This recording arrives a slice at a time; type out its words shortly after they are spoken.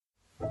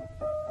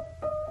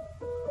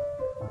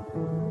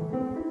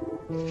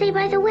Say,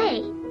 by the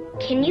way,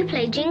 can you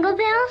play Jingle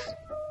Bells?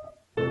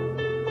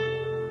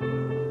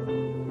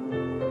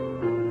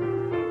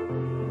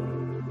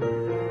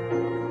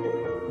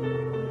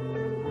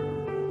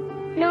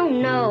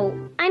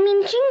 No. I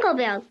mean Jingle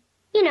Bells.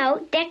 You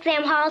know, deck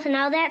them halls and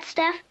all that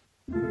stuff.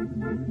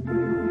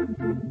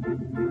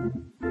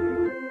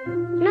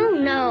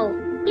 No.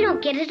 You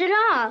don't get it at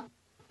all.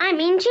 I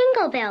mean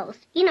Jingle Bells.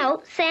 You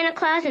know, Santa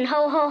Claus and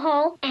ho ho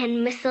ho,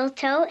 and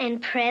mistletoe and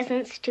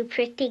presents to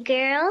pretty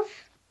girls.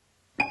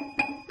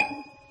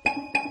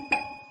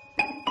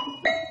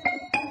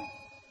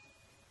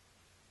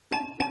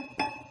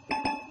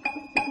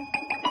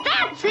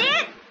 That's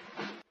it!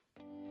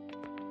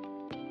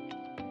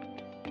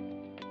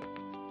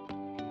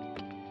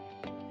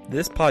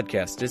 This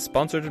podcast is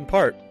sponsored in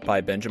part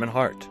by Benjamin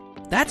Hart.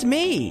 That's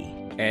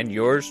me! And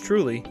yours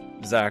truly,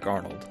 Zach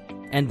Arnold.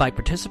 And by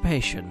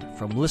participation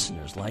from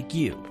listeners like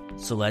you.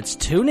 So let's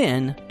tune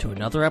in to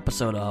another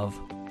episode of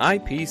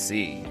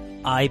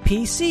IPC.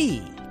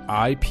 IPC.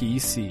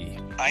 IPC.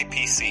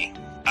 IPC.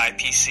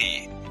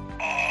 IPC.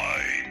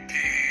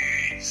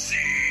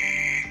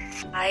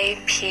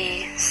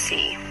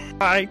 IPC.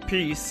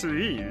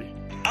 IPC.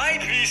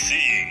 IPC.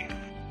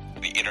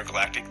 The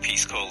Intergalactic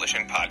Peace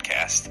Coalition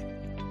podcast.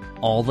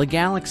 All the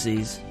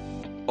galaxies.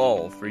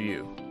 All for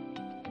you.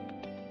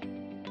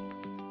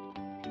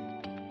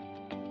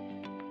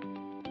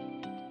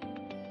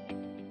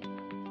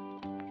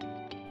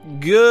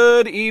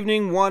 Good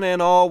evening, one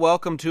and all.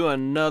 Welcome to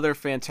another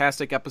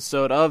fantastic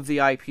episode of the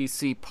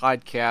IPC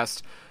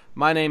podcast.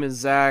 My name is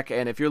Zach,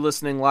 and if you're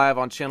listening live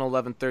on channel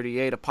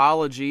 1138,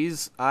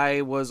 apologies.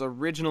 I was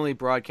originally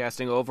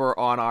broadcasting over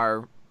on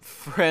our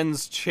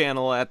friends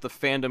channel at the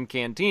Fandom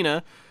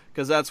Cantina,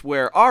 because that's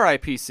where our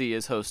IPC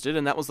is hosted,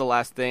 and that was the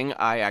last thing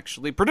I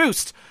actually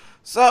produced.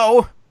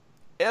 So,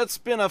 it's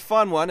been a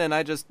fun one, and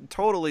I just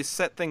totally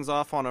set things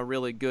off on a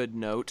really good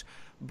note.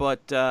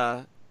 But,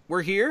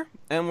 we're here,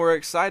 and we're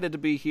excited to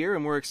be here,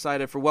 and we're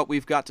excited for what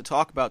we've got to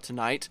talk about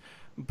tonight.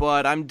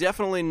 But I'm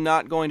definitely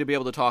not going to be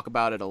able to talk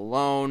about it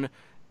alone.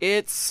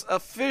 It's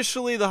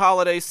officially the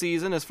holiday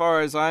season as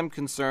far as I'm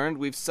concerned.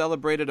 We've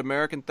celebrated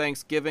American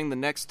Thanksgiving. The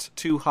next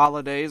two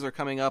holidays are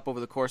coming up over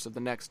the course of the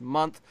next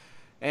month.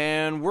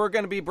 And we're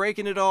going to be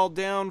breaking it all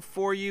down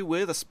for you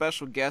with a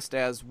special guest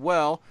as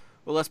well.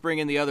 Well, let's bring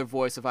in the other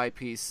voice of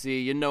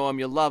IPC. You know him,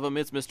 you love him.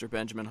 It's Mr.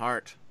 Benjamin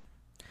Hart.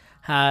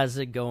 How's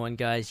it going,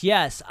 guys?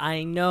 Yes,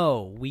 I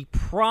know. We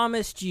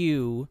promised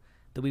you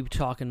that we'd be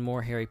talking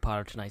more Harry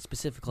Potter tonight,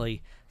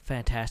 specifically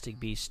Fantastic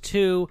Beasts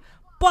 2,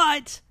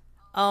 but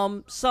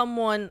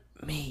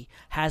me,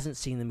 hasn't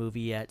seen the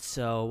movie yet,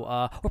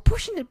 so we're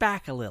pushing it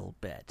back a little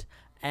bit.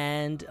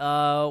 And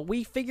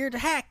we figured,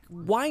 heck,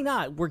 why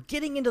not? We're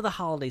getting into the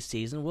holiday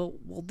season. Well,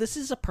 this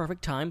is a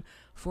perfect time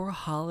for a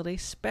holiday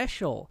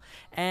special.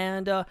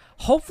 And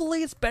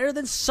hopefully it's better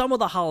than some of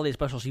the holiday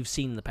specials you've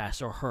seen in the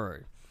past or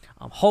heard.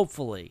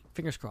 Hopefully.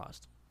 Fingers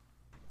crossed.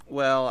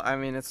 Well, I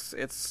mean,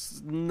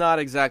 it's not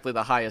exactly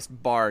the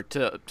highest bar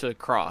to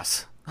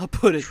cross. I'll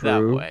put it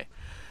that way.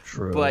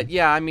 True. But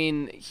yeah, I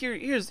mean,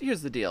 here's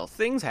the deal.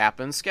 Things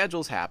happen,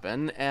 schedules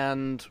happen,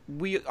 and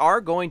we are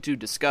going to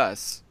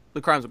discuss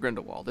The Crimes of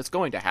Grindelwald. It's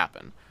going to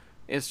happen.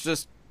 It's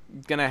just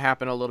going to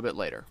happen a little bit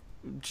later.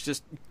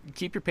 Just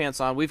keep your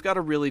pants on. We've got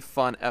a really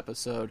fun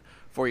episode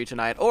for you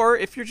tonight. Or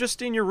if you're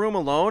just in your room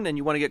alone and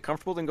you want to get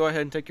comfortable, then go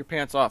ahead and take your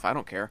pants off. I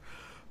don't care.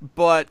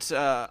 But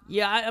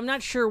yeah, I'm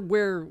not sure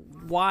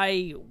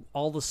why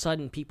all of a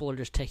sudden people are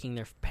just taking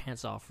their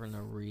pants off for no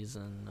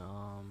reason.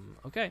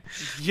 Okay.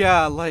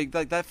 Yeah, like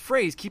that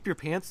phrase, keep your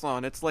pants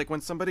on. It's like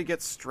when somebody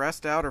gets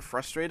stressed out or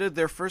frustrated,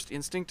 their first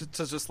instinct is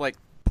to just like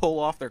pull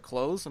off their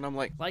clothes, and I'm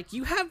like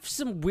you have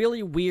some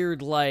really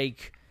weird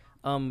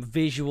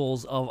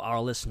visuals of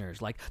our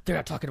listeners. Like, they're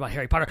not talking about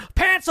Harry Potter.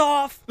 Pants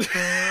off!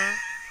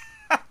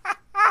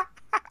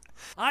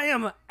 I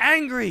am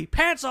angry.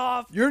 Pants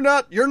off. You're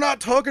not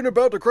talking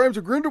about The Crimes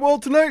of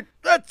Grindelwald tonight?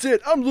 That's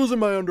it. I'm losing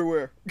my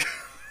underwear.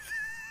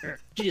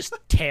 Just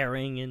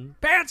tearing and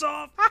pants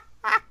off.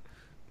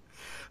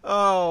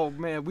 Oh,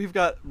 man, we've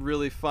got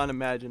really fun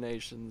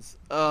imaginations.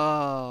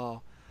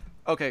 Oh.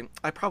 Okay,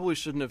 I probably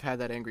shouldn't have had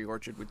that Angry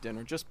Orchard with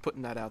dinner. Just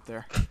putting that out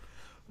there.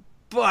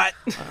 But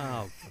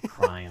oh, for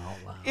crying out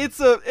loud.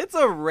 It's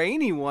a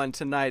rainy one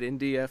tonight in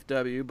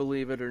DFW,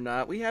 believe it or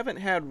not. We haven't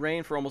had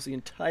rain for almost the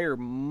entire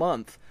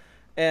month.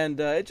 And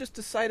it just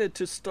decided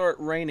to start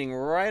raining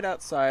right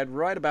outside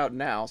right about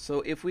now.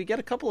 So if we get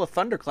a couple of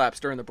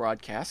thunderclaps during the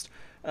broadcast,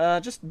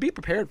 just be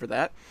prepared for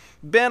that.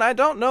 Ben, I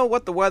don't know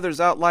what the weather's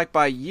out like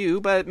by you,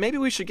 but maybe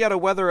we should get a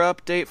weather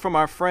update from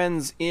our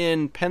friends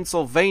in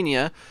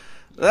Pennsylvania.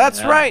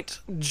 That's right.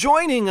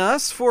 Joining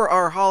us for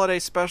our holiday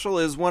special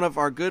is one of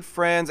our good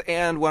friends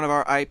and one of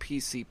our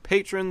IPC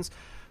patrons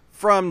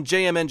from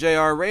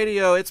JMNJR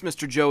Radio. It's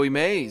Mr. Joey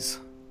Mays.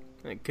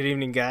 Good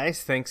evening,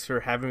 guys. Thanks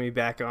for having me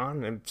back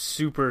on. I'm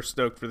super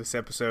stoked for this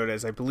episode,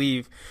 as I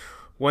believe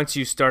once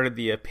you started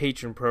the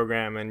patron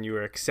program and you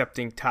were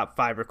accepting top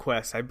 5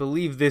 requests, I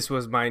believe this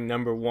was my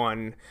number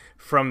 1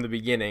 from the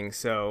beginning.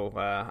 So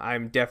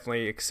I'm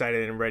definitely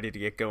excited and ready to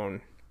get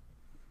going.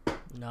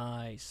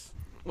 Nice.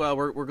 Well,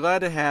 we're glad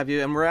to have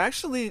you, and we're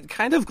actually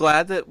kind of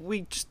glad that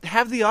we just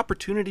have the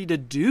opportunity to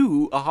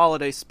do a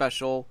holiday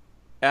special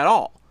at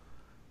all.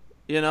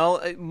 You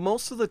know,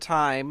 most of the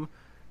time,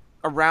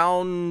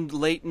 around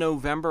late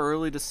November,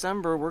 early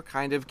December, we're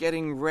kind of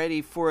getting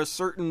ready for a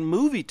certain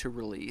movie to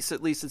release.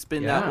 At least it's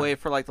been that way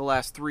for like the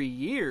last 3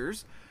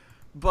 years.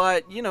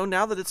 But, you know,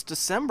 now that it's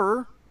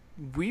December,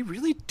 we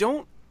really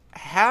don't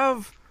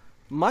have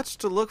much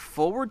to look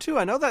forward to.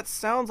 I know that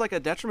sounds like a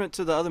detriment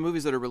to the other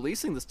movies that are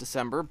releasing this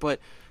December, but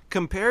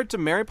compared to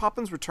Mary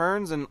Poppins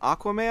Returns and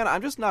Aquaman,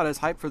 I'm just not as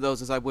hyped for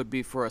those as I would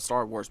be for a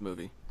Star Wars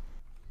movie.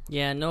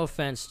 Yeah, no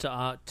offense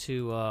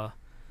to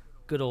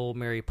good old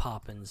Mary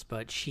Poppins,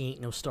 but she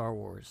ain't no Star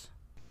Wars.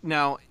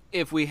 Now,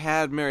 if we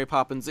had Mary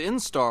Poppins in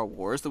Star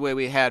Wars, the way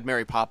we had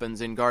Mary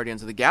Poppins in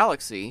Guardians of the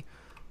Galaxy,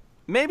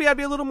 maybe I'd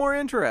be a little more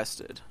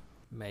interested.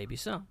 Maybe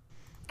so.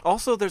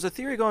 Also, there's a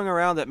theory going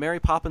around that Mary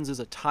Poppins is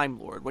a Time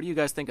Lord. What do you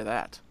guys think of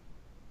that?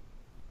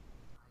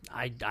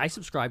 I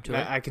subscribe to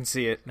it. I can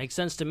see it. Makes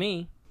sense to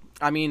me.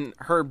 I mean,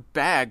 her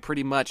bag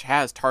pretty much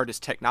has TARDIS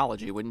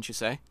technology, wouldn't you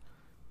say?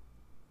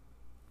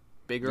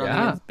 Bigger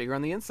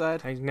on the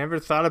inside. I never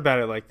thought about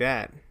it like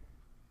that.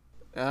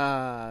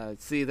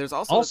 See, there's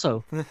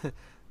also...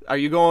 Are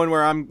you going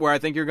where I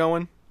think you're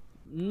going?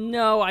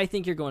 No, I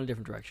think you're going a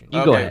different direction.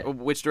 You go ahead.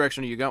 Which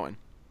direction are you going?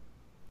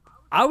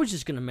 I was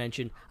just gonna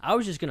mention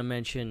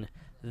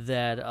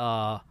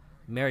that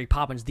Mary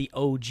Poppins, the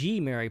OG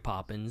Mary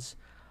Poppins,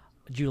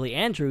 Julie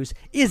Andrews,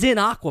 is in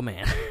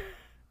Aquaman.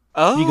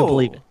 Oh, You can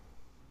believe it.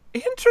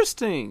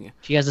 Interesting.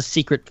 She has a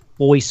secret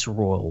voice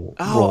role.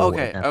 Oh, in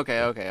that. okay.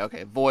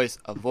 A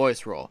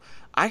voice role.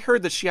 I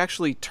heard that she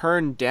actually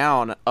turned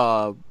down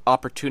a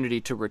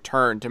opportunity to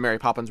return to Mary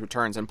Poppins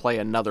Returns and play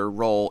another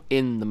role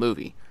in the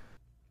movie.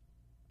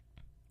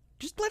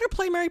 Just let her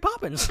play Mary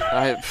Poppins.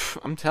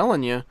 I'm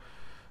telling you,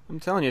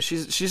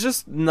 she's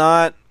just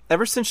not.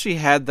 Ever since she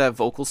had that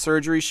vocal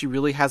surgery, she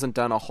really hasn't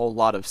done a whole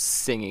lot of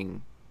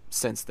singing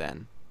since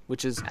then,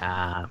 which is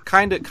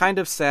kind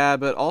of sad,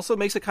 but also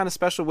makes it kind of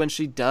special when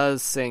she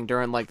does sing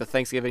during like the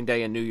Thanksgiving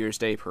Day and New Year's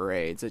Day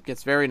parades. It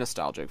gets very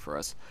nostalgic for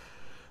us.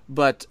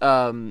 But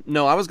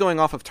no, I was going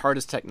off of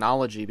TARDIS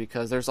technology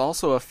because there's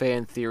also a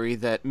fan theory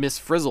that Miss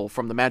Frizzle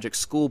from the Magic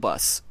School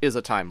Bus is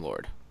a Time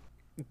Lord.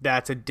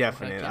 That's a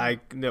definite. I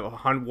know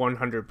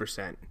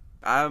 100%.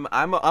 I'm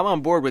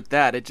on board with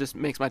that. It just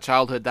makes my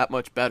childhood that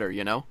much better,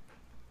 you know.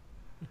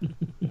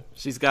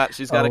 She's got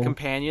a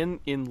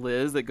companion in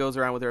Liz that goes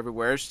around with her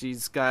everywhere.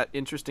 She's got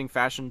interesting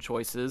fashion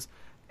choices,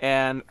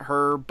 and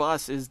her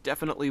bus is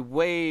definitely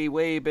way,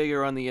 way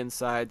bigger on the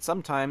inside.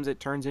 Sometimes it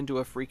turns into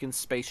a freaking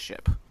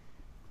spaceship.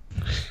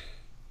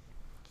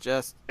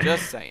 Just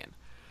saying.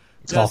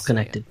 It's all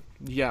connected.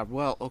 Yeah,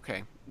 well,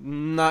 okay.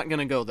 Not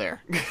gonna go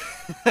there.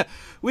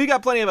 We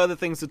got plenty of other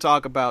things to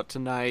talk about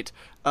tonight.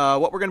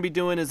 What we're going to be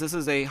doing is this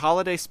is a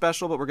holiday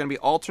special, but we're going to be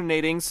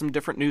alternating some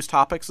different news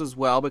topics as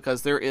well,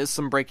 because there is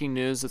some breaking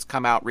news that's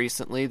come out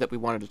recently that we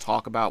wanted to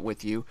talk about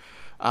with you.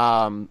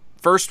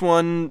 First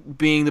one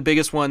being the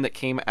biggest one that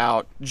came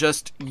out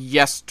just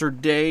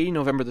yesterday,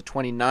 November the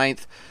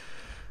 29th.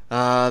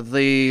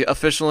 The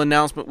official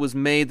announcement was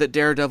made that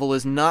Daredevil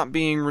is not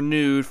being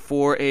renewed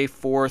for a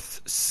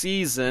 4th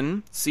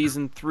season.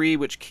 Season 3,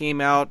 which came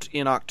out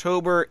in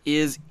October,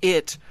 is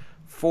it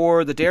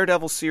for the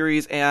Daredevil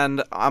series,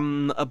 and I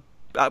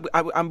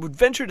would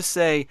venture to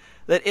say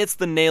that it's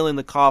the nail in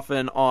the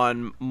coffin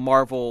on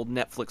Marvel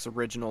Netflix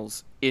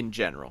originals in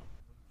general.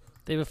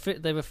 They've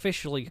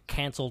officially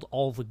canceled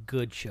all the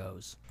good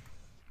shows.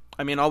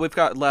 I mean, all we've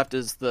got left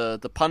is the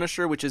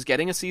Punisher, which is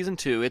getting a season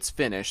 2. It's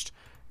finished.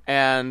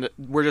 And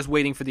we're just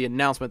waiting for the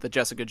announcement that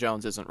Jessica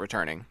Jones isn't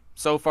returning.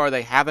 So far,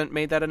 they haven't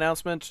made that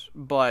announcement,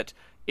 but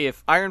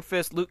if Iron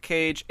Fist, Luke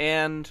Cage,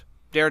 and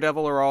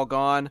Daredevil are all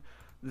gone,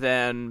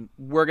 then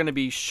we're going to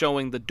be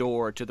showing the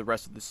door to the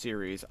rest of the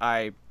series,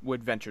 I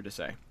would venture to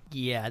say.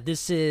 Yeah,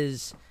 this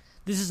is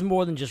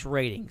more than just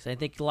ratings. I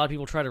think a lot of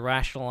people try to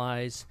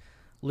rationalize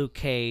Luke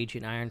Cage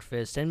and Iron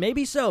Fist, and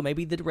maybe so.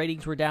 Maybe the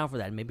ratings were down for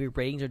that. Maybe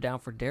ratings are down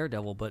for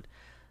Daredevil, but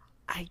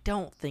I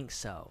don't think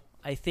so.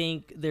 I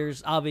think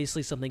there's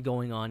obviously something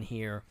going on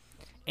here.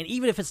 And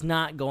even if it's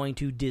not going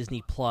to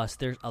Disney Plus,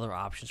 there's other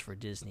options for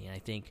Disney. And I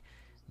think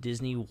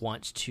Disney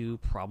wants to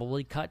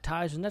probably cut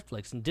ties with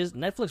Netflix. And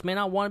Netflix may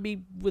not want to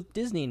be with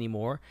Disney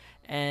anymore.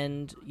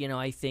 And,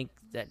 I think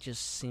that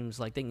just seems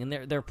like thing. And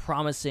they're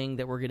promising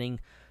that we're getting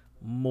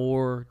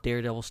more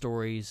Daredevil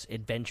stories,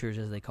 adventures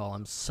as they call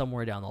them,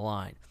 somewhere down the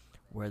line.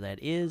 Where that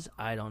is,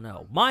 I don't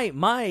know.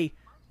 My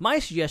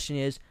suggestion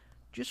is,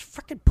 just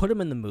freaking put him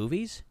in the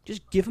movies.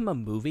 Just give him a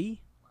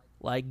movie.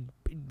 Like,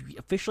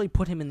 officially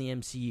put him in the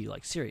MCU.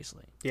 Like,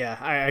 seriously. Yeah,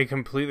 I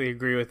completely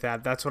agree with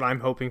that. That's what I'm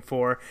hoping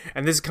for.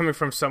 And this is coming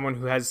from someone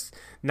who has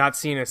not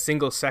seen a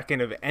single second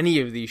of any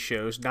of these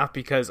shows. Not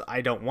because I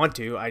don't want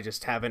to. I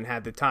just haven't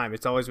had the time.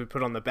 It's always been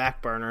put on the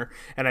back burner.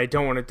 And I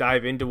don't want to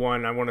dive into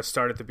one. I want to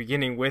start at the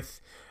beginning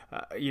with,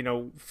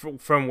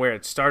 from where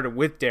it started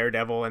with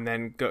Daredevil. And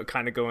then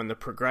go in the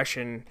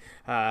progression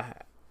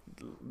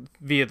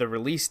via the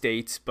release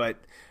dates, but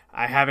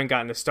I haven't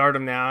gotten to start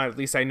them now. At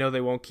least I know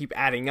they won't keep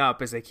adding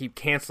up as they keep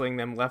canceling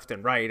them left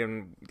and right.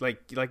 And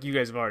like you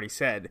guys have already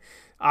said,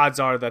 odds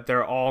are that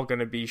they're all going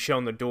to be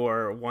shown the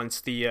door once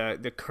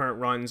the current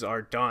runs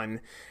are done.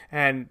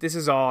 And this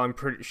is all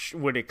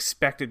would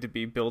expect it to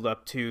be build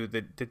up to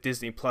the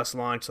Disney Plus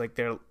launch, like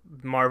their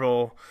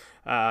Marvel,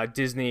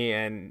 Disney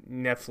and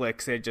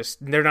Netflix.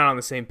 They're not on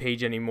the same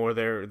page anymore.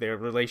 Their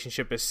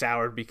relationship is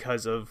soured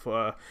because of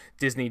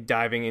Disney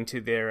diving into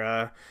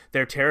their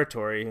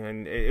territory,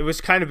 and it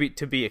was kind of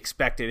to be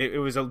expected. It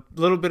was a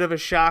little bit of a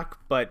shock,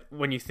 but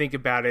when you think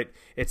about it,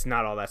 it's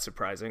not all that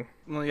surprising.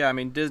 Well, yeah, I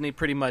mean, Disney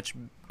pretty much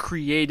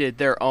created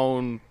their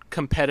own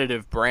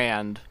competitive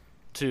brand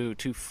to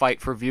fight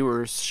for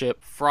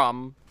viewership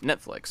from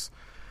Netflix.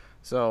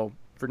 So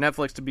for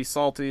Netflix to be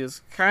salty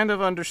is kind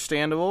of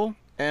understandable.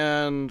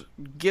 And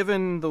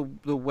given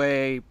the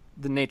way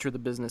the nature of the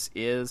business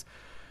is,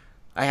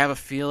 I have a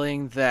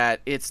feeling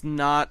that it's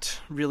not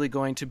really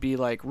going to be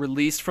like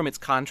released from its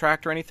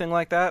contract or anything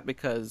like that,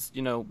 because,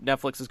 you know,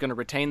 Netflix is going to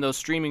retain those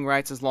streaming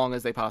rights as long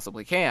as they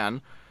possibly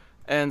can.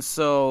 And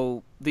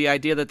so the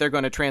idea that they're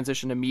going to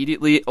transition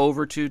immediately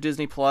over to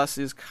Disney Plus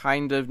is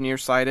kind of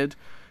nearsighted.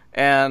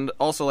 And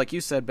also, like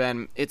you said,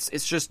 Ben, it's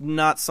just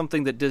not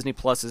something that Disney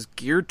Plus is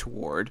geared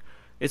toward.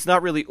 It's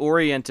not really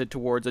oriented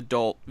towards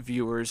adult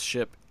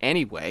viewership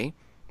anyway.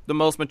 The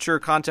most mature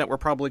content we're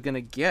probably going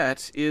to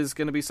get is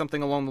going to be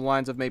something along the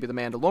lines of maybe The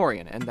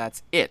Mandalorian, and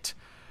that's it.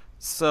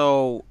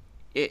 So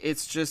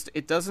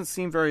it doesn't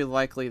seem very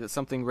likely that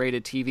something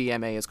rated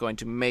TVMA is going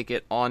to make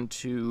it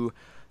onto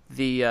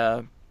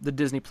the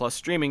Disney Plus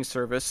streaming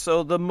service.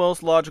 So the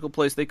most logical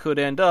place they could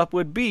end up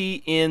would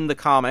be in the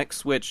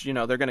comics, which, you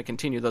know, they're going to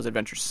continue those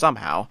adventures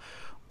somehow,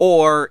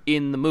 or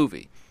in the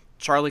movie.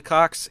 Charlie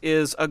Cox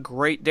is a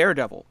great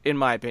Daredevil, in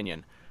my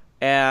opinion,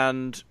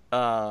 and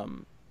I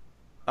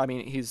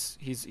mean he's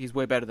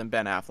way better than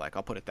Ben Affleck.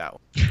 I'll put it that way.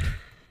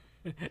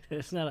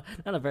 It's not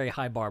a very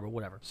high bar, but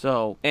whatever.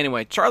 So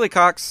anyway, Charlie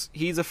Cox,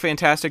 he's a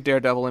fantastic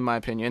Daredevil in my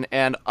opinion,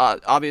 and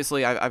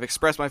obviously I've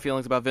expressed my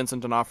feelings about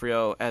Vincent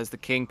D'Onofrio as the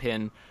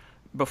Kingpin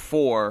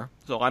before,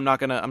 so I'm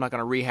not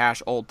gonna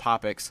rehash old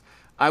topics.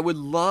 I would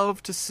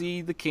love to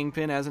see the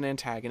Kingpin as an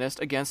antagonist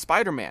against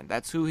Spider-Man.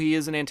 That's who he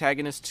is an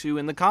antagonist to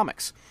in the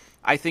comics.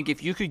 I think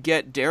if you could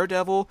get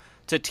Daredevil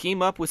to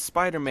team up with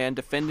Spider-Man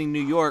defending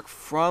New York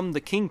from the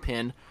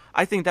Kingpin,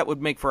 I think that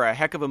would make for a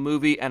heck of a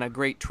movie and a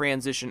great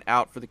transition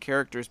out for the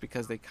characters,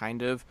 because they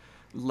kind of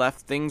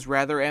left things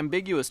rather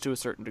ambiguous to a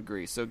certain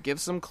degree. So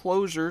give some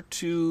closure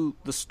to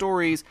the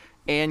stories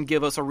and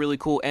give us a really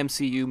cool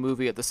MCU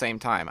movie at the same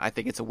time. I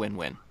think it's a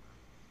win-win.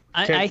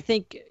 I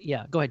think,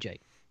 yeah, go ahead, Jake.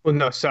 Well,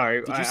 no,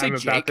 sorry. Did you say I'm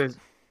Jake? about to...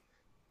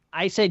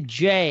 I said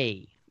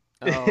Jay.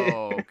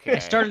 Oh, okay. I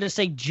started to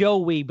say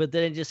Joey, but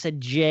then it just said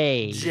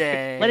Jay.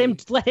 Jay. Let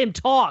him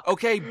talk.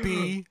 Okay,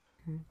 B.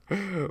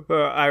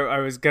 Well, I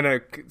was gonna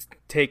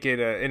take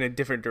it in a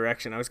different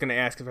direction. I was gonna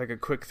ask if I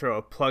could quick throw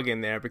a plug in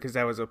there, because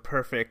that was a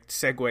perfect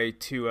segue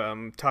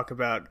to talk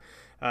about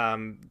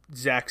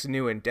Zach's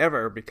new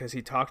endeavor, because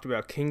he talked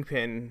about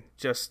Kingpin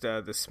just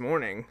this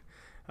morning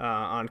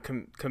on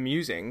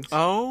Commusings.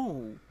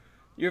 Oh.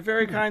 You're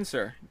very kind,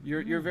 sir.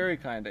 You're very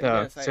kind.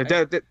 Yes, so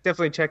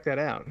definitely check that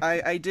out.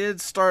 I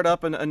did start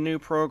up a new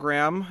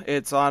program.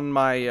 It's on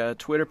my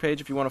Twitter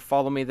page if you want to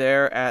follow me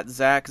there at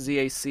Zach,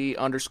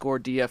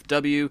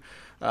 ZAC_DFW.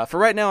 For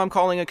right now, I'm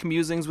calling it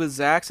Commusings with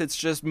Zachs. It's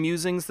just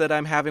musings that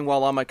I'm having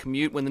while on my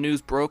commute. When the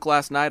news broke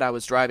last night, I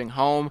was driving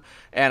home,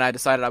 and I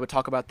decided I would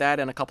talk about that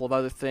and a couple of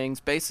other things.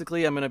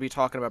 Basically, I'm going to be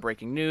talking about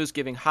breaking news,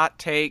 giving hot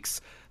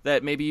takes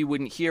that maybe you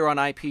wouldn't hear on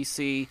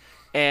IPC,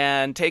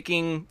 and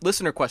taking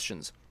listener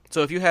questions.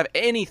 So if you have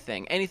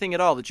anything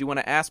at all that you want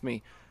to ask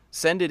me,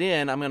 send it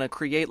in. I'm going to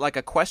create like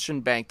a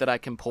question bank that I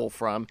can pull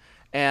from.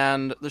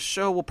 And the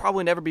show will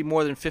probably never be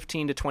more than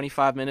 15 to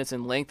 25 minutes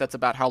in length. That's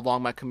about how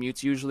long my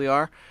commutes usually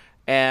are.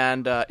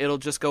 And it'll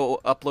just go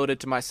uploaded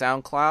to my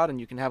SoundCloud,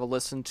 and you can have a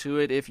listen to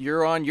it. If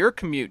you're on your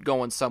commute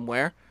going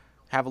somewhere,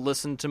 have a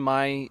listen to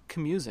my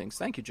Commusings.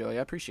 Thank you, Joey.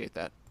 I appreciate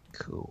that.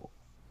 Cool.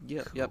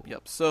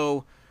 Yep.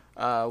 So...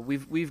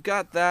 we've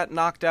got that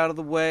knocked out of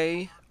the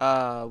way.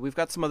 We've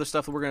got some other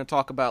stuff that we're going to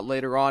talk about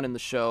later on in the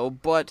show,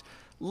 but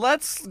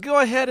let's go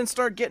ahead and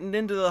start getting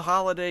into the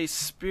holiday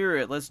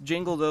spirit. Let's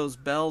jingle those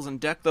bells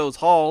and deck those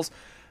halls.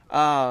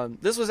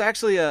 This was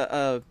actually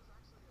an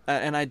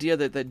idea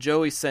that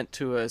Joey sent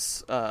to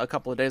us a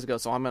couple of days ago,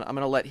 so I'm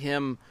gonna let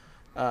him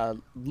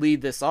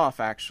lead this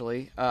off.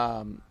 Actually,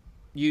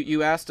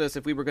 you asked us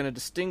if we were going to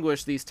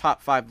distinguish these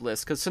top 5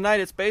 lists, because tonight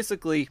it's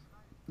basically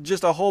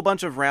just a whole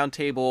bunch of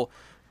roundtable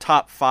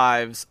top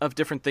 5s of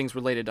different things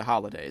related to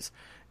holidays.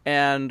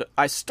 And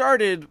I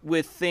started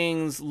with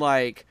things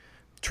like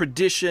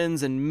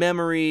traditions and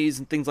memories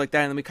and things like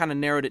that, and then we kind of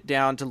narrowed it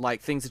down to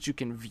like things that you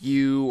can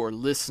view or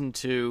listen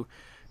to.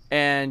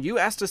 And you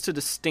asked us to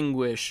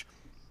distinguish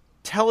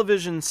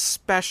television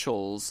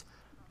specials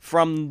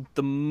from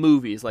the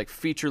movies, like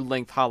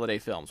feature-length holiday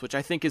films, which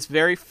I think is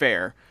very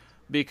fair,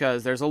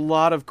 because there's a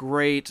lot of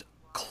great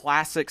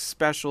classic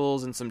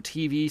specials and some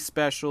TV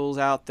specials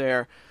out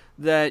there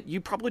that you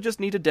probably just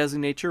need to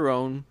designate your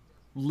own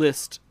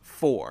list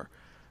for.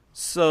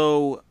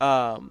 So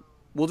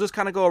we'll just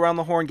kind of go around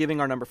the horn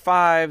giving our number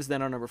 5s,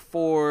 then our number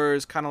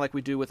 4s, kind of like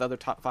we do with other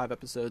top 5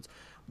 episodes.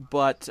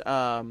 But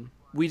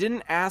we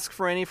didn't ask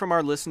for any from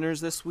our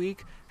listeners this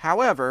week.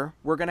 However,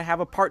 we're going to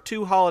have a part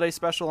 2 holiday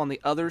special on the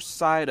other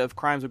side of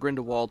Crimes of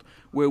Grindelwald,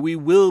 where we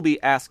will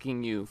be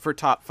asking you for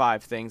top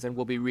 5 things, and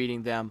we'll be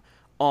reading them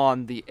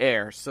on the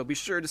air. So be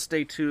sure to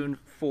stay tuned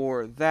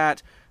for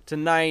that.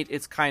 Tonight,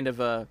 it's kind of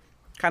a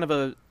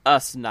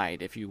us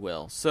night, if you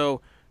will.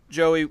 So,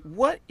 Joey,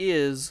 what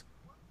is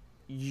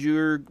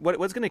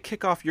what's going to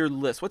kick off your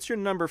list? What's your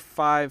number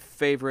 5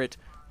 favorite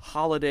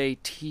holiday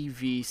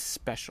TV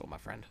special, my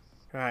friend?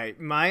 All right,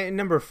 my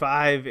number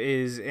 5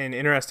 is an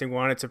interesting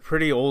one. It's a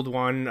pretty old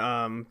one,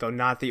 though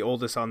not the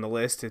oldest on the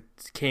list. It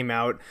came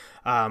out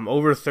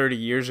over 30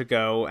 years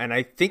ago, and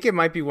I think it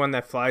might be one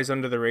that flies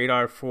under the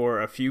radar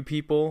for a few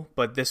people,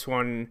 but this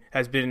one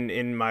has been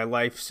in my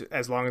life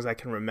as long as I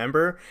can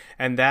remember,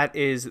 and that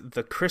is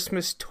The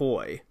Christmas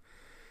Toy.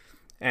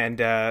 And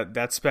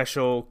that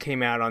special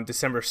came out on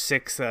December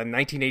 6th,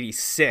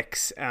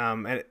 1986,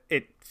 and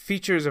it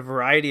features a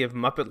variety of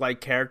Muppet-like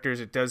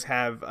characters. It does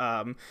have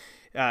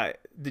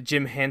the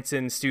Jim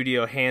Henson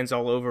studio hands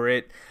all over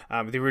it.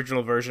 The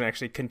original version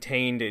actually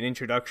contained an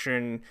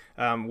introduction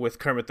with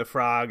Kermit the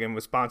Frog and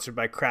was sponsored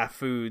by Kraft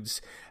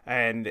Foods.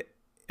 And,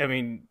 I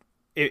mean,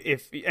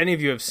 if any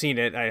of you have seen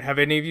it, have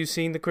any of you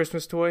seen The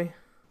Christmas Toy?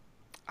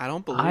 I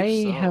don't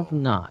believe so. I have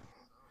not.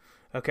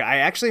 Okay, I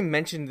actually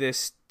mentioned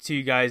this to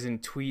you guys in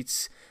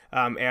tweets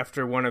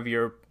after one of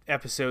your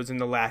episodes in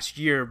the last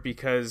year,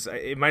 because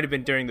it might have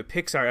been during the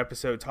Pixar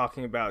episode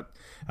talking about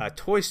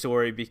Toy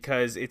Story,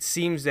 because it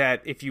seems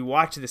that if you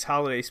watch this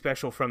holiday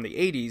special from the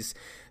 80s,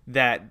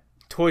 that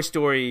Toy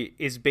Story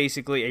is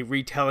basically a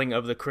retelling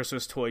of The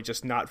Christmas Toy,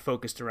 just not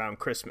focused around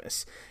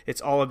Christmas.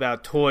 It's all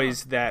about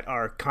toys that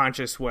are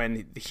conscious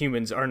when the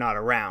humans are not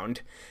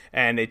around,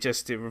 and it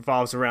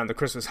revolves around the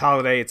Christmas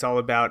holiday. It's all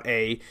about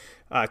a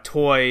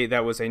toy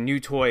that was a new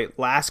toy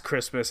last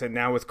Christmas, and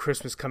now with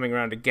Christmas coming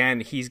around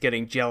again, he's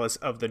getting jealous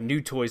of the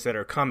new toys that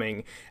are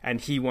coming, and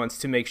he wants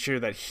to make sure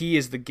that he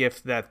is the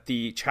gift that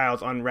the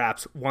child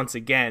unwraps once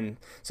again,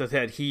 so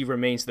that he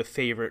remains the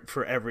favorite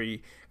for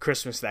every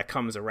Christmas that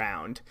comes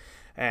around.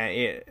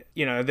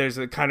 There's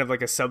a kind of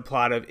like a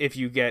subplot of, if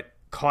you get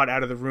caught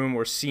out of the room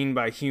or seen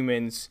by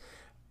humans,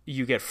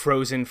 you get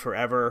frozen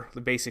forever,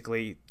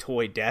 basically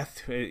toy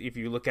death. If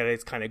you look at it,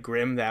 it's kind of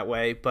grim that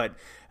way. But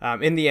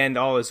in the end,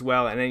 all is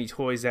well, and any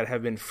toys that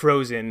have been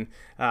frozen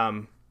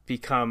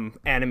become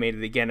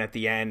animated again at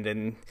the end.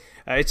 And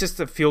it's just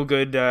a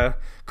feel-good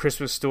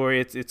Christmas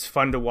story. It's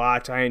fun to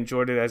watch. I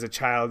enjoyed it as a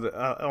child.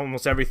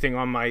 Almost everything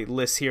on my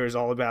list here is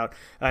all about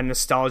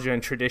nostalgia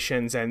and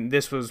traditions, and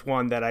this was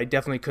one that I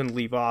definitely couldn't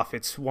leave off.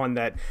 It's one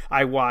that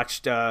I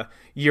watched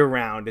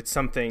year-round. It's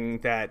something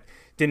that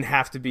didn't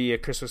have to be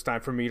at Christmas time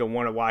for me to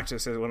want to watch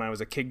this as when I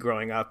was a kid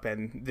growing up,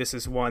 and this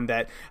is one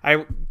that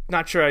I'm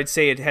not sure I'd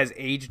say it has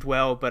aged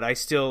well, but I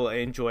still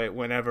enjoy it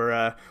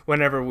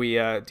whenever we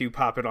do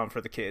pop it on for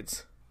the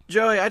kids.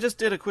 Joey, I just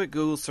did a quick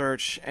Google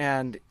search,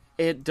 and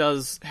it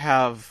does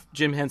have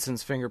Jim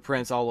Henson's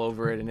fingerprints all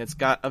over it, and it's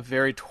got a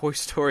very Toy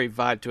Story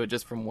vibe to it,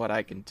 just from what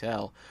I can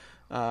tell.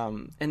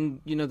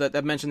 And you know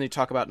that mention that you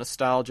talk about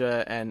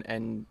nostalgia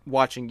and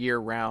watching year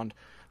round.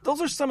 Those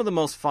are some of the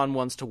most fun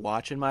ones to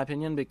watch, in my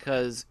opinion,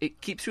 because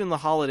it keeps you in the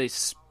holiday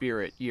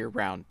spirit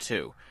year-round,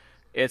 too.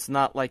 It's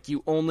not like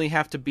you only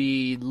have to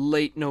be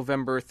late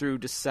November through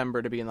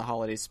December to be in the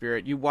holiday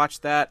spirit. You watch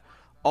that,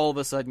 all of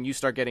a sudden you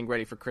start getting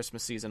ready for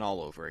Christmas season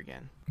all over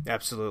again.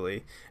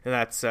 Absolutely. And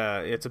that's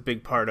it's a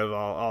big part of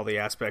all the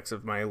aspects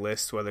of my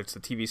list, whether it's the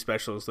TV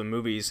specials, the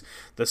movies,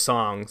 the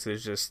songs.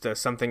 There's just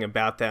something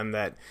about them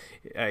that,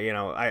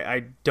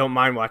 I don't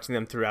mind watching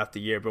them throughout the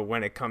year, but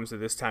when it comes to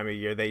this time of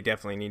year, they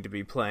definitely need to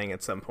be playing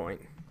at some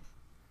point.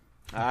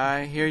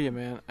 I hear you,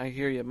 man. I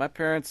hear you. My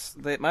parents,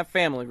 my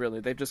family, really,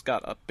 they've just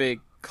got a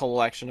big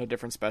collection of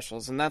different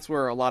specials, and that's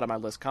where a lot of my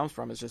list comes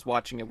from, is just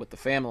watching it with the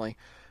family.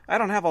 I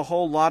don't have a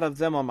whole lot of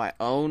them on my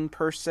own,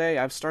 per se.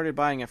 I've started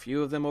buying a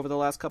few of them over the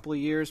last couple of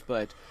years,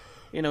 but,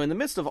 in the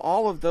midst of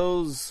all of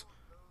those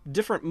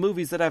different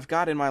movies that I've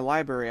got in my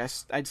library,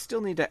 I'd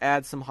still need to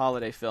add some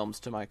holiday films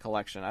to my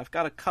collection. I've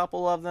got a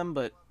couple of them,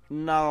 but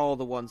not all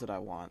the ones that I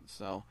want,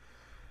 so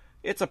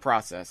it's a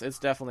process. It's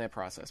definitely a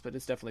process, but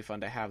it's definitely fun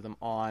to have them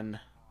on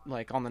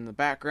in the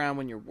background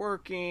when you're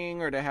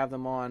working, or to have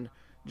them on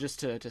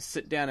just to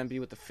sit down and be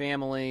with the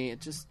family.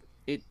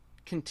 It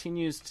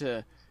continues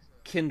to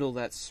kindle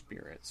that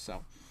spirit.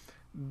 So,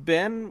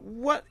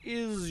 Ben, what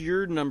is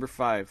your number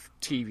 5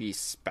 TV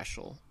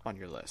special on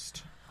your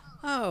list?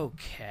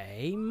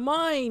 Okay,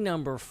 my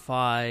number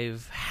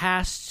 5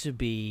 has to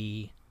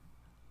be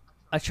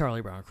A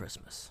Charlie Brown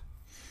Christmas.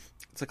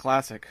 It's a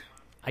classic.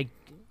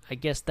 I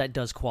guess that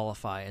does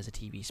qualify as a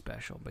TV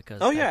special, because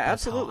that's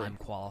absolutely. How I'm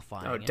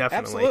qualifying. Oh, it. definitely.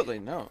 Absolutely,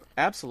 no,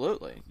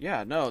 absolutely,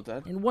 yeah, no.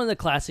 That And one of the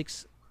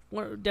classics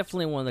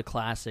definitely one of the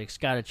classics.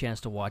 Got a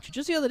chance to watch it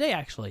just the other day,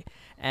 actually,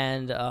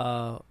 and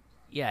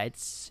yeah,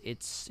 it's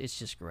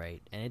just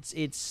great, and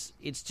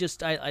it's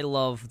just I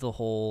love the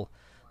whole.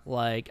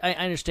 Like, I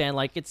understand,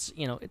 like, it's,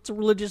 you know, it's a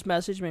religious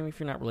message. Maybe if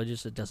you're not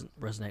religious, it doesn't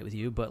resonate with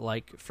you. But,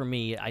 like, for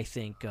me, I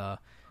think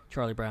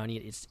Charlie Brown,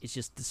 it's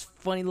just this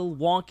funny little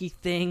wonky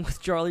thing with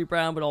Charlie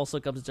Brown, but also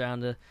comes down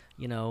to,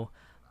 you know,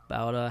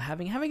 about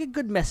having a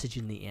good message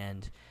in the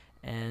end.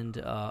 And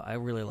I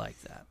really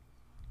like that.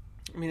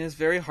 I mean, it's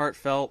very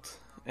heartfelt,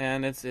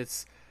 and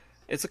it's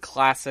a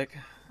classic,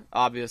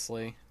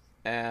 obviously.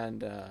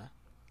 And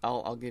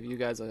I'll give you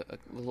guys a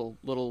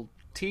little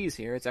tease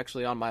here. It's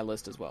actually on my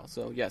list as well.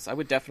 So yes, I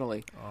would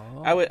definitely,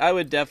 I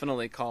would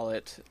definitely call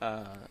it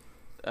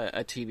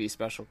a TV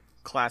special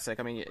classic.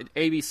 I mean,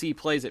 ABC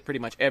plays it pretty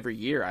much every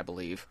year, I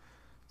believe.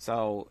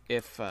 So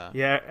if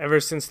yeah, ever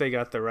since they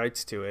got the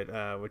rights to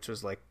it, which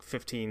was like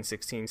 15,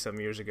 16 some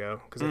years ago,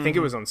 because I think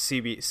it was on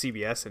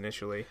CBS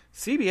initially.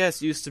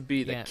 CBS used to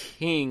be the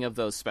king of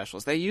those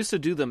specials. They used to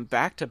do them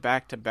back to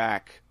back to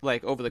back,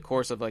 like over the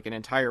course of like an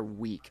entire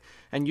week.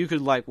 And you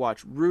could like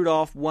watch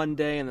Rudolph one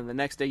day, and then the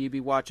next day you'd be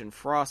watching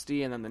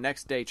Frosty, and then the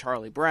next day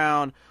Charlie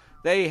Brown.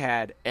 They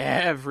had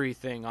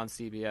everything on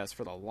CBS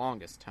for the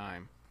longest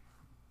time.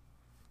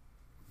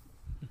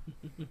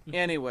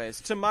 Anyways,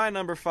 to my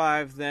number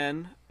 5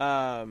 then.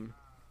 I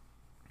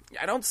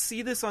don't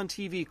see this on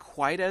TV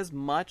quite as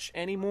much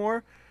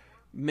anymore.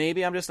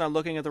 Maybe I'm just not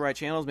looking at the right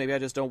channels. Maybe I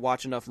just don't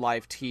watch enough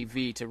live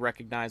TV to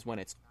recognize when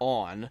it's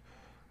on.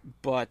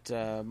 But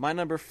my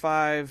number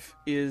 5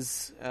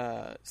 is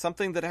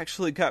something that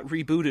actually got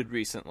rebooted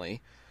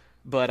recently.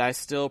 But I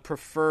still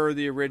prefer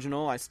the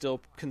original. I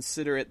still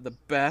consider it the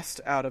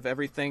best out of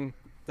everything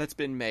that's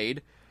been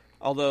made.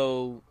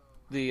 Although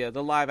the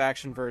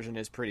live-action version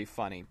is pretty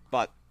funny.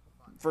 But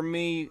for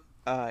me,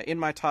 in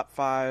my top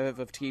 5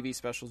 of TV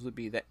specials would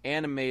be the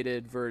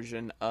animated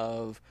version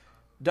of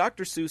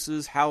Dr.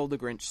 Seuss's How the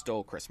Grinch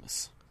Stole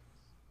Christmas.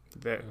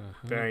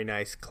 Very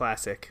nice.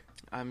 Classic.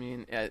 I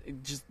mean,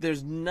 just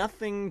there's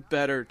nothing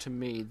better to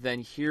me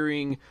than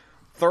hearing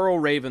Thurl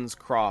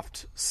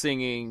Ravenscroft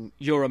singing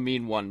 "You're a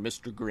Mean One,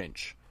 Mr.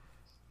 Grinch."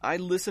 I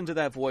listen to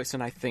that voice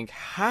and I think,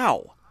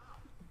 how?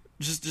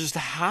 Just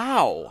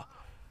how?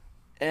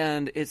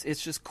 And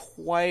it's just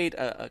quite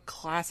a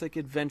classic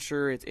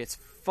adventure. It's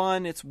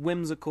fun. It's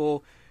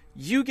whimsical.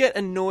 You get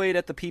annoyed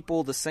at the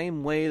people the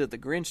same way that the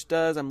Grinch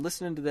does. I'm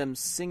listening to them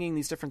singing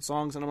these different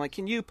songs, and I'm like,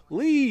 can you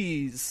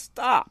please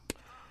stop?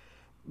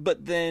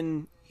 But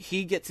then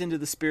he gets into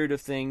the spirit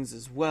of things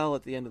as well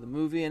at the end of the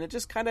movie, and it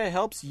just kind of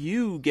helps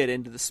you get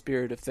into the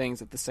spirit of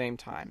things at the same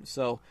time.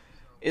 So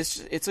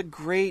it's a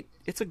great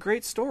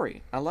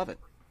story. I love it.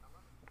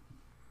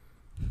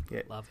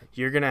 Yeah, love it.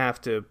 You're gonna have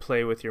to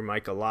play with your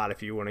mic a lot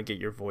if you want to get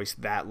your voice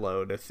that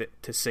low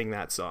to sing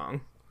that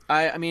song.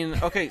 I mean,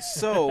 okay,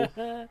 so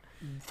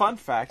fun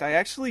fact, I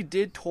actually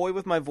did toy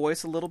with my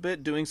voice a little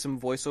bit doing some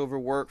voiceover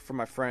work for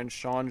my friend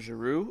Sean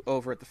Giroux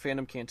over at the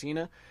Phantom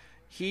Cantina.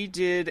 He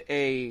did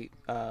a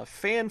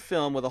fan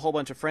film with a whole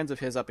bunch of friends of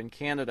his up in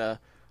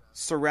Canada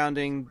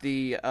surrounding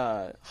the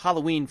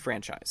Halloween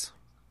franchise,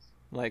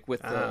 like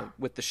with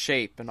the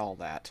shape and all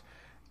that.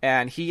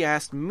 And he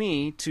asked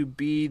me to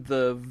be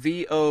the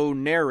VO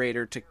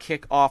narrator to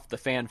kick off the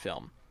fan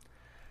film.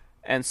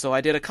 And so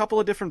I did a couple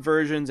of different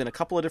versions in a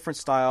couple of different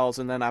styles,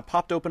 and then I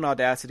popped open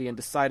Audacity and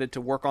decided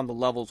to work on the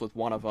levels with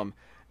one of them.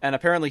 And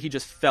apparently he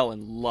just fell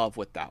in love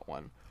with that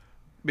one,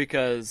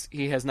 because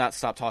he has not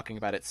stopped talking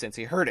about it since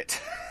he heard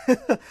it.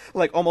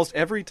 Like, almost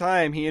every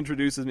time he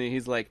introduces me,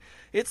 he's like,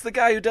 it's the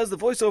guy who does the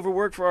voiceover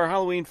work for our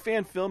Halloween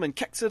fan film and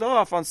kicks it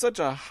off on such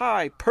a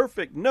high,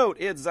 perfect note.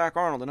 It's Zach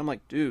Arnold. And I'm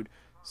like, dude,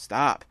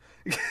 stop.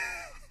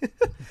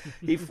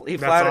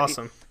 That's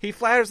awesome. He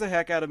flatters the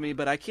heck out of me,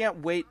 but I can't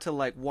wait to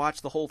like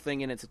watch the whole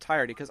thing in its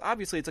entirety, because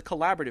obviously it's a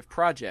collaborative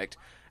project,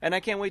 and I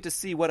can't wait to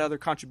see what other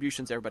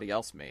contributions everybody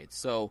else made.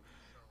 So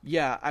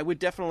yeah, I would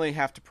definitely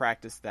have to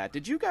practice that.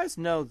 Did you guys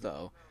know,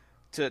 though,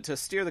 to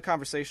steer the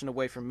conversation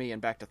away from me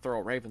and back to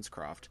Thurl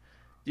Ravenscroft,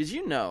 did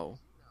you know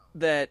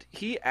that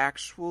he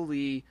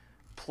actually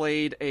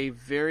played a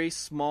very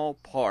small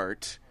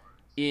part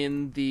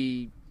in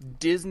the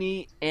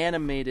Disney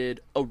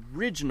animated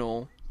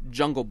original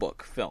Jungle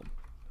Book film?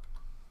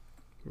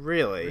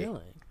 Really?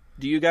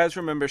 Do you guys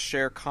remember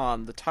Shere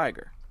Khan the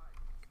tiger?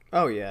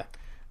 Oh, yeah.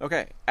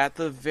 Okay, at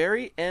the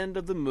very end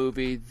of the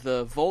movie,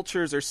 the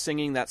vultures are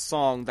singing that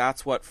song,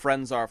 That's What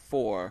Friends Are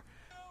For,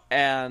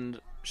 and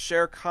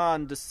Shere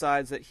Khan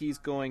decides that he's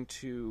going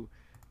to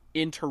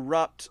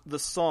interrupt the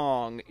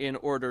song in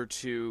order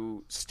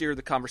to steer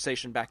the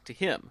conversation back to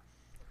him.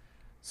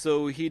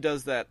 So he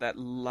does that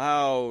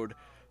loud,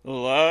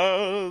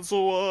 "That's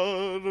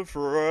what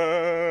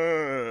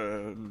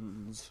friends..."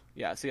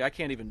 Yeah, see, I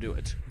can't even do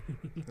it.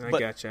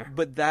 Gotcha.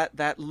 But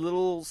that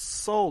little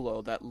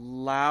solo, that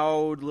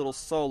loud little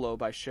solo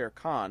by Shere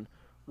Khan,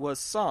 was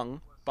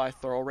sung by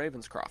Thurl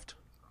Ravenscroft.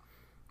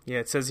 Yeah,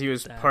 it says he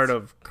was part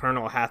of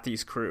Colonel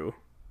Hattie's crew.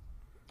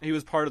 He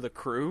was part of the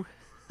crew?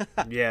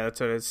 Yeah, that's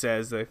what it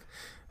says.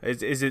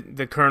 Is it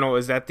the Colonel?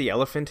 Is that the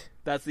elephant?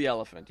 That's the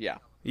elephant, yeah.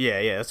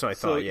 Yeah, that's what I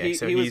thought. Yeah,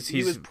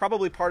 he was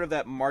probably part of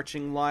that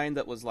marching line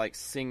that was like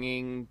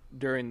singing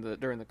during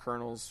the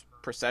Colonel's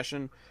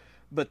procession.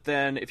 But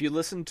then if you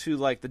listen to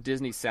like the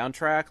Disney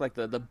soundtrack, like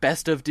the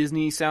best of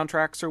Disney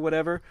soundtracks or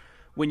whatever,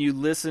 when you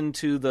listen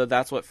to the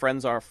That's What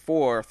Friends Are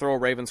For, Thurl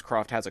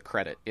Ravenscroft has a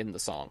credit in the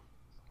song.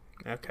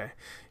 Okay.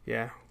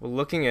 Yeah. Well,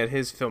 looking at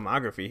his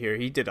filmography here,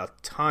 he did a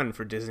ton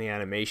for Disney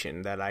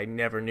Animation that I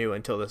never knew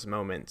until this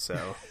moment,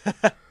 so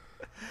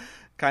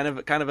kind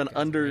of an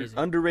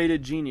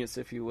underrated genius,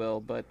 if you will,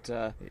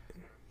 but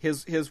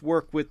his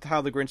work with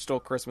How the Grinch Stole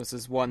Christmas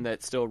is one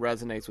that still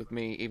resonates with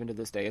me even to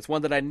this day. It's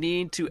one that I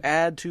need to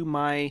add to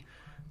my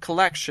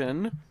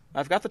collection.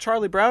 I've got the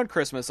Charlie Brown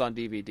Christmas on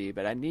DVD,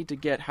 but I need to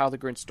get How the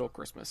Grinch Stole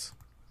Christmas.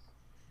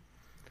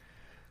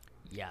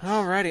 Yes.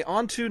 Alrighty,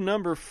 on to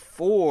number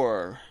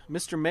 4.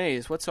 Mr.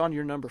 Mays, what's on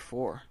your number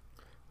 4?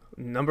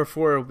 Number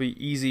 4 will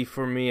be easy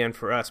for me and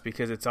for us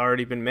because it's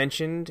already been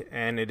mentioned,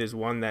 and it is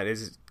one that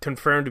is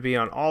confirmed to be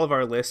on all of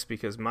our lists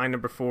because my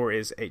number 4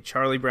 is A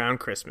Charlie Brown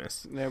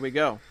Christmas. There we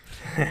go.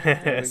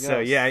 So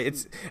yeah,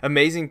 it's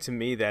amazing to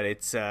me that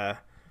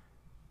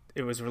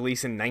it was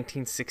released in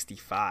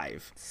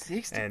 1965.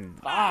 65?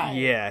 And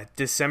yeah,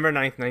 December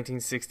 9th,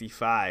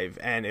 1965,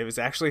 and it was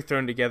actually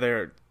thrown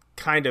together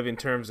kind of in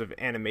terms of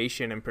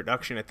animation and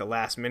production at the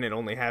last minute,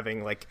 only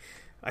having like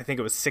I think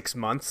it was 6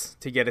 months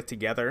to get it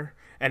together,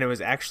 and it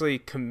was actually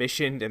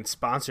commissioned and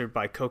sponsored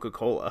by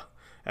Coca-Cola,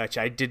 which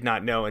I did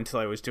not know until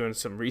I was doing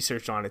some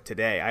research on it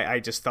today. I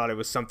just thought it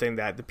was something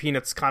that the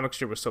Peanuts comic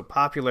strip was so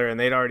popular, and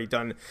they'd already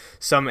done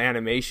some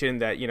animation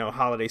that, you know,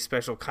 holiday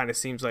special kind of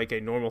seems like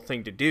a normal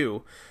thing to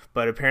do,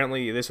 but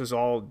apparently this was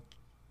all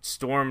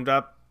stormed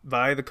up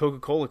by the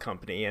Coca-Cola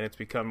company, and it's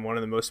become one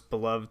of the most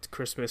beloved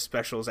Christmas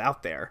specials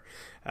out there.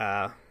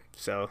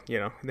 So, you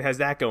know, it has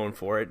that going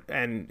for it.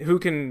 And who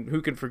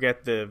can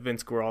forget the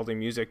Vince Guaraldi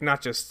music,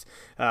 not just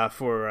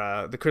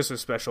for the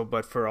Christmas special,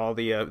 but for all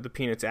the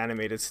Peanuts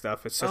animated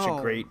stuff. It's such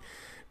a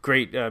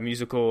great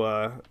musical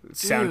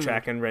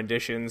soundtrack and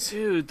renditions.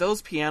 Dude,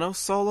 those piano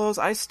solos,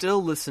 I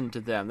still listen to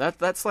them.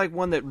 That's like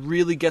one that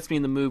really gets me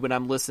in the mood when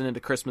I'm listening to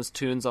Christmas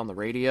tunes on the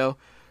radio.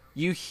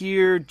 You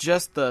hear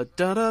just the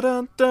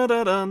da-da-dun,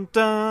 da-da-dun,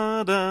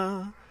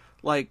 da-da.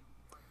 Like,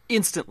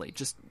 instantly,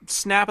 just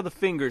snap of the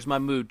fingers, my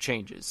mood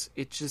changes.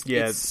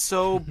 It's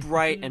so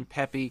bright and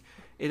peppy.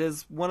 It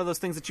is one of those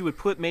things that you would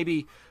put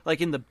maybe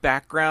like in the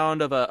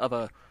background of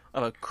a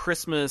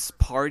Christmas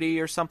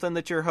party or something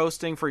that you're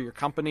hosting for your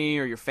company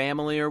or your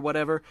family or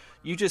whatever.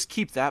 You just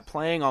keep that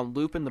playing on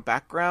loop in the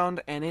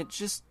background, and it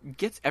just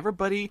gets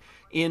everybody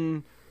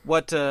in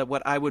what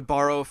I would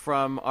borrow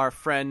from our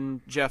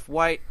friend Jeff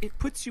White. It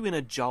puts you in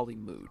a jolly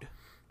mood.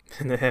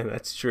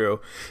 That's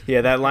true.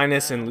 Yeah, that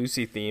Linus and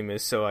Lucy theme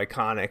is so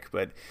iconic,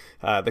 but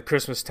the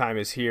Christmas Time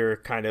Is Here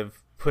kind of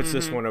puts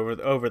this one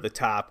over the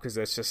top because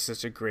that's just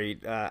such a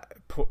great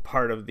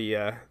part of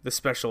the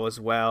special as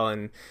well.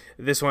 And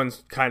this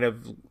one's kind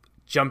of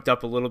jumped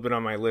up a little bit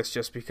on my list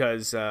just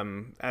because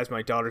as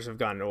my daughters have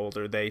gotten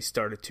older, they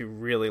started to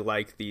really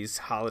like these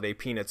holiday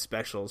Peanut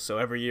specials. So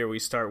every year we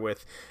start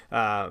with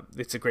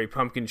It's a Great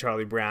Pumpkin,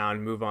 Charlie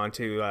Brown, move on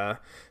to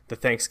the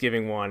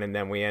Thanksgiving one, and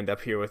then we end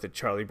up here with a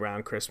Charlie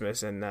Brown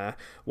Christmas. And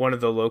one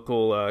of the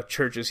local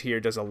churches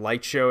here does a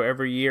light show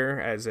every year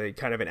as a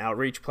kind of an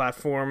outreach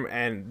platform,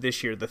 and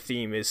this year the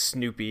theme is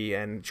Snoopy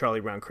and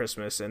Charlie Brown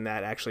Christmas, and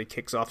that actually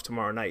kicks off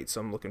tomorrow night,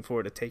 so I'm looking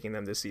forward to taking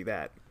them to see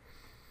that.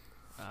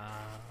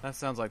 That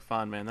sounds like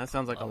fun, man. That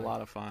sounds like a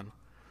lot of fun.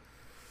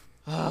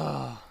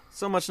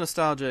 So much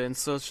nostalgia in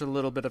such a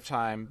little bit of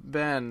time.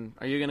 Ben,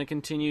 are you going to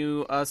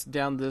continue us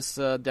down this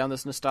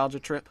nostalgia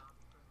trip?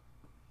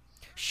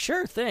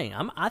 Sure thing.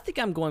 I think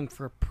I'm going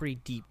for a pretty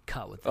deep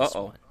cut with this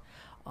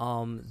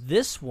one.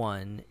 This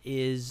one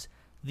is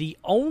the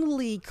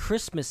only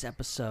Christmas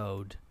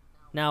episode.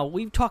 Now,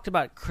 we've talked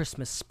about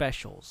Christmas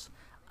specials.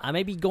 I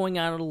may be going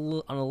out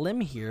on a limb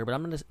here, but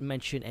I'm going to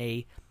mention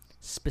a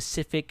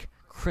specific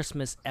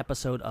Christmas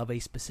episode of a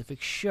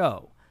specific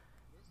show.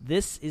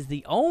 This is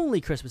the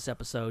only Christmas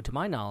episode, to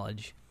my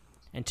knowledge,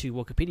 and to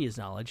Wikipedia's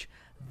knowledge,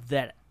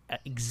 that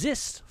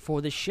exists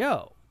for the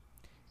show.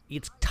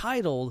 It's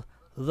titled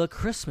The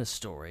Christmas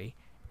Story,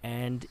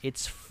 and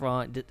it's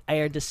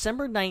aired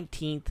December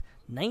 19th,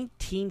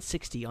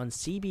 1960 on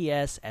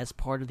CBS as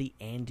part of the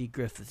Andy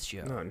Griffith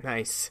Show. Oh,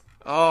 nice.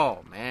 Oh,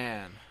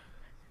 man.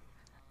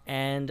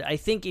 And I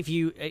think if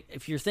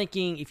you're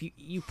thinking,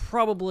 you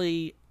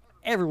probably,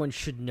 everyone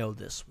should know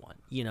this one.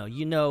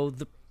 You know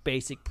the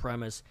basic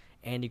premise,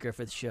 Andy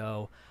Griffith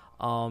Show.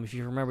 If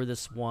you remember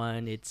this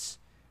one, it's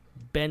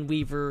Ben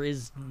Weaver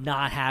is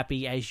not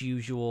happy as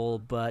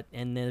usual,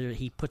 and then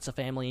he puts a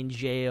family in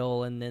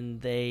jail, and then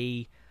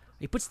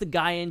he puts the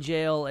guy in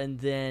jail, and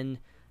then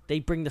they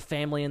bring the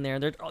family in there.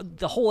 And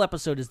the whole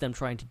episode is them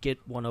trying to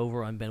get one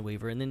over on Ben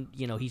Weaver, and then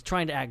he's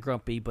trying to act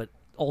grumpy, but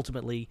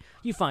ultimately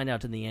you find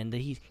out in the end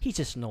that he's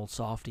just an old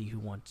softy who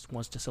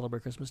wants to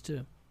celebrate Christmas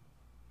too.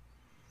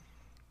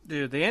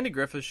 Dude, the Andy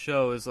Griffith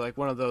Show is like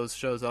one of those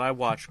shows that I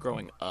watched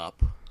growing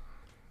up,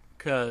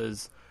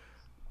 because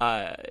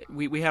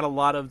we had a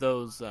lot of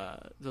those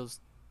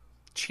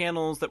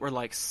channels that were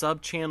like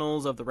sub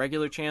channels of the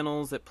regular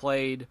channels that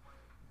played,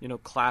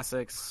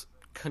 classics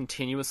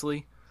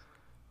continuously.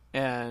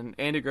 And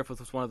Andy Griffith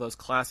was one of those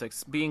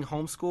classics. Being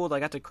homeschooled, I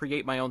got to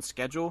create my own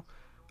schedule.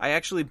 I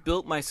actually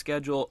built my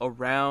schedule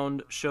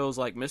around shows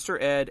like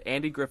Mr. Ed,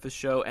 Andy Griffith's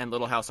Show, and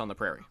Little House on the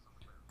Prairie.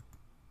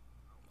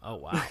 Oh,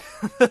 wow.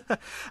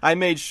 I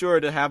made sure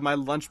to have my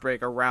lunch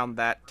break around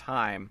that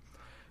time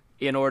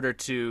in order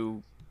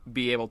to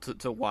be able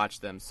to watch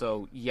them.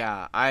 So,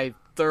 yeah, I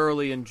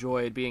thoroughly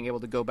enjoyed being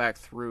able to go back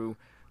through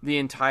the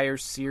entire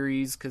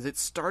series, because it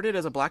started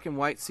as a black and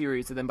white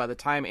series, and then by the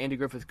time Andy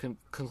Griffith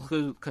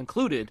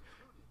concluded,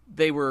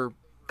 they were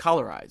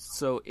colorized.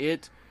 So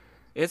it's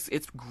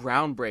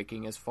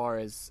groundbreaking as far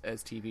as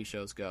TV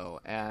shows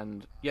go.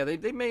 And yeah,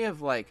 they may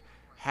have like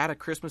had a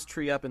Christmas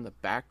tree up in the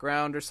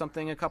background or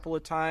something a couple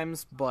of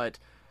times, but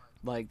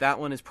like that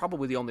one is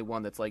probably the only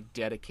one that's like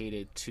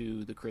dedicated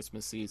to the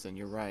Christmas season.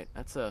 You're right.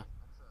 That's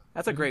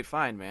a great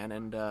find, man,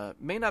 and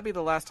may not be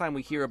the last time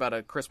we hear about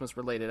a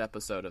Christmas-related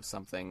episode of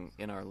something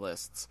in our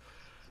lists.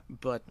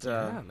 But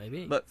yeah,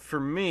 maybe. But for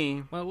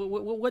me, well,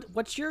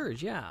 what's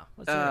yours? Yeah,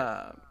 let's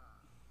hear it.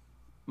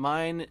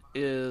 Mine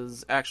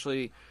is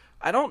actually,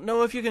 I don't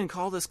know if you can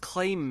call this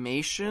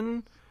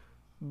claymation,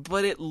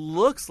 but it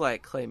looks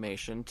like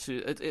claymation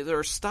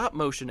or stop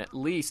motion at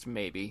least,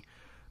 maybe.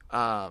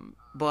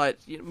 But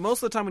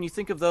most of the time when you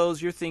think of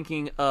those, you're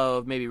thinking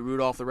of maybe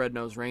Rudolph the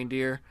Red-Nosed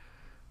Reindeer.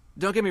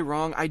 Don't get me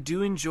wrong, I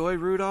do enjoy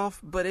Rudolph,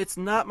 but it's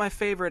not my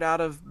favorite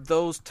out of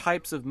those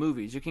types of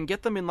movies. You can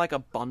get them in like a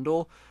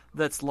bundle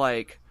that's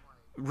like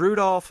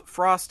Rudolph,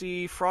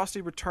 Frosty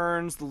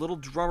Returns, The Little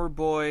Drummer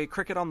Boy,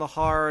 Cricket on the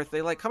Hearth.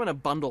 They like come in a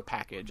bundle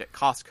package at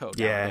Costco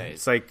nowadays.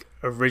 It's like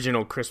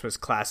original Christmas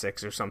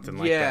classics or something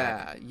like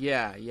that.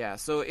 Yeah.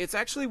 So it's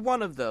actually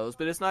one of those,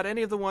 but it's not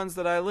any of the ones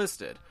that I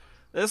listed.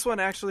 This one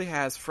actually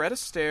has Fred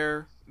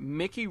Astaire,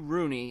 Mickey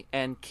Rooney,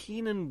 and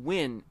Keenan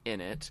Wynn in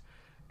it.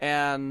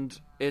 And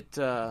it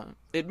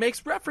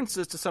makes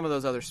references to some of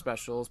those other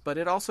specials, but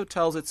it also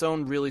tells its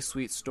own really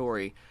sweet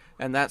story.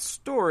 And that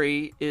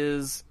story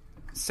is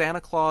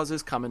Santa Claus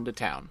is Coming to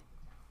Town.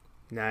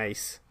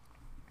 Nice.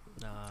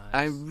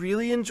 I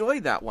really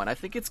enjoyed that one. I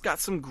think it's got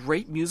some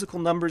great musical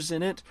numbers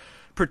in it,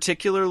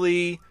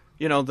 particularly,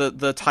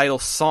 the title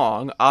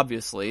song,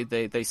 obviously.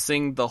 They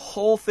sing the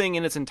whole thing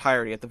in its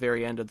entirety at the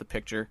very end of the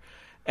picture.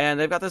 And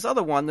they've got this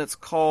other one that's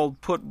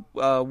called Put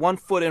One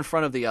Foot in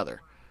Front of the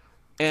Other.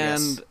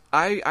 And yes.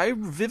 I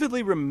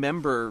vividly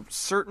remember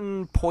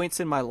certain points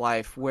in my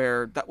life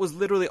where that was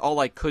literally all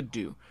I could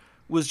do,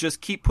 was just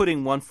keep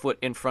putting one foot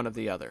in front of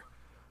the other.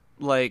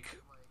 Like,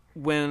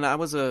 when I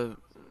was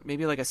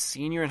maybe like a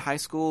senior in high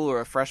school or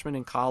a freshman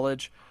in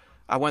college,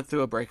 I went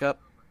through a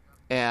breakup,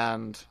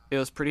 and it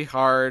was pretty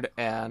hard,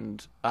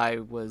 and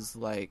I was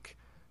like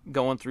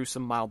going through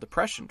some mild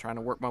depression, trying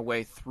to work my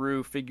way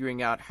through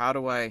figuring out how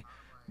do I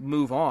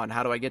move on,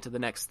 how do I get to the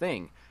next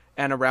thing.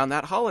 And around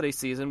that holiday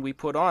season, we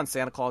put on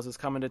Santa Claus is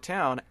Coming to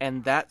Town,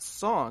 and that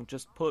song,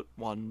 just put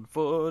one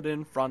foot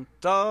in front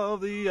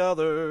of the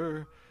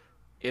other,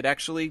 it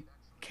actually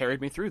carried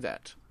me through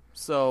that.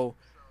 So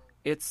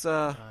it's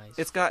nice.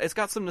 it's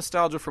got some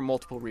nostalgia for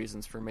multiple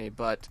reasons for me,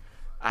 but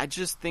I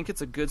just think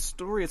it's a good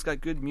story. It's got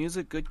good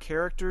music, good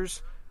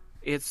characters.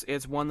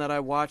 It's one that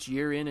I watch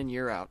year in and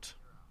year out.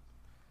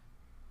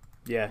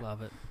 Yeah.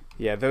 Love it.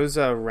 Yeah, those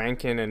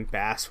Rankin and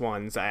Bass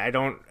ones, I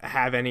don't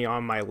have any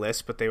on my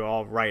list, but they were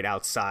all right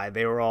outside.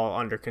 They were all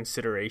under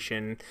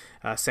consideration.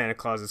 Santa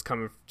Claus is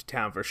Coming to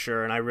Town for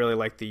sure, and I really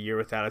like The Year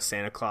Without a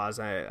Santa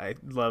Claus. I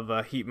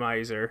love Heat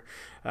Miser,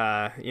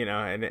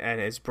 and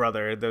his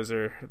brother. Those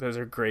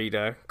are great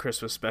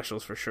Christmas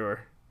specials for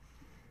sure.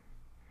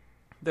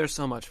 They're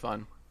so much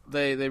fun.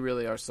 They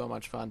really are so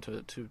much fun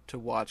to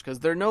watch, because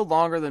they're no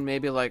longer than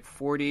maybe like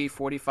 40,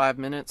 45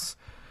 minutes,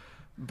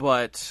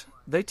 but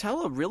they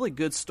tell a really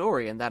good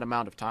story in that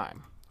amount of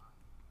time.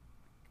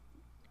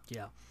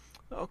 Yeah.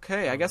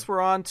 Okay, I guess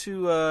we're on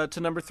to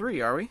number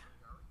 3, are we?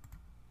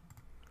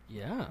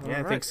 Yeah. Yeah,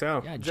 I think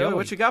so. Yeah, Joey,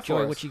 what you got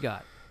for us? What you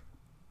got?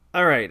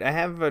 All right, I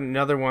have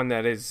another one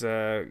that is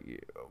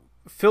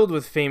filled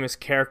with famous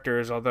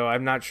characters, although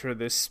I'm not sure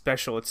this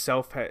special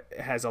itself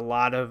has a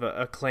lot of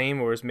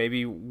acclaim or is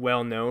maybe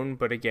well known.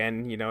 But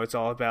again, it's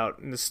all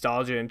about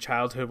nostalgia and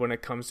childhood when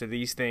it comes to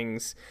these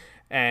things.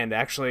 And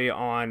actually,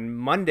 on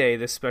Monday,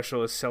 this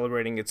special is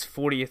celebrating its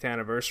 40th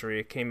anniversary.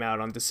 It came out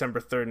on December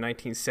 3rd,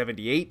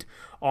 1978,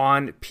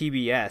 on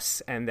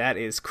PBS, and that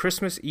is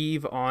Christmas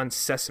Eve on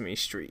Sesame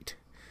Street.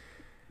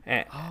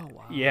 And, oh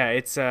wow! Yeah,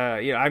 it's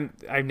I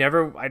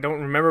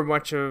don't remember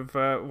much of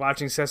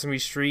watching Sesame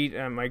Street.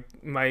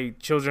 My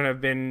children have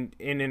been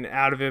in and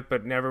out of it,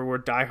 but never were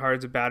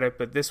diehards about it.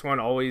 But this one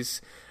always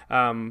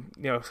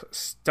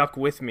stuck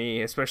with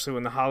me, especially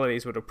when the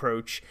holidays would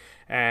approach.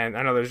 And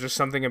I know there's just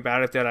something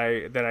about it that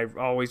I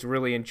always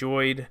really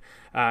enjoyed.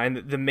 And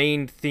the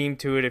main theme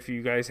to it, if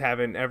you guys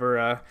haven't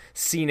ever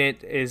seen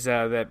it, is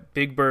that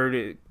Big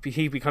Bird,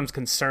 he becomes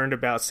concerned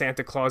about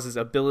Santa Claus's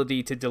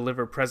ability to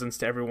deliver presents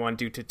to everyone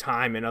due to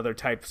time and other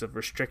types of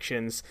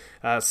restrictions,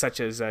 such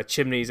as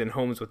chimneys and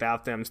homes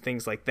without them,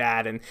 things like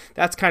that. And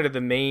that's kind of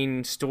the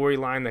main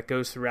storyline that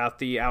goes throughout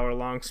the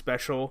hour-long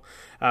special.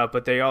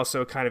 But they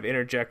also kind of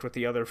interject with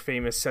the other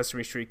famous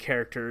Sesame Street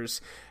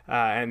characters,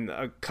 and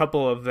a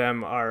couple of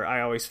them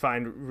I always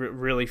find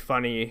really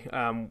funny.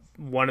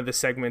 One of the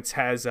segments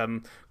has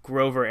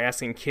Grover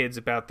asking kids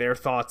about their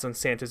thoughts on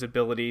Santa's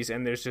abilities,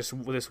 and there's just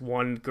this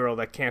one girl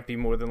that can't be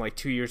more than like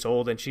 2 years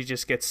old, and she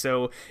just gets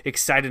so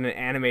excited and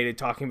animated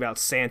talking about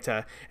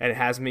Santa, and it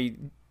has me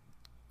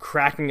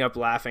cracking up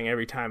laughing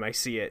every time I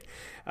see it.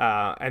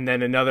 And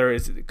then another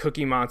is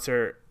Cookie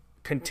Monster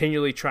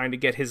continually trying to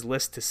get his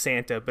list to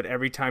Santa, but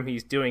every time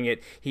he's doing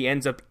it, he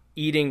ends up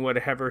eating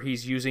whatever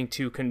he's using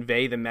to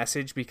convey the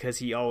message, because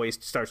he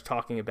always starts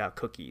talking about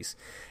cookies.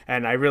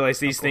 And I realize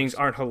these things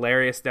aren't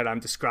hilarious that I'm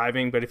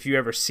describing, but if you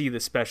ever see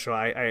the special,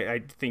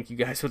 I think you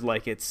guys would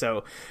like it.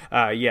 So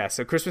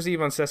so Christmas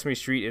Eve on Sesame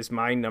Street is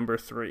my number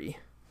 3.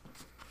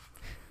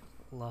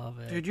 Love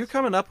it. Dude, you're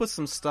coming up with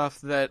some stuff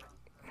that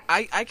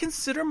I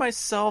consider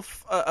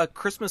myself a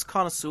Christmas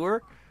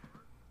connoisseur,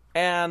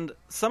 and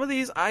some of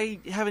these I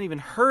haven't even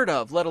heard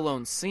of, let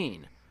alone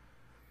seen.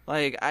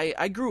 Like,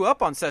 I grew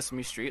up on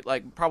Sesame Street,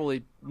 like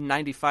probably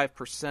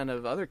 95%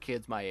 of other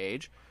kids my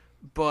age,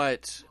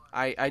 but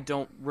I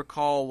don't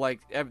recall like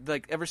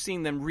ever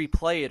seeing them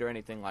replay it or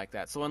anything like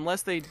that. So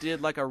unless they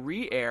did like a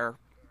re-air,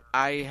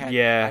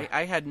 I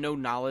had no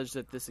knowledge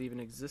that this even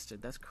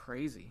existed. That's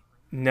crazy.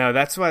 No,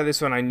 that's why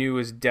this one I knew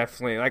was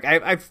definitely, like,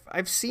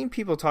 I've seen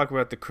people talk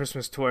about the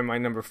Christmas Toy, my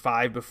number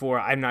 5,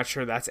 before. I'm not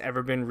sure that's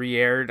ever been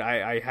re-aired.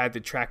 I had to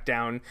track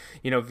down,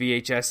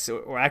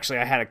 VHS, or actually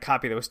I had a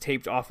copy that was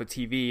taped off a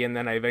TV, and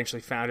then I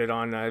eventually found it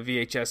on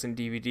VHS and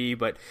DVD.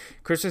 But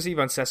Christmas Eve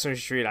on Sesame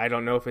Street, I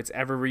don't know if it's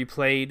ever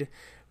replayed,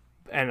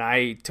 and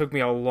it took me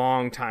a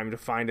long time to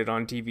find it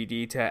on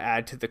DVD to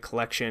add to the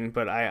collection,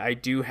 but I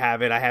do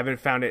have it. I haven't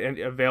found it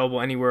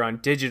available anywhere on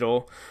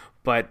digital,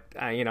 but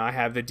I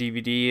have the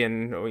DVD,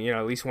 and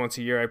at least once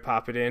a year I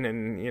pop it in,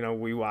 and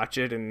we watch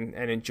it and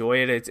enjoy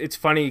it. It's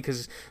funny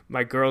because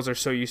my girls are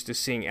so used to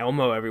seeing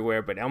Elmo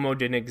everywhere, but Elmo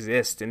didn't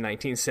exist in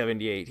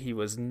 1978. He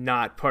was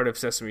not part of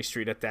Sesame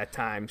Street at that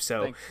time,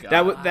 so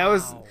that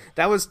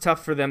was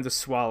tough for them to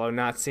swallow,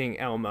 not seeing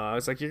Elmo. I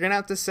was like, you're gonna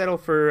have to settle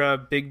for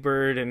Big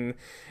Bird and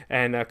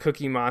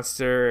Cookie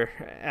Monster,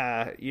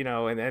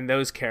 and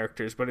those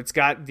characters, but it's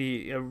got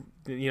the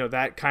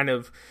that kind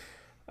of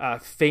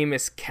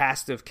famous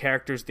cast of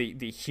characters,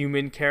 the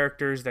human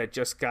characters that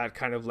just got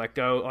kind of let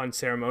go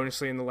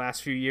unceremoniously in the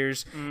last few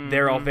years. Mm-hmm.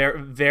 They're all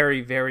very,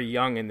 very, very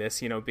young in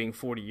this, being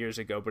 40 years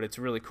ago, but it's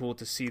really cool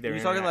to see their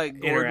You're talking like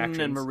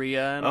Gordon and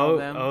Maria and all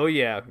them? Oh,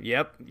 yeah.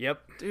 Yep.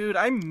 Dude,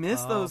 I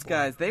miss those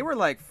guys. They were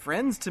like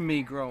friends to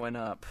me growing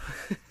up.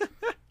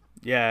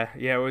 Yeah,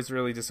 it was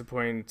really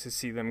disappointing to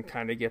see them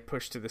kind of get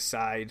pushed to the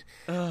side.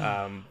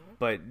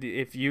 But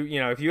if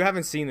you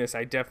haven't seen this,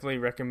 I definitely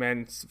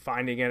recommend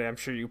finding it. I'm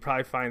sure you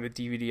probably find the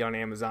DVD on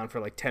Amazon for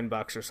like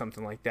 $10 or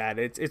something like that.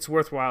 It's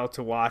worthwhile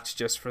to watch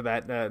just for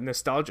that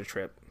nostalgia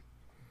trip.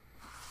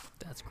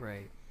 That's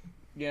great.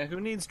 Yeah,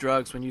 who needs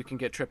drugs when you can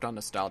get tripped on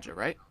nostalgia,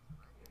 right?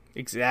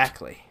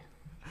 Exactly.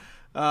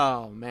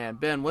 Oh man,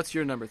 Ben, what's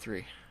your number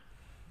 3?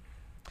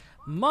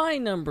 My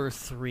number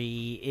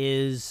 3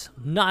 is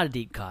not a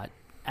deep cut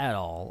at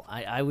all.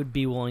 I would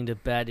be willing to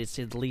bet it's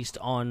at least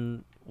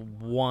on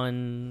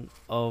one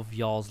of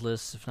y'all's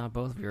lists, if not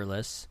both of your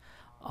lists.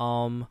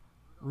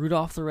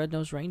 Rudolph the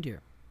Red-Nosed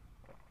Reindeer.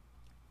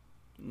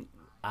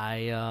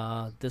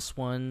 This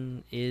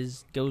one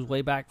goes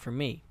way back for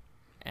me,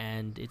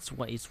 and it's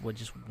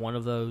just one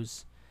of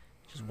those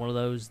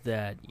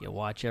that you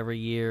watch every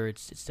year.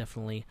 It's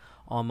definitely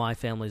on my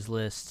family's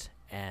list,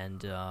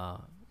 and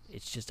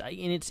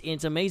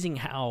it's amazing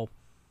how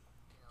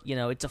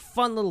it's a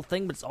fun little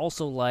thing, but it's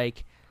also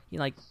like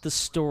the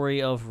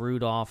story of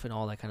Rudolph and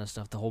all that kind of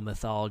stuff, the whole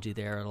mythology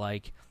there,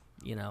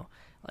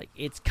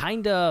 it's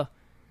kind of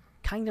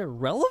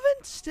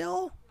relevant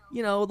still.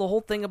 The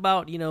whole thing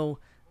about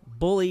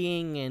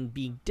bullying and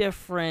being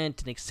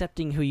different and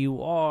accepting who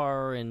you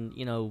are, and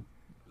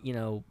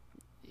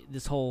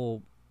this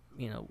whole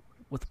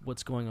with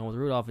what's going on with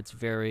Rudolph, it's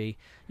very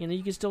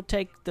you can still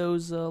take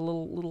those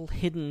little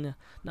hidden,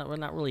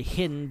 not really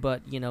hidden,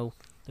 but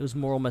those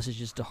moral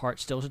messages to heart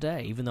still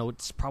today, even though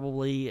it's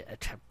probably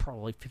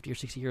 50 or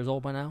 60 years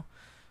old by now.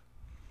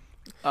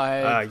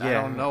 I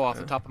don't know off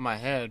the top of my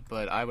head,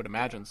 but I would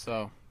imagine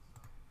so.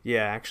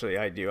 Yeah, actually,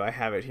 I do. I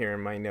have it here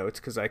in my notes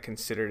because I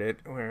considered it.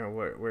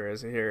 Where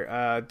is it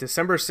here?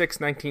 December 6,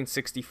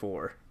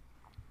 1964.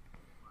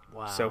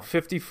 Wow. So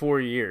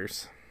 54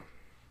 years.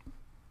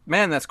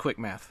 Man, that's quick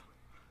math.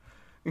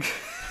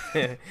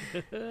 Hey,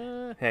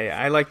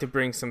 I like to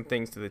bring some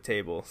things to the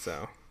table,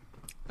 so...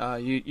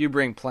 You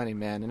bring plenty,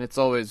 man, and it's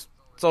always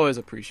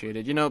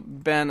appreciated.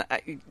 Ben,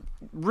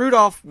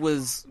 Rudolph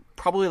was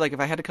probably, like,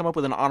 if I had to come up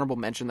with an honorable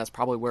mention, that's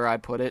probably where I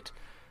put it.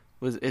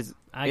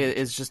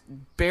 is just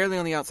barely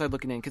on the outside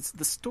looking in, because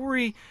the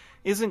story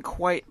isn't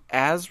quite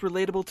as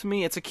relatable to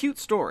me. It's a cute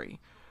story,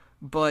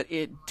 but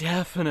it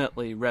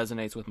definitely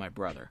resonates with my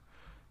brother.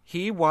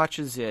 He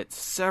watches it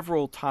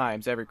several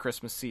times every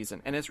Christmas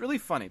season, and it's really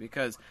funny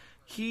because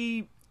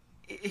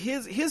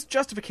his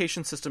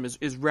justification system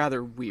is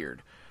rather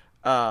weird.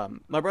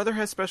 My brother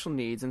has special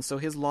needs, and so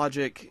his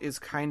logic is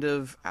kind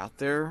of out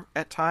there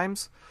at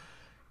times.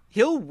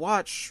 He'll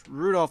watch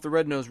Rudolph the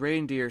Red-Nosed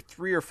Reindeer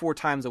 3 or 4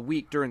 times a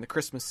week during the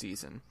Christmas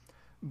season.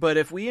 But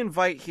if we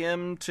invite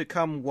him to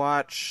come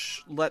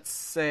watch, let's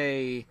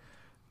say,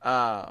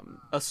 a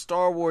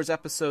Star Wars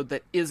episode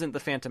that isn't The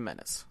Phantom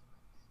Menace,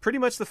 pretty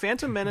much The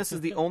Phantom Menace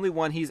is the only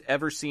one he's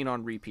ever seen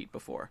on repeat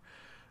before.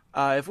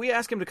 If we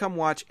ask him to come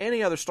watch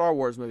any other Star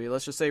Wars movie,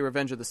 let's just say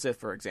Revenge of the Sith,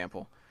 for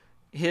example,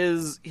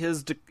 his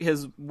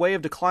way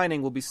of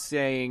declining will be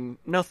saying,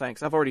 "No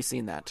thanks, I've already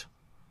seen that."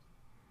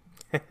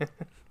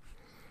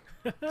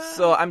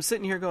 So I'm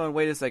sitting here going,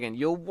 wait a second,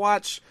 you'll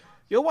watch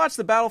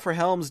the Battle for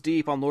Helm's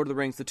Deep on Lord of the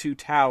Rings: The Two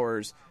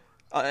Towers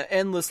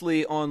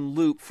endlessly on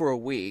loop for a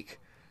week.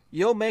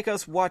 You'll make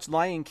us watch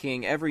Lion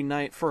King every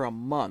night for a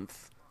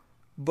month.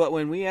 But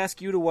when we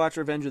ask you to watch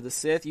Revenge of the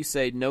Sith, you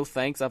say, "No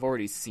thanks, I've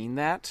already seen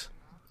that."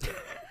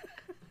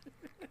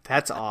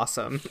 That's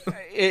awesome.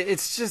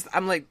 It's just,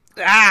 I'm like,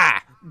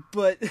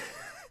 but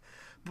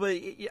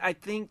I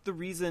think the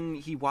reason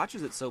he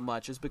watches it so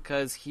much is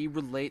because he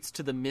relates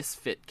to the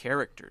misfit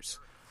characters,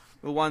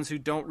 the ones who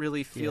don't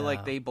really feel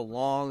like they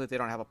belong, that they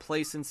don't have a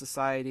place in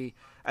society,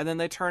 and then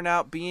they turn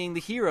out being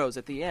the heroes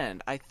at the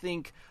end. I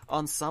think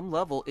on some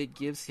level it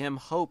gives him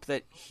hope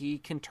that he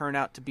can turn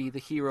out to be the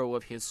hero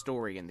of his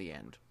story in the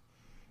end.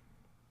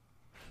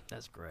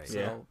 That's great.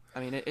 So, I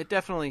mean, it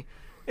definitely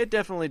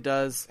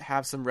does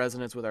have some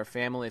resonance with our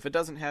family. If it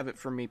doesn't have it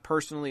for me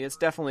personally, it's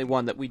definitely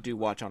one that we do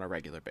watch on a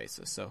regular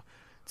basis. So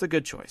it's a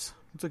good choice.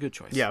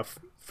 Yeah,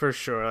 for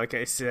sure. Like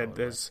I said,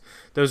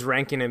 those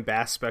Rankin and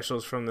Bass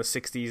specials from the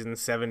 60s and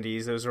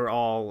 70s, those are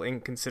all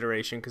in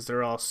consideration because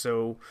they're all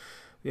so...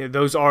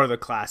 those are the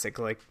classic,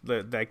 like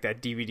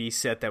that DVD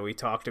set that we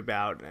talked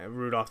about.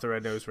 Rudolph the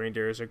Red-Nosed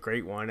Reindeer is a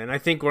great one. And I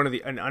think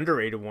an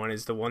underrated one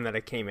is the one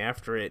that came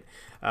after it.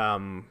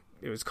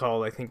 It was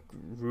called, I think,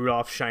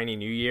 Rudolph Shiny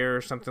New Year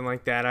or something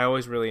like that. I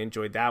always really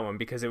enjoyed that one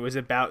because it was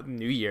about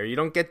New Year. You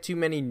don't get too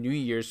many New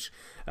Year's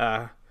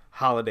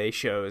holiday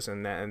shows,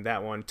 and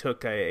that one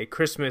took a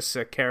Christmas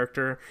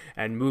character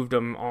and moved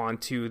them on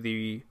to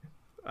the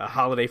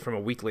holiday from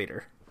a week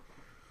later.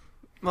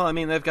 Well, I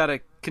mean, they've got to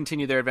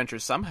continue their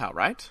adventures somehow,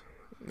 right?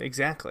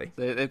 Exactly.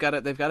 They've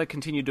got to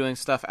continue doing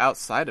stuff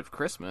outside of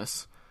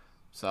Christmas.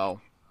 So,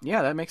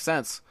 yeah, that makes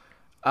sense.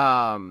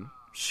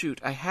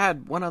 Shoot, I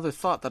had one other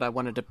thought that I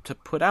wanted to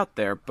put out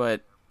there,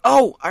 but...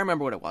 Oh, I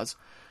remember what it was.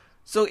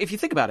 So if you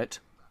think about it,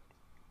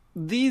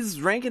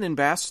 these Rankin and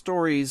Bass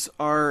stories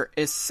are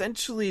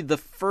essentially the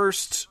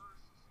first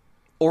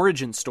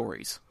origin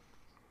stories.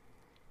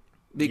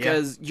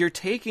 Because you're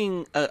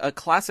taking a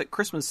classic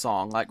Christmas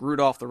song like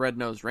Rudolph the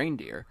Red-Nosed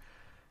Reindeer,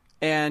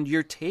 and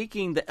you're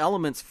taking the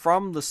elements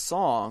from the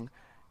song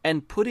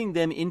and putting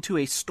them into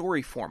a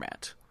story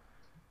format.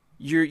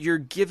 You're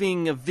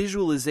giving a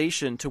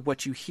visualization to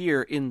what you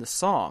hear in the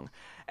song.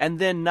 And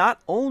then not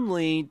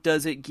only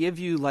does it give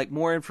you like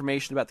more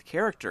information about the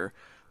character,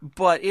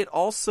 but it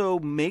also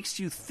makes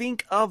you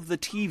think of the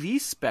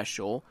TV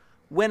special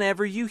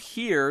whenever you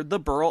hear the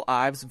Burl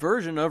Ives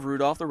version of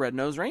Rudolph the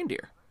Red-Nosed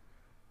Reindeer.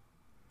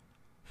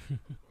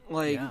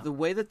 The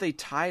way that they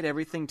tied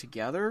everything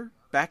together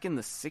back in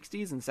the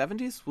 60s and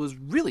 70s was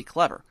really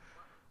clever.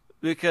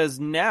 Because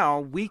now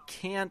we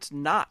can't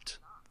not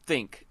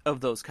think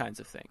of those kinds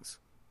of things.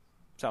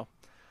 So,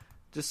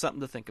 just something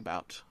to think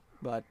about.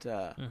 But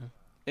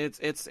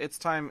it's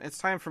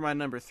time for my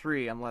number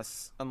 3,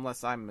 unless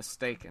I'm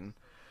mistaken.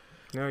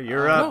 No,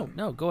 you're up.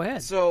 No, go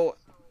ahead. So,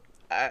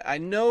 I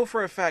know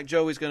for a fact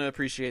Joey's going to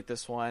appreciate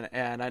this one,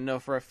 and I know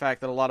for a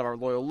fact that a lot of our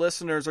loyal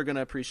listeners are going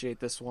to appreciate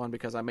this one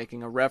because I'm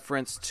making a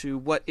reference to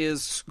what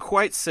is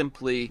quite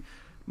simply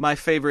my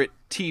favorite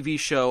TV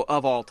show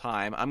of all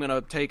time. I'm going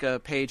to take a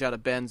page out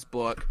of Ben's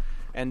book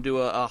and do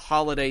a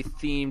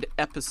holiday-themed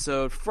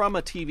episode from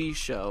a TV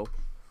show,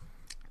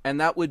 and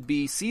that would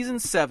be Season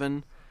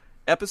 7,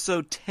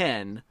 Episode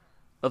 10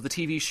 of the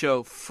TV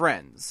show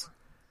Friends.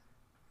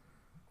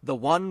 The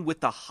one with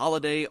the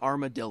holiday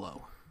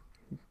armadillo.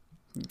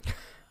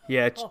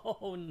 Yeah,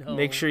 Oh, no.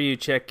 make sure you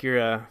check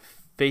your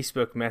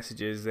Facebook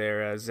messages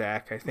there,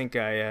 Zach. I think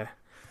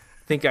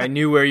I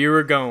knew where you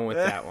were going with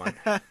that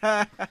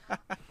one.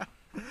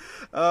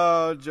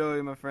 Oh,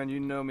 Joey, my friend, you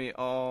know me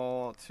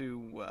all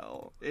too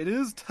well. It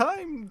is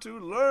time to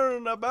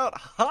learn about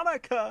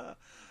Hanukkah.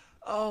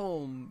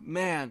 Oh,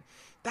 man.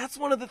 That's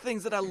one of the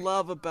things that I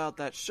love about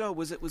that show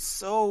was it was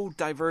so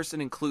diverse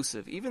and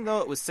inclusive. Even though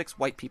it was 6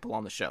 white people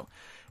on the show,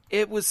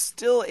 it was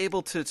still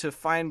able to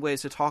find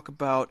ways to talk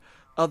about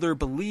other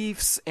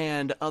beliefs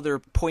and other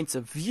points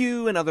of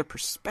view and other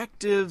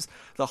perspectives,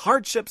 the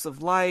hardships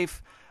of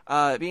life,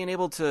 being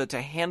able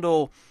to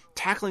handle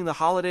tackling the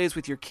holidays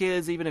with your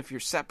kids, even if you're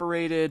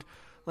separated,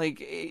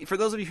 For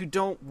those of you who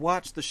don't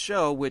watch the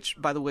show,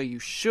 which, by the way, you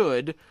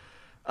should,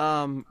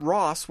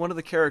 Ross, one of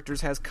the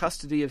characters, has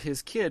custody of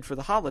his kid for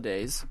the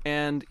holidays,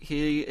 and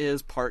he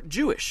is part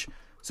Jewish.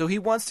 So he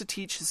wants to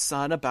teach his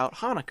son about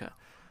Hanukkah.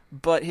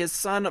 But his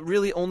son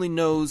really only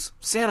knows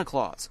Santa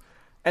Claus.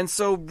 And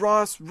so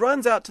Ross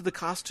runs out to the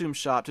costume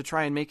shop to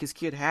try and make his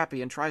kid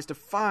happy and tries to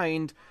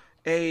find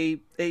a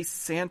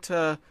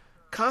Santa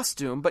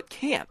costume, but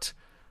can't.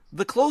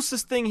 The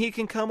closest thing he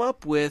can come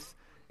up with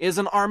is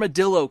an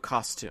armadillo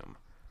costume.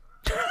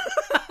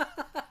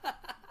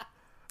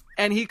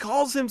 And he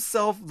calls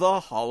himself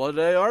the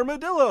Holiday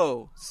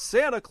Armadillo,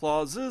 Santa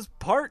Claus's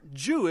part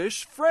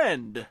Jewish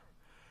friend.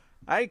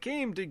 I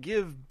came to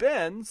give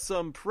Ben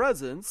some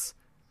presents,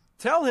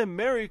 tell him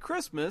Merry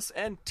Christmas,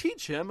 and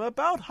teach him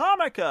about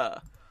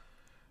Hanukkah.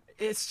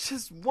 It's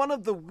just one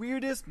of the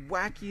weirdest,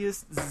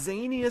 wackiest,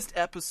 zaniest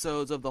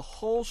episodes of the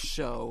whole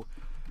show.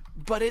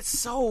 But it's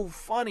so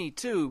funny,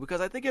 too,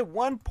 because I think at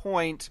one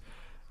point,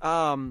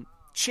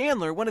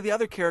 Chandler, one of the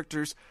other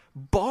characters,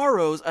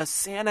 borrows a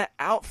Santa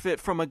outfit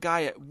from a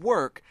guy at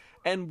work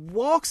and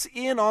walks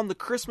in on the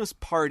Christmas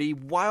party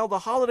while the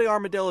Holiday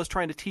Armadillo is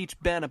trying to teach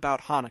Ben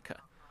about Hanukkah.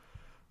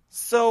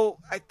 So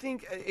I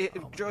think,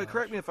 Joey,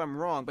 correct me if I'm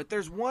wrong, but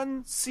there's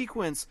one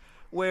sequence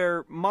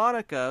where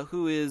Monica,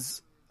 who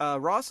is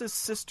Ross's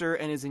sister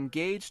and is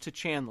engaged to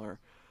Chandler,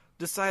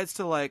 decides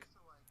to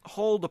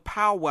hold a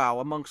powwow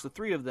amongst the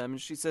three of them,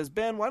 and she says,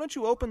 Ben, why don't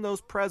you open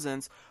those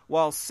presents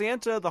while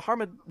Santa, the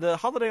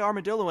Holiday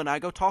Armadillo, and I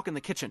go talk in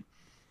the kitchen?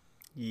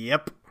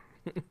 Yep.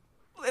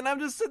 And I'm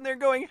just sitting there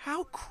going,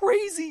 how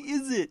crazy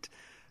is it?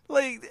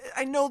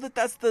 I know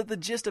that's the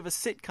gist of a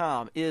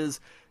sitcom, is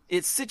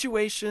it's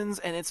situations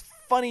and it's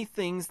funny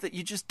things that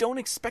you just don't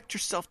expect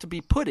yourself to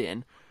be put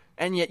in,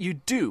 and yet you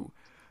do.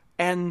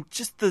 And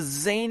just the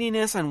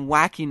zaniness and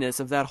wackiness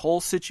of that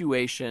whole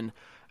situation,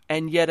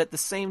 and yet at the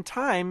same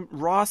time,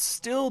 Ross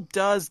still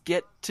does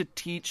get to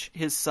teach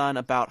his son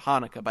about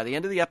Hanukkah. By the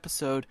end of the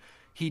episode,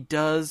 he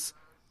does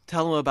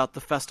tell him about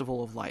the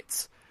Festival of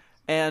Lights.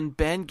 And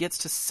Ben gets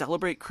to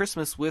celebrate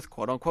Christmas with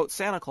quote-unquote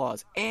Santa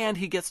Claus, and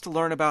he gets to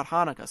learn about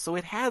Hanukkah. So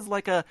it has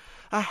a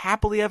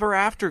happily ever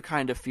after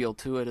kind of feel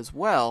to it as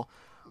well,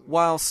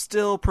 while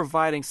still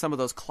providing some of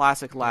those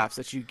classic laughs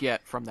that you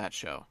get from that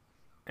show.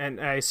 And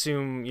I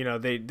assume,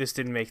 this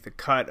didn't make the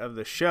cut of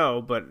the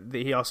show, but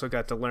he also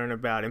got to learn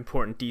about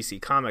important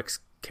DC Comics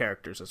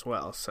characters as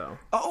well, so.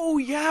 Oh,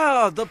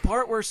 yeah, the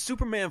part where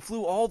Superman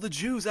flew all the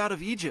Jews out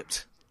of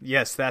Egypt.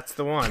 Yes, that's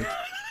the one.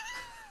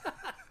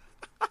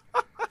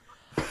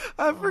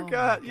 I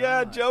forgot.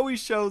 Yeah, Joey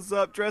shows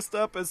up dressed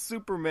up as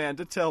Superman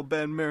to tell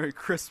Ben Merry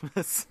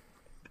Christmas.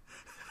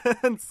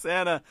 And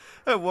Santa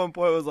at one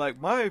point was like,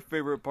 my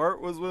favorite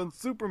part was when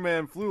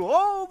Superman flew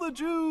all the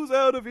Jews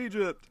out of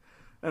Egypt.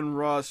 And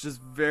Ross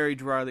just very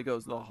dryly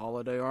goes, the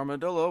Holiday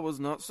Armadillo was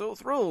not so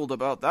thrilled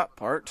about that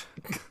part.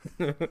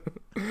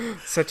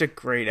 Such a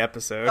great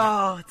episode.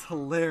 Oh, it's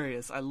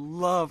hilarious. I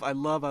love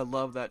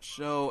that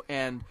show.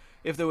 And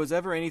if there was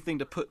ever anything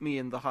to put me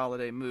in the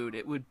holiday mood,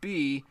 it would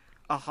be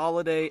a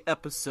holiday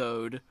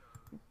episode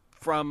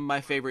from my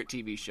favorite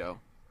TV show.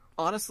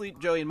 Honestly,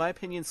 Joey, in my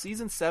opinion,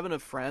 season 7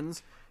 of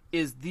Friends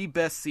is the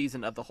best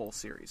season of the whole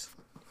series.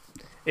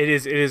 It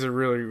is a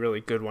really, really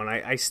good one.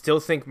 I still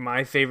think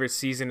my favorite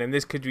season, and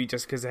this could be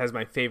just because it has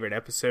my favorite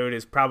episode,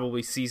 is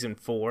probably season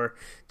 4,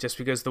 just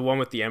because the one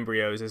with the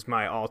embryos is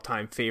my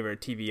all-time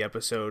favorite TV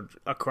episode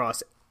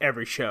across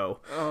every show.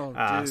 Oh,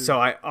 dude. So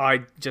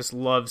I just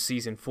love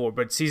season 4,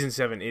 but season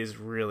 7 is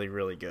really,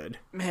 really good.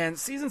 Man,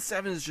 season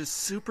 7 is just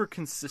super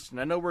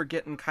consistent. I know we're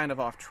getting kind of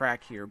off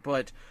track here,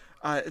 but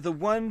the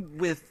one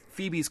with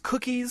Phoebe's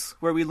cookies,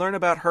 where we learn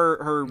about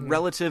her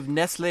relative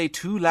Nestle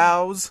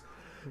Toulaus,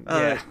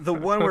 the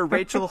one where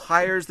Rachel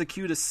hires the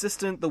cute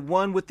assistant, the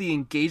one with the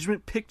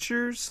engagement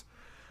pictures,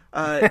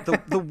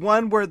 the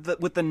one where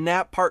with the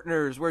nap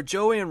partners, where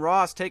Joey and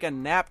Ross take a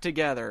nap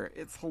together.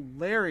 It's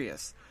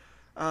hilarious.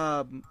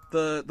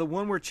 The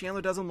one where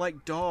Chandler doesn't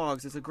like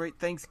dogs. It's a great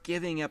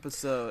Thanksgiving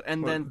episode.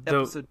 And then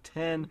episode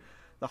 10,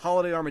 the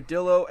Holiday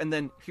Armadillo. And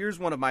then here's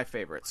one of my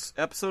favorites,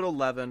 episode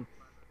 11,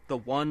 the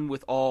one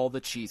with all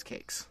the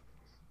cheesecakes.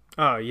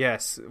 Oh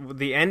yes,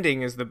 the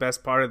ending is the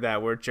best part of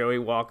that, where Joey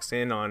walks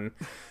in on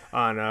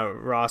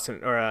Ross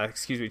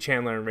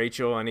Chandler and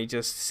Rachel, and he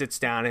just sits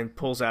down and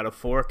pulls out a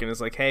fork and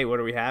is like, "Hey, what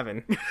are we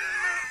having?"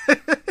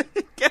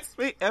 It gets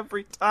me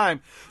every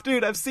time,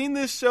 dude. I've seen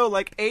this show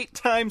 8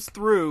 times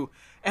through,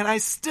 and I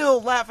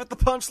still laugh at the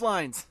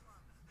punchlines.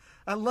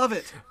 I love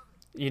it.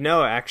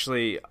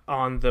 Actually,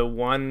 on the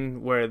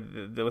one where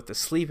with the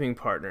sleeping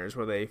partners,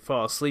 where they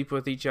fall asleep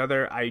with each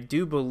other, I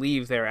do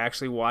believe they're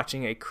actually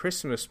watching a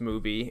Christmas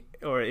movie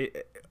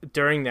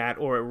during that,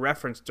 or a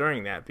reference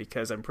during that,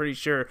 because I'm pretty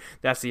sure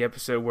that's the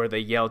episode where they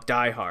yell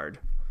 "Die Hard."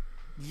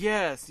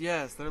 Yes,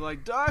 they're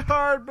like, "Die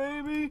Hard,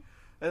 baby!"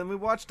 And then we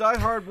watch Die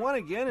Hard 1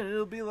 again, and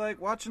it'll be like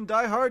watching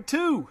Die Hard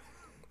 2.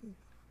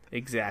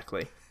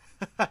 Exactly.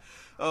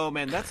 Oh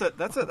man, that's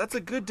a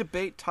good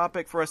debate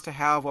topic for us to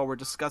have while we're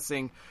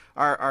discussing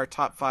our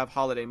top 5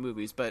 holiday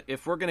movies. But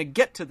if we're gonna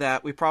get to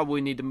that, we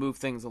probably need to move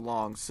things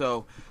along.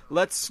 So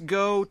let's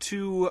go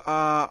to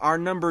our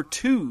number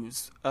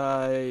 2s.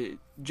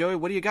 Joey,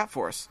 what do you got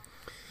for us?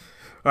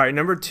 All right,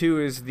 number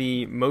 2 is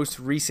the most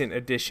recent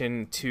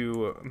addition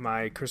to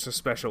my Christmas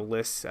special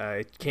list.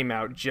 It came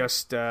out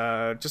just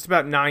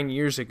about 9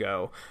 years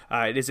ago.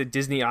 It is a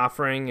Disney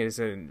offering. It is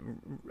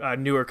a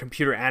newer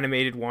computer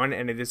animated one,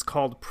 and it is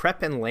called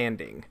Prep and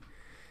Landing.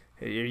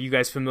 Are you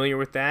guys familiar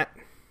with that?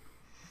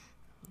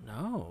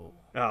 No.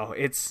 Oh,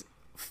 it's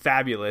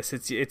fabulous.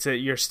 It's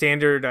your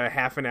standard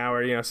half an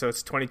hour, so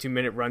it's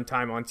 22-minute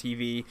runtime on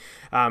TV.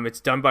 It's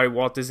done by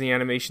Walt Disney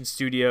Animation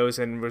Studios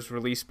and was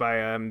released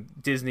by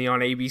Disney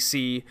on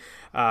ABC.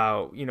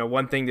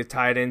 One thing to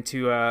tie it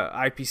into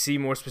IPC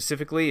more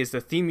specifically is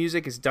the theme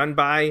music is done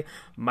by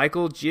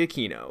Michael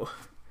Giacchino.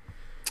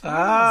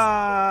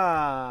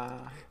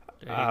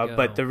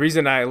 But the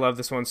reason I love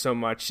this one so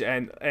much,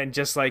 and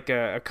just like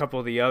a couple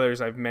of the others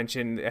I've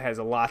mentioned, it has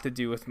a lot to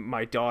do with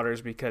my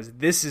daughters, because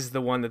this is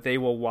the one that they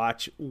will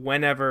watch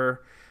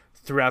whenever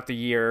throughout the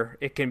year.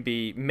 It can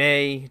be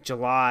May,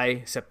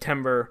 July,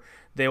 September.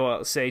 They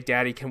will say,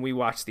 "Daddy, can we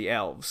watch the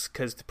elves?"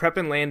 Because the Prep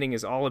and Landing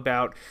is all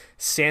about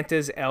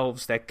Santa's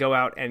elves that go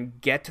out and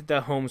get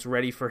the homes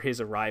ready for his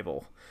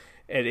arrival.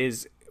 It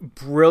is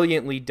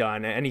brilliantly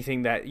done.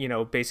 Anything that,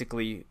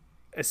 basically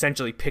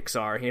essentially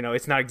Pixar,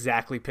 it's not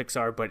exactly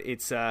Pixar, but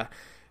it's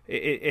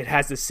it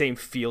has the same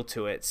feel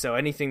to it. So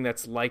anything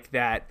that's like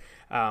that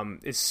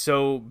is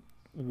so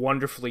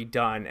wonderfully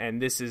done,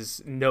 and this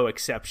is no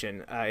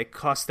exception. It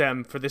cost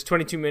them, for this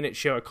 22-minute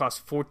show, it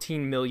cost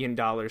 $14 million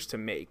to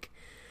make.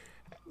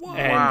 Wow.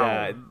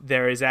 And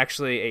there is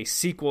actually a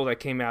sequel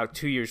that came out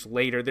 2 years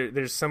later.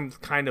 There's some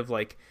kind of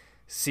like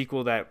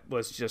sequel that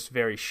was just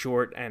very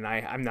short, and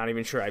I'm not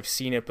even sure I've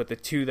seen it, but the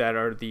two that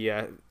are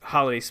the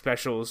holiday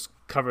specials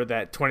cover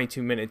that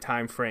 22-minute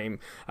time frame.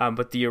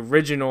 But the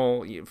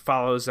original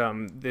follows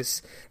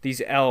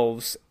these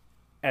elves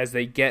as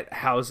they get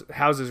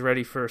houses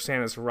ready for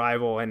Santa's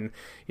arrival, and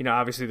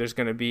obviously there's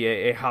going to be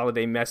a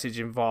holiday message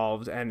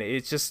involved, and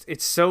it's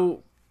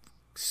so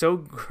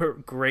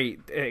great.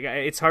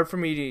 It's hard for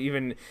me to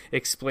even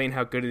explain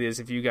how good it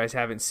is if you guys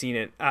haven't seen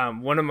it.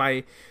 One of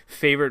my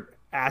favorite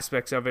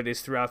aspects of it is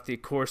throughout the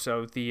course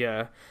of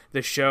the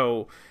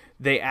show,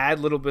 they add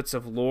little bits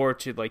of lore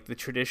to like the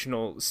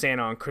traditional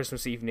Santa on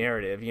Christmas Eve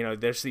narrative.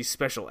 There's these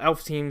special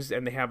elf teams,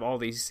 and they have all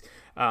these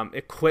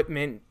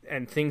equipment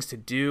and things to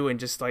do, and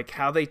just like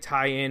how they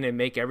tie in and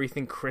make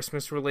everything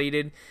Christmas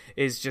related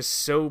is just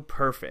so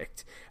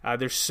perfect.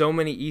 There's so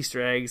many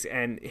Easter eggs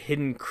and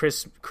hidden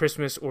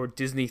Christmas or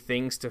Disney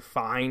things to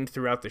find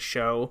throughout the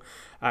show.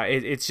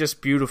 It's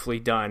just beautifully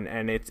done,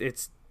 and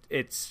it's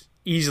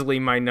easily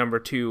my number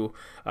 2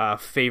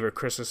 favorite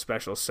Christmas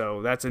special.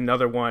 So that's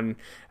another one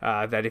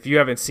that if you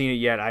haven't seen it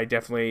yet, I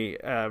definitely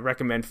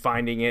recommend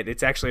finding it.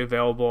 It's actually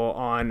available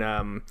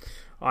on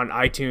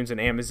iTunes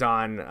and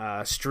Amazon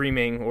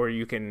streaming, or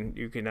you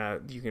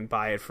can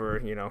buy it for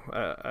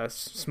a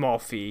small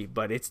fee,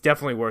 but it's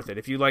definitely worth it.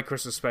 If you like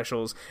Christmas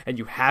specials and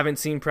you haven't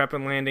seen Prep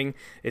and Landing,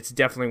 it's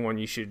definitely one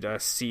you should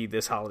see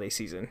this holiday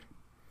season.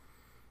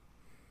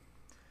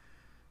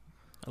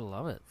 I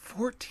love it.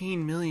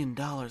 $14 million.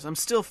 I'm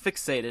still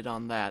fixated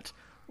on that.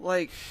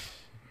 Like,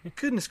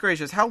 goodness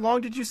gracious. How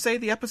long did you say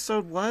the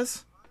episode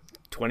was?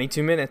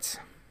 22 minutes.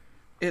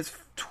 It's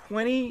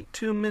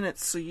 22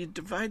 minutes, so you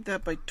divide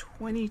that by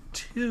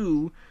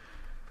 22.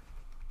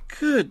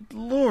 Good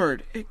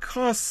Lord. It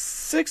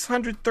costs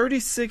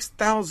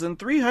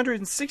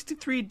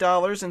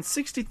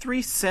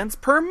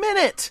 $636,363.63 per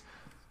minute.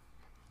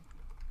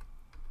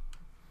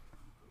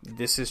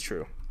 This is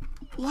true.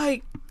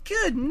 Like,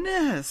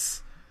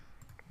 goodness.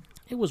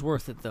 It was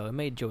worth it, though. It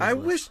made Joey's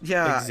list.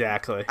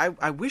 Exactly.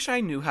 I wish I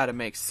knew how to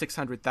make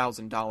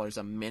 $600,000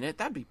 a minute.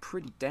 That'd be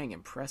pretty dang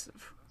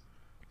impressive.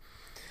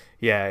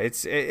 Yeah,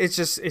 it's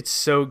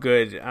so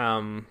good.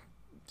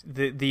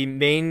 The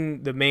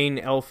main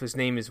elf, his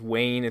name is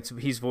Wayne.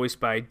 He's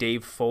voiced by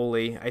Dave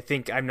Foley.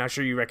 I'm not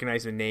sure you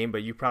recognize the name,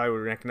 but you probably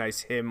would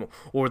recognize him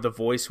or the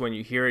voice when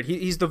you hear it.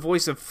 He's the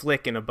voice of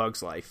Flick in A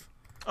Bug's Life.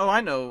 Oh,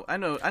 I know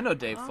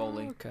Dave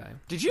Foley. Okay.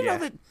 Did you know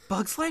that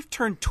Bug's Life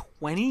turned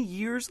 20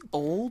 years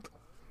old?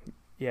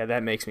 Yeah,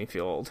 that makes me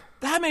feel old.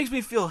 That makes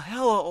me feel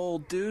hella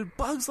old, dude.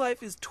 Bug's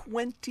Life is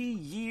 20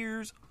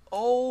 years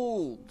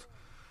old.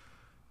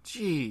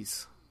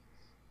 Jeez.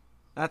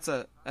 This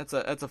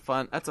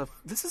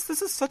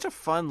is such a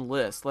fun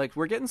list. Like,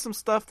 we're getting some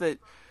stuff that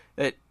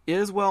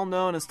is well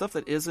known and stuff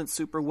that isn't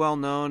super well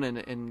known,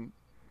 and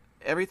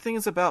everything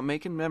is about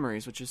making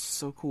memories, which is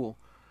so cool.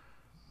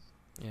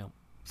 Yeah.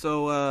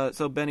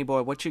 So Benny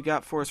boy, what you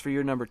got for us for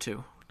your number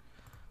 2?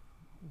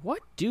 What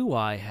do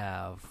I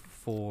have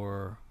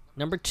for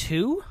number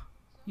 2?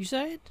 You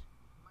said?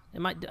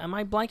 Am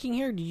I blanking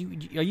here?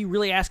 Are you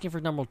really asking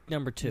for number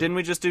 2? Didn't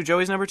we just do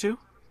Joey's number 2?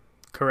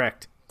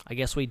 Correct. I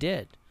guess we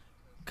did,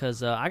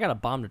 because I got a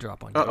bomb to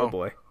drop on you. Oh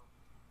boy.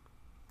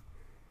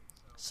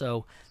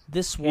 So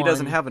This one He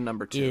doesn't have a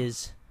number 2.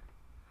 Is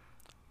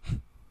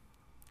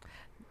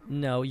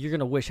no, you're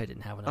gonna wish I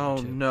didn't have a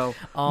number 2. No,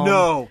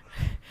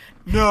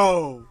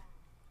 no,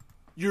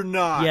 you're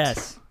not.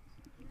 Yes.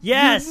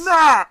 Yes. You're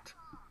not.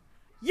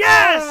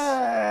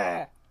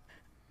 Yes.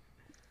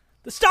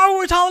 The Star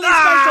Wars Holiday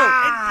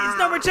Special. It's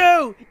number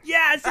 2.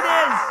 Yes, it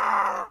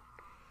is.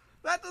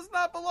 That does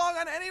not belong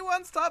on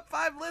anyone's top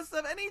 5 list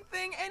of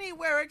anything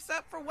anywhere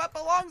except for what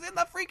belongs in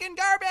the freaking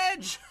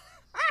garbage.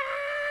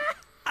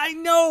 I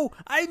know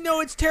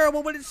it's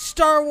terrible, but it's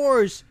Star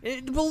Wars.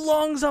 It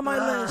belongs on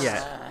my list.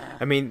 Yeah,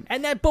 I mean,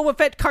 and that Boba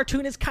Fett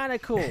cartoon is kind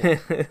of cool.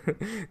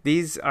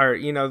 these are,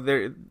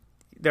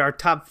 they're our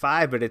top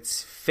 5, but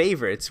it's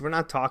favorites. We're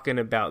not talking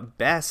about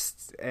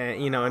best,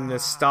 and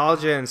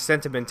nostalgia and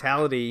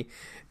sentimentality.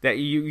 That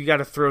you got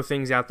to throw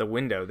things out the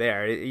window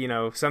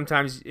there.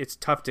 Sometimes it's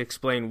tough to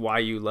explain why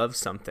you love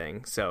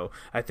something. So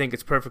I think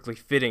it's perfectly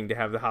fitting to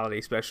have the holiday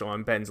special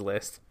on Ben's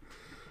list.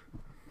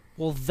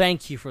 Well,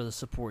 thank you for the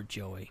support,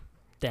 Joey.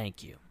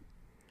 Thank you.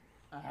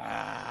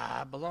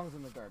 Belongs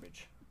in the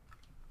garbage.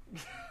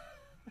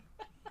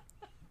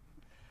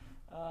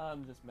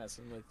 I'm just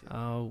messing with you.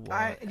 Oh,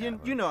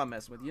 you know I'm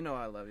messing with you. You know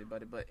I love you,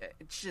 buddy. But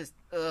it's just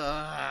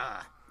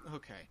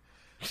okay.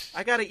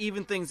 I gotta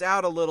even things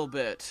out a little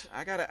bit.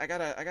 I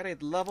gotta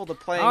level the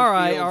playing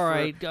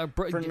field.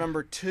 For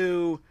number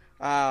 2.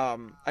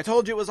 I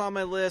told you it was on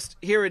my list.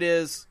 Here it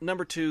is,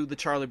 number 2, the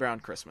Charlie Brown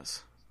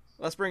Christmas.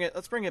 Let's bring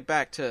it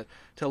back to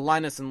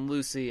Linus and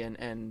Lucy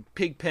and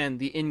Pigpen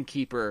the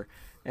innkeeper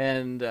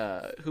and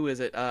who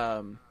is it?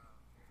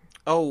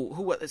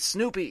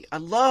 Snoopy. I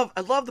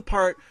love the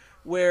part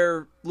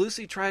where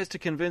Lucy tries to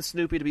convince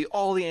Snoopy to be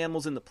all the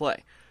animals in the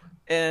play,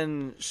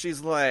 and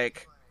she's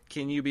like,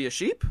 "Can you be a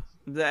sheep?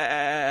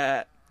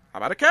 How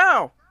about a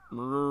cow?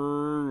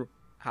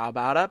 How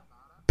about a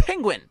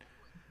penguin?"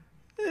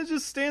 And it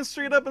just stands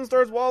straight up and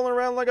starts walling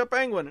around like a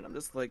penguin, and I'm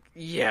just like,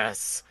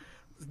 yes.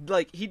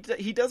 Like he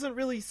doesn't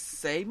really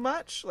say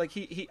much. Like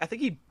I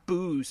think he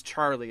boos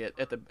Charlie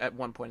at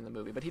one point in the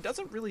movie, but he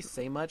doesn't really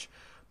say much.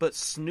 But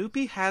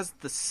Snoopy has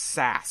the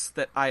sass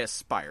that I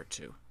aspire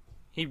to.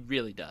 He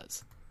really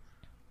does.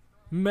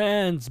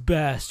 Man's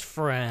best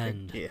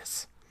friend.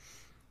 Yes.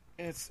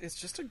 It's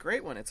just a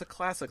great one. It's a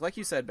classic. Like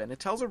you said, Ben, it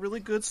tells a really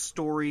good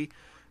story.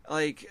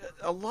 Like,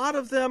 a lot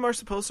of them are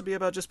supposed to be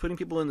about just putting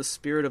people in the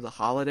spirit of the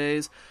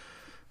holidays.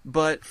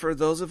 But for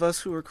those of us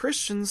who are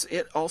Christians,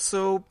 it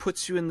also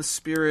puts you in the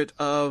spirit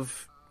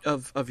of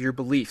your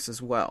beliefs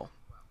as well.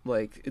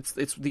 Like, it's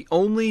the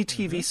only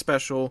TV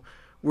special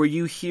where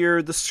you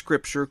hear the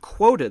scripture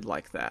quoted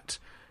like that.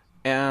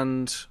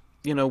 And,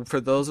 for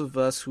those of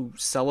us who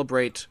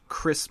celebrate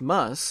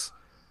Christmas,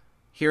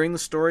 hearing the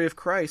story of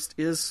Christ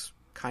is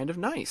kind of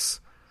nice.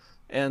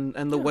 And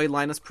the way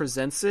Linus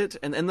presents it,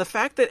 and the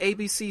fact that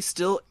ABC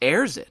still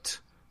airs it,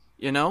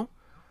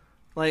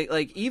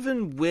 Like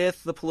even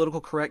with the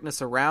political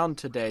correctness around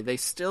today, they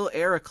still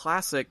air a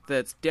classic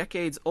that's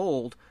decades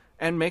old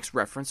and makes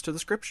reference to the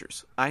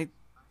scriptures. I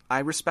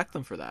respect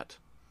them for that.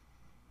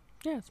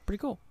 Yeah, it's pretty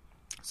cool.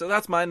 So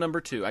that's my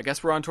number 2. I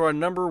guess we're on to our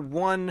number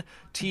 1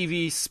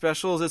 TV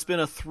specials. It's been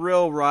a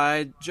thrill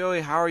ride.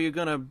 Joey, how are you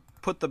going to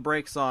put the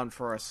brakes on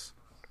for us?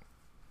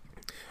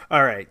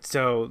 All right,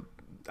 so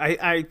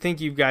I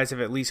think you guys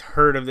have at least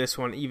heard of this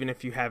one, even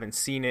if you haven't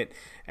seen it,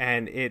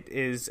 and it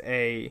is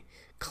a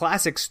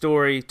classic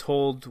story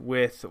told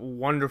with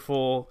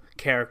wonderful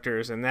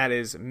characters, and that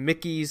is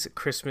Mickey's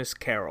Christmas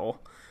Carol.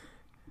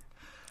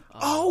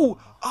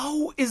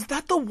 Oh, is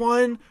that the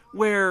one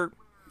where,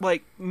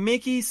 like,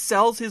 Mickey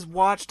sells his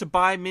watch to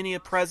buy Minnie a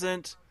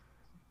present?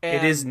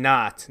 It is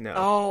not, no.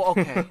 Oh,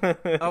 okay.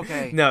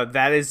 Okay. No,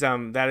 that is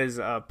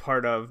a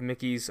part of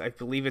Mickey's, I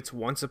believe it's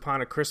Once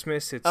Upon a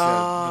Christmas. It's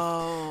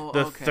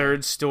the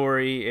third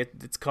story.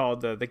 It's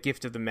called The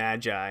Gift of the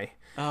Magi.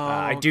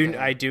 I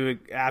do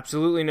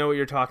absolutely know what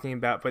you're talking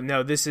about, but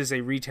no, this is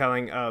a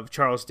retelling of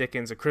Charles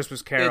Dickens' A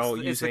Christmas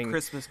Carol. It's a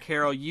Christmas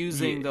Carol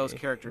using those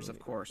characters, of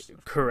course.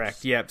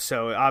 Correct, yep.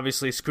 So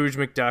obviously Scrooge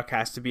McDuck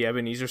has to be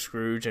Ebenezer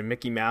Scrooge, and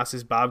Mickey Mouse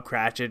is Bob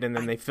Cratchit, and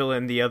then they fill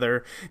in the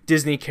other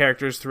Disney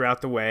characters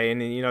throughout the way,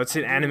 and it's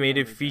an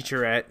animated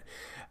featurette.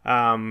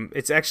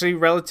 It's actually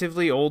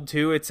relatively old,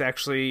 too. It's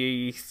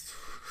actually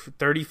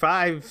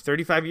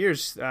 35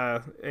 years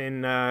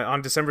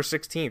on December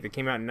 16th. It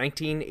came out in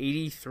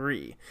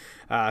 1983.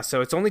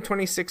 So it's only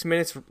 26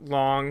 minutes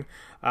long.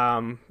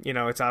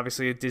 It's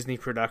obviously a Disney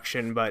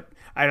production, but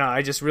I don't know,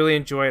 I just really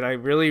enjoy it. I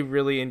really,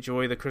 really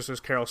enjoy the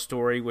Christmas Carol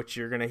story, which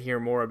you're going to hear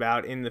more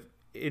about in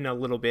a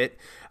little bit.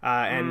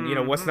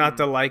 What's not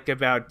to like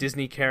about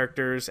Disney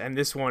characters, and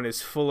this one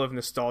is full of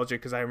nostalgia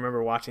because I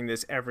remember watching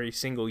this every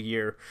single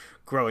year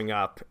growing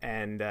up,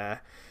 and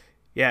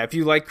yeah, if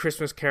you like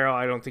Christmas Carol,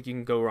 I don't think you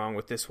can go wrong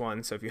with this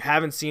one. So if you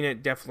haven't seen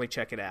it, definitely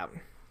check it out.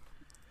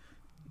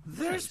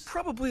 There's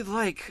probably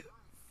like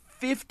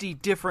 50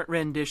 different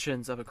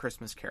renditions of A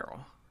Christmas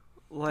Carol.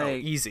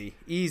 Like easy.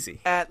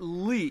 At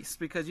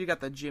least, because you got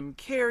the Jim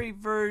Carrey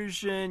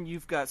version,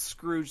 you've got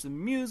Scrooge the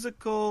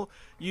Musical,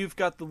 you've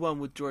got the one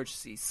with George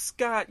C.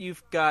 Scott,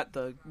 you've got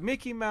the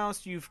Mickey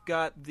Mouse, you've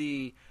got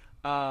the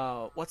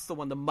what's the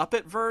one? The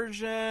Muppet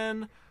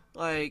version.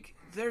 Like,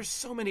 there's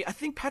so many. I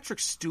think Patrick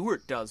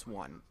Stewart does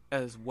one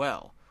as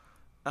well.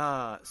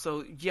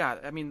 So yeah,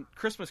 I mean,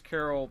 Christmas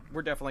Carol,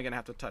 we're definitely gonna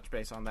have to touch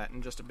base on that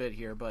in just a bit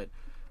here, but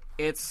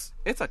it's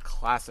a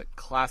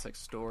classic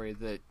story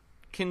that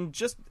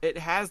it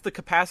has the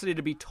capacity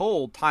to be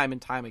told time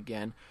and time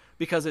again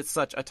because it's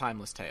such a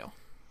timeless tale.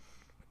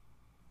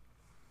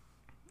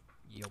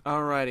 Yep.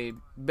 Alrighty,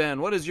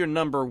 Ben, what is your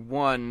number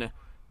one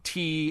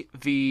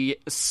TV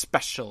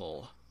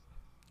special?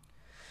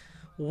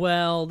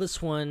 Well,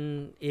 this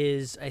one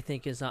it's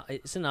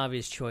an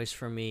obvious choice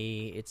for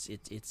me. It's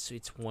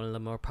one of the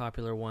more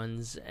popular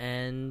ones,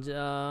 and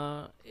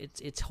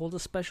it's hold a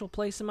special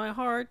place in my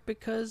heart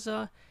because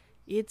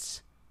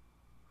it's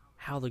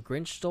How the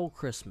Grinch Stole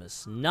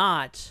Christmas,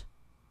 not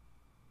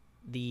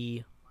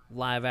the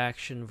live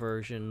action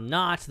version,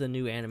 not the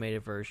new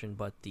animated version,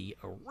 but the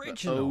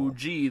original,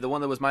 the OG, the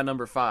one that was my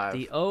number 5.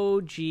 the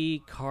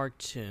OG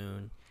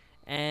cartoon.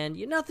 And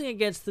nothing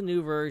against the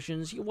new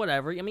versions,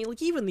 whatever. I mean,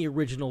 like, even the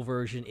original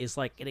version is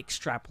like an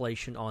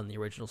extrapolation on the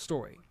original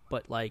story.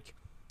 But, like,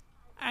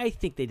 I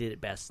think they did it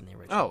best in the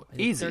original. Oh, I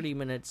think easy. 30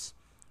 minutes,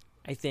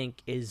 I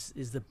think, is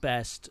the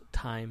best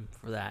time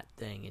for that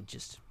thing.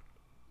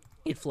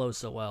 It flows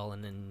so well,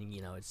 and then,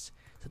 it's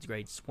such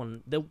great. It's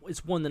one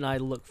that I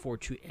look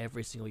forward to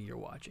every single year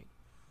watching.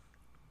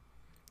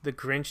 The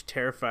Grinch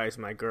terrifies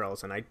my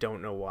girls, and I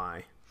don't know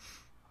why.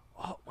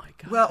 Oh my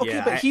god! Well, okay,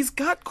 Yeah, but he's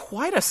got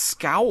quite a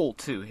scowl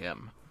to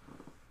him.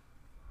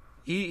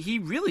 He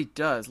really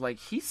does. Like,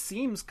 he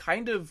seems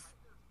kind of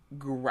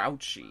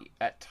grouchy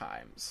at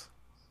times,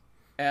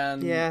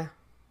 and Yeah.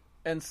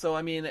 and so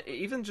I mean,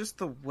 even just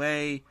the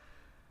way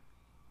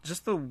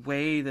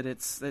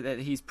that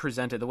he's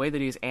presented, the way that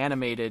he's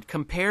animated,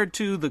 compared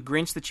to the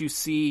Grinch that you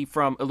see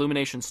from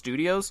Illumination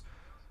Studios,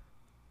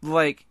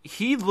 like,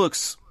 he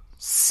looks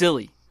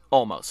silly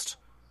almost.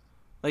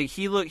 Like,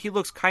 he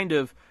looks kind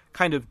of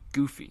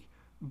goofy,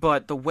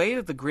 but the way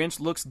that the Grinch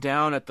looks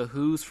down at the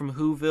Who's from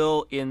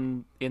Whoville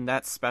in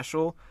that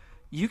special,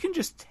 you can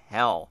just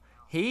tell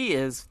he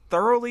is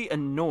thoroughly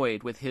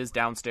annoyed with his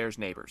downstairs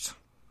neighbors,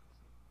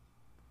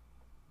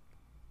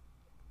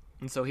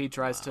 and so he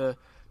tries to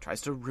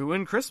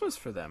ruin Christmas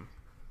for them.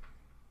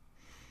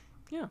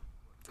 Yeah,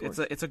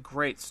 It's a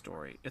great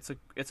story. It's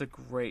a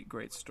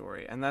great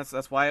story, and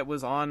that's why it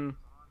was on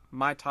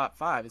my top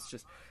 5.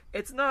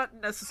 It's not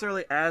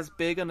necessarily as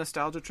big a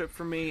nostalgia trip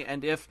for me,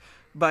 and if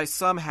by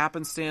some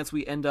happenstance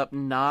we end up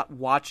not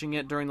watching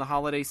it during the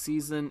holiday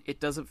season, it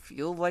doesn't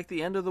feel like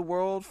the end of the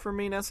world for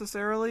me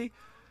necessarily,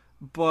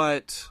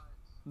 but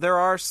there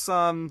are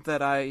some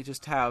that I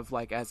just have,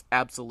 like, as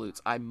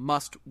absolutes. I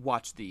must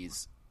watch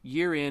these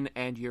year in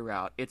and year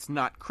out. It's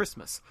not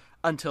Christmas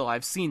until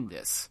I've seen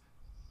this.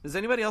 Does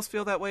anybody else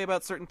feel that way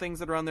about certain things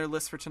that are on their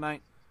list for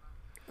tonight?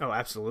 Oh,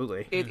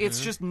 absolutely. It's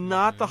just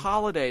not the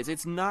holidays.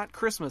 It's not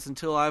Christmas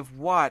until I've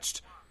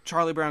watched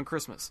Charlie Brown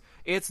Christmas.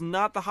 It's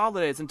not the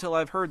holidays until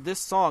I've heard this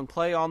song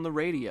play on the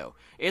radio.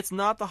 It's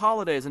not the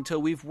holidays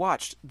until we've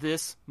watched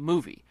this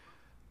movie.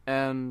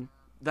 And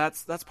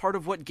that's part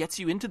of what gets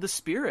you into the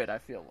spirit, I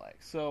feel like.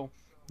 So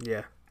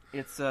Yeah.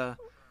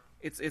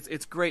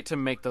 it's great to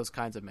make those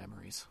kinds of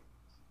memories.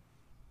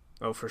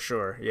 Oh, for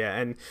sure. Yeah.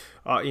 And,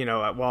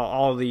 while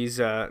all these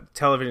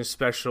television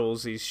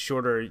specials, these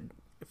shorter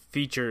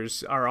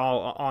features are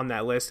all on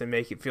that list and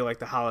make it feel like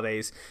the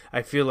holidays,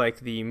 I feel like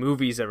the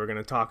movies that we're going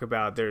to talk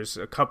about, there's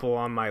a couple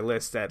on my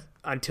list that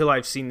until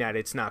I've seen that,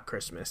 it's not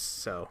Christmas.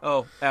 So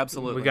Oh,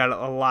 absolutely. we got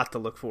a lot to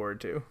look forward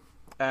to.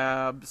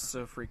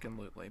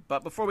 Abso-freaking-lutely.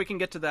 But before we can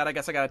get to that, I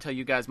guess I got to tell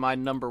you guys my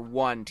number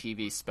 1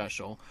 TV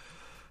special.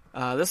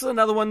 This is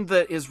another one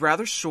that is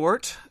rather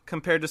short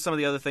compared to some of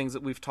the other things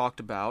that we've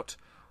talked about,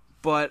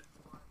 but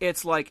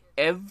it's like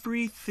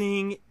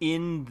everything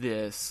in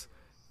this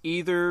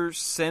either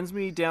sends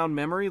me down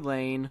memory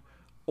lane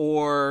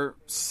or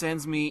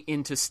sends me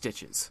into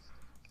stitches.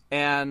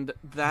 And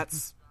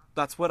that's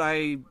what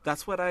I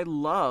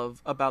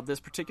love about this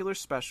particular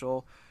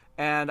special.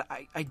 And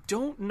I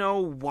don't know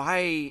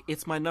why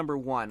it's my number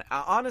 1.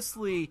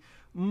 Honestly,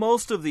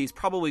 most of these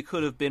probably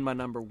could have been my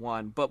number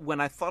 1, but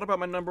when I thought about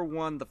my number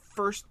 1, the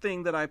first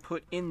thing that I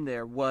put in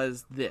there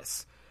was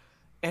this.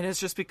 And it's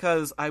just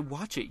because I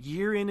watch it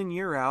year in and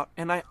year out,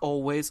 and I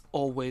always,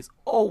 always,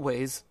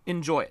 always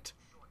enjoy it.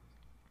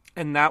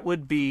 And that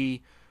would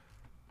be...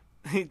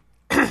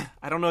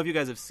 I don't know if you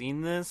guys have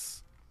seen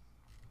this.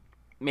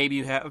 Maybe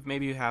you have,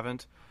 maybe you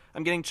haven't.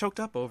 I'm getting choked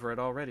up over it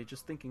already,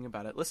 just thinking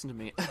about it. Listen to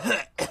me.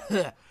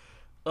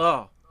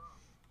 Oh.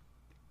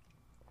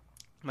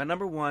 My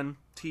number 1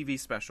 TV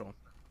special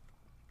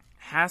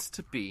has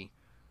to be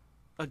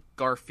a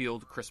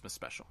Garfield Christmas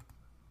special.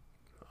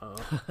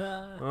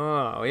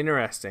 Oh,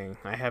 interesting.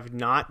 I have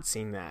not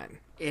seen that.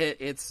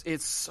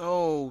 It's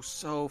so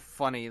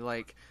funny.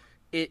 Like,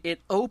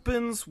 it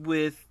opens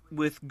with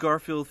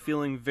Garfield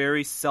feeling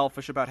very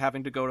selfish about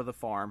having to go to the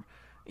farm.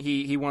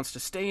 He wants to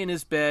stay in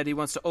his bed. He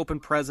wants to open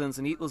presents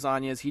and eat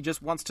lasagnas. He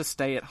just wants to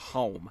stay at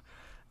home.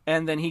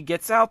 And then he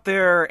gets out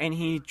there and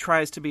he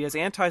tries to be as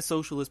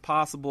antisocial as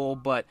possible,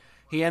 but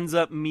he ends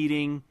up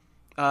meeting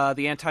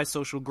the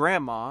antisocial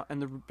grandma,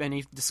 and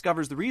he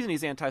discovers the reason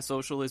he's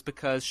antisocial is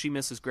because she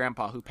misses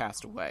grandpa who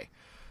passed away.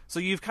 So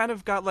you've kind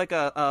of got like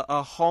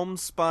a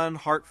homespun,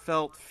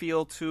 heartfelt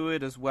feel to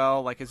it as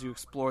well, like as you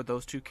explore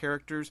those two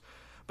characters.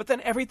 But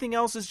then everything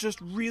else is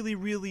just really,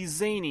 really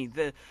zany.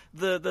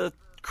 The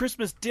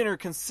Christmas dinner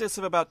consists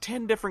of about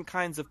 10 different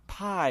kinds of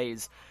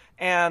pies,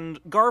 and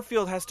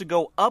Garfield has to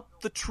go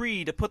up the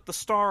tree to put the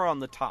star on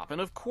the top, and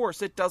of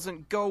course it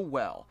doesn't go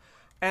well.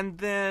 And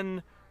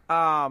then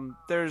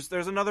there's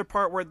another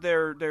part where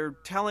they're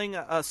telling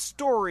a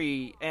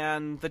story,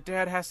 and the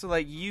dad has to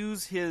like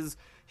use his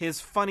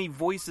funny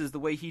voices the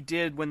way he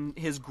did when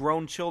his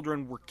grown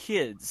children were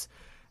kids.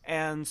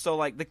 And so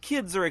like the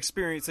kids are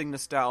experiencing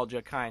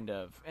nostalgia kind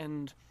of,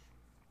 and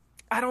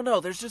I don't know,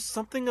 there's just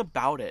something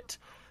about it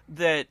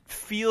that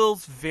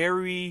feels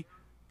very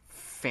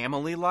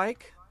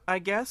family-like, I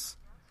guess.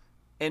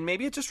 And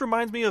maybe it just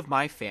reminds me of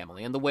my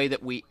family and the way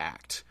that we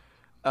act.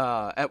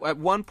 At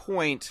one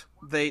point,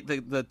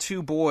 the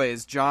two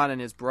boys, John and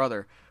his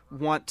brother,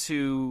 want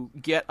to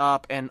get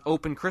up and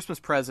open Christmas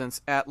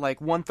presents at like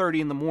 1:30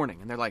 in the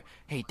morning. And they're like,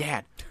 hey,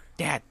 Dad,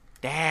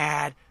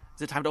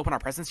 is it time to open our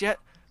presents yet?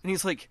 And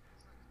he's like,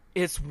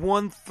 it's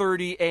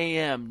 1:30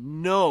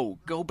 a.m. No,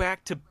 go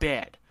back to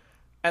bed.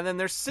 And then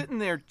they're sitting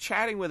there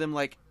chatting with him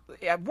like,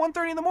 at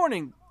 1:30 in the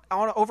morning,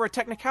 over a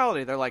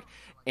technicality. They're like,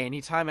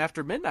 anytime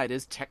after midnight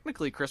is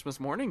technically Christmas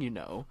morning, you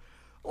know.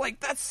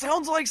 Like, that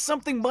sounds like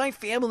something my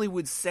family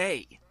would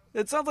say.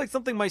 It sounds like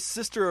something my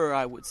sister or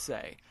I would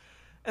say.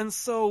 And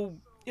so,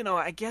 you know,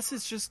 I guess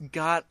it's just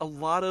got a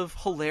lot of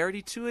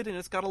hilarity to it, and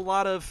it's got a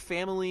lot of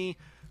family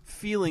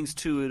feelings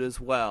to it as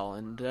well.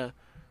 And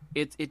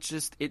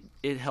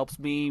it helps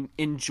me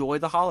enjoy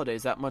the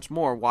holidays that much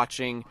more,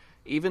 watching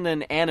even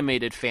an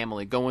animated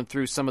family going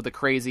through some of the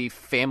crazy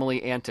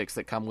family antics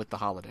that come with the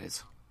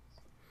holidays.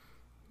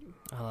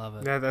 I love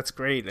it. Yeah, that's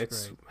great.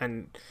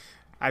 And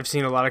I've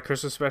seen a lot of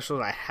Christmas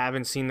specials. I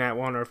haven't seen that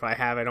one, or if I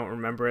have, I don't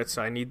remember it,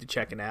 so I need to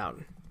check it out.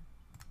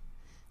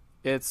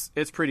 It's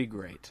pretty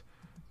great.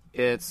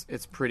 It's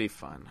pretty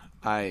fun.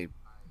 I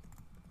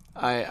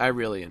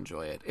really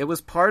enjoy it. It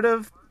was part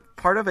of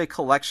a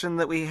collection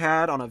that we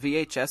had on a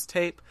VHS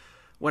tape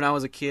when I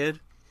was a kid.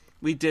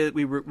 We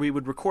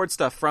would record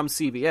stuff from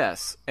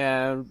CBS,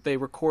 and they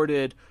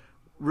recorded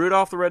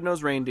Rudolph the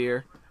Red-Nosed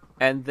Reindeer,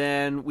 and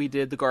then we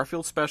did the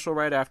Garfield special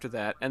right after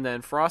that, and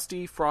then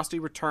Frosty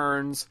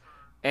Returns,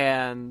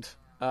 and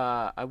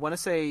I want to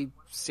say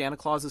Santa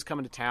Claus is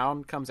Coming to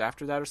Town comes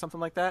after that or something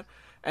like that,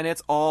 and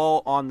it's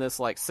all on this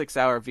like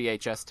 6-hour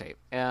VHS tape.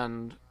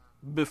 And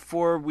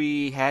before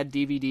we had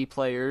DVD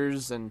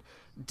players and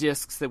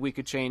discs that we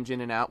could change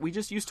in and out, we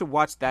just used to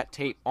watch that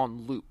tape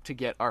on loop to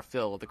get our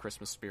fill of the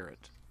Christmas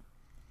spirit.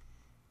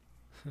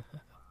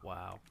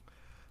 Wow.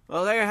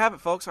 Well, there you have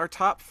it, folks. Our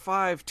top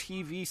 5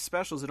 TV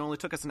specials. It only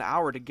took us an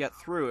hour to get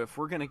through. If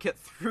we're going to get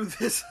through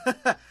this,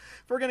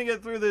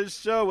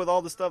 show with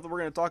all the stuff that we're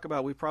going to talk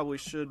about, we probably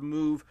should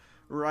move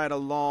right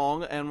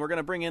along. And we're going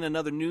to bring in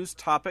another news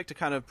topic to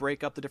kind of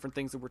break up the different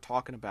things that we're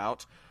talking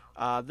about.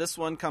 This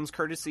one comes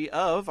courtesy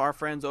of our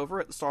friends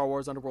over at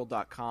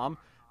StarWarsUnderworld.com.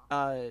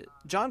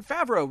 Jon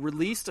Favreau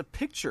released a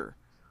picture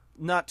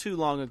not too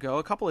long ago,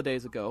 a couple of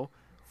days ago,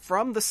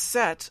 from the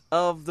set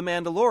of The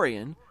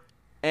Mandalorian,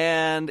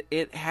 and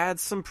it had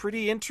some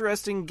pretty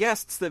interesting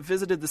guests that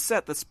visited the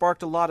set that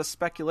sparked a lot of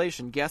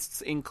speculation.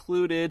 Guests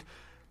included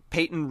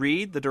Peyton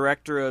Reed, the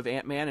director of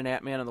Ant-Man and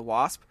Ant-Man and the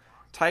Wasp,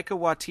 Taika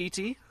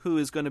Waititi, who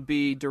is going to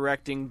be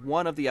directing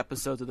one of the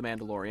episodes of The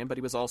Mandalorian, but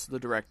he was also the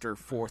director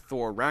for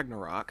Thor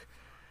Ragnarok,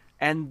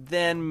 and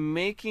then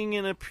making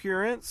an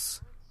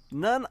appearance,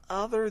 none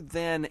other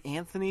than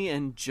Anthony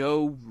and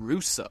Joe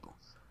Russo.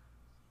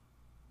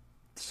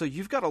 So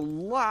you've got a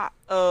lot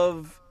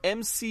of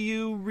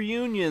MCU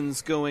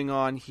reunions going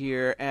on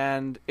here,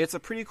 and it's a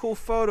pretty cool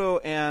photo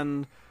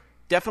and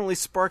definitely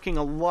sparking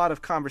a lot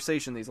of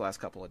conversation these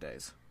last couple of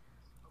days.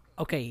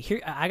 Okay,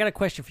 here I got a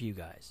question for you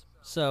guys.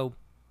 So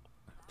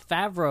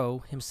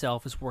Favreau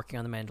himself is working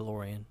on The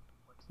Mandalorian.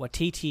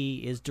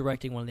 Waititi is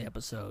directing one of the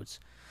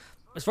episodes.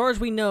 As far as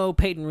we know,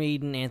 Peyton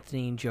Reed and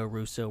Anthony and Joe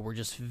Russo were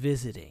just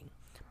visiting.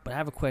 But I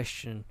have a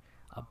question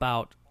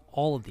about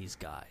all of these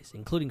guys,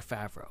 including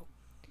Favreau.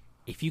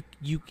 If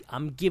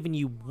I'm giving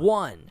you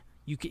one.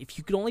 If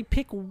you could only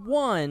pick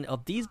one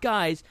of these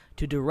guys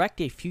to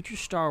direct a future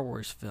Star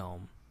Wars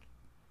film,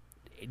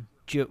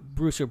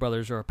 Russo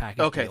brothers are a package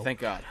Okay, deal. thank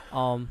God.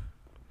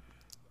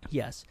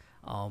 Yes.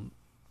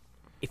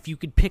 If you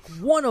could pick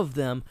one of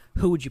them,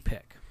 who would you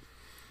pick?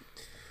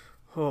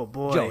 Oh,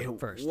 boy. Joey,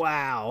 first.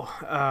 Wow.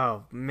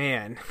 Oh,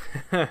 man.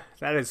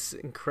 That is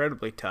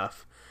incredibly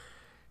tough.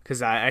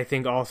 Because I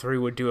think all three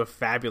would do a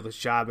fabulous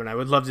job, and I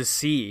would love to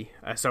see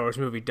a Star Wars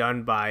movie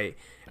done by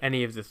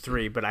any of the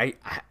three. But I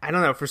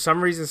don't know. For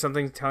some reason,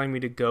 something's telling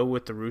me to go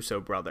with the Russo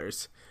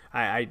brothers.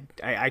 I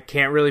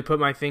can't really put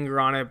my finger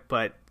on it,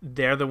 but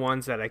they're the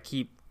ones that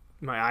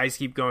my eyes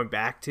keep going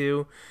back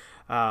to.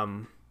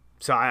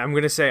 So I'm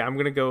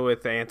gonna go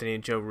with Anthony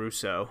and Joe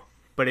Russo.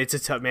 But it's a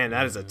tough, man.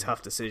 That is a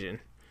tough decision.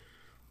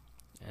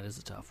 That is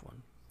a tough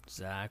one.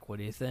 Zach, what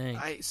do you think?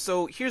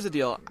 So here's the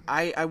deal.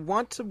 I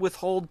want to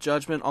withhold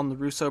judgment on the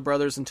Russo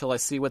brothers until I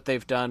see what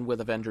they've done with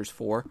Avengers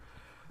 4.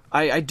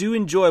 I do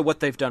enjoy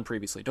what they've done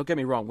previously. Don't get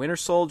me wrong. Winter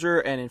Soldier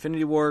and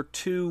Infinity War,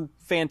 two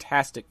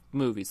fantastic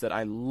movies that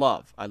I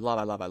love. I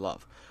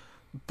love.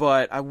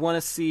 But I want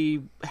to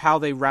see how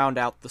they round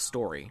out the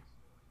story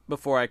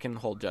before I can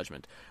hold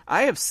judgment.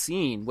 I have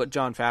seen what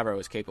Jon Favreau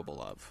is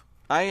capable of.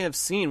 I have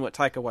seen what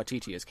Taika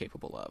Waititi is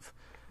capable of.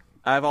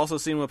 I've also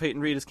seen what Peyton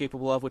Reed is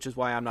capable of, which is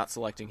why I'm not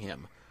selecting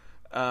him.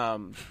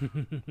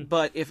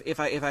 But if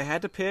I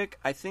had to pick,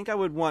 I think I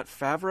would want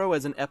Favreau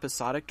as an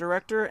episodic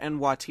director and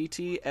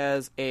Waititi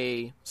as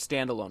a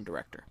standalone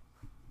director.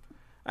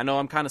 I know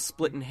I'm kind of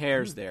splitting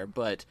hairs there,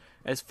 but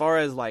as far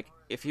as like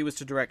if he was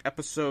to direct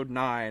episode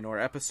 9 or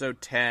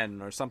episode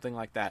 10 or something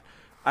like that,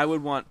 I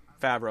would want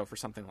Favreau for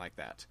something like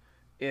that.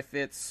 If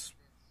it's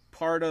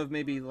part of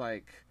maybe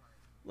like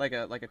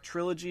a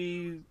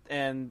trilogy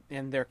and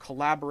they're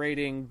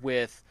collaborating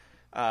with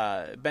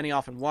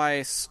Benioff and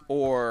Weiss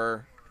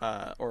or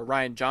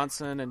Rian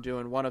Johnson and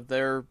doing one of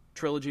their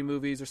trilogy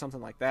movies or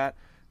something like that,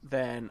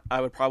 then I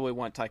would probably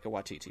want Taika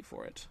Waititi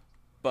for it.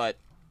 But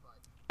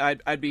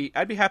I'd be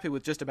happy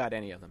with just about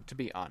any of them, to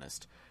be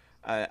honest.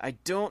 I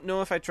don't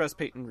know if I trust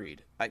Peyton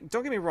Reed.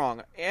 Don't get me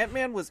wrong,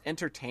 Ant-Man was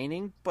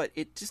entertaining, but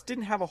it just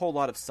didn't have a whole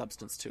lot of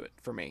substance to it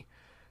for me.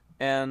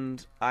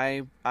 And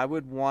I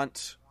would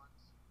want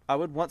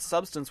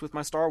substance with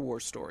my Star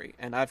Wars story,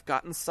 and I've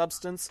gotten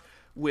substance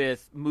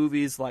with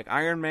movies like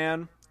Iron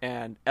Man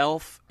and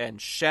Elf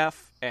and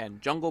Chef and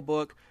Jungle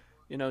Book.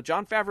 You know,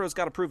 Jon Favreau's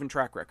got a proven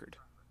track record,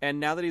 and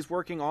now that he's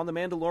working on The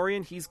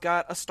Mandalorian, he's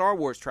got a Star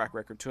Wars track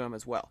record to him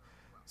as well.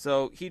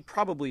 So he'd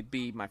probably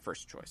be my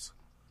first choice.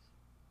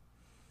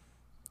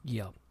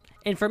 Yeah.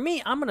 And for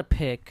me, I'm going to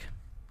pick...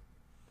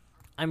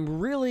 I'm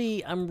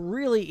really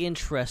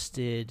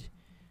interested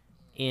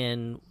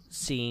in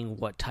seeing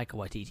what Taika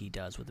Waititi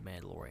does with The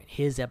Mandalorian.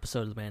 His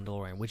episode of The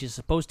Mandalorian, which is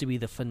supposed to be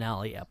the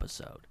finale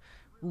episode.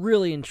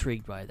 Really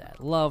intrigued by that.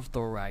 Love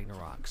Thor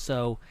Ragnarok.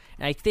 So,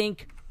 and I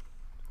think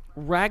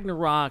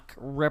Ragnarok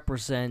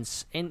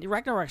represents... And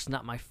Ragnarok's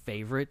not my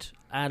favorite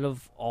out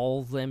of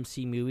all the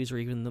MC movies or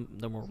even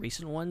the more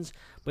recent ones,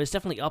 but it's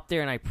definitely up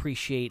there, and I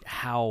appreciate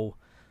how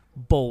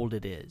bold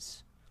it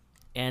is.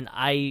 And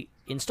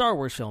in Star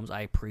Wars films,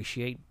 I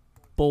appreciate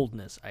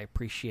boldness. I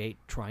appreciate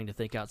trying to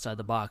think outside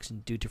the box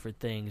and do different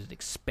things and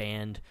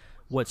expand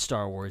what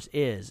Star Wars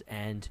is.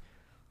 And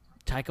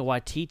Taika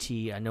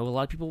Waititi, I know a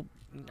lot of people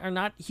are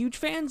not huge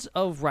fans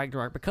of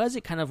Ragnarok because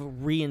it kind of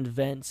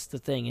reinvents the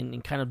thing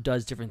and kind of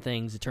does different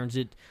things. It turns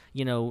it,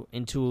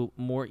 into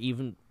more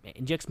even,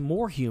 injects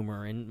more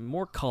humor and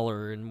more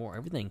color and more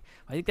everything.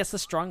 I think that's the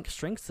strong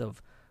strength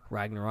of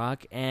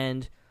Ragnarok,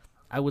 and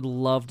I would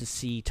love to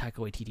see Taika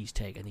Waititi's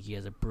take. I think he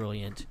has a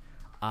brilliant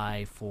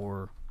eye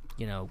for,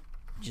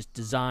 just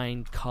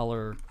design,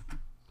 color,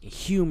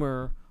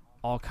 humor,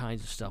 all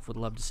kinds of stuff. Would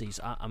love to see.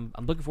 So I'm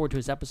looking forward to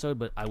his episode,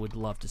 but I would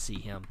love to see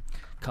him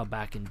come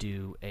back and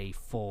do a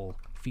full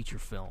feature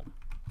film.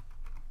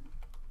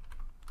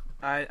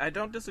 I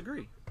don't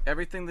disagree.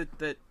 Everything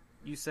that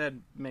you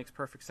said makes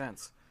perfect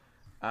sense.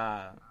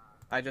 I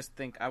just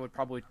think I would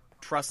probably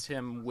trust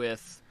him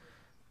with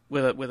a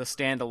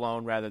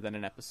standalone rather than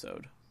an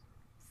episode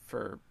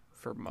for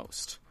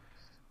most.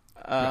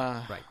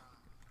 Right.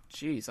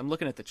 Jeez, I'm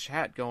looking at the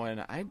chat going,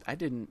 I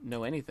didn't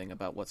know anything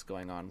about what's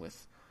going on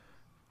with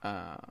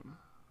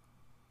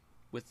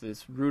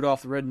this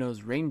Rudolph the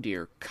Red-Nosed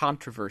Reindeer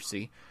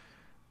controversy.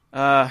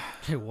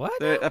 What?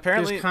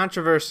 Apparently, there's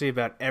controversy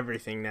about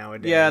everything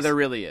nowadays. Yeah, there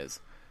really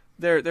is.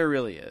 There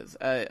really is.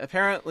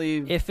 Apparently,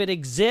 if it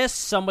exists,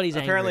 somebody's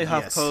apparently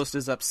angry. HuffPost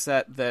is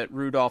upset that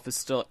Rudolph is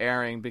still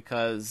airing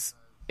because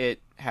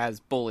it has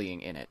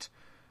bullying in it.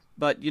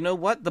 But you know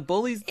what? The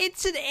bullies...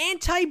 It's an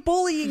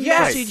anti-bullying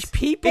Yes, message,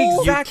 people!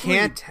 Exactly.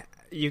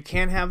 You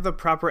can't have the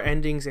proper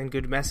endings and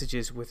good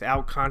messages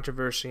without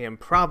controversy and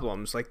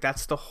problems. Like,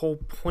 that's the whole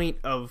point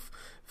of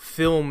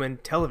film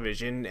and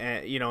television,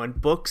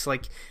 and books.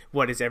 Like,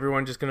 what, is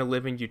everyone just going to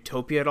live in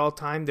utopia at all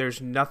time?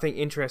 There's nothing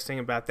interesting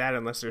about that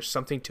unless there's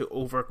something to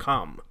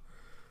overcome.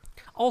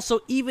 Also,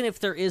 even if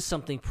there is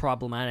something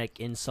problematic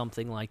in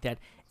something like that,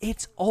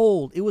 it's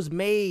old. It was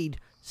made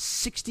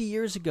 60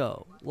 years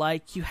ago.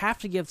 Like, you have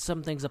to give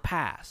some things a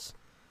pass.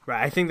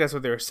 Right, I think that's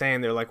what they were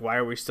saying. They're like, why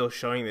are we still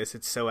showing this?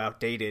 It's so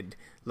outdated.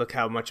 Look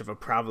how much of a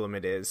problem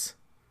it is.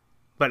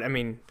 But, I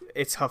mean,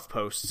 it's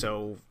HuffPost,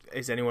 so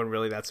is anyone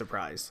really that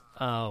surprised?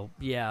 Oh,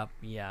 yeah,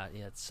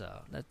 it's,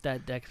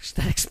 that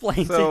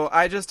explains it. So,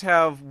 I just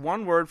have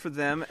one word for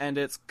them, and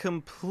it's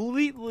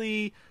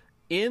completely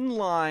in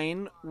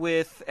line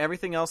with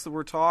everything else that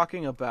we're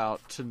talking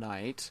about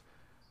tonight.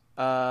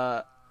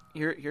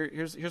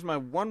 Here's my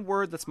one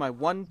word that's my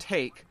one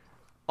take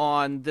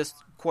on this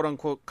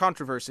quote-unquote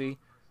controversy.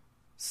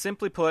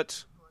 Simply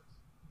put,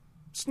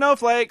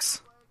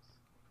 snowflakes.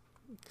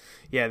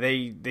 Yeah,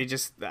 they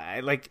just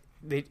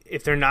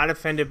if they're not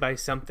offended by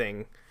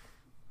something,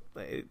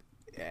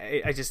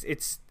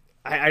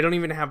 I don't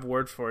even have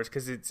words for it,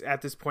 because it's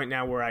at this point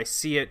now where I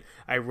see it,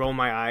 I roll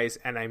my eyes,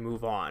 and I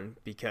move on,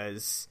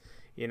 because,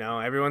 you know,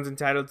 everyone's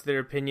entitled to their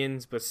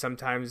opinions, but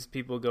sometimes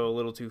people go a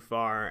little too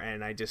far,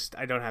 and I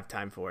don't have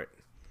time for it.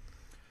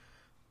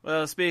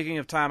 Well, speaking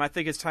of time, I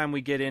think it's time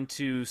we get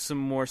into some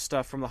more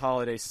stuff from the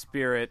holiday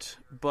spirit.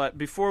 But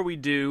before we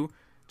do,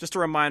 just a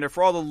reminder,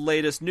 for all the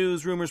latest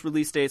news, rumors,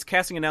 release dates,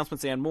 casting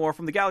announcements, and more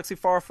from the galaxy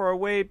far, far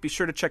away, be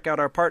sure to check out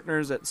our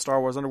partners at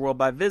Star Wars Underworld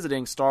by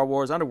visiting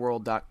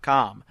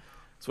StarWarsUnderworld.com.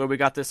 That's where we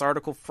got this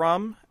article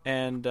from,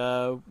 and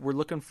we're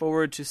looking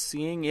forward to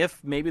seeing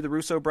if maybe the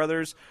Russo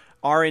brothers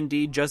are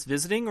indeed just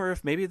visiting, or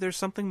if maybe there's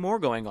something more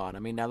going on. I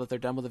mean, now that they're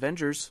done with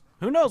Avengers,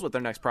 who knows what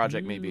their next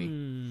project may be.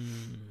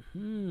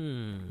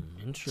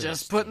 Interesting.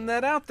 Just putting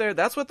that out there.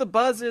 That's what the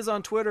buzz is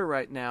on Twitter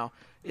right now,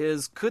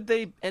 is could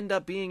they end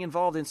up being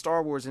involved in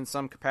Star Wars in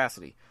some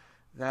capacity?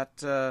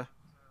 That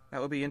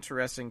would be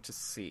interesting to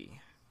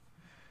see.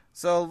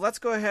 So let's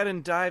go ahead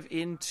and dive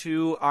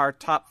into our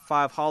top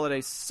 5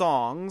 holiday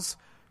songs.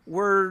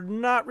 We're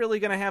not really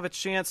going to have a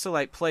chance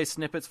to play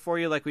snippets for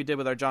you like we did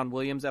with our John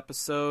Williams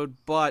episode,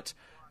 but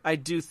I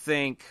do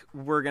think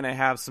we're going to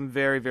have some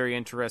very, very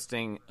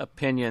interesting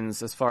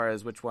opinions as far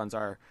as which ones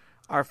our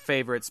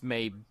favorites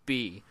may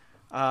be.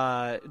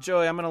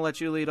 Joey, I'm going to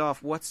let you lead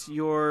off. What's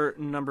your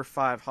number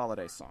 5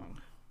 holiday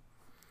song?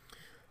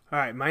 All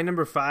right, my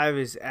number 5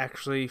 is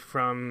actually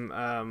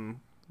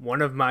from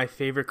one of my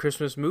favorite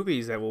Christmas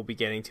movies that we'll be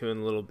getting to in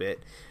a little bit,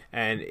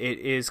 and it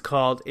is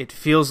called It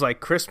Feels Like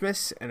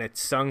Christmas, and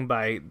it's sung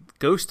by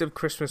Ghost of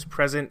Christmas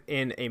Present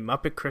in A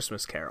Muppet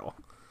Christmas Carol.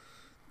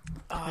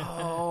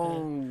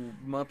 Oh,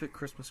 Muppet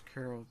Christmas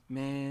Carol,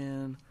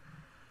 man.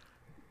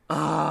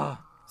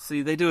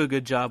 See, they do a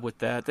good job with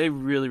that. They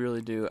really,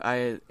 really do.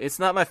 It's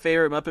not my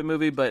favorite Muppet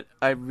movie, but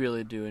I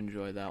really do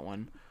enjoy that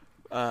one.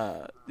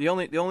 The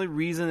only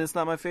reason it's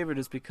not my favorite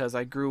is because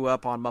I grew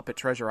up on Muppet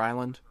Treasure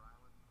Island.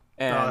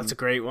 And that's a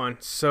great one.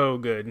 So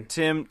good.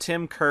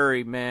 Tim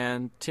Curry,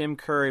 man. Tim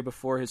Curry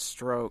before his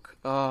stroke.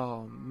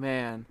 Oh,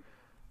 man.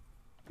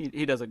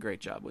 He does a great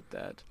job with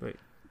that. Wait,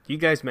 you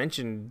guys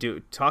mentioned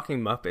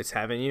talking Muppets,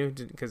 haven't you?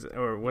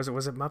 Or was it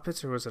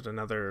Muppets, or was it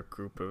another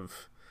group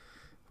of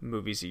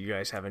movies that you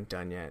guys haven't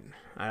done yet?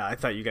 I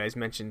thought you guys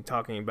mentioned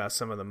talking about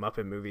some of the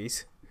Muppet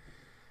movies.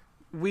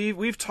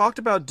 We've talked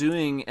about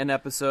doing an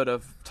episode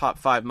of top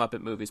 5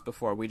 Muppet movies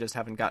before. We just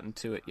haven't gotten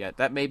to it yet.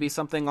 That may be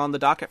something on the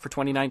docket for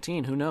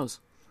 2019. Who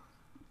knows?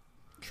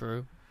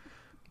 True.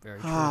 Very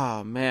true.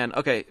 Oh man.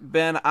 Okay,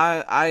 Ben.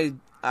 I'll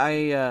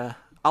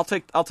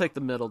take the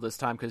middle this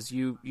time because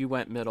you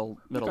went middle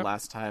okay.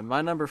 Last time.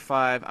 My number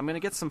 5. I'm gonna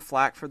get some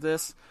flack for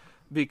this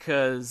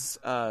because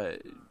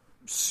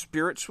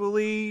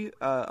spiritually,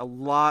 a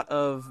lot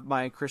of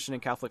my Christian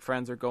and Catholic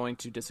friends are going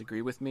to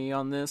disagree with me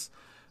on this.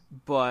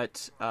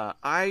 But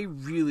I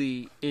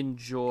really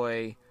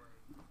enjoy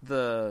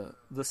the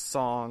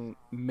song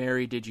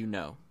 "Mary Did You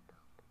Know,"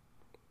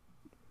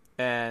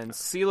 and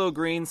CeeLo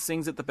Green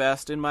sings it the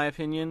best in my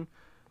opinion.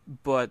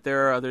 But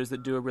there are others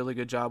that do a really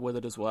good job with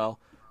it as well.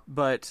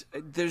 But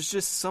there's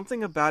just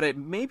something about it.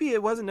 Maybe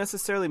it wasn't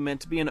necessarily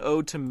meant to be an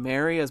ode to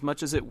Mary as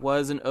much as it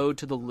was an ode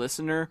to the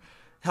listener,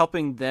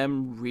 helping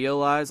them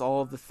realize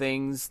all of the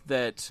things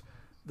that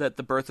the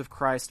birth of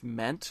Christ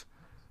meant.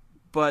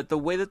 But the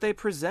way that they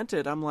present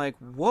it, I'm like,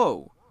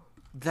 whoa,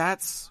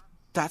 that's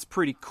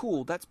pretty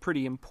cool. That's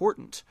pretty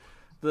important.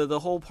 The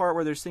whole part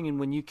where they're singing,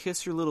 when you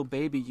kiss your little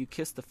baby, you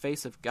kiss the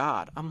face of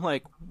God. I'm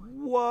like,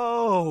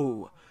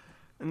 whoa.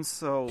 And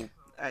so,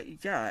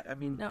 yeah, I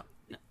mean...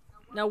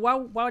 Now,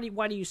 why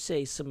do you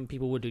say some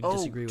people would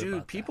disagree with that? Oh,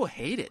 dude, people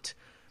hate it.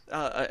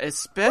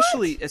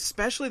 Especially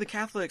the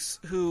Catholics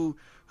who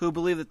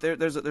believe that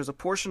there's a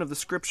portion of the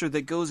scripture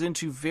that goes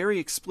into very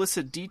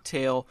explicit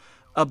detail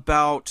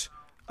about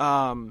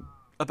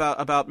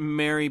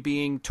Mary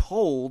being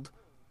told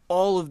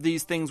all of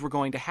these things were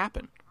going to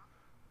happen.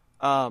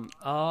 Okay.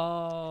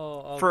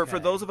 For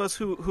those of us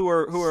who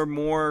are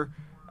more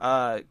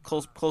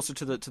closer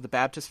to the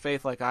Baptist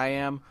faith, like I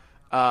am,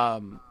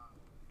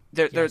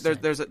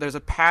 there's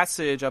a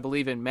passage I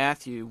believe in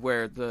Matthew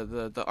where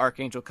the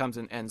archangel comes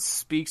in and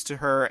speaks to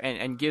her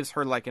and gives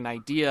her like an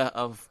idea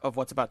of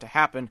what's about to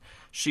happen.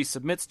 She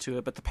submits to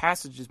it, but the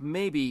passage is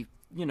maybe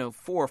 4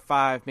 or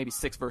 5, maybe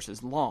 6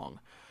 verses long.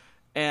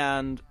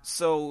 And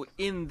so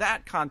in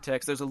that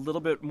context, there's a little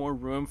bit more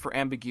room for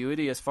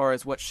ambiguity as far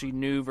as what she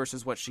knew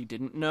versus what she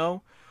didn't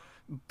know.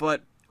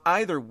 But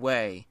either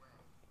way,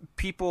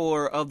 people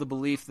are of the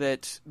belief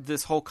that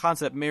this whole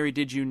concept, Mary,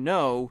 did you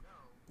know,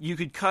 you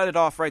could cut it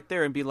off right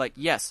there and be like,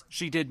 yes,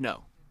 she did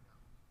know.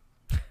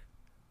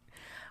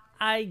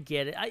 I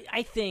get it.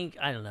 I think,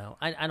 I don't know.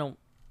 I don't,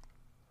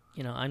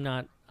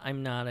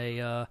 I'm not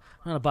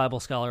a Bible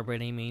scholar by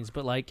any means,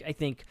 but like, I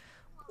think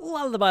a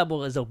lot of the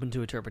Bible is open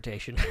to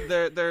interpretation.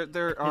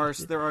 There are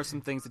some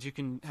things that you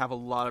can have a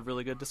lot of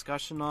really good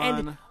discussion on.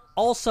 And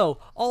also,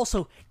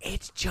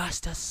 it's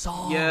just a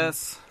song.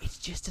 Yes, it's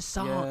just a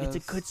song. Yes.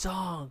 It's a good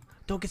song.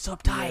 Don't get so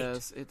uptight.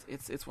 Yes,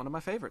 it's one of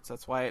my favorites.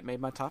 That's why it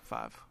made my top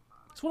 5.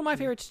 It's one of my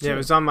favorites too. Yeah, it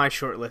was on my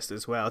short list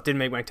as well. It didn't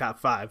make my top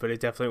 5, but it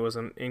definitely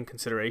wasn't in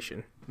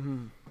consideration.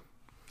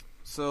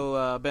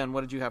 So, Ben,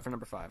 what did you have for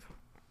number 5?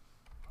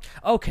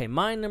 Okay,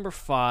 my number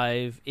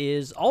 5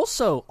 is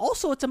also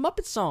it's a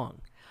Muppet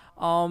song.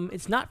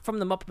 It's not from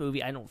the Muppet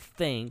movie, I don't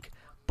think,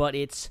 but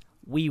it's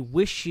 "We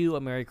Wish You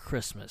a Merry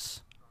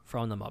Christmas"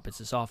 from the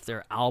Muppets. It's off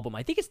their album.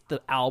 I think it's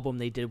the album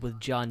they did with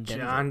John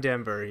Denver. John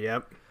Denver,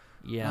 yep.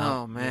 Yeah.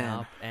 Oh,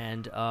 man.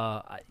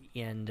 Yeah.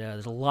 And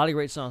there's a lot of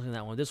great songs in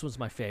that one. This one's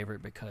my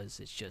favorite because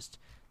it's just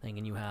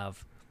thinking you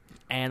have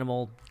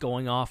Animal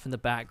going off in the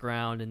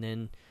background, and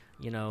then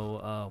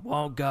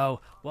won't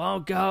go,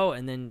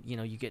 and then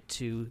you get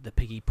to the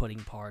piggy pudding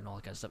part and all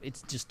that kind of stuff.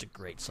 It's just a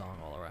great song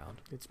all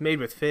around. It's made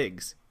with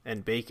figs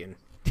and bacon.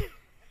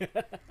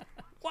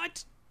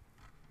 What?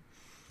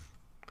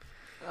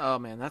 Oh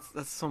man,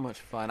 that's so much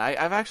fun.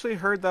 I've actually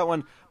heard that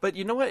one, but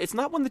you know what? It's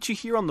not one that you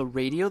hear on the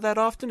radio that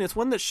often. It's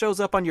one that shows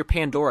up on your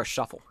Pandora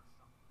shuffle.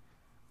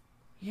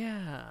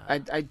 Yeah.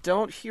 I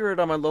don't hear it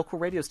on my local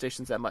radio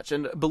stations that much,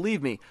 and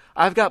believe me,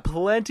 I've got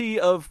plenty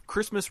of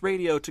Christmas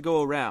radio to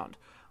go around.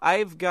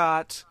 I've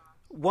got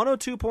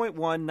 102.1,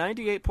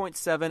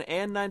 98.7,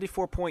 and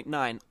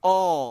 94.9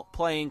 all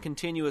playing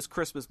continuous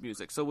Christmas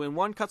music. So when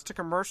one cuts to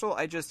commercial,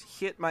 I just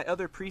hit my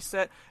other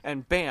preset,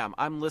 and bam,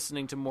 I'm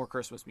listening to more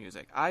Christmas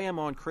music. I am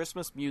on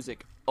Christmas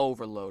music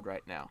overload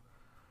right now.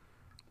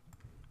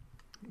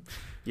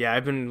 Yeah,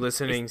 I've been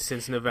listening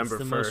since November 1st.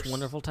 It's the most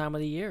wonderful time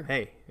of the year.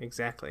 Hey,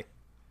 exactly.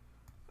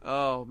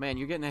 Oh, man,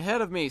 you're getting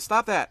ahead of me.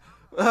 Stop that.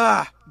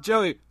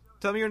 Joey,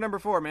 tell me your number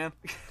 4, man.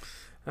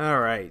 All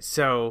right,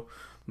 so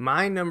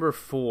my number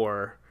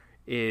 4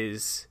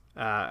 is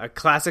a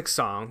classic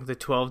song, The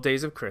 12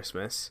 Days of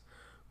Christmas,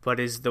 but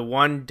is the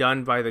one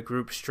done by the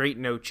group Straight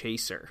No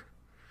Chaser.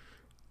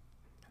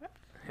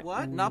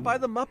 What? Not by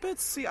the Muppets?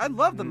 See, I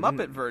love the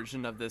Muppet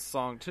version of this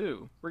song,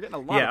 too. We're getting a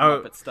lot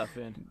of Muppet stuff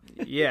in.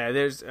 Yeah,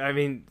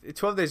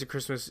 12 Days of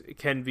Christmas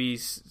can be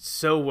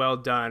so well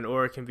done,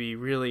 or it can be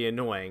really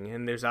annoying.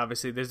 And there's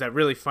that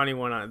really funny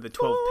one on the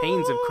 12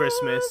 Pains of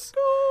Christmas.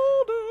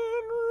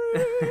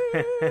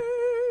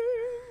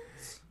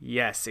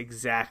 Yes,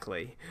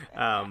 exactly.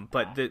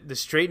 But the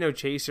Straight No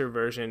Chaser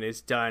version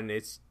is done.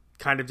 It's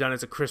kind of done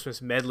as a Christmas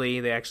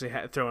medley. They actually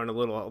throw in a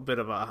little bit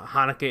of a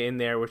Hanukkah in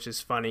there, which is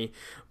funny.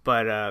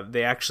 But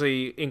they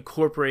actually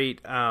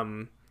incorporate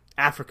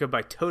Africa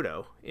by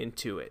Toto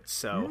into it.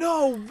 So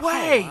no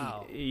way. Oh,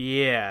 wow.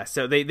 Yeah.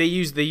 So they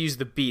use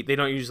the beat. They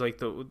don't use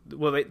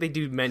they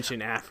do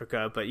mention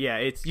Africa, but yeah,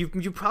 it's you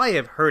probably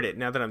have heard it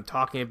now that I'm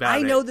talking about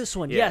it. I know this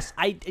one. Yeah.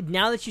 Yes.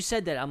 Now that you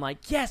said that, I'm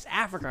like, yes,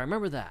 Africa. I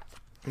remember that.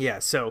 Yeah,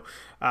 so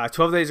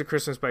 12 Days of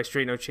Christmas by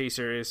Straight No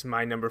Chaser is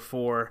my number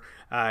 4.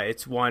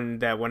 It's one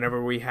that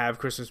whenever we have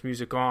Christmas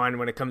music on,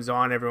 when it comes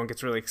on, everyone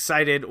gets really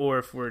excited, or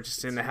if we're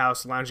just in the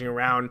house lounging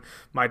around,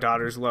 my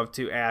daughters love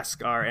to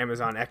ask our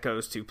Amazon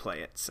Echoes to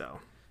play it. So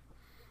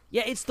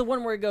yeah, it's the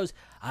one where it goes,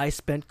 I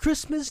spent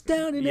Christmas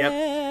down in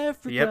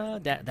Africa.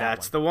 Yep,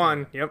 that's the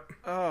one. Yep.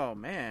 Oh,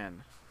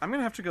 man. I'm going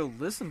to have to go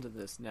listen to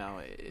this now.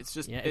 It's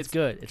just it's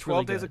good. It's 12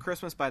 really Days good. of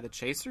Christmas by the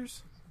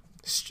Chasers?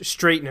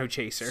 Straight No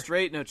Chaser.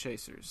 Straight No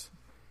Chasers.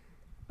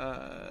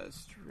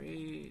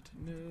 Straight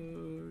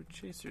No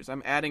Chasers.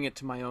 I'm adding it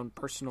to my own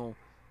personal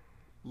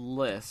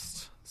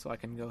list so I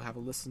can go have a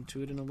listen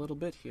to it in a little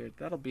bit here.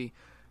 That'll be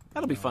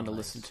fun to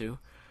listen to.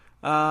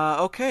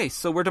 Okay,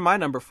 so we're to my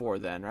number 4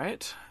 then,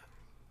 right?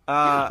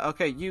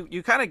 Okay,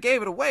 you kind of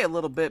gave it away a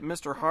little bit,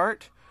 Mr.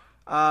 Hart.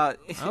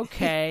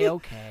 Okay.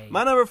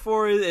 My number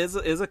 4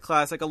 is a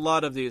classic. A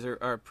lot of these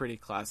are pretty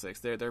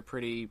classics. They're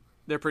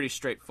pretty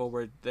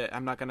straightforward.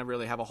 I'm not going to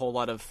really have a whole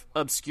lot of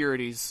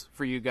obscurities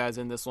for you guys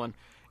in this one.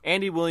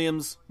 Andy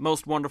Williams'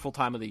 Most Wonderful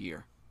Time of the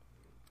Year.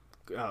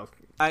 Oh,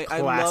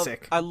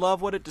 classic. I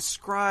love what it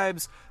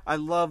describes. I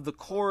love the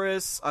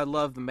chorus. I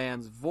love the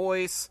man's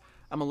voice.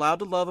 I'm allowed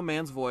to love a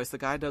man's voice. The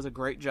guy does a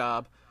great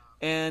job.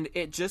 And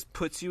it just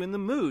puts you in the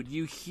mood.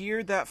 You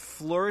hear that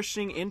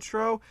flourishing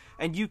intro,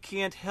 and you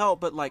can't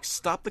help but,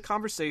 stop the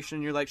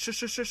conversation. You're like, shush,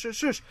 shush, shush, shush,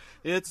 shush.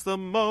 It's the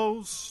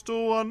most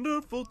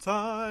wonderful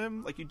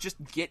time. You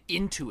just get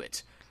into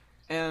it.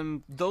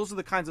 And those are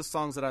the kinds of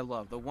songs that I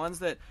love. The ones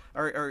that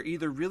are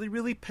either really,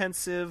 really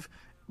pensive,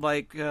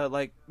 like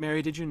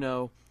Mary Did You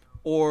Know,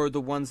 or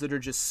the ones that are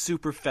just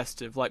super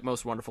festive, like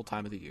Most Wonderful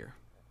Time of the Year.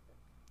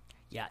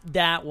 Yeah,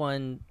 that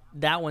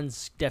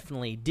one's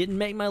definitely didn't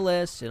make my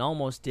list. It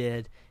almost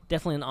did.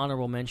 Definitely an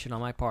honorable mention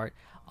on my part.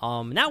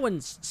 That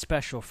one's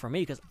special for me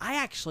because I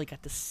actually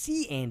got to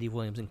see Andy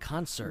Williams in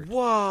concert.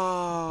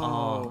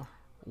 Whoa!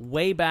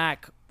 Way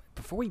back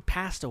before he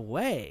passed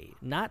away.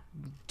 Not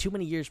too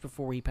many years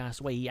before he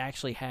passed away. He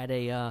actually had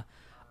the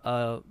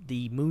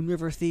Moon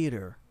River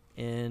Theater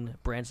in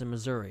Branson,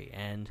 Missouri,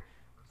 and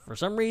for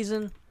some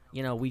reason,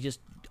 we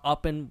just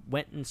up and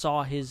went and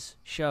saw his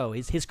show,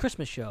 his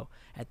Christmas show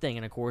at Thing,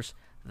 and of course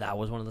that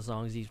was one of the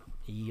songs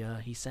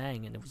he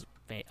sang, and it was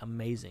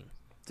amazing.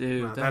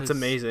 Dude, wow, that's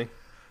amazing.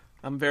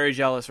 I'm very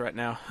jealous right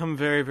now. I'm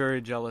very, very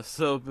jealous.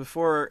 So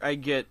before I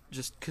get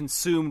just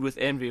consumed with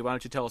envy, why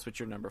don't you tell us what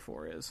your number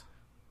 4 is?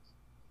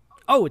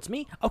 Oh, it's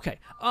me? Okay.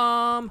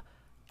 I'm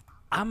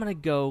going to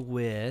go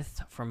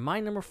with, for my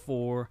number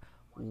 4,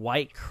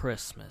 White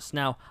Christmas.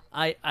 Now,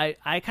 I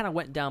kind of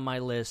went down my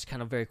list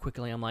kind of very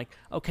quickly. I'm like,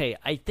 okay,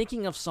 I'm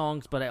thinking of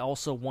songs, but I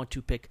also want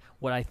to pick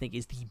what I think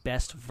is the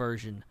best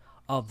version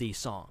of these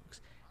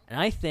songs. And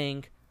I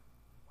think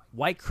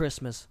White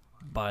Christmas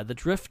by the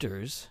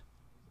Drifters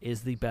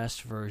is the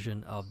best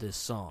version of this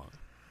song.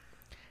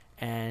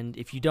 And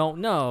if you don't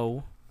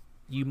know,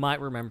 you might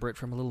remember it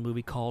from a little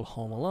movie called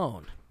Home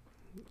Alone.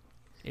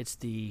 It's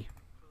the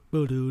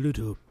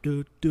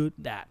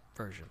that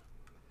version,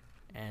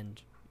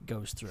 and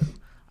goes through.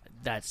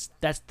 That's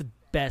the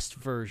best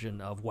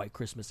version of White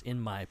Christmas, in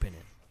my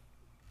opinion.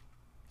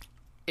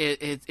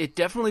 It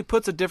definitely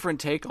puts a different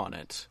take on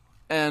it.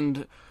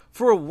 And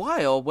for a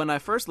while, when I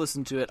first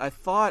listened to it, I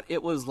thought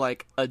it was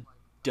like a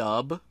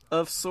dub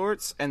of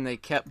sorts, and they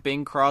kept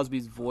Bing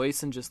Crosby's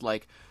voice and just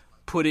like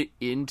put it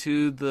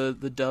into the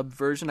dub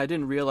version. I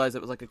didn't realize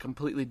it was like a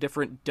completely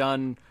different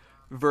done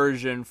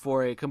version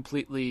for a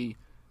completely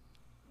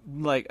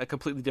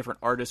different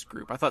artist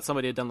group. I thought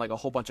somebody had done like a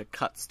whole bunch of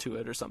cuts to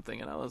it or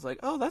something, and I was like,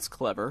 oh, that's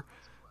clever.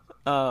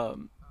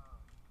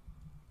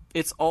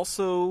 It's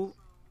also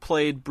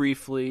played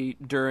briefly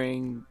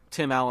during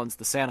Tim Allen's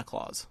The Santa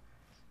Claus.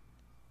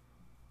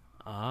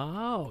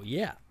 Oh,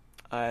 yeah.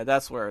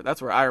 That's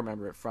where I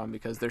remember it from,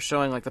 because they're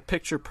showing like the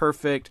picture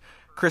perfect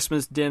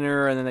Christmas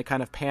dinner, and then they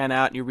kind of pan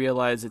out and you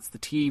realize it's the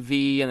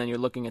TV, and then you're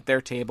looking at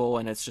their table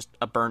and it's just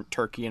a burnt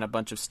turkey and a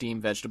bunch of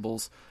steamed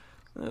vegetables.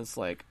 And it's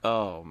like,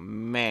 oh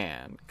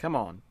man, come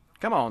on,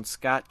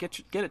 Scott, get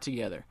it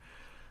together.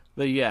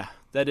 But yeah,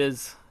 that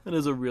is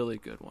a really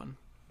good one.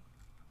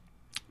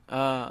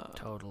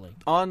 Totally.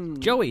 On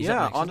Joey's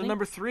up next, on isn't to he?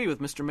 number 3 with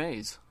Mr.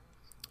 Mays.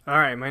 All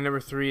right, my number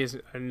 3 is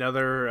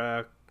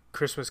another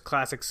Christmas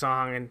classic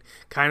song, and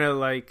kind of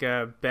like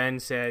Ben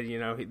said,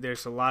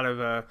 there's a lot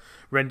of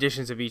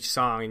renditions of each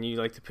song, and you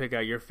like to pick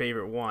out your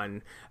favorite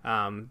one.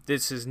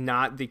 This is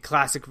not the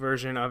classic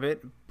version of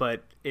it,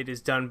 but it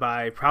is done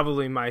by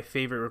probably my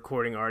favorite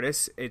recording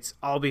artist. It's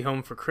 "I'll Be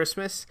Home for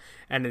Christmas,"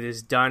 and it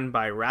is done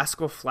by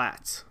Rascal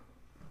Flatts.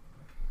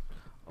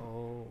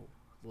 Oh,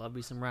 love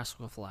me some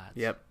Rascal Flatts.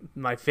 Yep,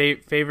 my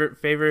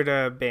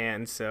favorite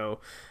band. So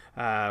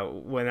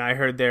when I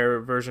heard their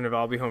version of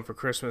 "I'll Be Home for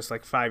Christmas"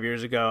 like 5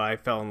 years ago, I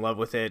fell in love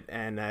with it,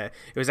 and it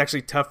was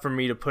actually tough for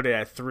me to put it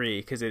at 3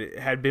 because it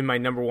had been my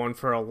number 1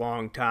 for a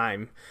long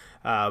time.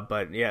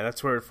 But yeah,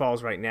 that's where it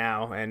falls right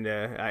now, and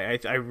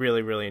I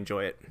really, really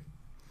enjoy it.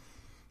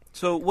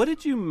 So what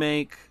did you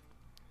make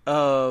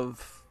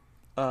of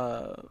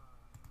the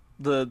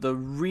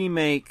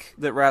remake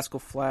that Rascal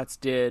Flatts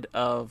did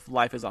of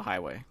 "Life is a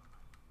Highway"?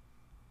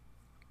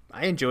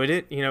 I enjoyed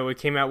it. It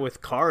came out with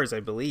Cars,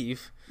 I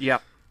believe.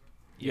 Yep.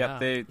 Yeah,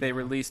 Yep, they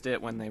released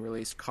it when they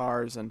released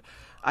Cars, and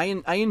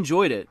I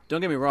enjoyed it.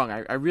 Don't get me wrong,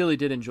 I really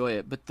did enjoy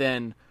it. But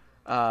then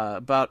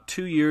about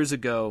 2 years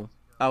ago,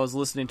 I was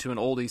listening to an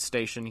oldies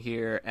station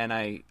here, and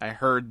I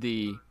heard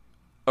the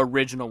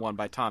original one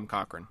by Tom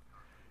Cochrane.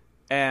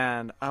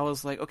 And I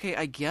was like, okay,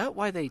 I get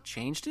why they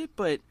changed it,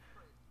 but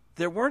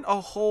there weren't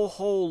a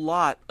whole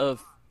lot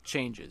of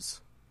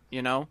changes,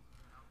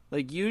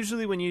 Like,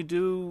 usually when you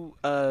do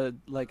a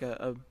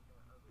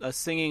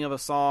singing of a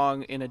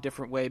song in a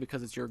different way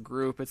because it's your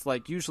group, it's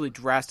like usually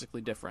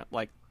drastically different,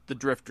 like the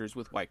Drifters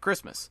with "White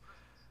Christmas."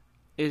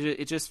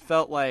 It just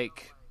felt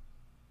like,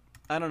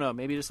 I don't know,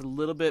 maybe just a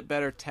little bit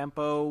better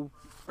tempo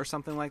or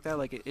something like that.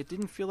 Like it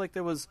didn't feel like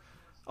there was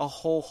a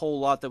whole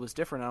lot that was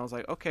different. And I was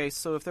like, okay,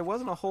 so if there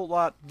wasn't a whole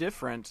lot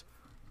different,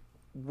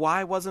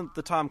 why wasn't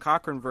the Tom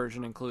Cochrane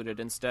version included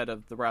instead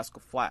of the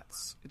Rascal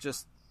Flatts? It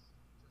just,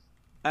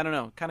 I don't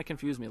know, kind of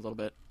confused me a little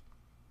bit.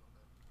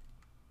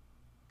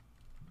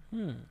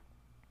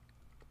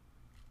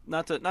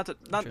 Not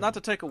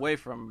to take away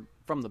from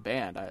the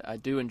band. I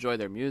do enjoy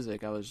their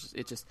music. It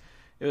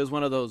was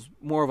one of those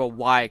more of a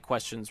why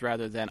questions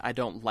rather than I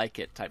don't like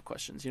it type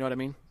questions. You know what I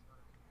mean?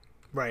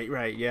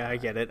 Right. Yeah, I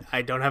get it.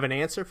 I don't have an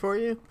answer for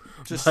you,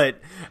 but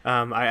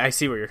I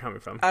see where you're coming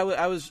from. I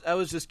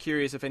was just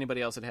curious if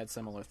anybody else had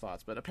similar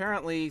thoughts, but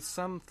apparently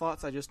some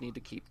thoughts I just need to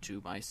keep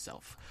to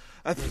myself.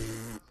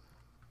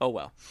 Oh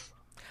well.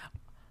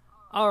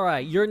 All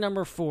right, your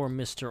number 4,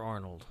 Mr.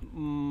 Arnold.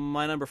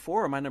 My number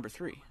 4 or my number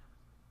 3?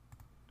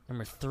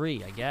 Number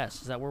 3, I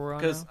guess. Is that where we're on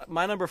Because now?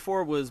 my number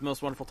 4 was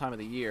Most Wonderful Time of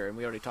the Year, and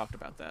we already talked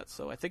about that,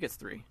 so I think it's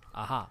 3.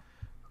 Aha.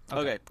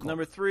 Okay, cool.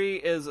 Number 3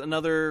 is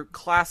another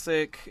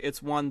classic. It's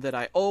one that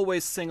I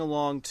always sing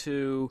along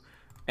to,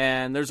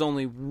 and there's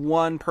only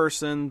one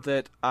person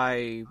that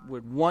I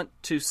would want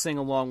to sing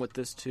along with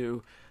this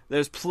to.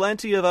 There's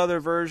plenty of other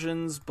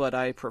versions, but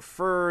I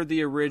prefer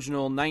the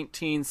original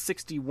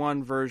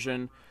 1961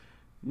 version,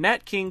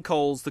 Nat King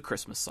Cole's The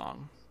Christmas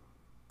Song.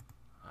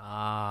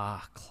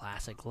 Ah,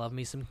 classic. Love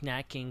me some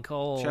Nat King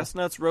Cole.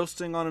 Chestnuts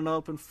roasting on an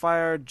open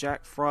fire,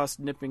 Jack Frost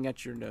nipping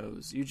at your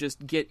nose. You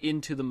just get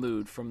into the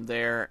mood from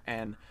there,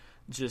 and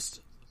just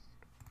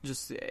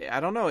I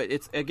don't know.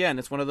 It's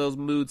one of those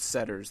mood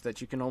setters that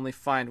you can only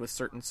find with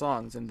certain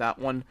songs, and that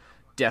one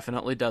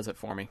definitely does it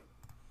for me.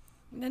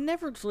 I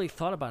never really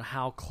thought about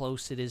how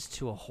close it is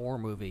to a horror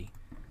movie,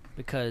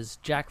 because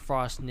Jack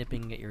Frost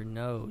nipping at your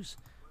nose.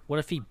 What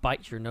if he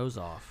bites your nose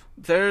off?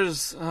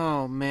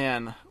 Oh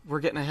man, we're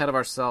getting ahead of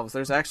ourselves.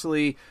 There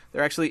actually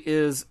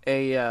is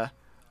a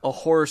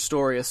horror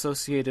story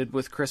associated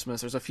with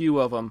Christmas. There's a few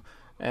of them,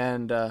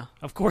 and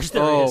of course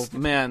there is.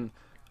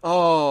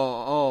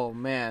 Oh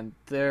man,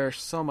 they're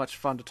so much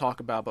fun to talk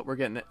about. But we're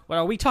getting it. What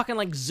are we talking,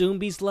 like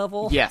Zombies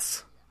level?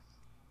 Yes.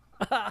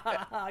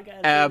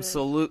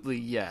 Absolutely,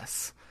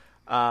 yes.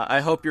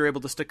 I hope you're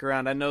able to stick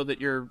around. I know that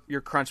you're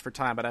crunched for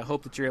time, but I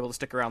hope that you're able to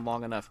stick around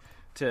long enough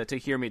to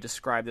hear me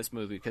describe this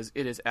movie, because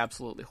it is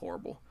absolutely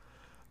horrible.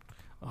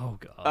 Oh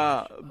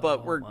god.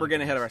 But we're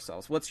getting ahead of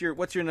ourselves. What's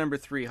your number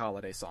 3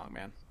 holiday song,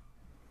 man?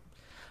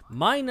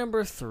 My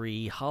number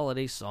 3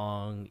 holiday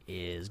song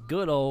is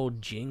good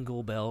old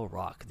Jingle Bell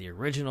Rock, the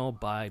original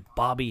by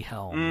Bobby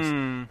Helms.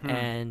 Mm-hmm.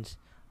 And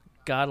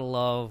gotta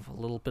love a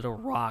little bit of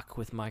rock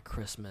with my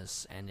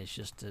Christmas, and it's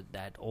just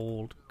that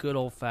good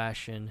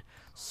old-fashioned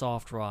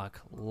soft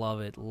rock.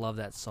 Love it, love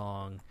that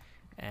song,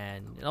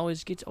 and it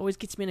always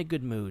gets me in a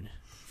good mood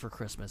for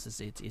Christmas.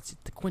 It's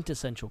the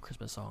quintessential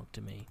Christmas song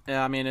to me.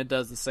 Yeah, I mean, it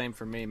does the same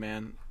for me,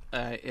 man.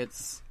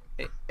 It's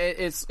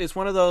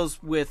one of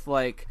those with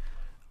like,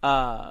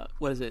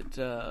 what is it?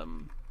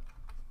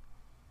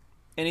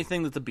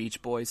 Anything that the Beach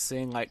Boys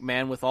sing, like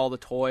 "Man with All the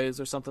Toys"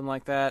 or something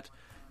like that.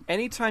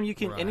 Anytime you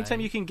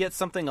can get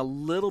something a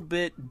little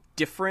bit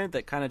different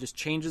that kind of just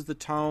changes the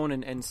tone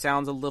and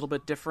sounds a little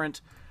bit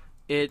different,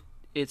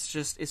 it's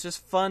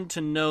just fun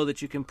to know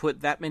that you can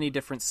put that many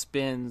different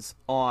spins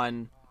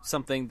on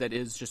something that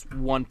is just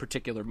one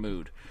particular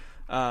mood.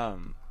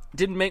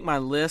 Didn't make my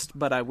list,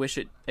 but I wish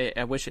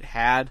it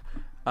had.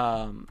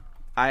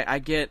 I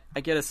get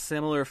a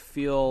similar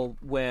feel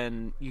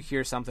when you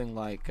hear something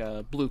like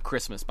 "Blue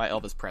Christmas" by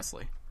Elvis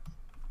Presley.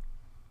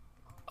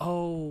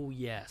 Oh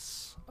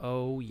yes.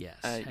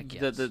 Heck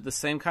yes. The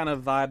same kind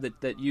of vibe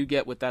that you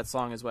get with that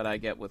song is what I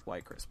get with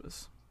White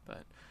Christmas.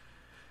 But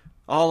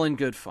all in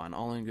good fun.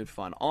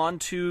 On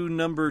to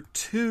number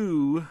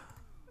 2.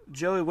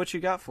 Joey, what you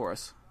got for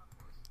us?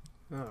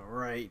 All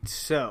right.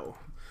 So,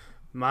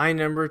 my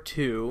number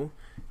 2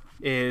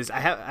 is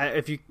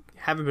if you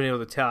haven't been able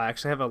to tell, I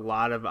actually have a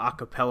lot of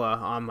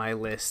acapella on my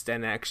list,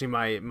 and actually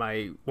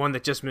my one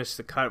that just missed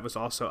the cut was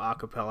also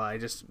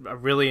acapella. I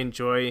really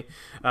enjoy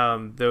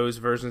those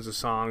versions of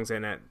songs,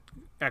 and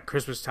at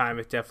Christmas time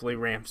it definitely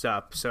ramps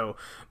up. So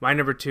my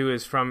number 2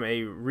 is from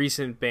a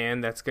recent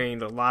band that's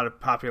gained a lot of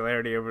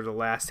popularity over the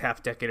last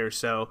half decade or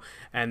so,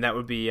 and that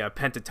would be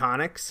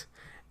Pentatonics.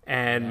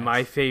 And yes.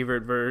 My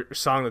favorite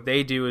song that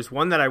they do is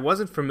one that I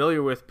wasn't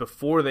familiar with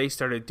before they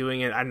started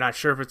doing it. I'm not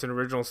sure if it's an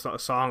original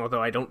song,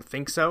 although I don't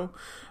think so.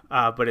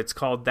 But it's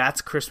called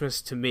 "That's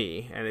Christmas to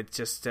Me," and it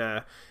just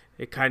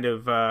it kind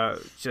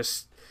of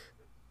just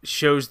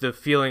shows the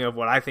feeling of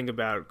what I think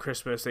about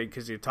Christmas,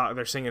 because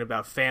they're singing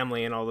about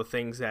family and all the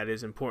things that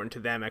is important to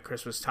them at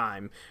Christmas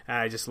time. And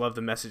I just love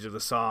the message of the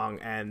song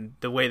and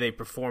the way they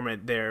perform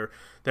it. Their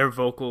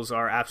vocals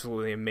are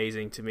absolutely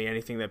amazing to me.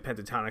 Anything that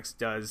Pentatonics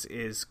does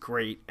is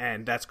great,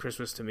 and "That's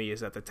Christmas to Me"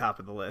 is at the top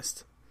of the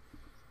list.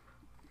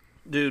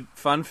 Dude,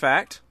 fun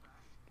fact,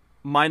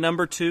 my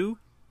number 2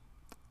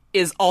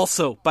 is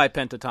also by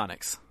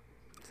Pentatonics.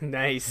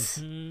 Nice.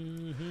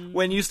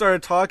 When you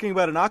started talking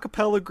about an a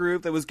cappella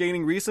group that was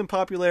gaining recent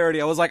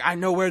popularity, I was like, I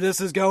know where this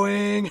is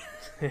going.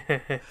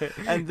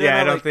 And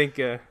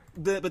then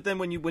but then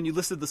when you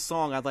listed the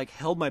song, I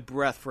held my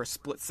breath for a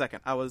split second.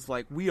 I was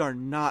like, we are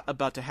not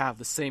about to have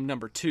the same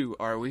number 2,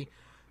 are we?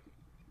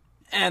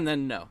 And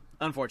then no,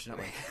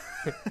 unfortunately.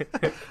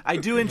 I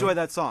do enjoy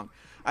that song.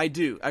 I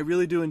do. I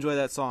really do enjoy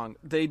that song.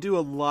 They do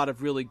a lot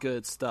of really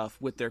good stuff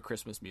with their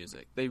Christmas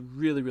music. They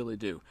really, really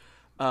do.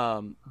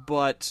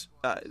 But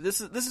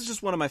this is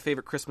just one of my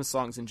favorite Christmas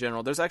songs in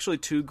general. There's actually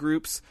 2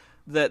 groups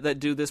that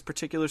do this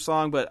particular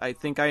song, but I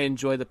think I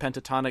enjoy the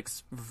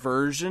Pentatonics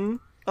version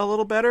a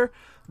little better.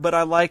 But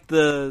I like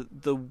the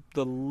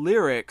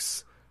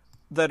lyrics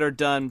that are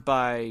done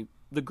by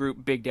the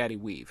group Big Daddy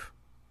Weave.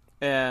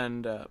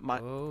 And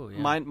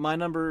my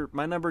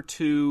number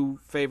 2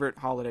 favorite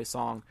holiday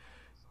song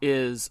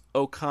is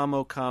 "O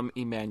Come,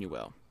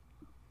 Emmanuel."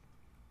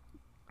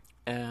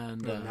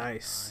 And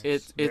nice.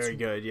 It's very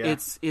good. Yeah,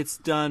 it's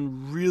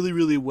done really,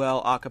 really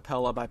well a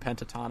cappella by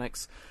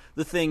Pentatonics.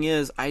 The thing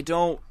is, I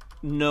don't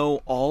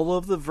know all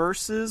of the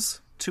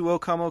verses to "O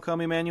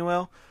Come,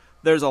 Emmanuel."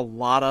 There's a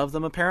lot of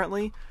them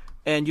apparently,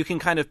 and you can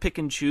kind of pick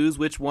and choose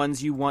which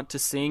ones you want to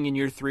sing in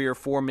your 3 or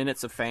 4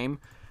 minutes of fame.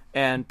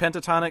 And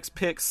Pentatonics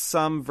picks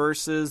some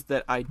verses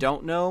that I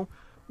don't know,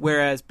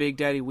 whereas Big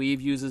Daddy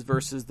Weave uses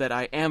verses that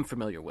I am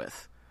familiar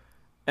with.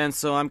 And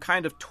so I'm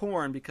kind of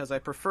torn because I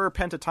prefer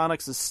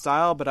Pentatonics'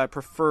 style, but I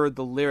prefer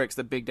the lyrics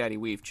that Big Daddy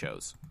Weave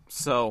chose.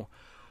 So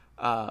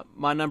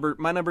my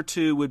number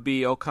 2 would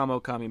be "O Come,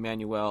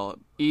 Emmanuel,"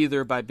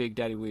 either by Big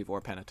Daddy Weave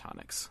or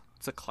Pentatonics.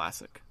 It's a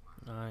classic.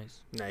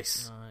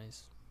 Nice.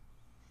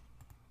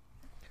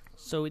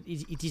 So it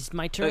is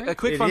my turn? A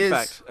quick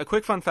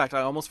fun fact.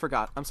 I almost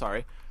forgot. I'm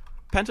sorry.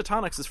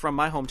 Pentatonics is from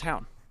my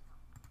hometown.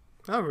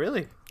 Oh,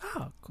 really?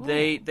 Oh, cool.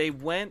 They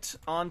went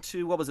on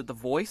to, what was it, The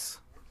Voice?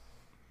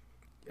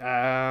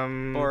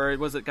 Or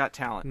was it Got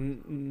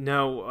Talent?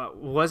 No,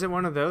 was it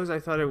one of those? I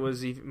thought it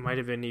was might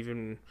have been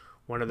even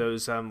one of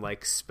those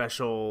like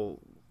special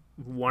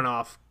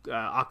one-off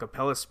a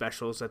cappella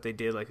specials that they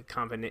did, like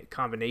a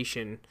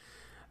combination.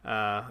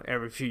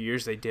 Every few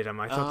years they did them.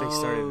 I thought they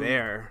started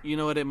there. You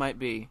know what? It might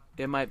be.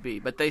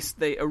 But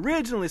they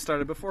originally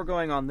started, before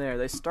going on there,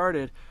 they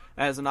started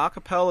as an a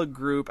cappella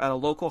group at a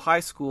local high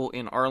school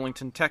in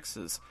Arlington,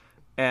 Texas.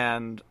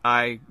 And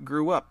I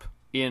grew up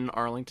in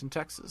Arlington,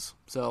 Texas.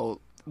 So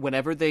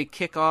whenever they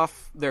kick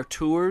off their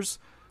tours,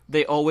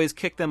 they always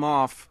kick them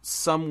off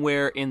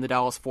somewhere in the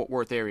Dallas-Fort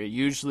Worth area,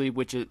 usually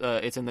which is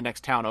it's in the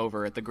next town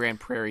over at the Grand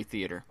Prairie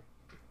Theater.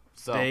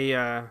 So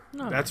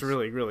that's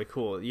really, really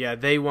cool. Yeah,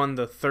 they won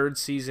the 3rd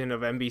season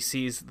of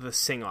NBC's The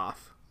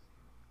Sing-Off.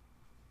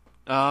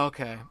 Oh,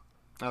 okay.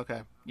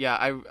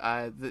 Yeah,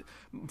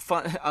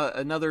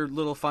 another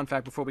little fun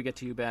fact before we get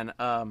to you, Ben.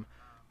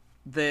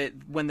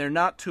 When they're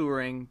not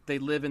touring, they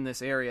live in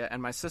this area,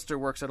 and my sister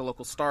works at a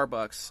local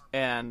Starbucks,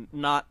 and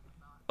not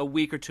a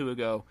week or two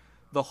ago,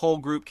 the whole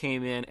group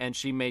came in, and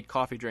she made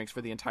coffee drinks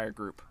for the entire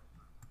group.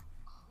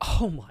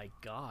 Oh my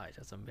god,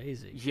 that's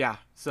amazing. Yeah,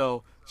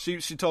 so she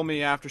told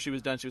me after she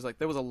was done, she was like,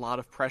 there was a lot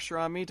of pressure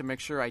on me to make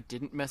sure I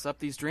didn't mess up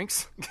these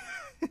drinks.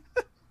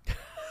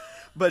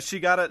 But she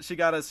got a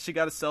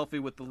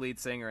selfie with the lead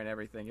singer and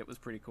everything. It was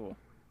pretty cool.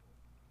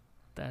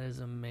 That is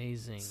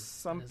amazing.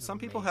 Some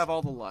people have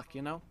all the luck,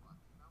 you know?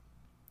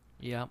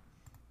 Yeah,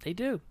 they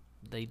do.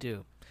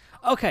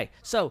 Okay,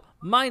 so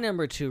my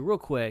number 2, real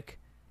quick,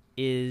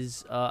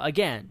 is,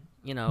 again,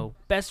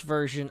 best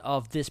version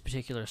of this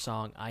particular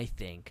song, I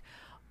think.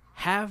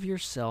 Have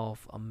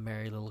Yourself a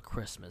Merry Little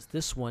Christmas.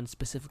 This one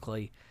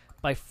specifically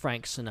by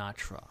Frank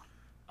Sinatra.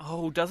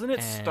 Oh, doesn't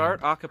it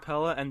start a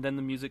cappella and then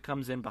the music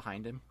comes in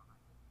behind him?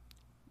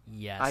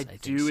 Yes, I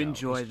think do so.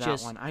 enjoy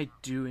that one. I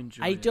do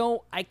enjoy it.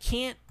 I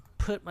can't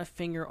put my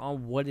finger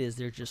on what it is.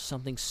 There's just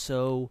something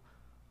so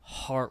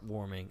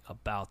heartwarming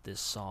about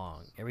this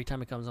song. Every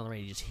time it comes on the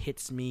radio, it just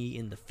hits me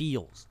in the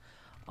feels.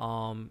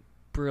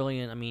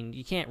 Brilliant. I mean,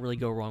 you can't really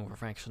go wrong with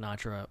Frank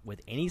Sinatra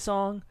with any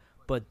song,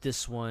 but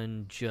this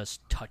one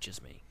just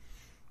touches me.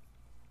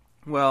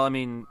 Well, I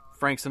mean,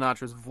 Frank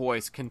Sinatra's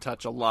voice can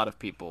touch a lot of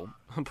people.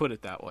 I'll put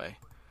it that way.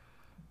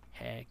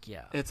 Heck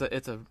yeah. It's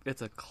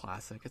a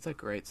classic. It's a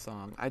great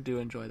song. I do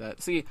enjoy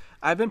that. See,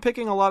 I've been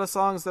picking a lot of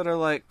songs that are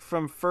like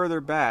from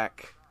further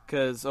back,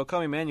 because O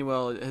Come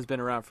Emmanuel has been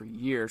around for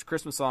years.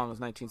 Christmas Song was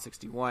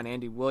 1961.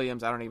 Andy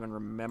Williams, I don't even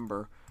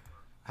remember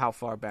how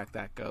far back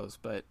that goes,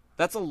 but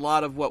that's a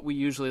lot of what we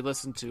usually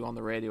listen to on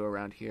the radio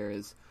around here.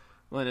 Is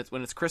when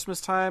it's Christmas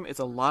time, it's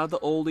a lot of the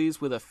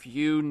oldies with a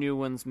few new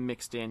ones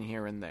mixed in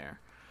here and there.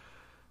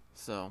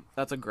 So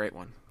that's a great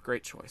one.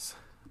 Great choice.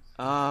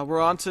 We're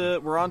on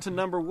to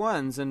number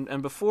ones,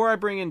 and before I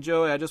bring in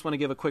Joey, I just want to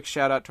give a quick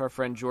shout out to our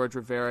friend George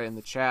Rivera in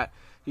the chat.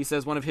 He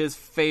says one of his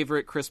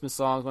favorite Christmas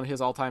songs, one of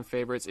his all-time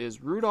favorites,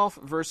 is Rudolph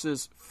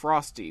versus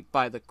Frosty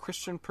by the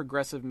Christian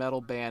progressive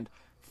metal band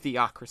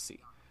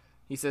Theocracy.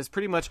 He says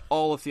pretty much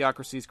all of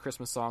Theocracy's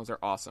Christmas songs are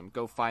awesome.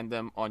 Go find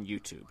them on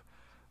YouTube.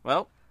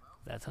 Well,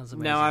 that sounds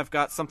amazing. Now I've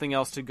got something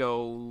else to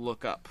go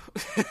look up.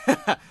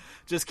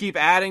 Just keep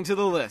adding to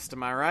the list,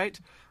 am I right?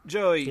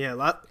 Joey. Yeah,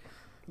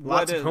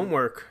 lots of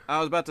homework. I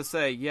was about to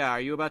say, yeah,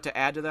 are you about to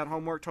add to that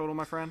homework total,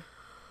 my friend?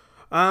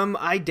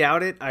 I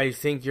doubt it. I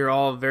think you're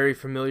all very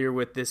familiar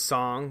with this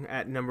song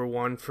at number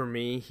 1 for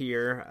me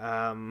here.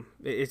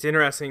 It's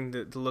interesting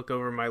to look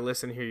over my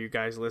list and hear you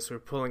guys list. We're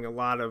pulling a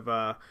lot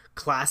of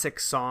classic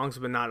songs,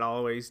 but not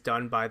always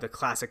done by the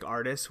classic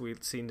artists. We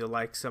seem to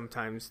like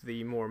sometimes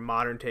the more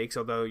modern takes,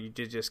 although you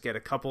did just get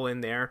a couple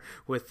in there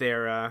with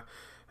their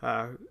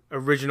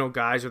original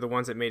guys, or the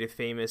ones that made it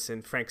famous,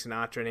 and Frank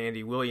Sinatra and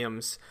Andy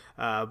Williams.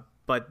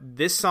 But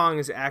this song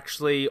is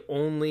actually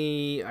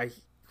only, I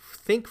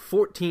think,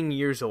 14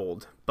 years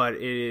old, but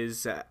it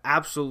is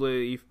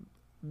absolutely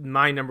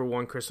my number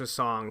 1 Christmas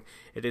song.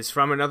 It is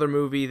from another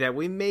movie that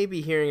we may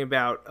be hearing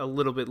about a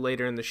little bit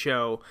later in the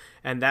show,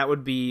 and that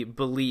would be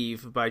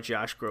Believe by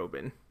Josh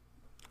Groban.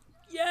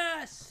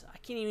 Yes! I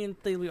can't even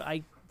think.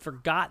 I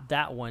forgot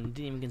that one.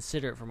 Didn't even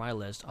consider it for my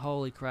list.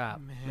 Holy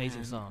crap. Man,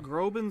 amazing song.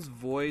 Groban's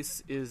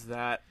voice is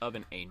that of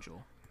an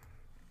angel.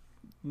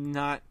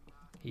 Not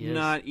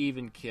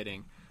even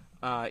kidding.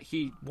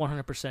 He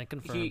 100%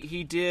 confirmed.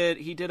 He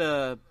did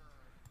a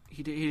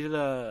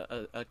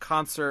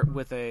concert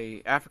with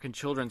a African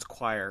children's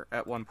choir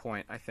at one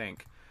point, I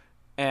think,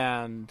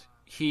 and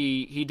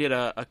he did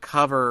a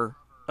cover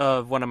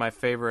of one of my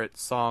favorite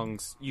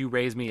songs, "You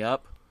Raise Me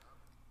Up,"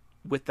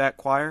 with that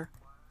choir,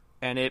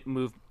 and it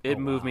moved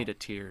me to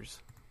tears.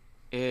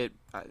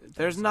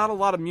 There's not a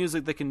lot of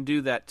music that can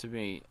do that to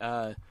me.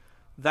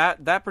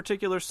 That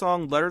particular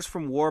song, "Letters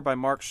from War" by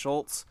Mark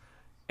Schultz,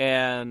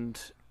 and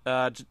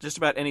just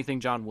about anything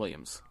John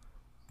Williams,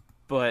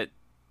 but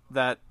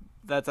that's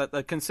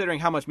considering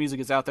how much music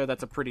is out there,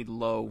 that's a pretty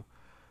low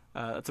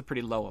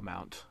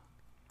amount.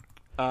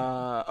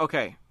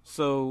 Okay,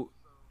 so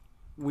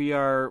we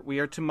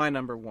are to my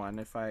number one,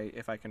 if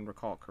I can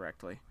recall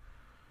correctly.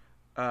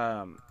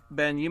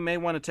 Ben, you may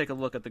want to take a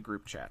look at the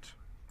group chat,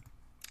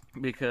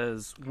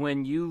 because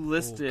when you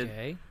listed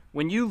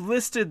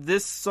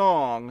this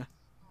song,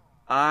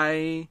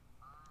 I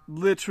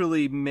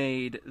literally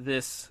made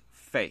this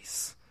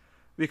face,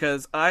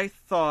 because I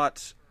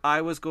thought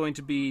I was going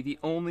to be the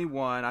only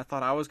one. I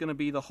thought I was going to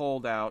be the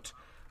holdout,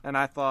 and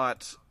I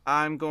thought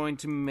I'm going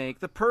to make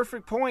the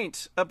perfect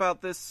point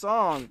about this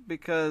song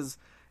because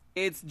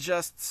it's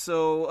just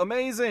so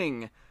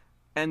amazing.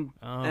 And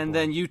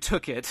then you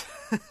took it.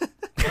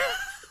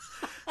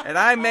 And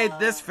I made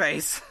this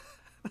face.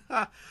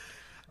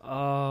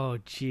 Oh,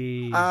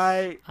 geez.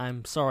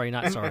 I'm sorry,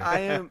 not sorry.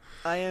 I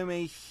am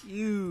a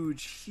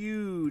huge,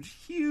 huge,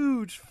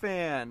 huge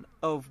fan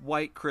of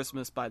White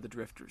Christmas by the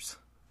Drifters.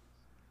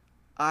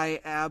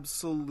 I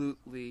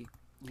absolutely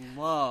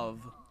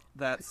love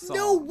that song.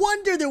 No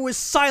wonder there was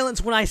silence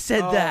when I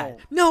said that.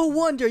 No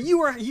wonder you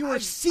were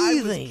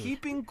seething. I was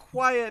keeping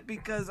quiet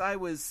because I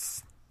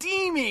was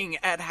steaming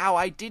at how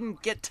I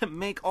didn't get to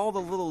make all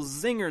the little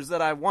zingers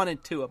that I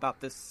wanted to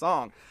about this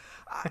song.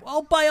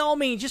 Well, by all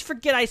means, just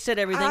forget I said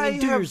everything and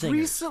do your zingers. I have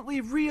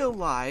recently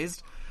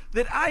realized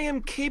that I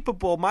am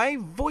capable, my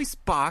voice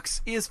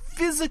box is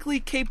physically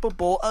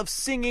capable of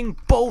singing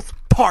both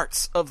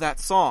parts of that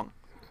song.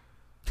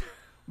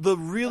 The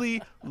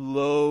really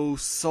low,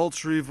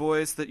 sultry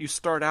voice that you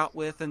start out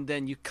with, and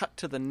then you cut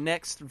to the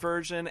next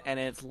version, and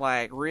it's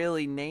like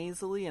really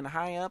nasally and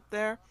high up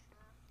there.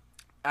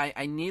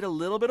 I need a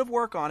little bit of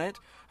work on it.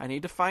 I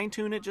need to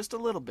fine-tune it just a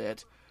little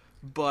bit,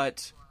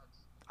 but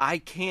I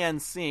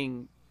can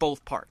sing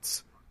both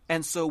parts.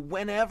 And so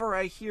whenever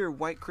I hear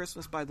White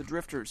Christmas by the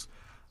Drifters,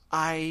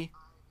 I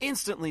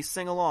instantly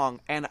sing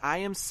along, and I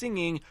am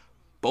singing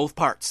both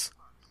parts.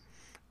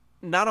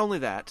 Not only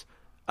that,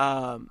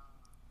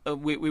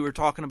 we were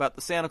talking about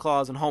the Santa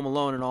Claus and Home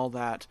Alone and all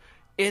that.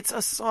 It's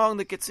a song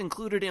that gets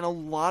included in a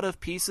lot of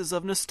pieces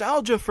of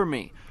nostalgia for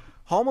me.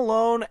 Home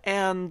Alone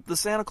and the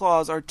Santa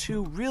Claus are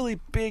two really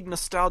big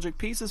nostalgic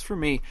pieces for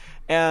me.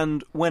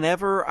 And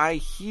whenever I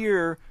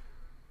hear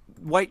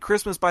White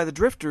Christmas by the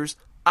Drifters,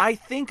 I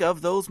think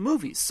of those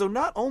movies. So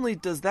not only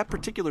does that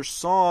particular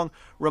song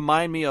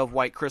remind me of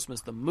White Christmas,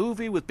 the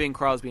movie with Bing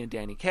Crosby and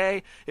Danny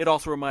Kaye, it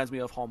also reminds me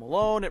of Home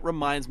Alone, it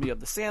reminds me of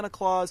the Santa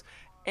Claus,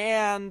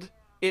 and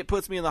it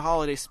puts me in the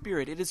holiday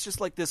spirit. It is just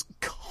like this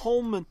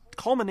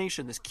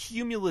culmination, this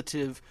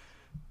cumulative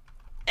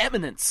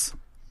eminence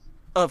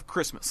of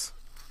Christmas.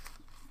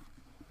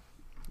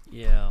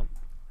 Yeah,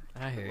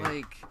 I hear you.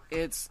 Like,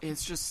 it's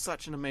just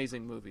such an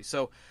amazing movie.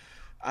 So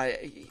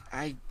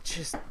I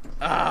just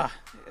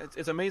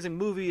it's an amazing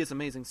movie. It's an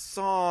amazing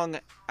song.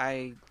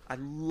 I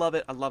love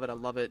it. I love it. I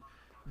love it.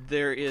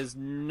 There is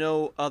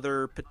no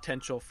other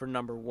potential for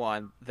number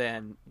one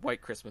than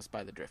White Christmas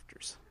by the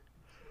Drifters.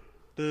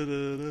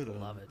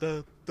 Love it.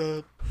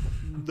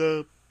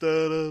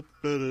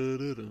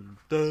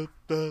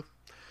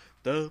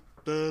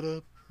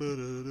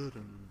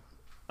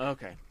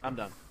 Okay, I'm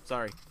done.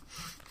 Sorry.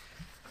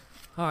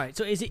 All right,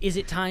 so is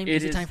it time?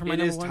 Is it time for my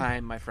number one? It is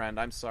time, my friend.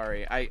 I'm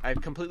sorry. I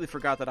completely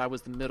forgot that I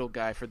was the middle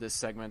guy for this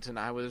segment, and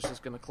I was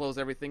just going to close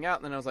everything out,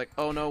 and then I was like,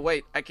 oh, no,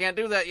 wait, I can't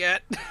do that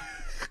yet.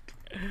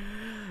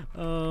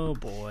 Oh,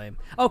 boy.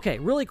 Okay,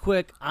 really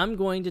quick, I'm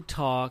going to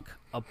talk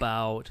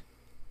about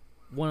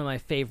one of my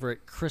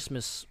favorite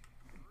Christmas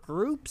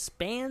groups,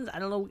 bands. I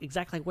don't know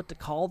exactly what to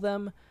call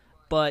them,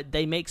 but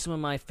they make some of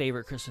my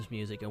favorite Christmas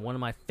music, and one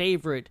of my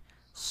favorite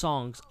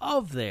songs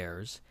of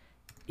theirs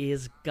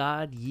is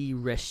God Ye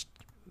Rest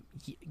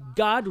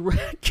God Ye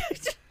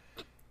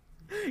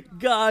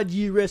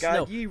Rest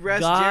Jerry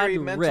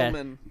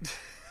Mentelman.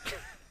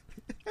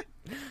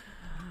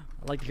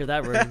 I'd like to hear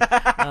that version.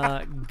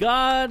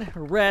 God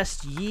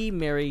Rest Ye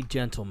Merry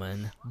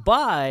Gentlemen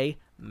by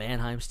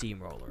Mannheim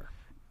Steamroller.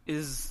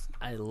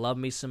 I love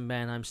me some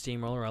Mannheim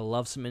Steamroller. I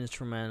love some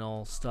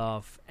instrumental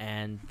stuff,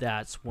 and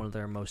that's one of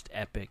their most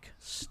epic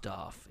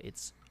stuff.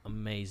 It's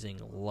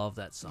amazing. Love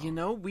that song. You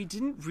know, we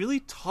didn't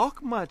really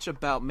talk much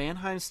about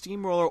Mannheim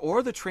Steamroller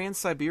or the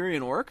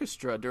Trans-Siberian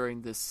Orchestra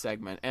during this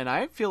segment, and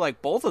I feel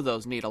like both of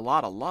those need a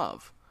lot of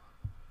love.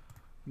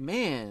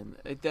 Man,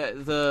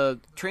 the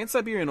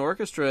Trans-Siberian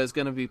Orchestra is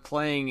going to be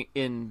playing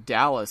in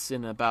Dallas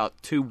in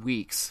about 2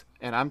 weeks,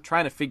 and I'm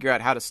trying to figure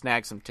out how to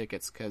snag some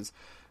tickets because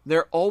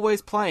they're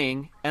always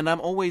playing, and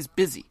I'm always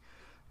busy.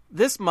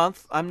 This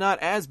month, I'm not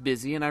as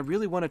busy, and I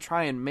really want to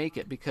try and make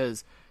it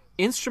because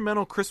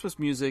instrumental Christmas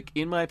music,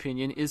 in my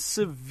opinion, is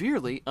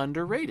severely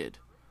underrated.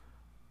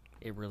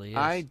 It really is.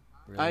 I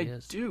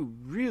do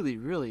really,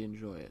 really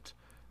enjoy it.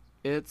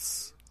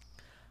 It's...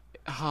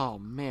 Oh,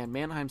 man,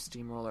 Mannheim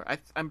Steamroller.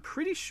 I'm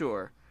pretty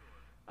sure...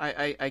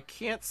 I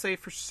can't say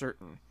for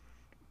certain,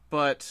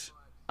 but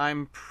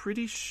I'm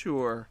pretty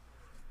sure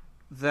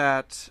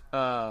that...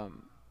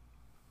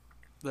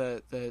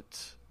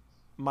 that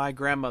my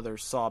grandmother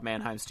saw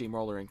Mannheim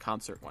Steamroller in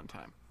concert one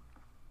time.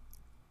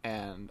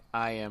 And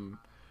I am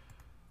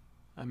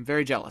I'm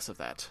very jealous of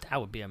that. That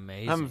would be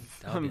amazing.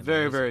 I'm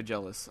very, very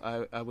jealous.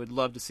 I would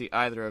love to see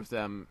either of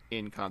them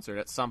in concert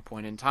at some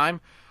point in time.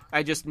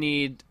 I just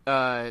need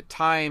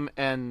time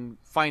and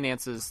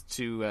finances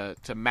to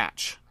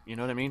match. You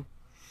know what I mean?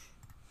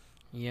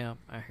 Yeah,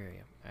 I hear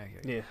you.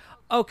 Yeah.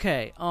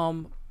 Okay.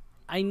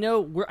 I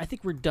know I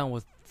think we're done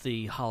with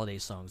the holiday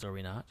songs, are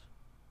we not?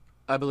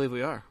 I believe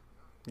we are.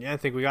 Yeah, I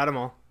think we got them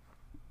all.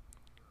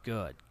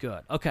 Good.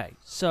 Okay,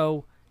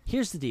 so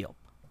here's the deal.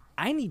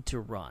 I need to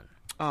run.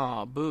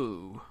 Aw,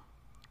 boo.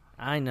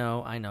 I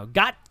know.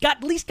 Got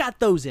at least got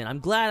those in. I'm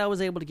glad I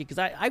was able to get, because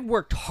I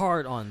worked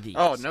hard on these.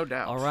 Oh, no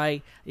doubt. All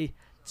right.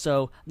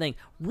 So,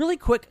 really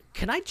quick,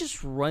 can I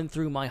just run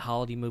through my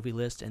holiday movie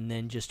list and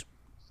then just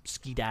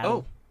skedaddle?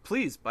 Oh,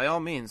 please, by all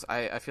means.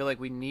 I feel like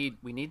we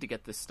need to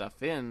get this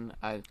stuff in.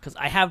 Because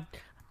I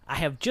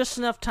have just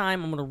enough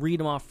time. I'm going to read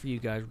them off for you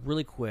guys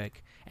really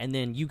quick, and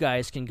then you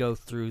guys can go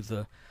through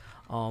the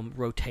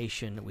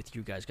rotation with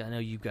you guys. I know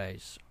you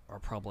guys are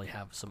probably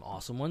have some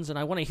awesome ones, and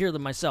I want to hear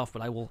them myself,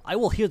 but I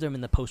will hear them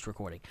in the post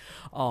recording.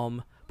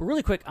 But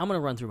really quick, I'm going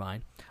to run through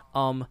mine.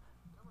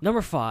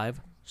 Number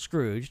 5,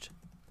 Scrooged,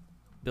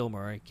 Bill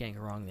Murray, can't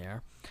go wrong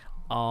there.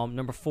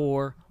 Number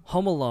 4,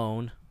 Home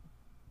Alone.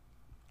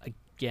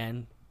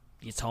 Again,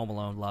 it's Home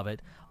Alone, love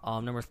it.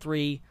 Number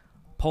 3,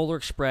 Polar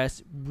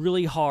Express.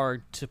 Really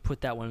hard to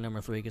put that one in number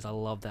 3 because I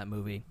love that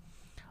movie.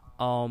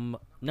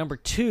 Number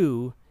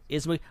 2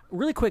 is,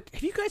 really quick,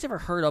 have you guys ever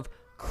heard of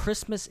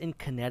Christmas in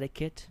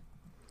Connecticut?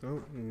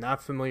 Oh,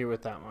 not familiar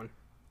with that one.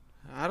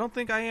 I don't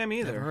think I am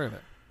either. Never heard of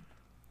it.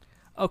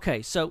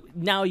 Okay, so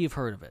now you've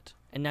heard of it,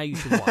 and now you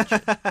should watch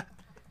it.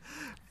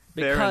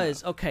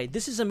 Because, okay,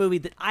 this is a movie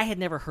that I had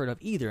never heard of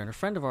either, and a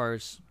friend of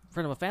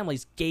my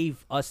family's,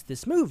 gave us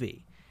this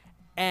movie,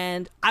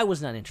 and I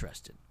was not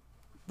interested.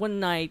 One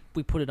night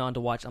we put it on to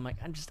watch. I'm like,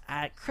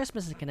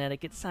 Christmas in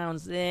Connecticut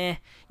sounds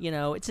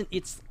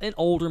it's an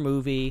older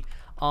movie,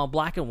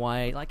 black and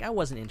white. Like, I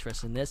wasn't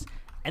interested in this,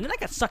 and then I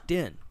got sucked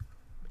in.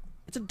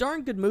 It's a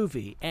darn good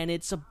movie, and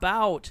it's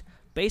about,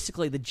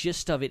 basically the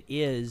gist of it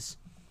is,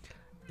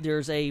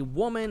 there's a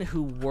woman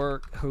who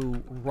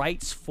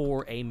writes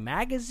for a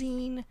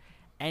magazine,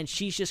 and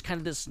she's just kind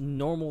of this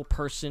normal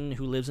person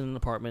who lives in an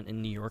apartment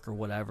in New York or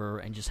whatever,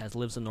 and just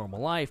lives a normal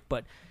life.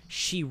 But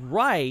she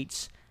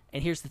writes,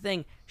 and here's the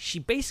thing, she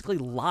basically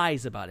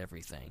lies about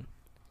everything,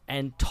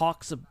 and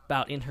talks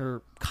about in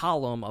her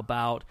column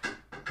about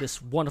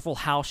this wonderful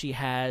house she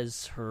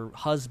has, her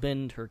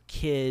husband, her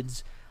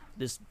kids,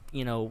 this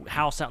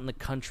house out in the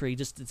country,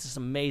 just it's this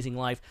amazing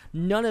life.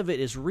 None of it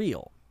is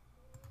real.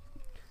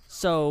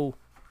 So,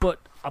 but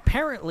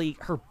apparently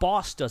her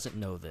boss doesn't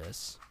know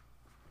this.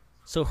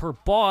 So her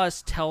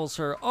boss tells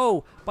her,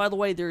 "Oh, by the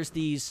way, there's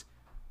these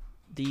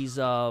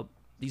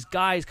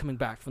guys coming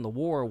back from the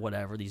war or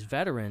whatever, these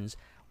veterans.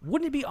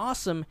 Wouldn't it be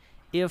awesome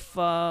if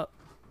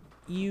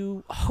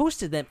you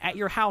hosted them at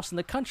your house in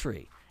the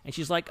country?" And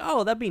she's like,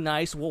 "Oh, that'd be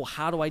nice. Well,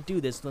 how do I do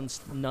this when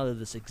none of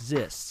this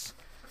exists?"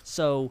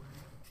 So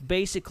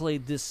basically,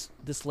 this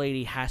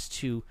lady has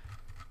to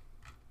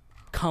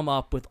come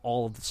up with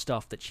all of the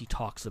stuff that she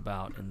talks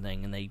about, and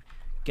they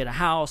get a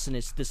house, and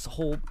it's this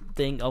whole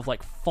thing of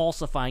like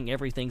falsifying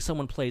everything.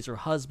 Someone plays her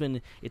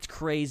husband. It's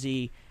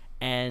crazy,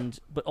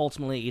 but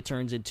ultimately it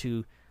turns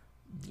into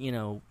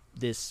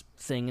this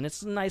thing, and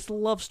it's a nice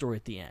love story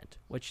at the end.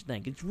 What you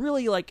think? It's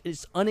really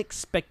it's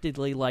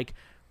unexpectedly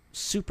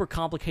super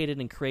complicated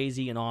and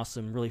crazy and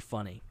awesome, really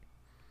funny.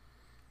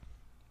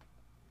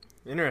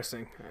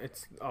 Interesting.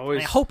 It's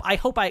always. I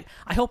hope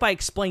I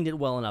explained it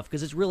well enough,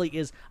 because it really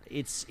is.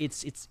 It's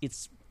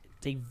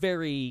a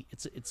very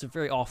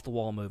off the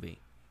wall movie.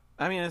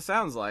 I mean, it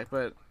sounds like,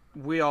 but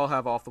we all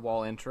have off the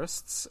wall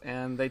interests,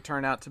 and they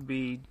turn out to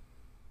be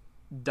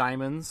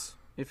diamonds,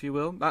 if you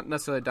will. Not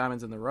necessarily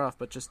diamonds in the rough,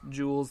 but just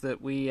jewels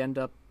that we end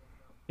up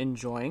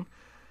enjoying,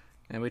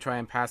 and we try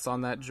and pass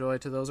on that joy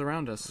to those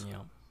around us. Yeah.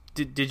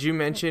 Did you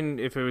mention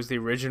if it was the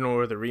original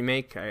or the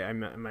remake? I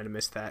might have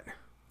missed that.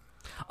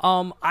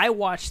 I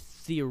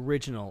watched the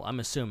original. I'm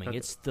assuming Okay.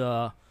 it's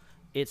the.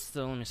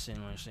 Let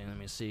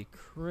me see.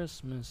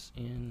 Christmas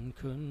in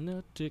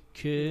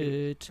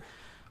Connecticut.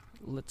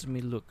 Let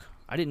me look.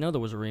 I didn't know there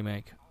was a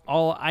remake.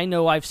 All I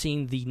know, I've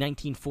seen the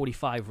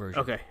 1945 version.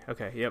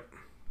 Okay, yep.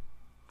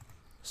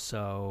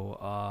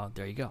 So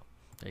there you go.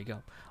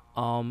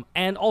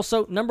 And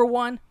also number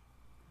 1,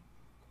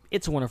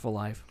 It's a Wonderful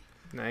Life.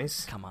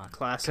 Nice. Come on,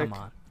 Classic. Come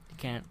on.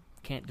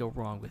 Can't go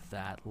wrong with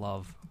that.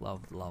 Love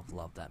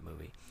that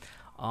movie.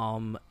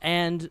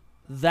 And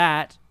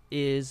that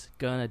is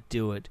gonna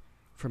do it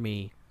for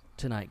me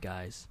tonight,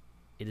 guys.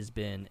 It has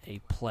been a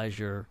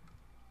pleasure,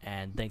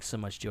 and thanks so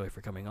much, Joey,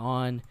 for coming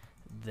on.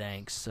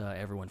 Thanks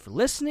everyone for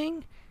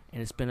listening,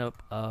 and it's been a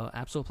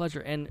absolute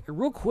pleasure. And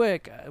real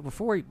quick,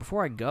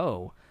 before I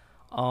go,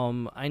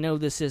 I know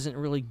this isn't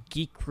really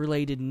geek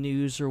related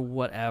news or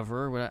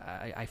whatever, but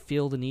I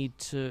feel the need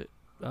to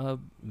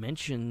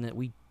mention that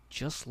we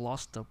just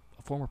lost a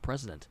former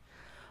president.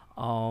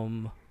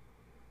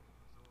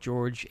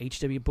 George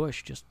H.W.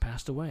 Bush just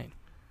passed away.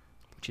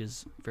 which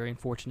is very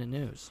unfortunate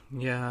news.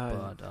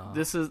 Yeah, but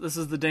this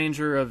is the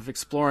danger of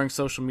exploring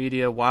social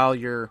media while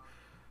you're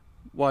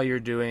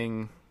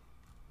doing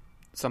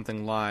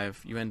something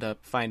live. You end up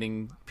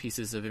finding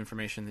pieces of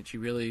information that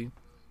you really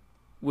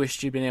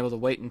wished you'd been able to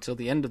wait until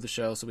the end of the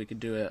show so we could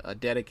do a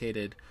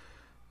dedicated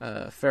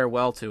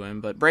farewell to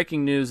him. But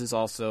breaking news is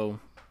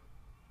also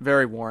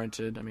very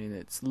warranted. I mean,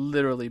 it's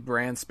literally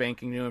brand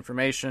spanking new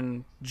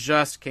information,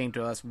 just came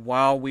to us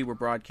while we were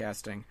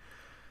broadcasting.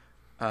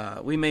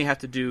 We may have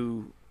to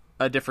do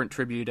a different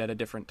tribute at a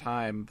different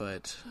time,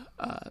 but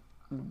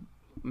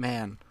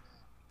man,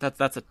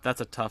 that's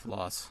a tough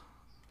loss.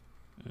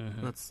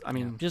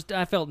 Mm-hmm.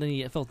 I felt the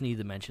need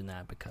to mention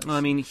that because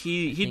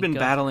he'd been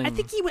battling.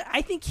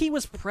 I think he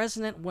was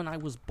president when I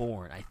was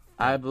born.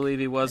 I believe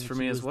he was for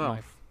me as well.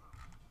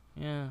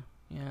 Yeah.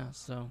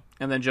 So.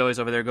 And then Joey's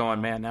over there going,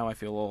 "Man, now I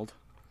feel old."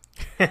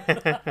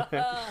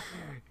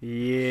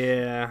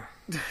 Yeah.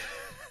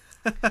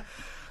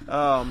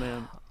 Oh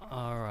man.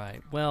 All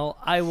right. Well,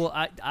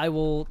 I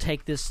will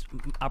take this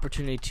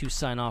opportunity to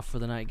sign off for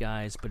the night,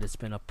 guys. But it's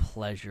been a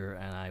pleasure,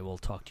 and I will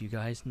talk to you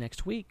guys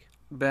next week.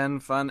 Ben,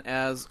 fun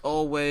as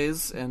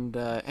always, and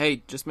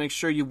hey, just make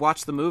sure you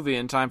watch the movie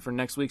in time for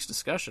next week's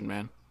discussion,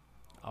 man.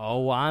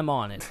 Oh, I'm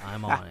on it.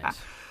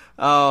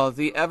 Oh,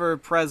 the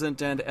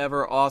ever-present and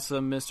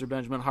ever-awesome Mr.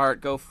 Benjamin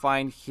Hart. Go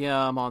find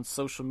him on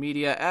social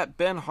media at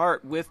Ben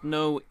Hart with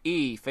no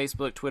E.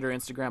 Facebook, Twitter,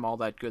 Instagram, all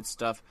that good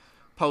stuff.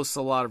 Posts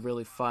a lot of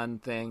really fun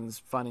things,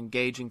 fun,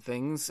 engaging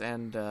things,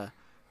 and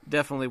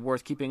definitely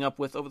worth keeping up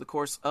with over the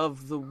course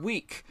of the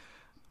week.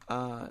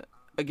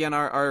 Again,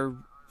 our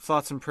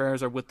thoughts and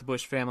prayers are with the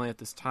Bush family at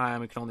this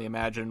time. We can only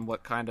imagine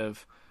what kind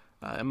of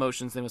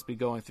emotions they must be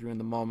going through in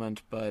the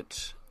moment,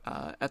 but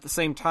at the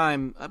same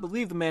time, I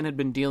believe the man had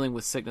been dealing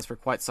with sickness for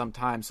quite some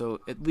time, so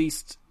at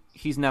least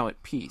he's now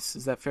at peace.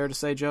 Is that fair to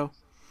say, Joe?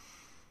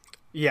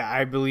 Yeah,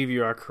 I believe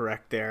you are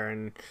correct there,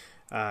 and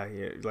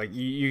like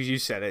you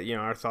said it,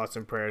 our thoughts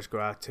and prayers go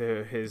out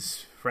to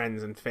his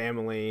friends and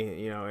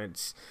family.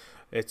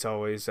 It's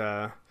always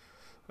a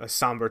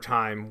somber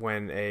time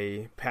when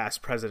a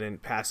past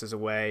president passes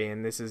away,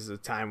 and this is a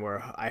time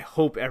where I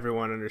hope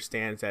everyone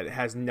understands that it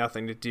has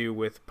nothing to do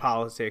with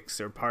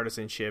politics or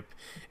partisanship.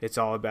 It's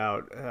all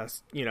about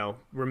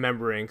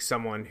remembering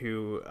someone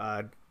who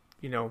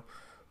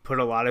put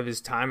a lot of his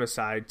time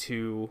aside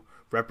to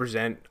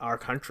represent our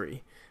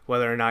country.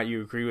 Whether or not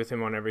you agree with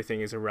him on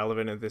everything is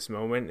irrelevant at this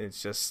moment.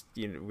 It's just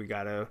we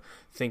gotta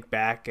think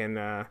back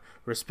and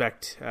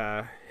respect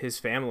his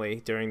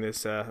family during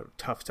this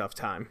tough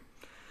time.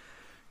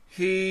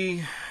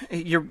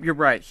 You're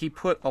right. He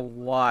put a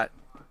lot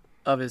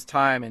of his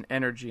time and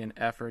energy and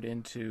effort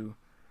into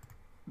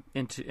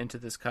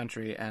this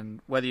country,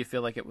 and whether you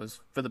feel like it was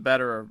for the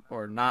better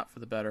or not for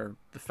the better,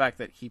 the fact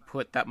that he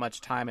put that much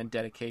time and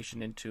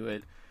dedication into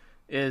it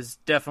is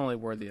definitely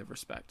worthy of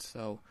respect.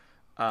 So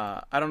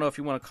I don't know if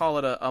you want to call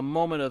it a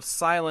moment of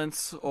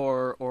silence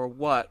or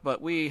what,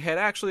 but we had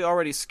actually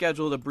already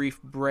scheduled a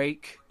brief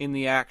break in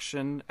the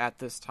action at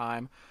this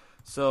time,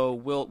 so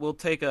we'll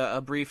take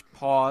a brief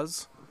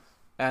pause.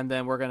 And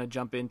then we're going to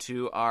jump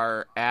into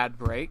our ad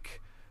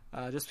break.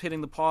 Just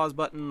hitting the pause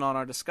button on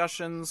our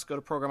discussions, go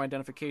to program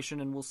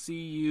identification, and we'll see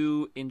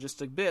you in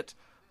just a bit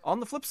on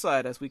the flip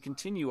side as we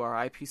continue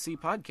our IPC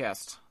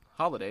podcast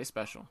holiday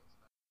special.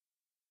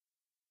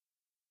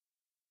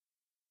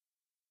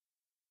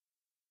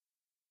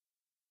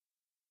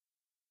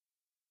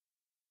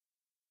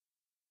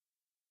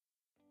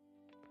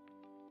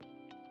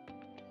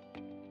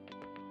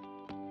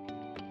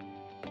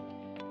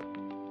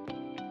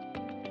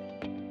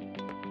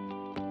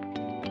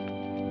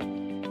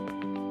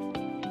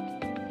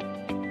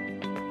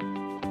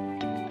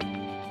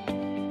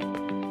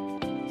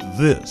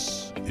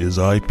 This is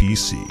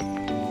IPC.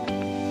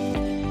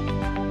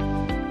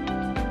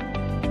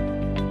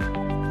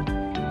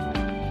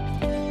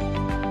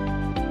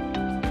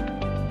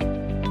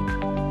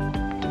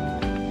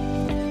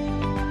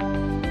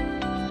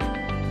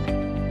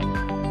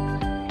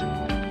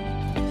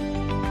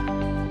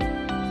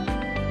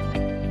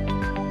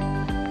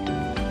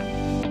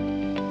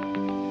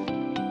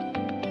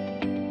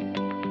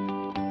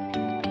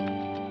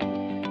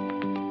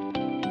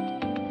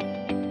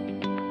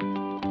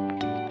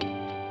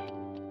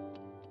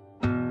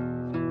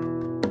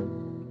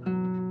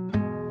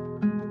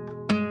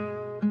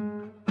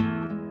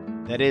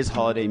 That is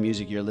holiday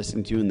music you're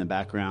listening to in the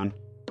background,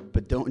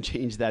 but don't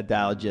change that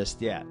dial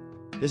just yet.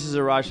 This is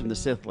Araj from the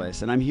Sith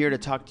List, and I'm here to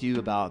talk to you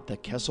about the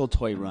Kessel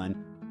Toy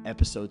Run,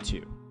 Episode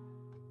 2.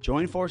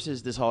 Join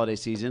forces this holiday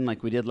season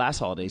like we did last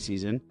holiday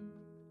season,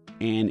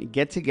 and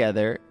get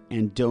together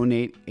and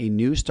donate a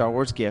new Star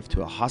Wars gift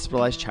to a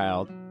hospitalized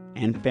child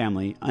and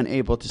family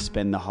unable to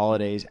spend the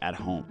holidays at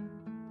home.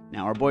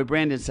 Now, our boy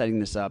Brandon's setting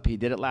this up. He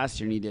did it last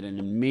year, and he did an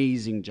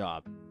amazing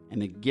job,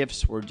 and the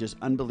gifts were just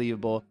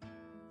unbelievable.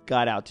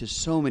 Got out to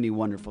so many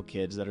wonderful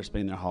kids that are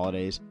spending their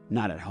holidays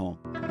not at home.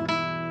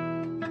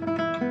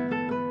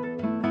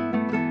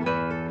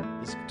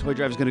 This toy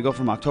drive is going to go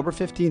from October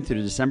 15th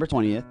through December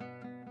 20th,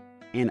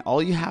 and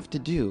all you have to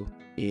do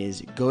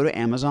is go to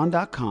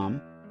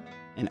Amazon.com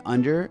and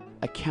under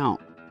account,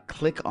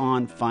 click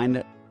on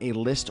find a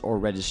list or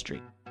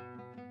registry.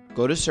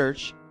 Go to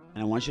search,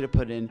 and I want you to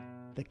put in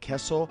the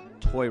Kessel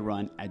Toy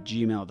Run at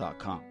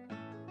gmail.com.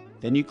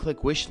 Then you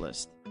click wish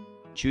list.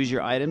 Choose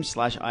your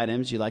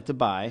items/items you'd like to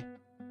buy.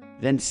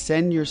 Then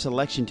send your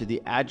selection to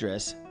the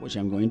address, which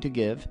I'm going to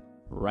give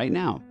right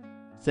now.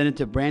 Send it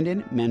to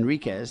Brandon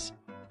Manriquez,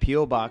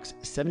 P.O. Box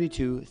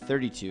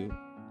 7232,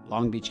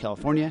 Long Beach,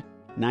 California,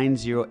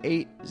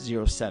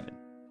 90807.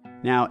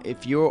 Now,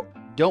 if you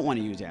don't want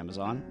to use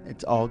Amazon,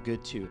 it's all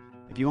good too.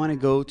 If you want to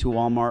go to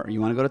Walmart or you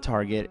want to go to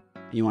Target,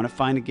 and you want to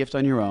find a gift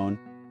on your own,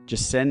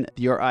 just send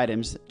your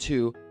items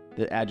to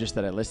the address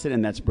that I listed,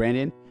 and that's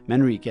Brandon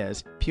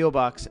Manriquez, P.O.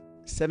 Box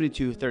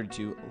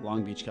 7232,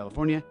 Long Beach,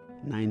 California,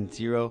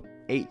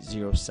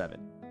 90807.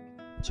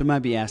 So you might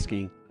be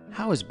asking,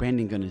 how is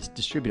Brandon going to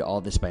distribute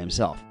all this by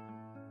himself?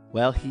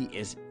 Well,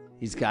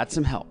 he's got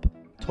some help.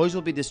 Toys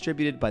will be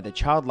distributed by the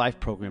Child Life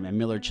Program at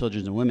Miller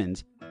Children's and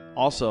Women's,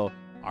 also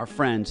our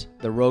friends,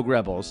 the Rogue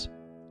Rebels,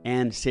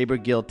 and Saber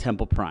Guild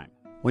Temple Prime.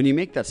 When you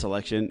make that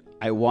selection,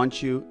 I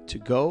want you to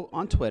go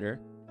on Twitter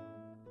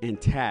and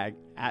tag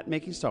at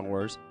Making Star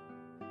Wars,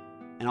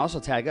 and also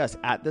tag us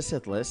at The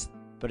Sith List,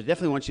 but I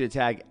definitely want you to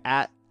tag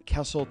at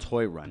Kessel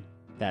Toy Run.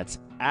 That's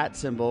at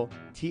symbol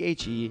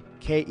TheKessel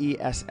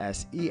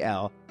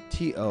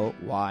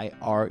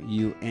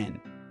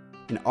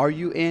And are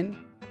you in?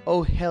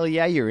 Oh, hell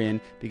yeah, you're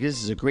in, because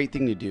this is a great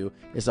thing to do.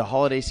 It's the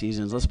holiday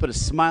seasons. Let's put a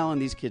smile on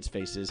these kids'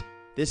 faces.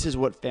 This is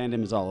what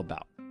fandom is all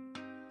about.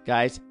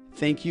 Guys,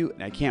 thank you,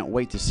 and I can't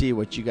wait to see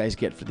what you guys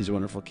get for these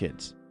wonderful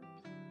kids.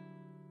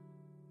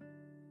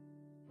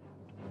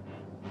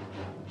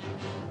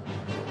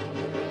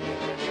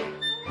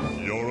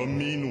 You're a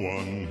mean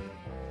one,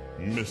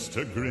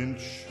 Mr.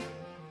 Grinch.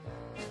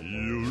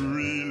 You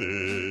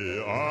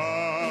really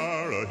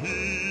are a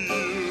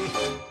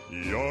heel.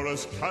 You're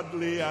as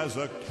cuddly as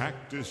a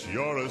cactus.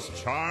 You're as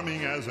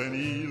charming as an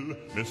eel,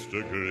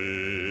 Mr.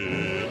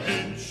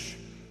 Grinch.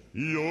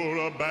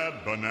 You're a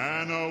bad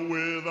banana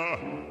with a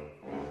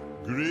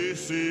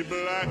greasy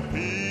black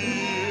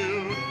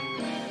peel.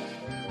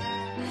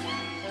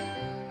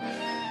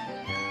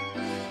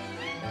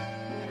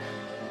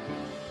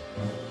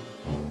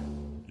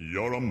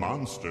 You're a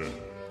monster,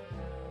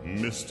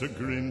 Mr.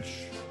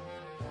 Grinch.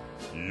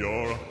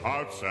 Your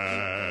heart's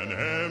an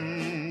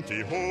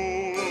empty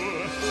hole.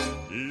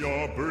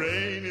 Your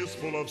brain is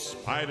full of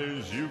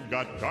spiders. You've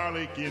got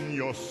garlic in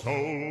your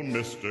soul,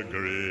 Mr.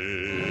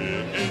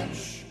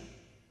 Grinch.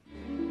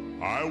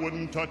 I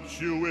wouldn't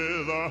touch you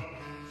with a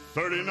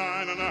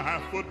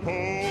 39.5-foot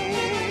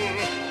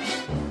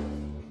pole.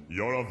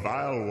 You're a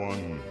vile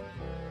one,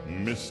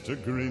 Mr.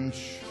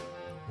 Grinch.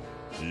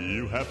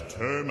 You have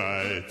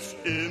termites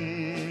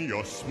in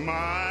your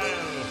smile.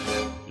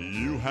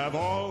 You have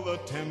all the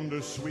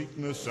tender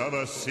sweetness of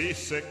a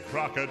seasick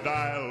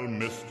crocodile,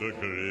 Mr.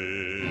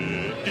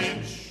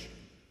 Grinch.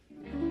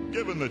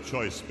 Given the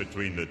choice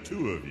between the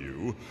two of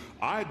you,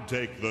 I'd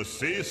take the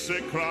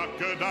seasick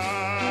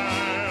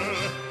crocodile.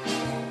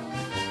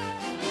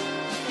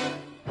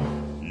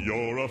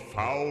 You're a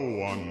foul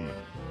one,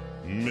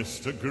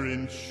 Mr.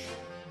 Grinch.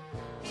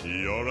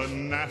 You're a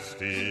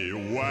nasty,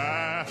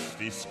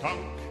 wasty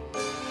skunk.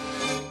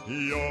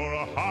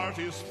 Your heart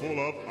is full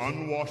of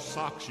unwashed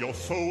socks. Your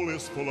soul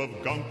is full of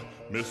gunk,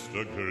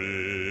 Mr.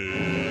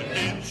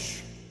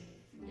 Grinch.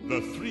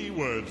 The three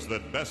words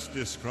that best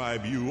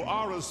describe you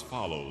are as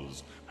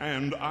follows,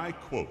 and I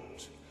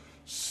quote: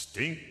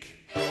 stink,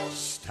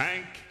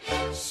 stank,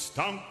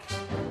 stunk.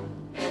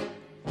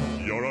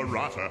 You're a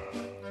rotter,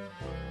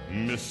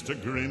 Mr.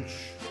 Grinch.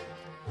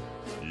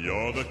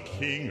 You're the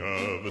king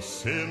of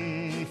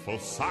sinful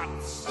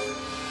sots.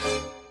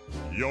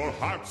 Your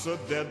heart's a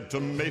dead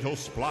tomato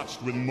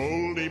splotched with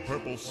moldy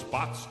purple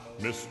spots,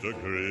 Mr.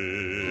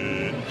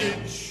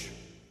 Grinch.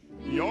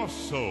 Your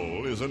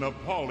soul is an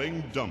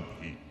appalling dump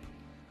heap,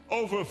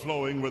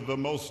 overflowing with the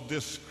most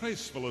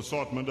disgraceful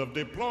assortment of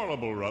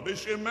deplorable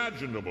rubbish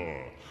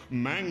imaginable,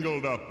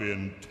 mangled up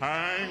in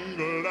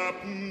tangled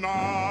up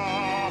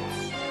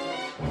knots.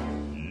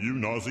 You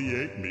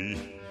nauseate me,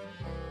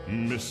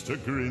 Mr.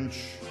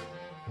 Grinch,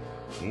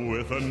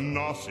 with a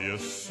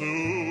nauseous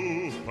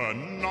super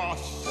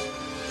nos.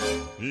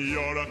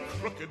 You're a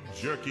crooked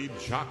jerky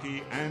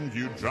jockey and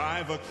you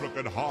drive a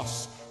crooked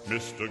hoss,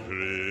 Mr.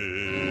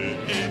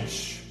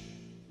 Grinch.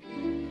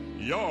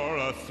 You're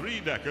a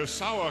three-decker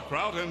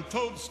sauerkraut and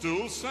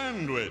toadstool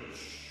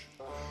sandwich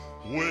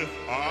with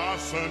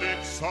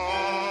arsenic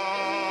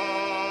sauce.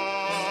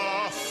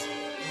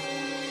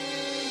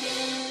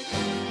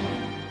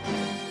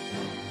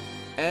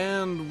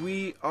 And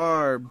we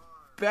are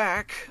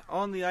back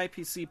on the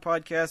IPC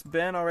podcast.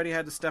 Ben already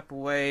had to step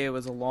away. It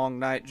was a long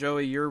night.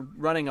 Joey, you're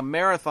running a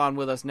marathon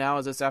with us now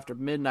as it's after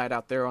midnight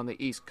out there on the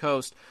East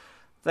Coast.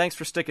 Thanks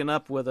for sticking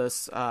up with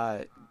us.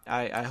 I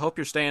hope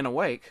you're staying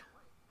awake.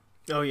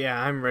 Oh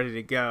yeah, I'm ready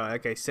to go.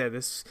 Like I said,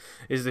 this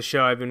is the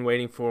show I've been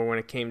waiting for when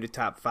it came to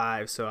top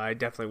 5, so I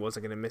definitely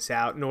wasn't going to miss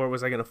out, nor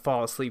was I going to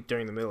fall asleep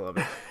during the middle of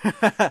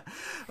it.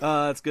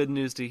 That's good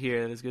news to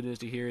hear. That's good news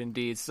to hear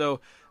indeed. So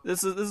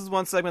this is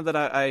one segment that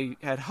I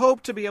had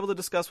hoped to be able to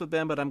discuss with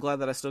Ben, but I'm glad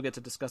that I still get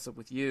to discuss it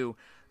with you.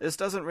 This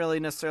doesn't really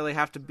necessarily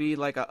have to be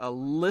like a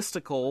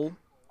listicle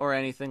or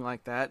anything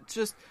like that.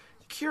 Just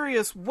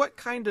curious what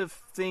kind of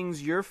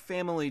things your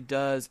family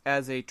does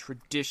as a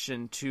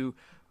tradition to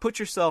put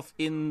yourself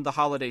in the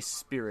holiday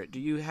spirit. Do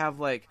you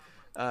have like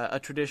a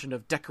tradition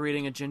of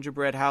decorating a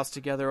gingerbread house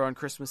together on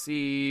Christmas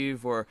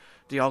Eve, or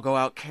do y'all go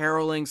out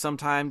caroling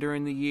sometime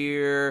during the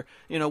year?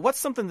 You know, what's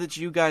something that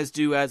you guys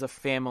do as a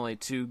family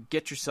to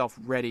get yourself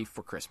ready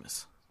for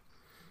Christmas?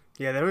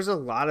 Yeah, there was a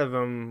lot of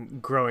them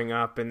growing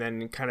up, and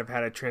then kind of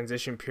had a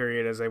transition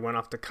period as I went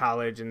off to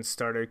college and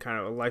started kind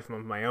of a life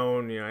of my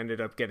own.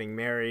 Ended up getting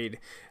married,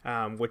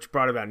 which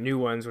brought about new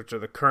ones, which are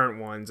the current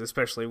ones,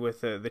 especially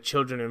with the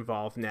children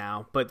involved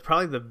now. But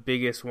probably the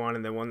biggest one,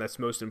 and the one that's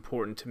most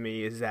important to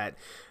me, is that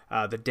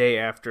the day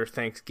after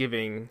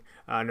Thanksgiving,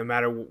 no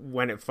matter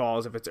when it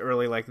falls, if it's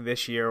early like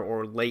this year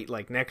or late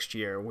like next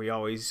year, we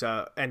always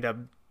end up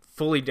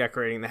fully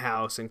decorating the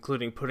house,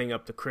 including putting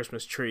up the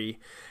Christmas tree.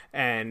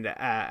 And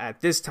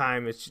at this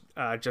time, it's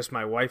just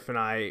my wife and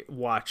I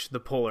watch the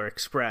Polar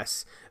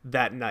Express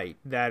that night.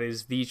 That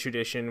is the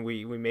tradition.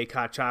 We make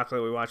hot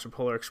chocolate, we watch the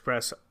Polar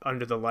Express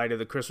under the light of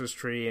the Christmas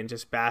tree and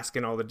just bask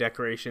in all the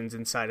decorations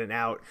inside and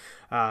out.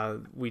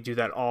 We do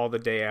that all the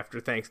day after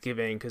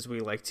Thanksgiving because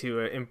we like to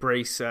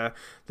embrace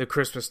the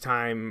Christmas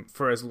time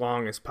for as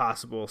long as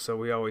possible. So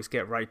we always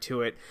get right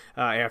to it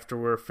after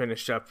we're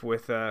finished up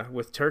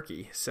with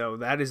turkey. So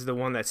that is the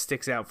one that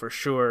sticks out for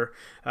sure.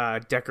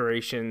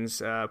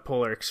 Decorations,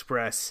 Polar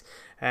Express,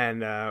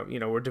 and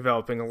we're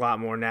developing a lot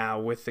more now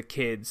with the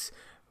kids,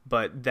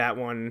 but that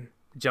one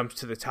jumps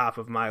to the top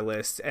of my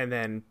list. And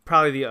then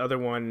probably the other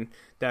one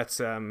that's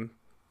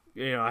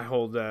I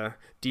hold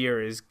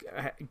dear is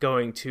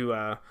going to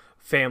a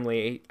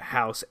family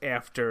house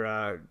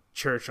after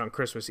church on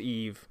Christmas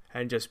Eve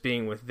and just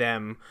being with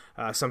them.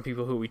 Some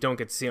people who we don't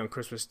get to see on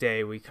Christmas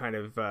Day, we kind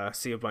of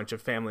see a bunch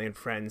of family and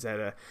friends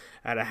at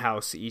a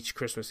house each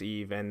Christmas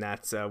Eve, and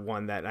that's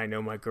one that I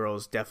know my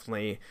girls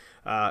definitely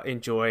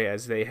enjoy,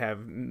 as they have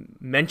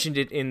mentioned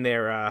it in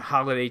their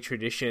holiday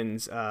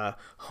traditions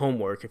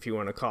homework, if you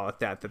want to call it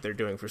that they're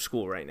doing for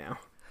school right now.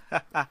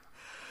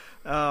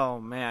 Oh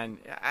man,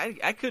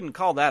 I couldn't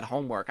call that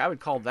homework. I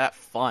would call that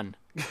fun.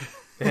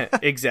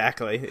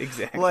 Exactly.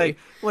 Like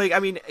I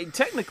mean,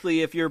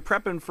 technically, if you're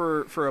prepping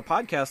for a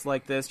podcast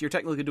like this, you're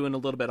technically doing a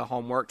little bit of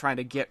homework, trying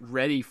to get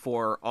ready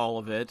for all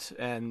of it,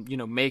 and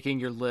making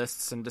your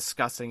lists and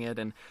discussing it,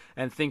 and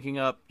thinking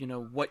up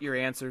what your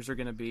answers are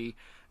going to be.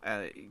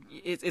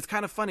 It's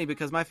kind of funny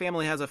because my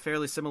family has a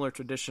fairly similar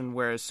tradition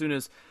where as soon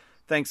as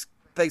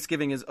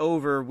Thanksgiving is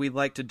over, we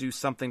like to do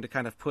something to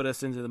kind of put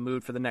us into the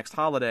mood for the next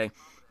holiday.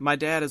 My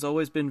dad has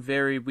always been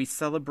we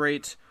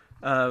celebrate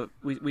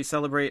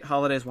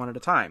holidays one at a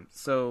time.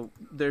 So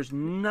there's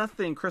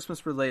nothing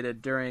Christmas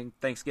related during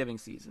Thanksgiving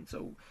season.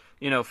 So,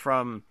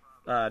 from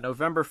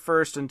November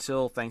 1st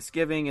until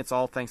Thanksgiving, it's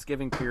all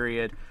Thanksgiving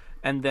period.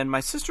 And then my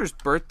sister's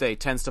birthday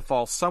tends to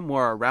fall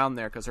somewhere around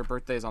there because her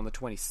birthday is on the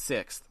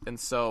 26th. And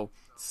so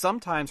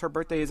sometimes her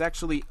birthday is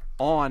actually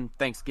on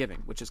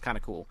Thanksgiving, which is kind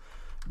of cool.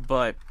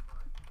 But,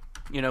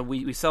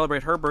 we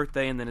celebrate her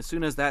birthday, and then as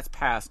soon as that's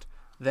passed,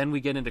 then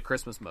we get into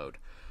Christmas mode.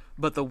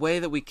 But the way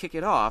that we kick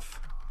it off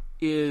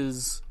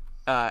is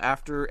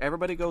after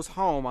everybody goes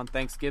home on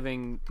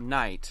Thanksgiving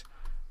night.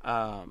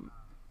 My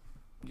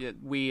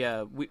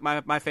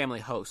family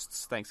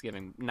hosts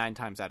Thanksgiving 9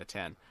 times out of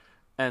 10,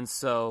 and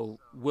so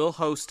we'll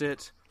host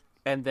it,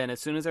 and then as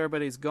soon as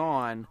everybody's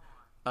gone,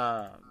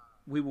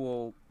 we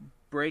will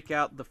break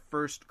out the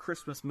first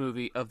Christmas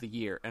movie of the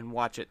year and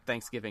watch it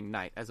Thanksgiving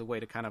night as a way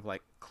to kind of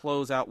like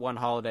close out one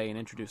holiday and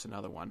introduce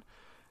another one.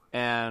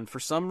 And for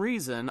some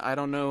reason, I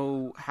don't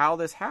know how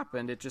this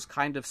happened, it just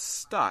kind of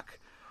stuck.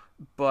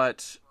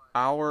 But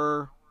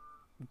our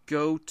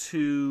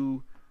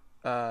go-to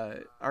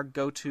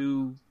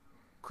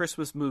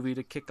Christmas movie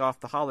to kick off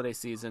the holiday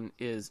season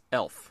is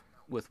Elf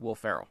with Will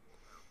Ferrell.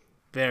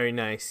 Very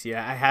nice.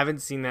 Yeah, I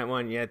haven't seen that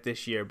one yet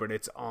this year, but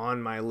it's on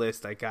my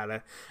list. I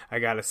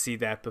gotta see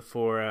that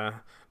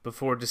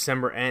before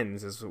December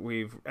ends, as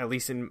we've, at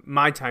least in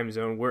my time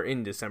zone, we're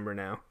in December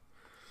now.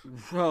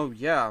 Oh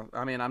yeah,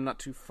 I mean I'm not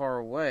too far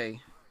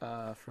away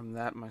from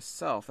that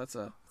myself. That's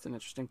an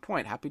interesting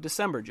point. Happy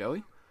December,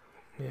 Joey.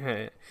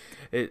 Yeah,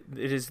 it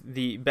is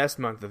the best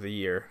month of the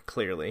year.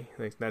 Clearly,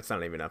 like, that's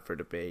not even up for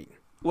debate.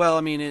 Well,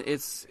 I mean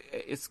it's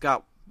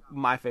got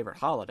my favorite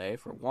holiday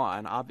for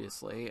one,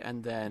 obviously,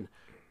 and then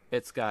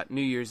it's got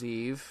New Year's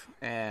Eve,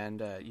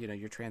 and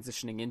you're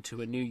transitioning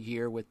into a new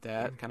year with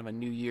that, kind of a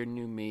new year,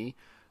 new me.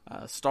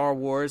 Star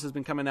Wars has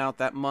been coming out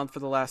that month for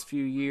the last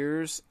few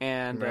years,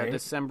 and right.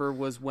 December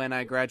was when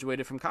I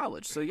graduated from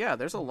college. So yeah,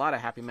 there's a lot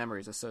of happy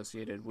memories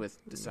associated with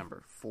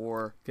December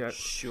for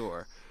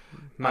sure.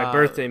 My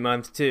birthday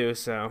month too,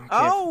 so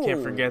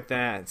can't forget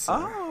that. So.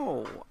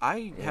 Oh,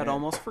 I had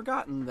almost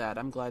forgotten that.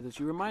 I'm glad that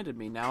you reminded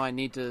me. Now I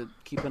need to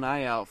keep an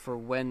eye out for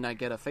when I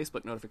get a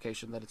Facebook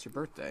notification that it's your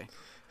birthday.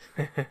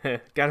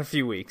 Got a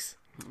few weeks.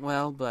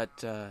 Well,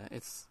 but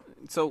it's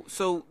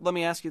so. Let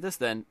me ask you this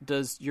then: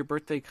 does your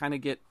birthday kind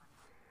of get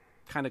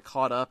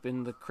caught up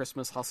in the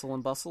Christmas hustle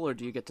and bustle, or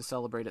do you get to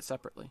celebrate it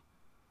separately?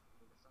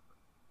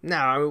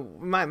 No,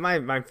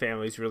 my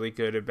family's really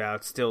good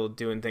about still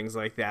doing things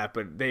like that,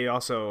 but they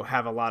also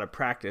have a lot of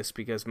practice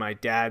because my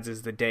dad's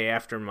is the day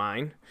after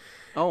mine.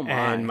 Oh my!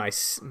 And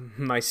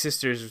my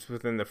sister's was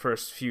within the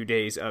first few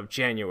days of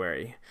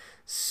January.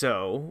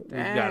 So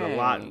we've got a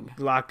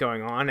lot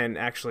going on. And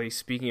actually,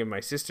 speaking of my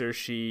sister,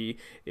 she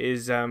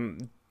is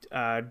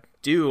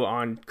due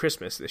on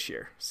Christmas this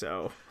year.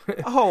 So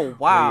oh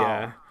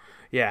wow!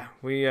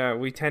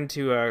 we tend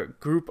to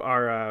group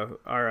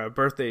our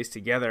birthdays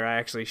together. I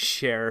actually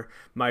share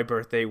my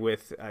birthday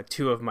with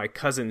two of my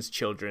cousins'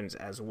 children's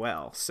as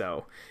well.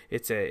 So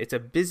it's a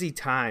busy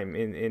time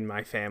in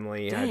my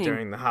family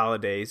during the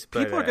holidays.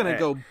 But people are gonna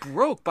go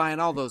broke buying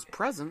all those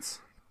presents.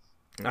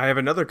 I have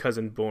another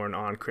cousin born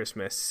on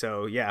Christmas,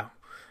 so yeah.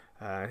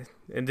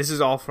 And this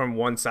is all from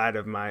one side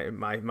of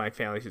my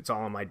family. It's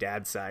all on my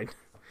dad's side.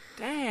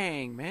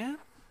 Dang, man.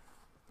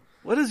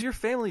 What does your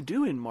family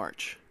do in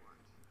March?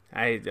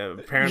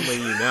 Apparently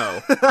you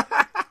know.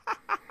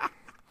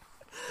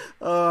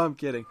 Oh, I'm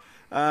kidding.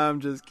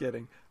 I'm just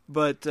kidding.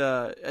 But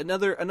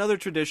another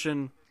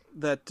tradition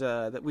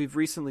that we've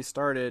recently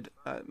started.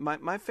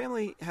 My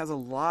family has a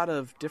lot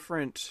of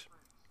different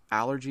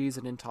allergies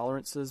and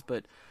intolerances,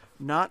 but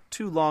not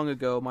too long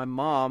ago, my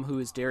mom, who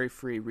is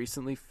dairy-free,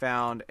 recently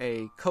found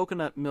a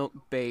coconut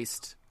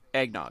milk-based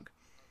eggnog.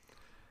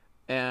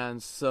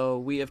 And so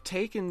we have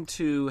taken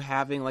to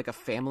having like a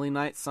family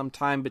night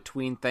sometime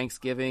between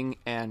Thanksgiving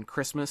and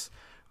Christmas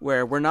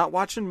where we're not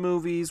watching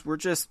movies, we're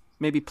just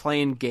maybe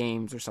playing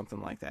games or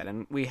something like that.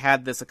 And we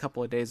had this a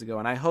couple of days ago,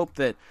 and I hope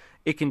that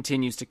it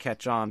continues to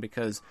catch on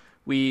because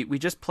we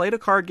just played a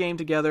card game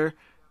together,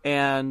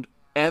 and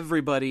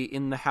everybody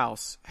in the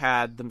house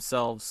had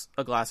themselves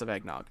a glass of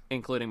eggnog,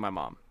 including my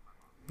mom.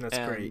 That's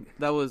great.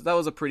 That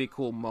was a pretty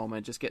cool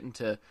moment, just getting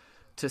to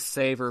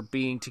savor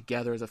being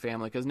together as a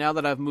family. Because now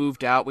that I've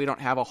moved out, we don't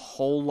have a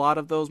whole lot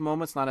of those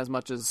moments, not as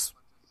much as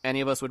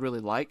any of us would really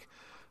like.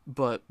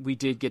 But we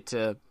did get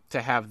to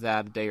have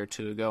that a day or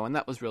two ago, and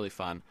that was really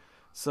fun.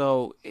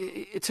 So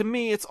to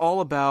me, it's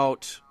all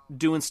about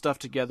doing stuff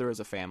together as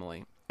a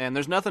family. And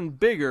there's nothing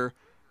bigger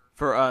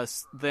for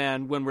us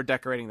than when we're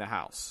decorating the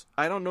house.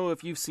 I don't know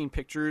if you've seen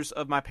pictures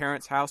of my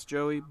parents' house,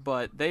 Joey,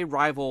 but they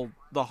rival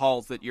the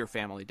halls that your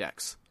family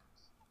decks.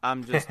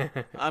 I'm just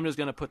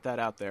going to put that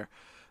out there.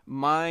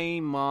 My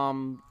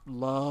mom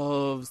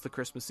loves the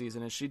Christmas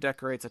season, and she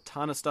decorates a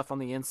ton of stuff on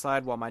the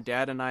inside while my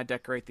dad and I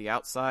decorate the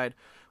outside.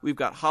 We've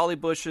got holly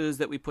bushes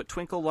that we put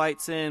twinkle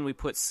lights in. We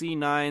put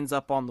C9s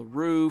up on the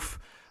roof.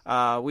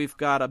 We've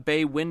got a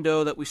bay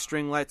window that we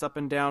string lights up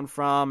and down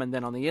from. And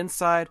then on the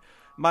inside,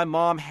 my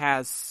mom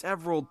has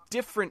several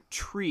different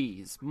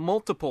trees,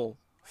 multiple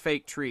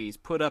fake trees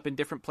put up in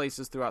different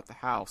places throughout the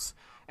house.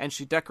 And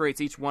she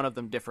decorates each one of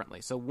them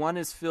differently. So one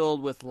is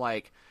filled with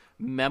like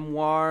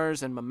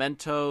memoirs and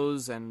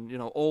mementos and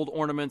old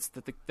ornaments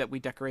that we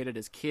decorated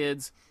as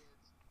kids.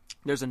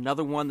 There's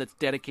another one that's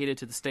dedicated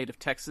to the state of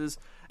Texas,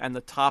 and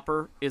the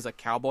topper is a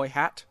cowboy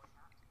hat.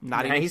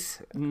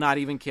 Nice. Not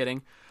even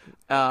kidding.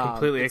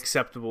 Completely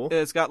acceptable.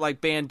 It's got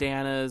like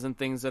bandanas and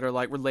things that are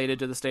like related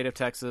to the state of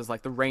Texas,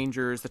 like the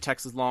Rangers, the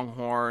Texas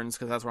Longhorns,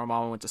 because that's where my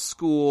mom went to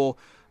school.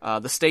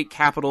 The state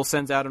capitol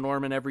sends out an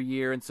ornament every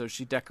year, and so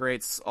she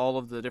decorates all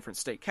of the different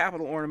state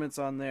capitol ornaments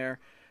on there.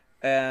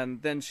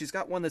 And then she's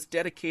got one that's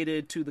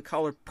dedicated to the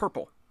color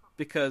purple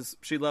because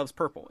she loves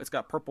purple. It's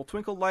got purple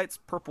twinkle lights,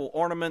 purple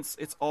ornaments.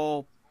 It's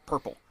all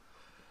purple.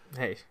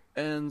 Hey.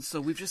 And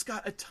so we've just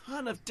got a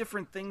ton of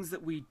different things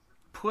that we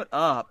put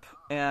up,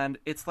 and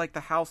it's like the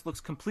house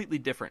looks completely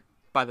different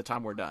by the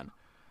time we're done.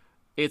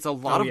 It's a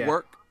lot of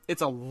work.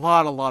 It's a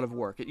lot of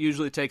work. It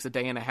usually takes a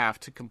day and a half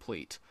to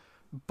complete.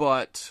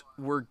 But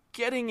we're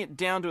getting it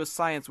down to a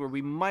science where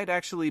we might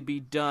actually be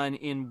done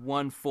in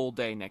one full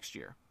day next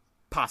year.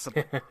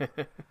 Possibly.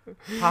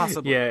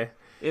 Yeah.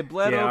 It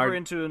bled over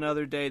into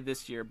another day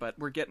this year, but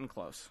we're getting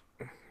close.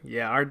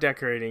 Yeah, our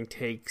decorating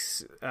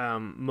takes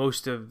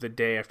most of the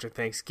day after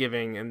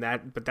Thanksgiving,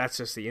 but that's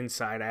just the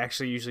inside. I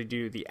actually usually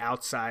do the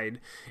outside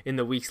in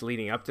the weeks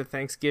leading up to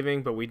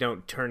Thanksgiving, but we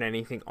don't turn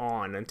anything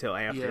on until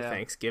after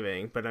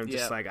Thanksgiving. But I'm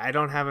just like, I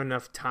don't have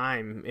enough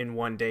time in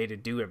one day to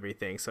do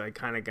everything, so I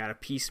kind of got to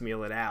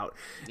piecemeal it out,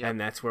 and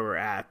that's where we're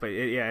at. But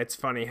it's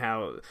funny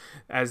how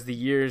as the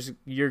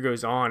year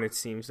goes on, it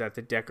seems that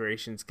the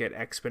decorations get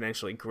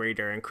exponentially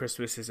greater, and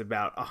Christmas is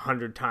about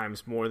 100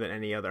 times more than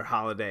any other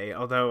holiday,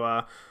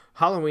 although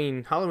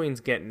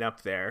Halloween's getting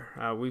up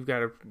there. We've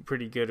got a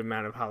pretty good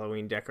amount of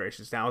Halloween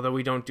decorations now, although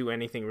we don't do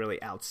anything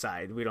really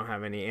outside. We don't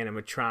have any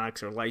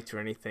animatronics or lights or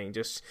anything,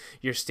 just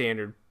your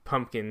standard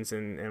pumpkins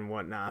and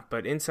whatnot.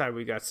 But inside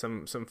we got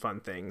some fun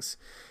things.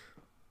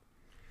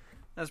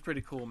 That's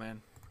pretty cool,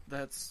 man.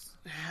 That's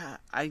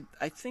I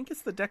think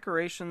it's the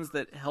decorations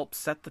that help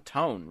set the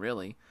tone,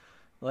 really.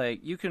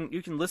 Like you can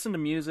listen to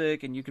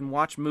music and you can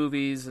watch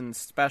movies and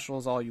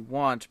specials all you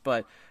want,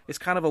 but it's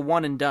kind of a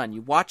one and done.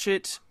 You watch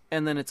it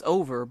and then it's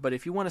over, but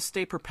if you want to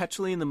stay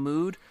perpetually in the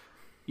mood,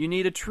 you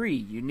need a tree,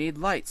 you need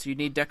lights, you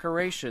need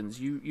decorations,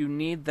 you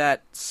need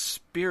that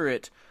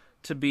spirit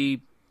to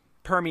be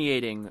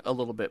permeating a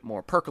little bit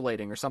more,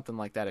 percolating or something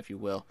like that, if you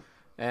will.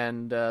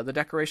 And the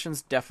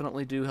decorations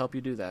definitely do help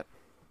you do that.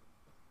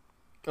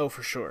 Oh,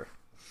 for sure.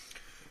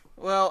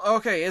 Well,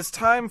 okay, it's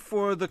time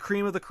for the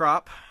cream of the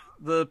crop,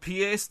 the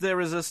pièce de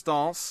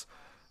résistance.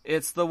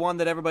 It's the one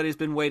that everybody's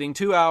been waiting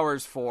 2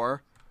 hours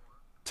for.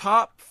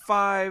 Top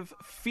 5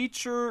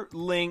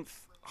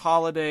 feature-length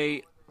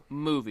holiday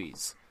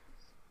movies.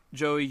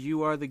 Joey,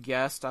 you are the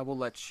guest. I will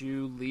let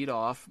you lead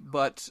off,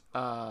 but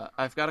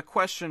I've got a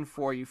question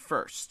for you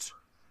first.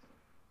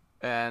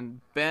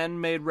 And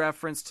Ben made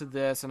reference to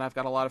this, and I've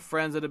got a lot of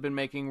friends that have been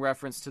making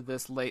reference to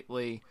this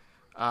lately.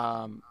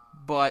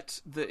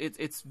 But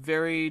it's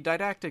very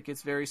didactic.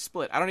 It's very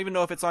split. I don't even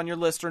know if it's on your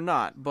list or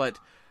not, but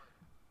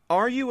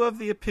are you of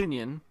the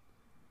opinion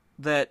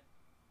that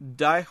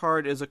Die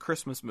Hard is a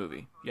Christmas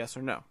movie? Yes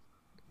or no?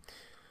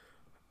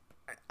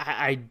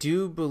 I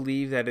do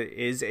believe that it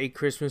is a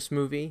Christmas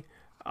movie,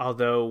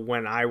 although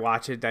when I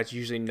watch it, that's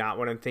usually not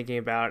what I'm thinking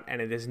about,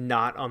 and it is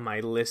not on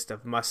my list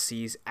of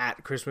must-sees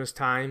at Christmas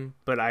time,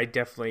 but I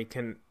definitely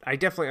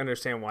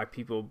understand why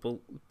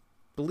people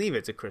believe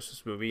it's a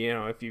Christmas movie. You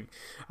know, if you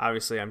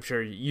obviously, I'm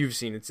sure you've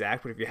seen it,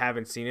 Zach, but if you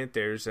haven't seen it,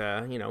 there's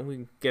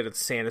we get a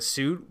Santa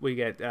suit, we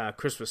get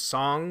Christmas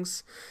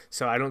songs,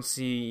 so I don't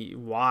see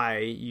why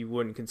you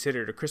wouldn't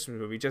consider it a Christmas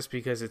movie just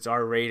because it's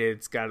R-rated.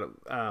 It's got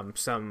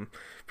some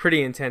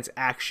pretty intense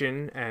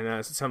action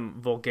and some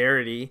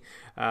vulgarity.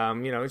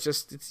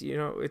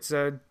 It's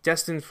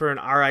destined for an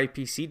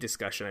RIPC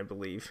discussion, I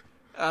believe.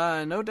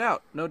 No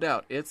doubt.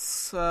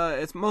 It's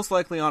most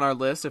likely on our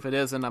list. If it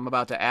isn't, I'm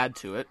about to add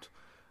to it.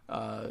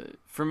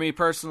 For me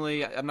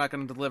personally, I'm not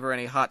going to deliver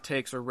any hot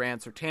takes or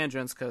rants or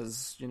tangents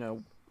because,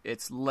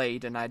 it's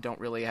late and I don't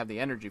really have the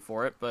energy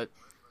for it. But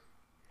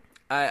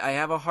I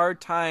have a hard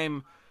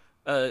time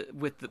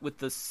with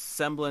the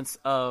semblance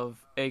of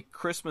a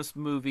Christmas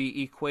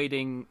movie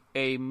equating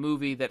a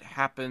movie that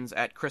happens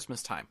at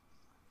Christmas time.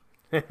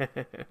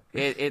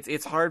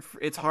 It's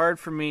hard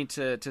for me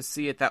to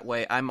see it that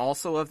way. I'm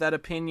also of that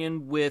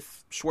opinion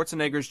with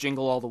Schwarzenegger's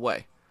Jingle All the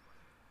Way.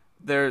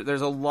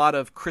 There's a lot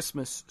of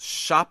Christmas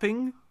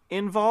shopping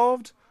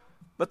involved,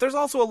 but there's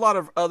also a lot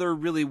of other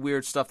really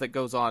weird stuff that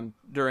goes on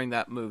during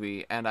that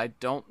movie, and I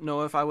don't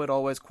know if I would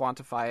always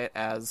quantify it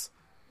as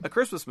a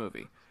Christmas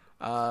movie.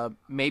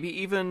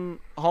 Maybe even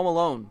Home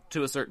Alone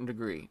to a certain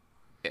degree,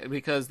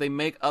 because they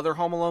make other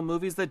Home Alone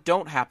movies that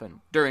don't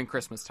happen during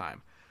Christmas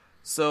time.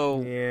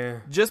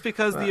 So just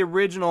because the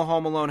original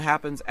Home Alone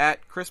happens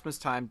at Christmas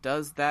time,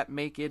 does that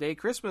make it a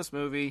Christmas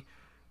movie?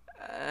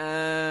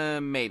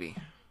 Maybe.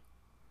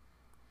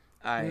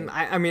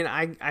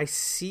 I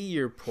see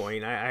your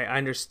point. I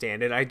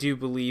understand it. I do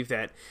believe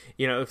that,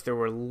 if there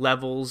were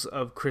levels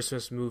of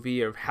Christmas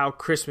movie of how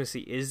Christmassy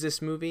is this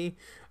movie,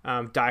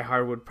 Die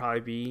Hard would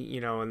probably be,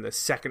 in the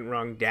second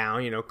rung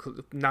down,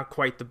 not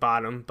quite the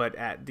bottom, but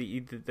at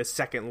the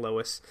second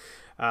lowest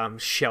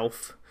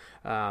shelf.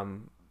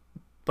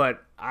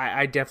 But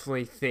I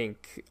definitely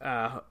think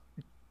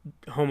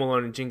Home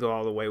Alone and Jingle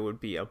All the Way would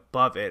be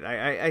above it.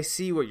 I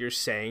see what you're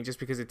saying. Just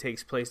because it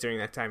takes place during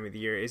that time of the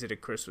year, is it a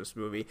Christmas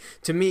movie?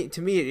 To me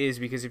it is,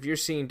 because if you're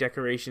seeing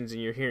decorations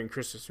and you're hearing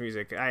Christmas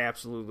music, I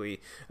absolutely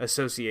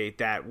associate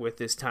that with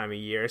this time of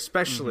year,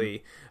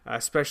 especially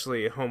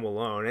Home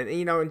Alone. And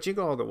in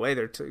Jingle All the Way,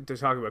 they're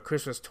talking about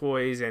Christmas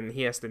toys, and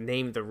he has to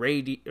name the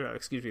reindeer.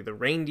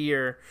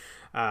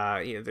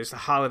 There's the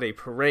holiday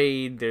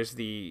parade. There's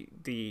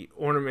the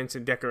ornaments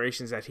and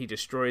decorations that he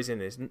destroys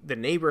in the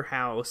neighbor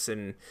house,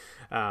 and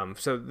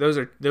so those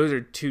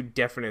are two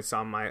definites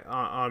on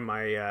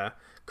my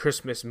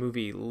Christmas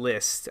movie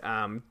list.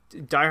 Die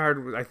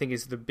Hard, I think,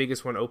 is the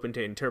biggest one open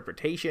to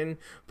interpretation,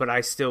 but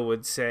I still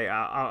would say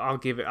I'll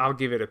give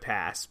it a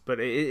pass. But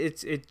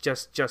it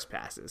just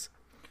passes.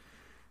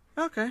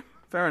 Okay,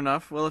 fair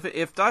enough. Well,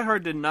 if Die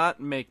Hard did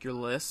not make your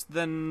list,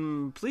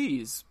 then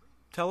please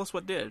tell us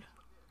what did.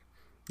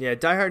 Yeah,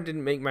 Die Hard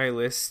didn't make my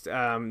list.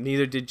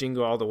 Neither did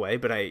Jingle All the Way,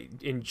 but I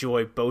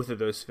enjoy both of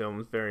those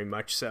films very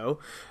much so.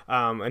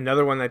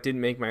 Another one that didn't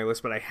make my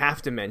list, but I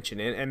have to mention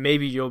it, and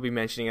maybe you'll be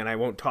mentioning it, and I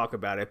won't talk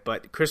about it,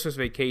 but Christmas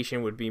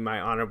Vacation would be my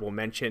honorable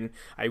mention.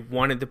 I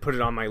wanted to put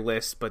it on my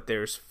list, but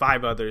there's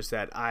 5 others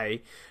that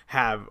I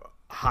have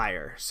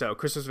higher. So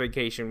Christmas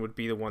Vacation would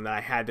be the one that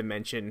I had to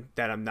mention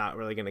that I'm not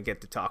really going to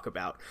get to talk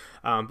about.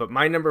 But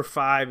my number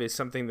 5 is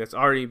something that's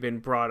already been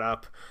brought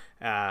up,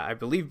 I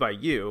believe by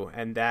you,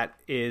 and that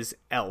is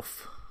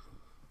Elf.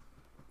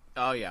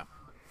 Oh, yeah.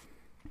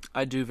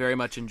 I do very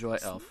much enjoy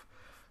Elf.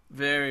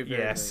 Very,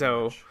 very,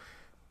 very much.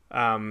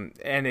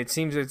 And it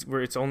seems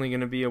it's only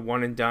going to be a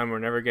one and done. We're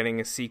never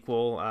getting a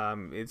sequel.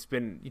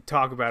 You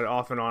talk about it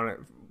off and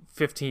on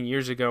 15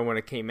 years ago when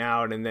it came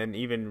out, and then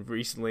even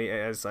recently,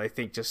 as I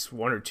think just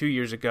 1 or 2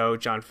 years ago,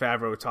 Jon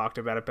Favreau talked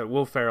about it, but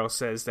Will Ferrell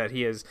says that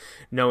he has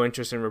no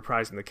interest in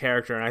reprising the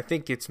character, and I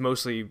think it's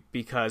mostly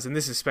because, and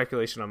this is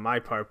speculation on my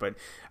part, but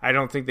I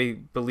don't think they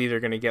believe they're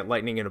going to get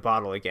lightning in a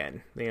bottle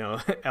again.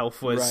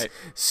 Elf was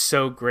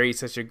so great,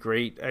 such a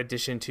great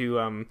addition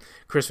to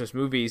Christmas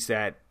movies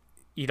that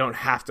you don't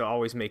have to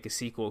always make a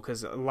sequel,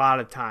 because a lot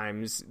of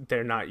times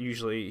they're not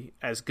usually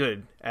as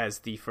good as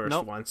the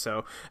first one.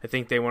 So I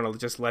think they want to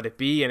just let it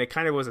be, and it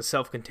kind of was a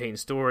self-contained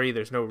story.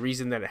 There's no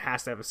reason that it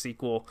has to have a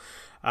sequel,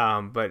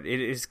 but it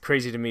is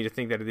crazy to me to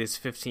think that it is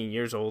 15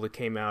 years old. It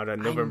came out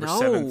on November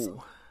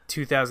 7th,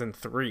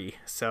 2003.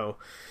 So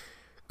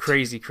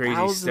crazy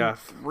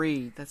stuff.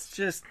 2003. That's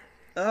just...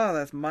 Oh,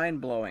 that's mind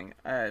blowing.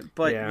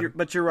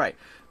 But you're right.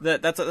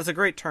 That's a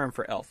great term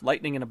for Elf,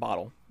 lightning in a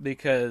bottle,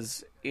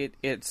 because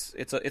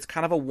it's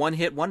kind of a one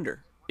hit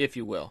wonder, if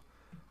you will.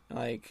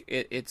 Like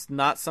it's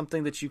not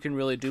something that you can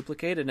really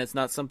duplicate, and it's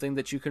not something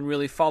that you can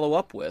really follow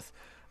up with.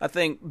 I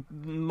think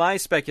my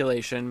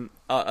speculation,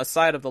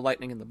 aside of the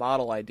lightning in the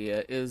bottle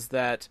idea, is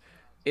that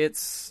it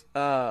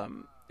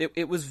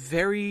was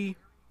very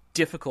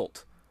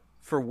difficult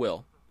for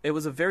Will. It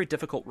was a very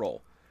difficult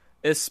role.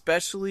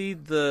 Especially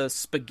the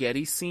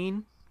spaghetti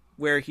scene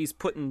where he's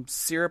putting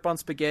syrup on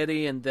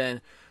spaghetti, and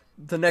then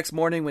the next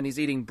morning when he's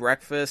eating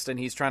breakfast and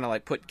he's trying to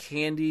put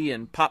candy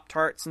and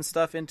Pop-Tarts and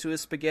stuff into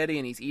his spaghetti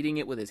and he's eating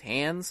it with his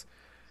hands.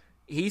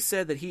 He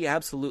said that he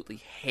absolutely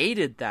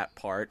hated that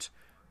part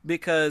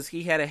because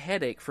he had a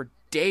headache for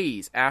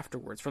days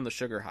afterwards from the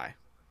sugar high.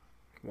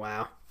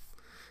 Wow.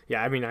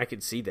 Yeah, I mean, I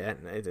could see that.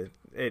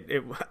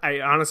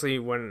 I honestly,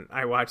 when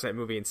I watch that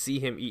movie and see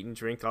him eat and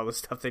drink all the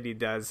stuff that he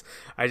does,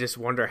 I just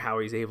wonder how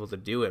he's able to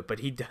do it.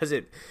 But he does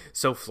it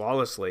so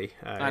flawlessly.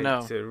 I know.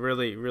 It's a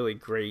really, really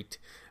great.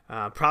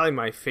 Probably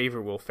my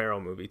favorite Will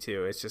Ferrell movie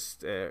too. It's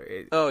just,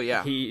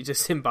 he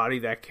just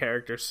embodied that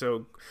character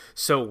so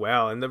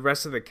well, and the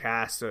rest of the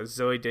cast: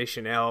 Zoe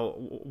Deschanel,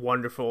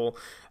 wonderful,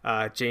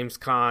 James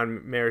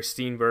Caan, Mary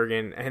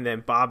Steenburgen, and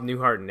then Bob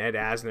Newhart and Ed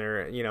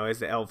Asner, as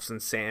the elves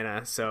and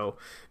Santa. So,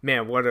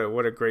 man, what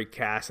a great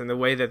cast, and the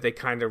way that they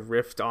kind of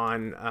riffed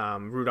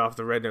on Rudolph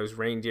the Red-Nosed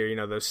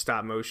Reindeer, those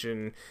stop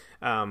motion,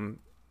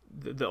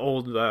 the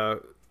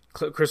old.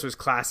 Christmas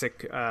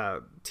classic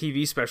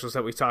TV specials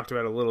that we talked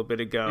about a little bit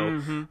ago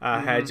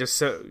had just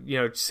so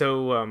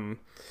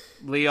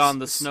Leon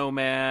the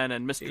Snowman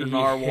and Mr.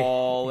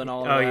 Narwhal and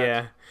all of that. Oh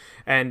yeah,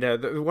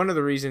 and one of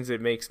the reasons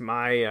it makes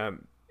my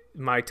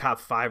my top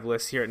 5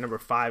 list here at number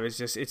 5 is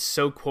just it's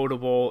so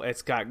quotable.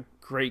 It's got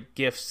great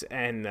gifs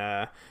and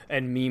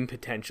meme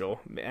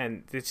potential,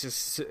 and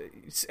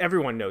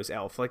everyone knows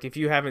Elf. Like if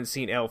you haven't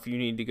seen Elf, you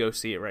need to go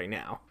see it right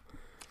now.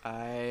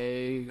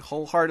 I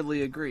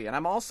wholeheartedly agree. And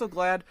I'm also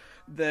glad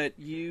that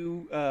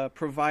you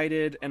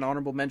provided an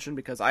honorable mention,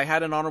 because I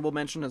had an honorable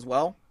mention as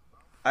well.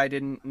 I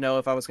didn't know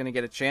if I was going to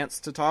get a chance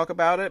to talk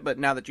about it, but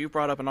now that you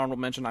brought up an honorable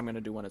mention, I'm going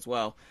to do one as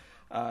well.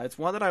 It's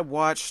one that I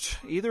watched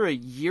either a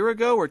year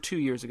ago or 2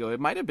 years ago. It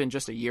might have been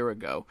just a year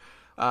ago.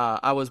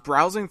 I was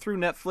browsing through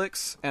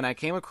Netflix, and I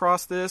came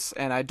across this,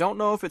 and I don't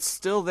know if it's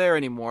still there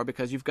anymore,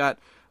 because you've got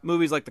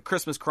movies like The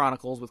Christmas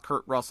Chronicles with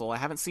Kurt Russell. I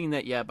haven't seen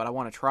that yet, but I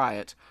want to try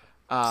it.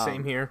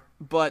 Same here.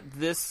 But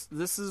this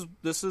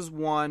is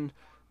one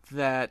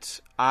that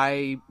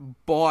I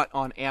bought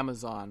on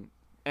Amazon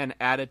and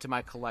added to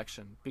my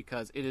collection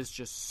because it is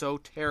just so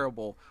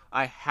terrible.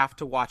 I have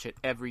to watch it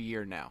every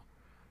year now.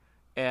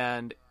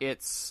 And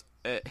it's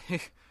a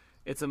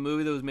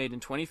movie that was made in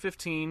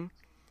 2015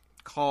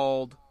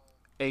 called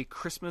A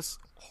Christmas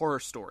Horror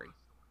Story.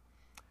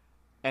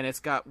 And it's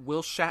got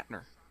Will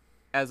Shatner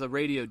as a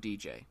radio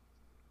DJ.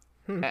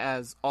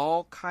 As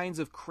all kinds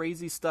of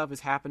crazy stuff is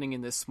happening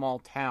in this small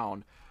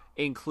town,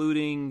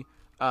 including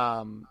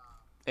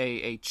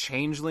a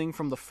changeling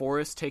from the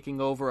forest taking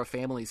over a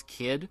family's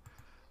kid.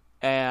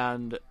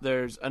 And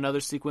there's another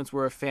sequence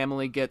where a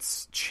family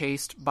gets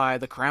chased by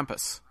the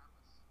Krampus.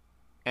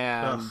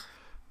 And,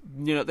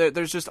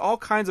 there's just all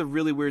kinds of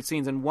really weird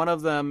scenes. And one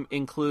of them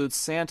includes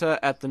Santa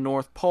at the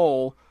North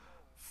Pole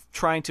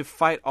trying to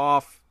fight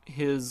off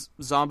his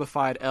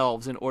zombified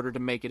elves in order to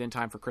make it in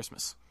time for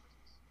Christmas.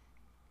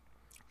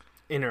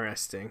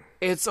 Interesting.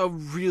 It's a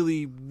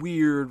really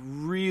weird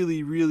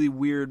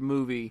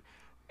movie,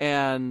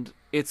 and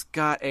it's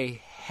got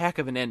a heck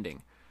of an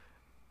ending.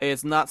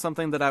 It's not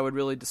something that I would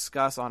really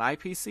discuss on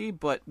IPC,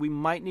 but we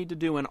might need to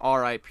do an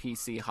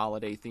RIPC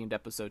holiday-themed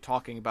episode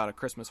talking about A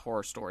Christmas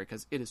Horror Story,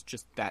 because it is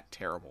just that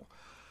terrible.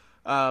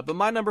 But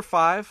my number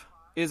 5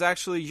 is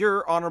actually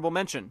your honorable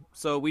mention,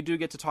 so we do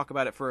get to talk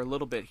about it for a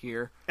little bit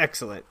here.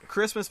 Excellent.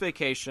 Christmas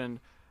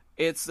Vacation.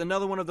 It's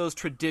another one of those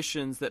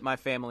traditions that my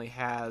family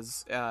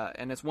has,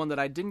 and it's one that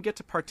I didn't get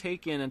to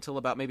partake in until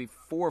about maybe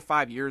 4 or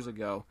 5 years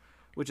ago,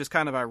 which is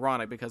kind of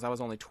ironic because I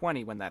was only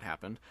 20 when that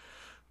happened.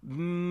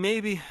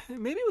 Maybe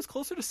it was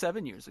closer to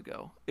 7 years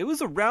ago. It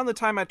was around the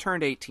time I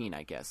turned 18,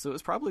 I guess, so it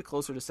was probably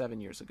closer to 7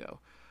 years ago.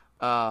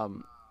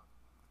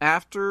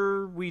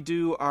 After we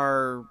do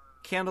our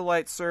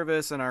candlelight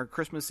service and our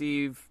Christmas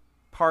Eve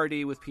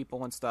party with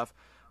people and stuff,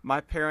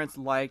 my parents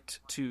liked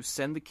to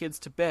send the kids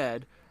to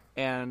bed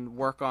and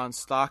work on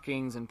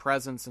stockings and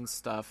presents and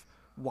stuff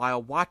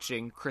while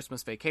watching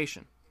Christmas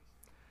Vacation.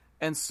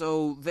 And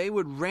so they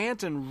would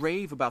rant and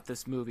rave about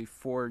this movie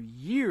for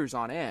years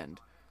on end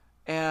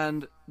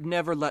and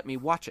never let me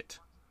watch it.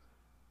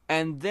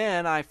 And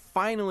then I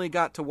finally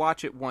got to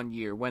watch it one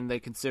year when they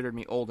considered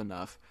me old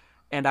enough,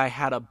 and I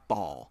had a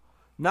ball.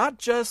 Not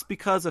just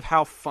because of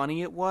how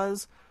funny it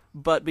was,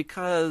 but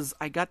because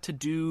I got to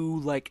do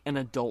like an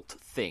adult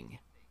thing,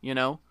 you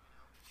know?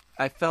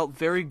 I felt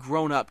very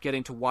grown up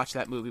getting to watch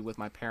that movie with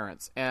my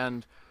parents.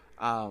 And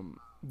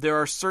there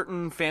are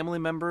certain family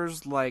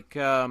members like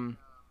the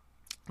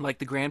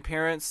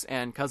grandparents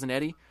and Cousin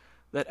Eddie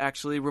that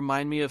actually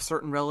remind me of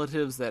certain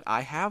relatives that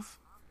I have.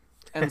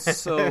 And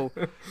so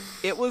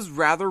it was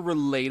rather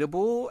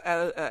relatable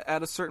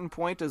at a certain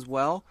point as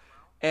well.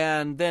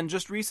 And then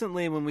just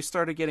recently when we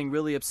started getting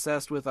really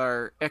obsessed with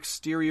our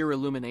exterior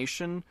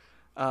illumination,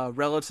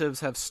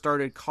 relatives have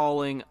started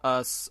calling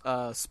us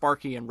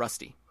Sparky and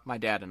Rusty, my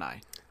dad and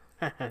I.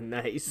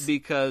 Nice.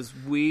 Because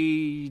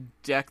we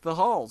deck the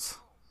halls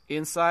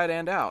inside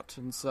and out.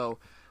 And so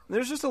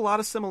there's just a lot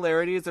of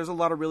similarities. There's a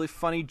lot of really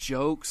funny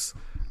jokes.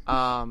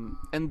 And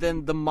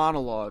then the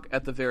monologue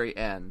at the very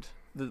end.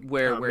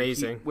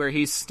 Where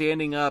he's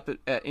standing up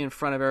in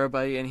front of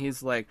everybody and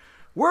he's like,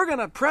 we're going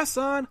to press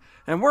on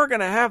and we're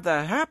going to have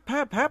the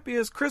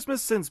happiest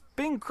Christmas since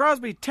Bing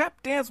Crosby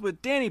tap danced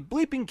with Danny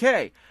Bleeping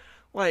K.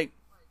 Like,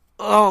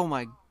 oh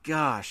my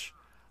gosh.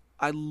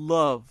 I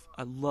love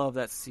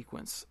that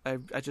sequence.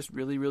 I just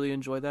really, really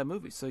enjoyed that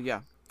movie. So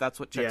yeah, that's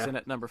what checks in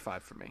at number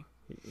 5 for me.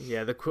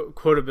 Yeah, the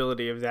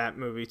quotability of that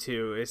movie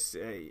too is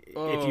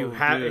if you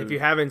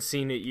haven't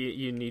seen it,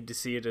 you need to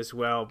see it as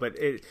well. But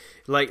it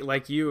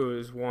like you, it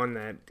was one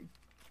that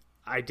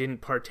I didn't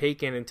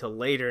partake in until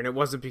later, and it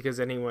wasn't because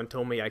anyone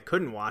told me I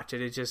couldn't watch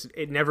it.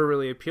 It never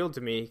really appealed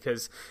to me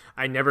because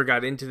I never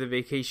got into the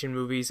vacation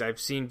movies. I've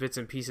seen bits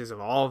and pieces of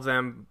all of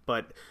them,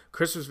 but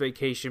Christmas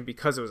Vacation,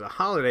 because it was a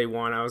holiday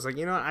one, I was like,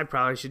 you know what, I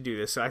probably should do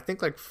this. So I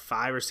think like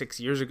 5 or 6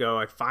 years ago,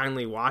 I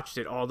finally watched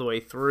it all the way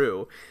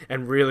through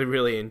and really,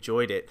 really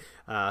enjoyed it.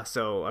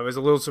 So I was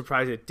a little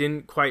surprised it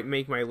didn't quite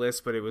make my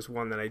list, but it was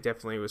one that I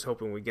definitely was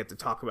hoping we'd get to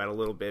talk about a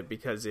little bit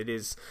because it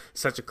is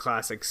such a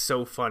classic,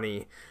 so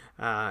funny.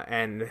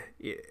 And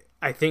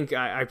I think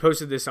I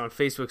posted this on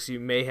Facebook, so you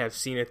may have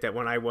seen it, that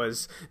when I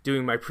was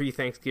doing my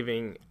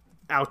pre-Thanksgiving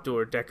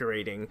outdoor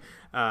decorating,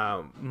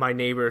 my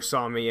neighbor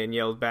saw me and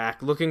yelled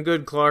back, "Looking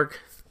good, Clark."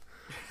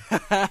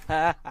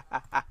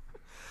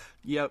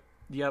 Yep.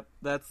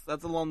 That's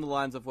along the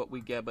lines of what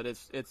we get, but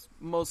it's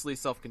mostly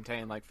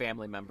self-contained, like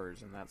family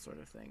members and that sort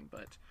of thing.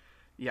 But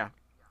yeah,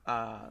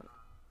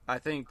 I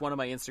think one of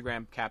my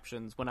Instagram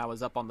captions when I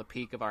was up on the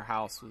peak of our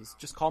house was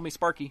 "Just call me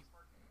Sparky."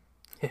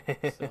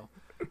 So,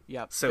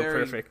 yeah,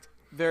 perfect.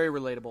 Very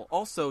relatable.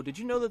 Also, did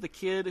you know that the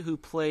kid who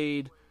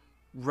played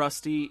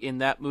Rusty in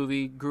that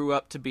movie grew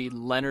up to be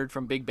Leonard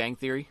from Big Bang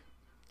Theory?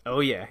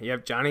 Oh yeah,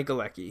 yep, Johnny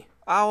Galecki.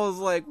 I was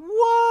like,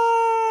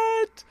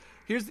 what?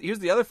 Here's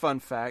the other fun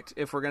fact.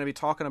 If we're going to be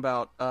talking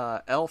about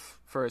Elf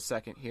for a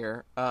second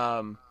here,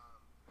 the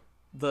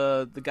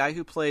guy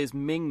who plays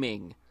Ming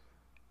Ming,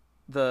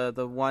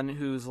 the one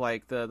who's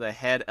like the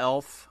head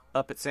elf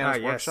up at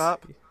Santa's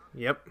workshop.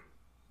 Yep.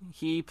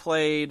 He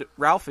played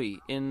Ralphie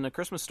in A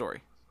Christmas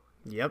Story.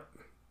 Yep.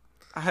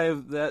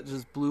 That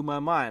just blew my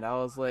mind. I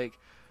was like,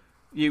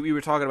 you were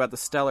talking about the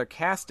stellar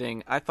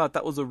casting. I thought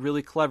that was a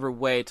really clever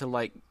way to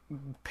like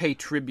pay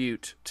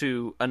tribute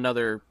to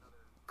another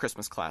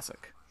Christmas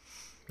classic.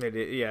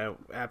 Yeah,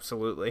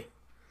 absolutely.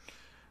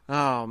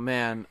 Oh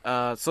man.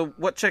 So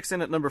what checks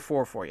in at number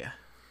 4 for you?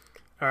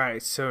 All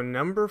right. So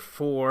number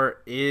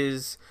 4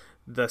 is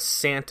the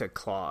Santa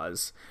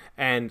Claus,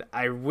 and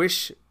I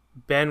wish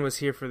Ben was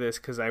here for this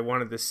because I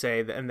wanted to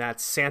say that, and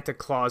that's Santa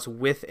Claus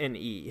with an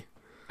E.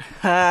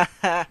 Ben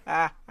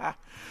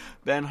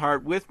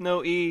Hart with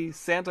no E,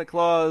 Santa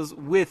Claus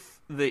with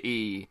the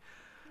E.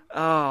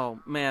 Oh,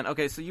 man.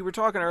 Okay, so you were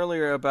talking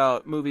earlier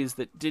about movies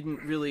that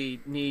didn't really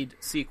need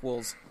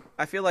sequels.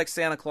 I feel like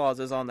Santa Claus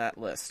is on that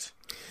list.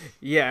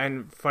 Yeah,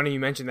 and funny you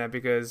mentioned that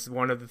because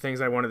one of the things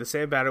I wanted to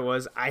say about it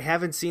was I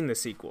haven't seen the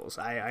sequels.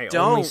 I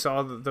only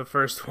saw the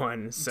first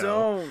one,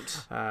 so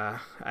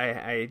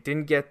I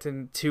didn't get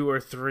to 2 or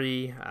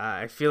 3.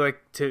 I feel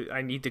like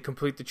I need to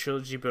complete the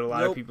trilogy, but a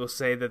lot of people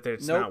say that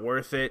it's not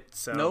worth it.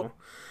 So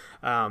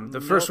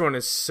the first one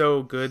is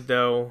so good,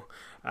 though.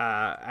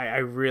 I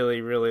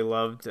really, really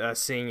loved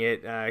seeing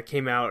it. It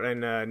came out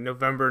in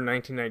November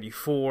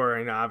 1994,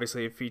 and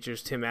obviously it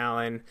features Tim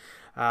Allen.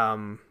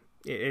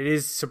 It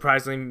is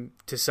surprisingly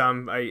to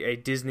some a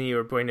Disney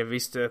or Buena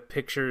Vista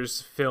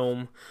Pictures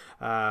film,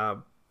 but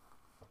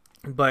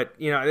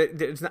you know,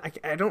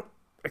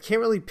 I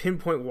can't really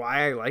pinpoint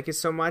why I like it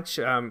so much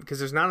because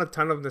there's not a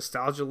ton of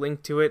nostalgia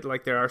linked to it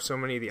like there are so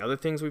many of the other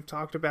things we've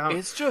talked about.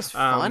 It's just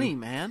funny,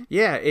 man.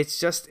 Yeah, it's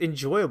just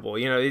enjoyable.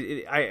 You know,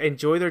 I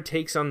enjoy their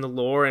takes on the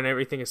lore and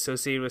everything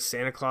associated with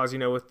Santa Claus. You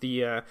know, with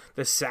the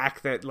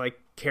sack that like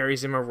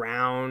carries him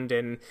around,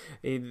 and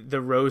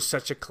the Rose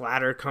Such a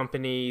Clatter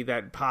company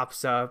that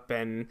pops up,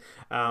 and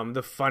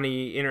the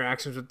funny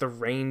interactions with the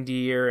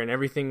reindeer and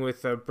everything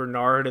with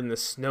Bernard and the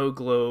snow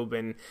globe.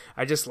 And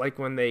I just like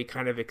when they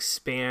kind of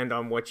expand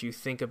on what you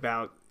think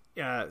about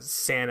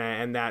Santa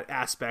and that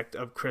aspect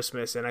of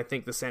Christmas, and I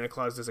think the Santa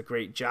Claus does a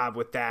great job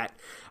with that.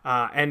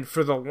 And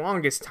for the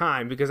longest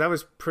time, because I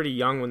was pretty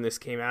young when this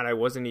came out, I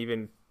wasn't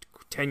even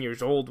 10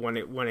 years old when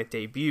it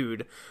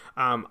debuted,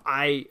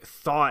 I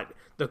thought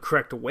the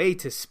correct way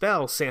to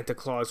spell Santa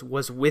Claus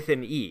was with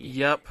an E.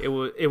 Yep.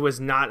 It was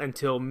not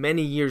until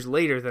many years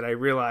later that I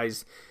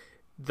realized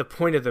the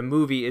point of the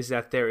movie is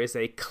that there is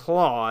a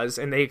clause,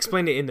 and they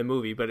explained it in the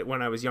movie, but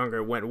when I was younger,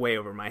 it went way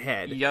over my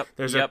head. Yep.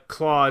 There's a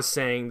clause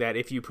saying that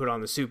if you put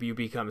on the soup, you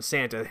become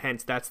Santa.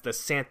 Hence, that's the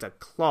Santa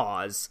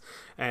Claus.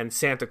 And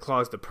Santa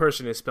Claus, the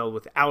person, is spelled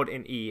without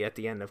an E at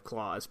the end of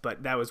clause.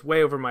 But that was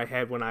way over my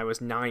head when I was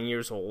 9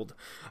 years old.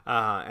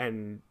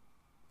 And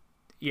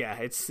yeah,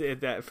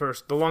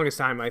 the longest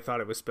time I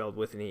thought it was spelled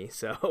with an E.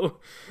 So,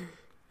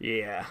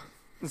 yeah.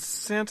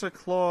 Santa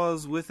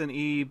Claus with an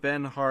E,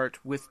 Ben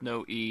Hart with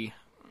no E.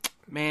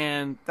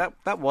 Man,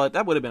 that would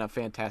have been a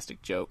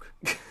fantastic joke.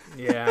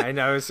 Yeah,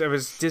 and I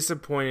was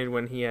disappointed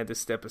when he had to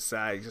step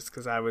aside, just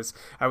because I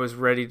was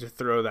ready to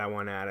throw that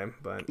one at him,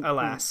 but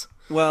alas.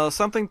 Well,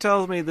 something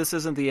tells me this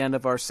isn't the end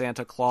of our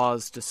Santa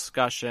Claus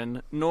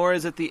discussion, nor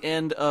is it the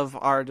end of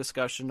our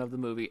discussion of the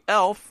movie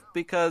Elf,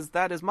 because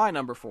that is my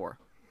number 4.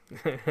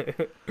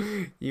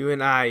 You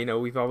and I,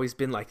 we've always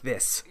been like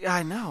this. Yeah,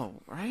 I know,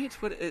 right?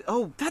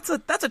 That's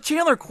a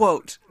Chandler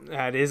quote.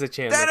 That is a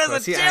Chandler quote. That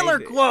is a Chandler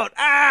quote.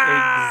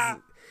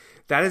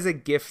 That is a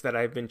GIF that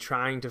I've been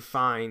trying to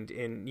find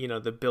in,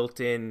 the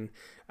built-in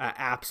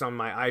apps on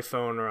my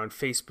iPhone or on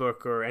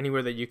Facebook or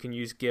anywhere that you can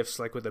use GIFs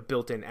like with a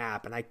built-in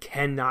app, and I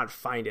cannot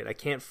find it. I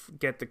can't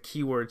get the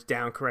keywords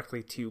down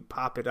correctly to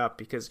pop it up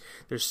because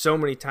there's so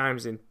many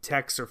times in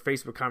text or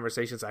Facebook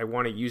conversations I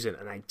want to use it,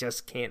 and I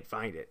just can't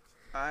find it.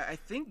 I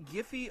think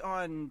Giphy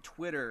on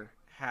Twitter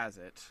has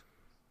it,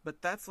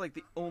 but that's like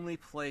the only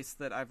place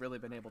that I've really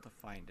been able to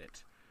find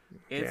it.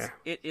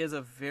 It is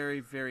a very,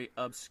 very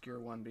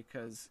obscure one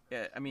because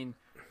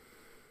it's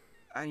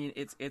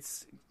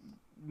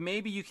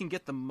maybe you can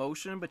get the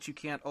motion, but you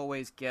can't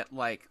always get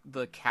like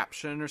the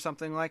caption or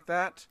something like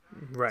that.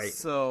 Right.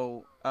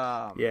 So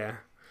yeah,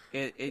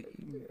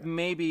 it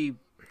maybe.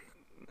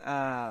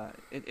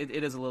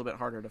 It is a little bit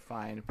harder to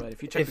find, but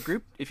if you check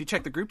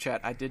the group chat,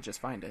 I did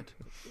just find it.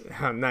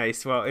 Oh,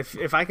 nice. Well,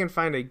 if I can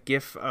find a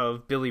GIF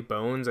of Billy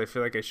Bones, I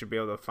feel like I should be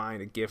able to find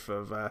a GIF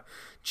of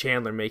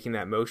Chandler making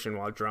that motion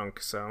while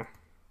drunk. So,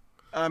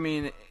 I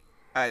mean,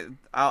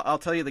 I'll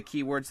tell you the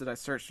keywords that I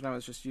searched when I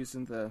was just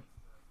using the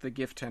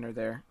GIF tenor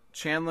there.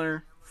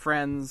 Chandler,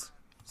 friends,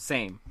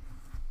 same.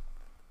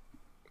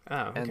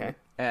 Oh, okay.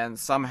 And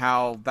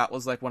somehow that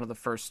was like one of the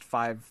first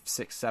 5,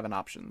 6, 7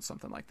 options,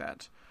 something like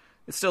that.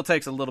 It still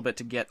takes a little bit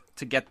to get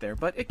there,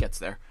 but it gets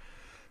there.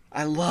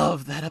 I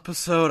love that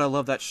episode. I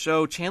love that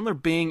show. Chandler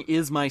Bing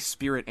is my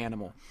spirit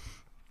animal.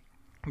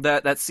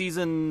 That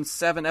season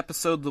 7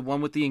 episode, the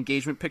one with the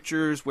engagement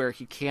pictures where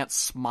he can't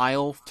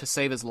smile to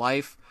save his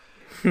life,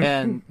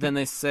 and then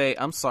they say,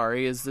 "I'm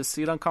sorry, is this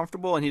seat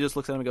uncomfortable?" And he just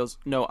looks at him and goes,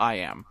 "No, I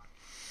am."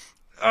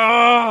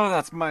 Oh,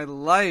 that's my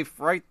life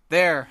right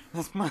there.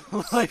 That's my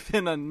life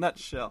in a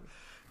nutshell.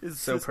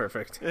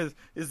 Perfect.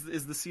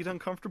 Is the seat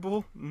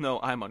uncomfortable? No,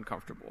 I'm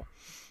uncomfortable.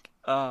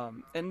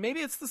 And maybe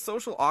it's the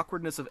social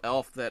awkwardness of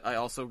Elf that I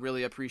also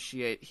really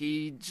appreciate.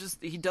 He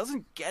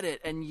doesn't get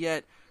it, and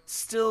yet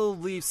still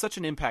leaves such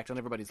an impact on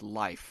everybody's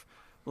life.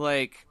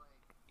 Like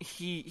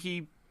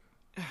I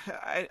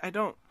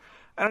don't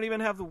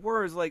even have the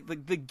words. Like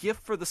the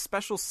gift for the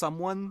special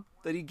someone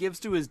that he gives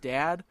to his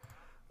dad.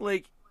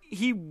 Like,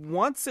 he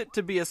wants it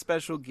to be a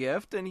special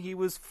gift, and he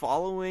was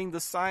following the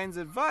sign's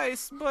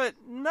advice, but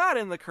not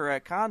in the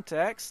correct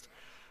context.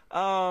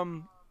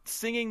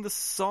 Singing the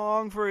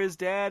song for his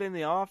dad in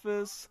the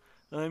office.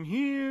 I'm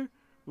here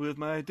with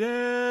my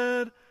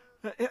dad.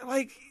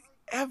 Like,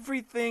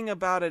 everything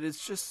about it is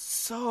just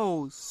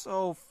so,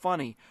 so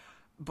funny.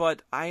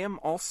 But I am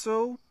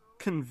also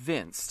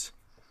convinced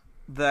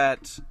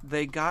that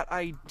they got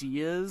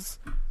ideas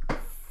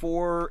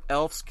for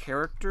Elf's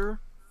character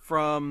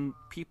from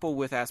people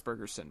with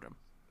Asperger's syndrome.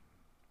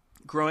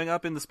 Growing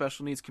up in the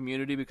special needs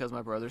community, because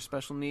my brother's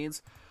special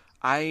needs,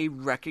 I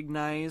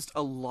recognized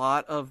a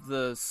lot of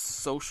the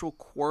social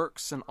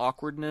quirks and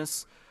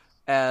awkwardness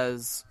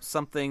as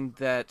something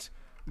that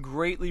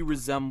greatly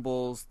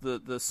resembles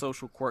the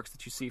social quirks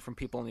that you see from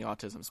people on the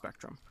autism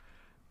spectrum.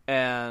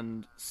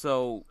 And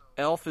so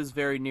Elf is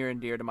very near and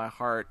dear to my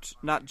heart,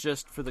 not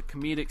just for the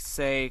comedic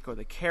sake or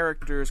the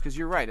characters, because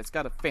you're right, it's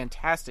got a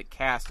fantastic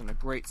cast and a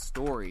great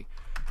story.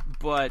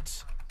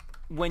 But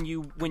when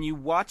you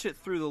watch it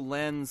through the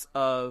lens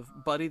of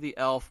Buddy the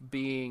Elf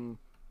being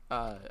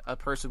a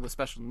person with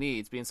special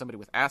needs, being somebody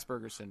with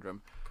Asperger's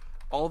syndrome,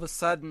 all of a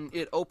sudden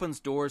it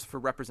opens doors for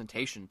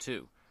representation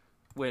too,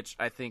 which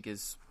I think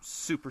is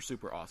super,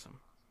 super awesome.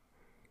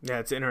 Yeah,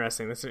 it's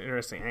interesting. That's an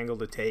interesting angle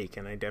to take,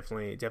 and I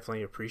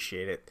definitely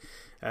appreciate it.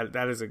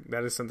 That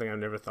is something I've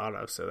never thought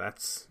of. So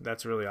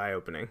that's really eye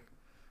opening.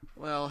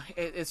 Well,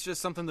 it's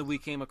just something that we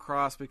came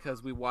across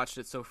because we watched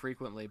it so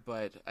frequently.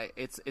 But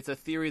it's a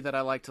theory that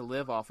I like to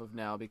live off of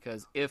now,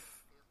 because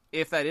if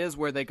that is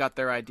where they got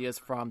their ideas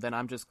from, then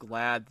I'm just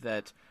glad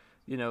that,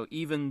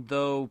 even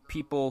though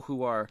people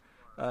who are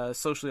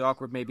socially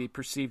awkward may be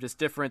perceived as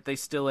different, they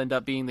still end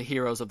up being the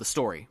heroes of the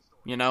story.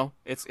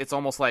 It's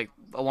almost like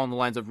along the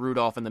lines of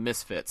Rudolph and the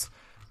Misfits.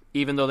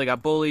 Even though they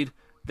got bullied,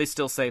 they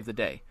still save the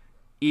day.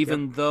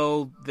 Even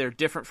though they're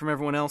different from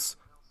everyone else,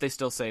 they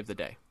still save the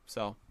day.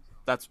 So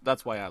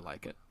that's why I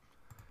like it.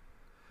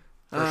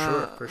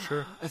 For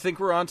sure. I think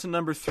we're on to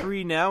number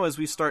 3 now as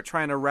we start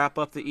trying to wrap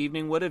up the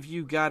evening. What have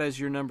you got as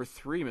your number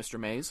 3, Mr.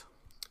 Mays?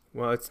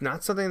 Well, it's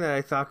not something that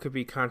I thought could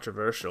be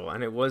controversial,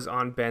 and it was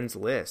on Ben's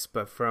list,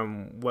 but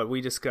from what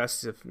we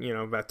discussed,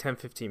 about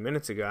 10-15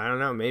 minutes ago, I don't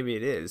know, maybe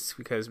it is,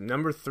 because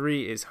number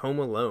 3 is Home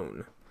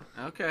Alone.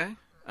 Okay.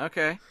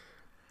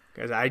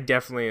 Because I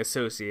definitely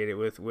associate it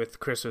with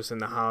Christmas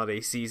and the holiday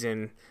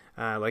season.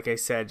 Like I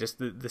said, just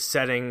the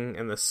setting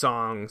and the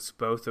songs,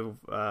 both of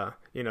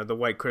the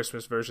White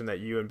Christmas version that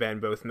you and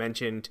Ben both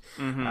mentioned,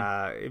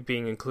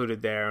 being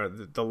included there,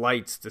 the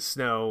lights, the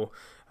snow,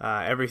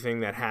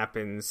 everything that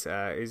happens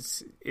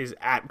is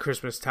at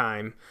Christmas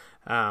time.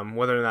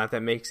 Whether or not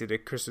that makes it a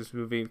Christmas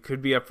movie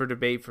could be up for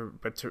debate,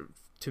 but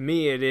to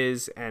me it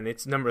is, and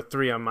it's number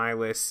 3 on my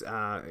list.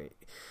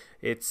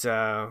 It's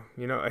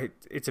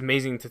it's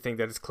amazing to think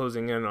that it's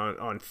closing in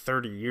on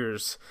 30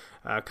 years,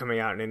 coming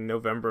out in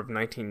November of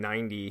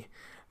 1990.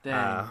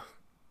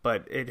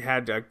 But it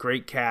had a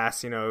great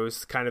cast. It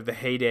was kind of the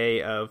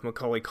heyday of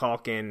Macaulay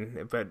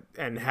Culkin,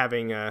 and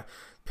having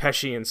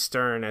Pesci and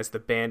Stern as the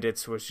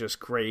bandits was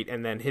just great.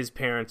 And then his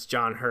parents,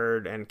 John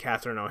Hurd and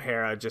Catherine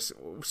O'Hara, just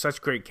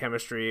such great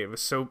chemistry. It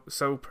was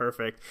so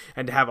perfect.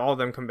 And to have all of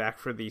them come back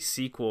for the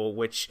sequel,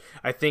 which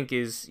I think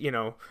is,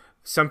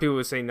 some people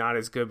would say not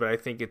as good, but I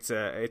think it's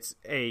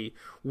a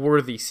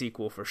worthy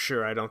sequel for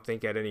sure. I don't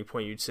think at any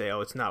point you'd say,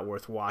 oh, it's not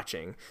worth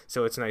watching.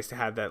 So it's nice to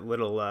have that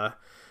little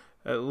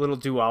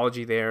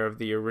duology there of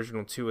the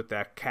original 2 with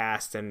that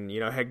cast, and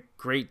had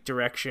great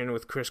direction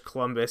with Chris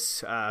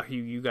Columbus, who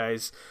you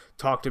guys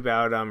talked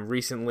about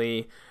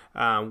recently,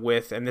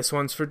 with, and this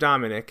one's for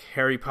Dominic,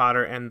 Harry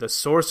Potter and the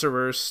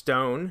Sorcerer's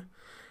Stone,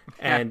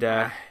 and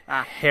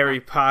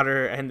Harry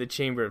Potter and the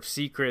Chamber of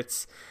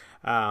Secrets.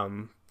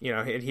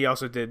 He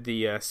also did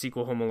the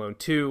sequel Home Alone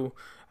 2,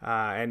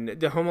 and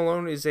the Home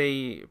Alone is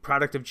a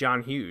product of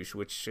John Hughes,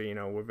 which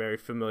we're very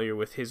familiar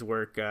with his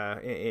work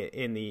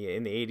in the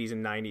 80s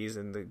and 90s,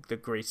 and the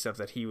great stuff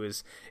that he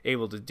was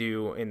able to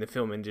do in the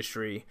film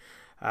industry.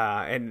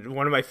 And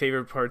one of my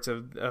favorite parts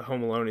of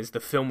Home Alone is the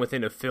film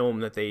within a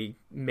film that they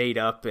made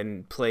up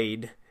and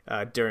played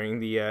during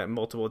the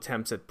multiple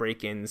attempts at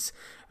break-ins,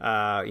 the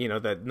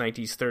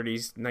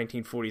 1930s,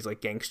 1940s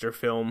like gangster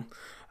film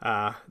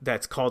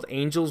that's called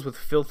Angels with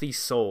Filthy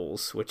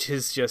Souls, which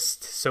is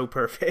just so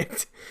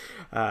perfect.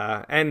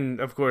 And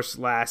of course,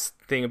 last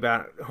thing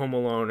about Home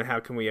Alone, how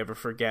can we ever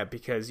forget,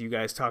 because you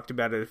guys talked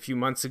about it a few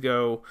months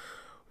ago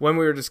when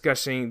we were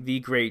discussing the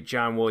great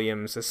John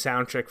Williams, a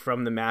soundtrack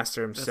from the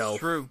master himself. That's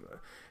true.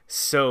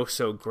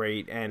 So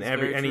great, and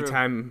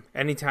anytime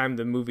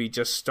the movie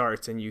just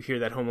starts and you hear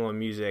that Home Alone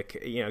music,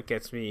 it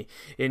gets me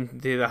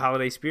into the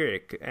holiday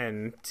spirit,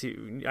 and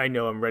I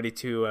know I'm ready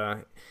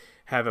to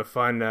have a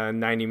fun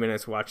 90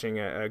 minutes watching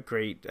a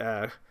great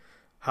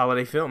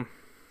holiday film.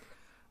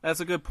 That's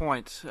a good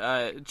point.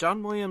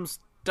 John Williams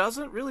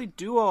doesn't really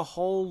do a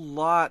whole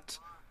lot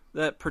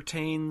that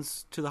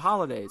pertains to the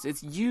holidays.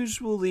 It's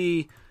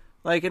usually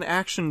like an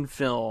action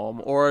film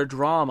or a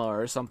drama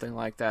or something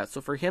like that.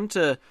 So for him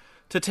to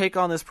take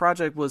on this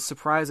project was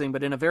surprising,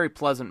 but in a very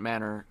pleasant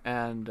manner,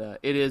 and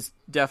it is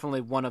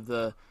definitely one of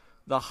the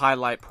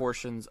highlight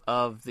portions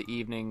of the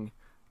evening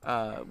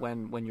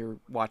when you're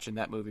watching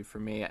that movie for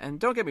me. And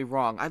don't get me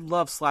wrong, I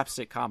love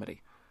slapstick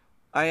comedy.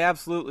 I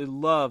absolutely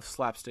love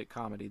slapstick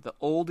comedy. The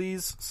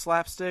oldies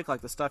slapstick,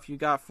 like the stuff you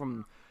got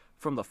from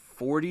the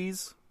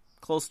 40s,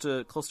 close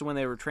to when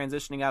they were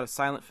transitioning out of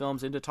silent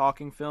films into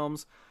talking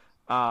films.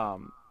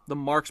 The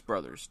Marx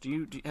Brothers.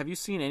 Have you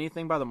seen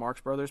anything by the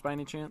Marx Brothers by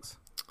any chance?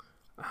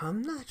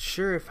 I'm not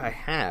sure if I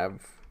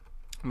have.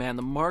 Man,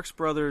 the Marx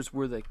Brothers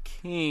were the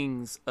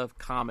kings of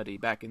comedy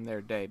back in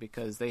their day,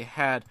 because they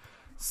had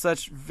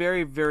such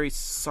very, very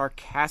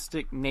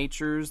sarcastic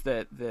natures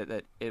that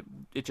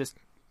it just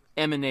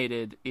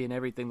emanated in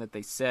everything that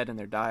they said in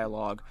their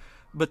dialogue.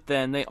 But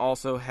then they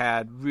also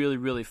had really,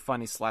 really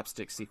funny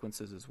slapstick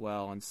sequences as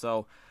well. And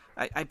so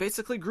I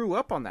basically grew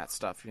up on that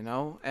stuff,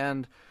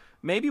 and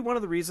maybe one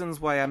of the reasons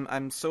why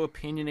I'm so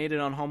opinionated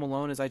on Home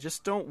Alone is I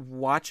just don't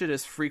watch it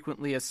as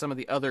frequently as some of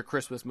the other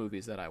Christmas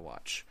movies that I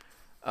watch.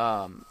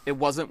 It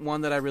wasn't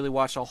one that I really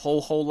watched a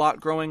whole lot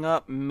growing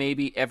up,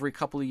 maybe every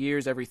couple of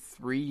years, every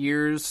 3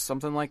 years,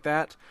 something like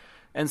that.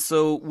 And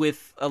so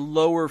with a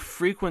lower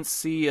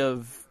frequency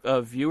of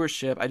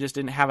viewership, I just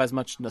didn't have as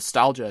much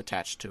nostalgia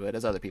attached to it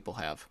as other people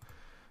have.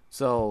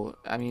 So,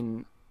 I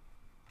mean,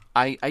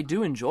 I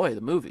do enjoy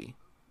the movie.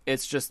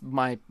 It's just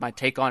my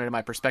take on it and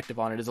my perspective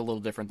on it is a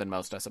little different than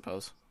most, I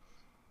suppose.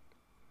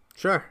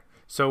 Sure.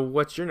 So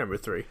what's your number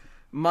 3?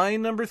 My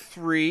number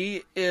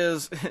 3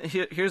 is,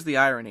 here's the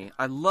irony.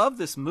 I love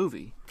this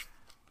movie,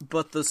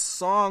 but the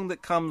song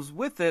that comes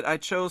with it I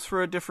chose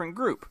for a different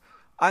group.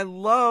 I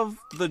love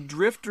the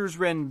Drifters'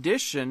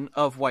 rendition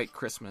of White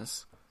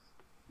Christmas,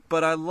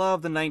 but I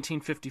love the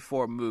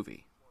 1954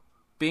 movie.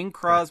 Bing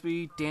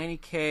Crosby, Danny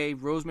Kaye,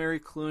 Rosemary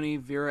Clooney,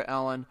 Vera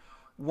Ellen,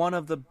 one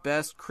of the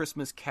best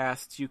Christmas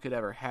casts you could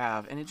ever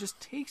have, and it just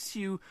takes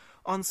you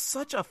on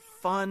such a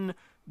fun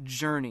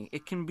journey.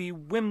 It can be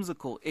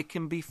whimsical, it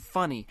can be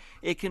funny,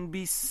 it can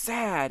be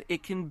sad,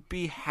 it can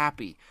be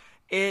happy.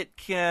 It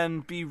can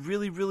be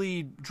really,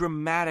 really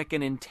dramatic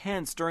and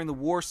intense during the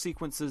war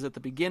sequences at the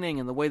beginning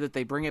and the way that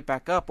they bring it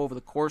back up over the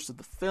course of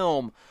the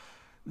film.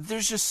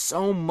 There's just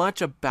so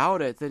much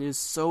about it that is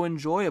so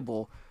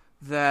enjoyable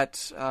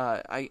that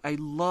I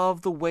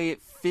love the way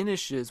it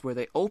finishes, where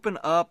they open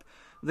up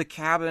the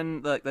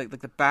cabin, like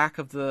the back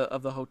of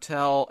the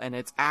hotel, and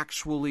it's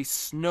actually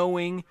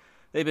snowing.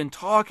 They've been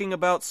talking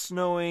about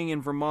snowing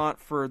in Vermont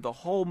for the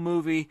whole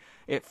movie.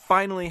 It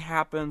finally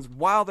happens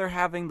while they're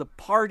having the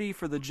party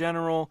for the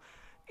general.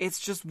 It's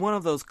just one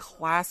of those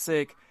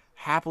classic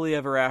happily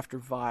ever after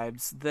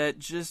vibes that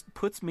just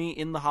puts me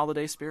in the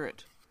holiday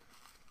spirit.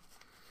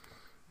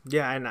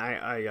 Yeah, and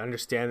I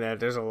understand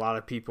that there's a lot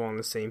of people on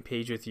the same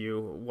page with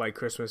you. White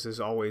Christmas is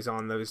always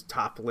on those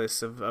top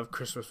lists of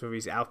Christmas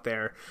movies out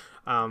there.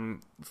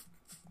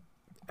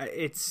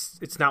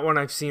 It's not one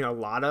I've seen a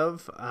lot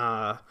of.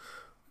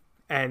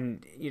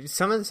 And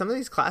some of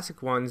these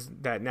classic ones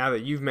that now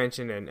that you've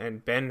mentioned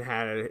and Ben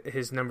had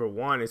his number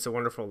 1, It's a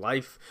Wonderful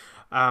Life.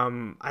 I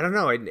don't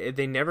know.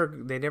 They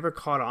never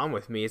caught on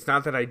with me. It's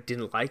not that I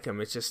didn't like them.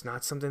 It's just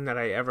not something that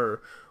I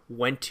ever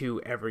went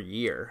to every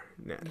year.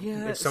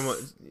 Yeah. If someone,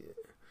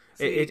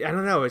 I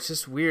don't know. It's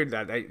just weird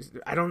that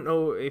I don't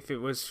know if it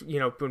was,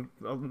 when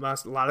a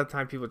lot of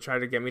time people try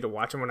to get me to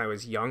watch them when I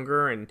was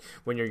younger, and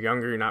when you're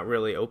younger, you're not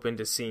really open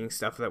to seeing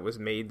stuff that was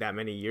made that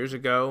many years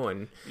ago.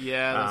 And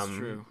yeah, that's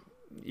true.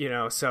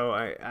 So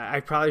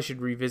I probably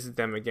should revisit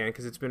them again,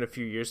 because it's been a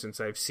few years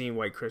since I've seen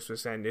White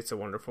Christmas and It's a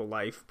Wonderful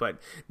Life, but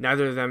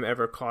neither of them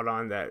ever caught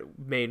on that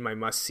made my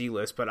must-see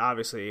list, but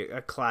obviously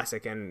a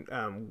classic and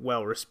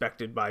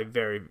well-respected by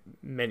very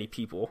many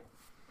people.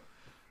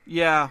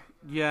 Yeah,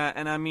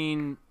 and I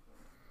mean,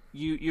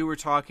 you were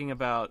talking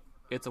about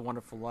It's a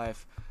Wonderful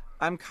Life.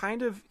 I'm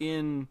kind of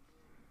in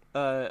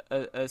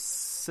a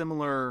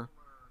similar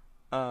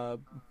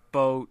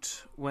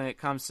boat when it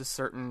comes to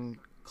certain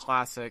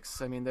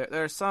classics. I mean,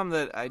 there are some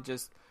that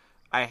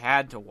I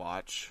had to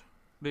watch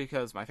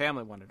because my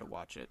family wanted to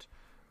watch it,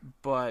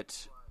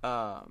 but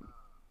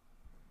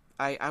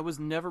I was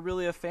never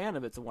really a fan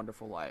of It's a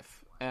Wonderful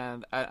Life,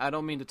 and I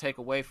don't mean to take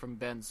away from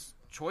Ben's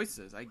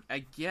choices. I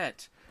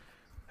get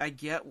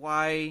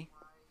why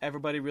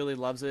everybody really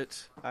loves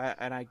it,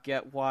 and I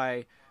get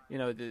why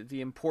the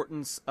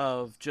importance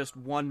of just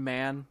one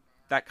man,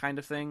 that kind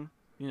of thing.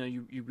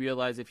 You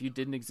realize if you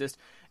didn't exist,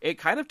 it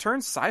kind of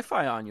turns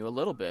sci-fi on you a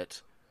little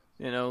bit.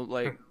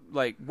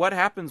 Like what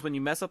happens when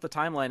you mess up the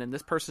timeline and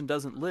this person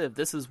doesn't live?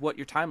 This is what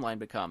your timeline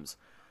becomes.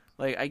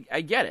 Like, I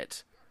get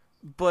it.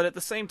 But at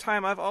the same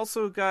time, I've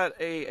also got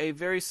a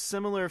very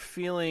similar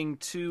feeling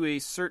to a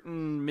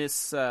certain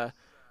Miss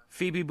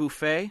Phoebe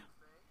Buffay.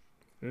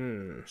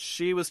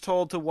 She was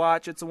told to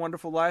watch It's a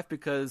Wonderful Life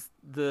because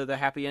the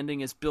happy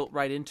ending is built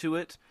right into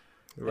it.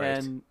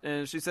 Right.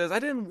 And she says, I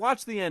didn't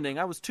watch the ending.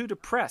 I was too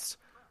depressed.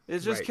 It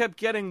just kept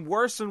getting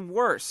worse and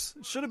worse.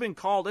 It should have been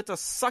called It's a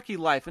Sucky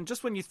Life, and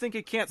just when you think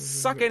it can't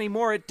suck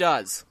anymore, it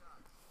does.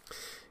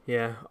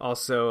 Yeah,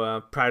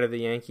 also Pride of the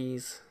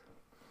Yankees.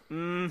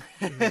 The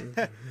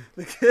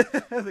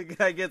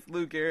guy gets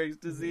Lou Gehrig's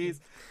disease.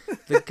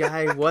 The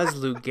guy was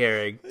Lou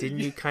Gehrig. Didn't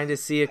you kind of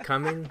see it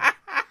coming?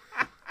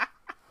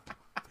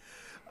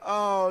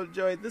 Oh,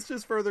 Joey, this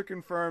just further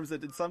confirms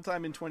that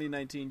sometime in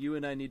 2019, you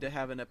and I need to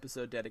have an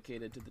episode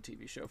dedicated to the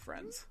TV show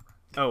Friends.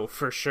 Oh,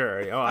 for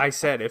sure. Oh, I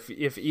said if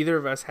either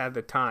of us had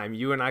the time,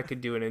 you and I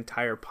could do an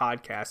entire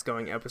podcast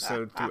going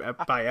episode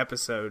by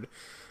episode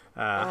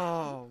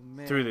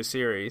through the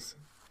series.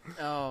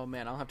 Oh,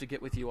 man, I'll have to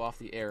get with you off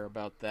the air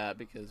about that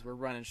because we're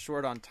running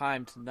short on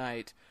time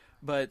tonight.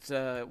 But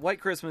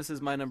White Christmas is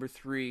my number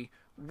 3.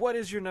 What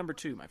is your number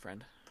 2, my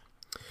friend?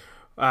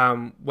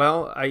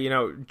 Well,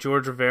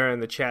 George Rivera in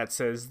the chat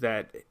says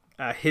that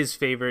his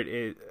favorite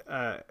is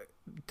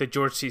the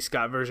George C.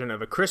 Scott version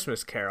of A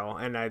Christmas Carol,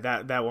 and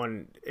that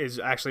one is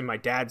actually my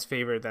dad's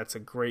favorite. That's a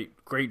great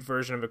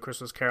version of A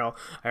Christmas Carol.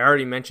 I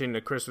already mentioned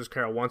A Christmas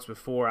Carol once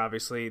before,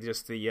 obviously,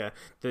 just the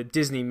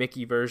Disney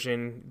Mickey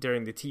version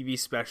during the TV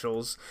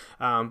specials,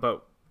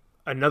 but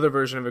another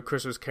version of A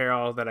Christmas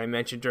Carol that I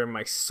mentioned during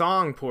my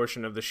song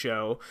portion of the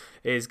show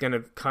is going to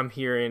come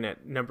here in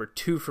at number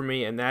 2 for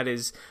me, and that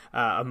is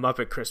A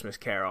Muppet Christmas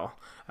Carol.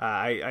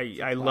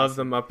 I love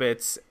the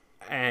Muppets,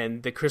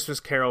 and the Christmas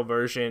Carol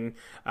version,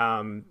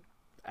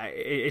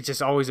 it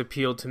just always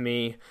appealed to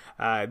me.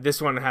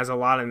 This one has a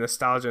lot of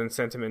nostalgia and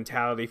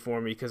sentimentality for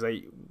me because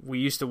we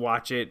used to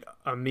watch it,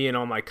 me and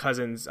all my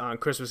cousins, on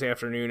Christmas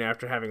afternoon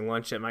after having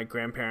lunch at my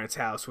grandparents'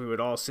 house. We would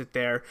all sit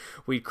there,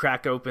 we'd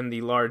crack open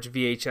the large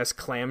VHS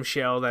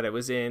clamshell that it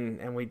was in,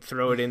 and we'd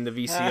throw it in the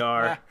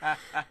VCR,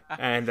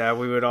 and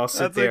we would all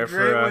sit there for...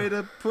 That's a great way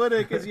to put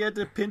it, because you had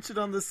to pinch it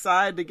on the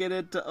side to get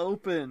it to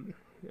open.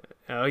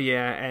 Oh,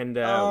 yeah, and,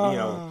 you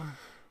know...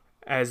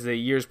 As the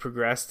years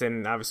progressed,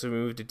 and obviously we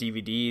moved to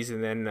DVDs,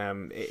 and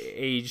then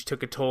age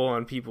took a toll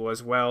on people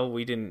as well.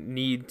 We didn't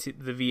need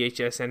the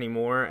VHS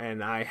anymore,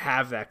 and I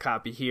have that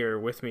copy here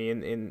with me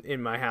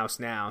in my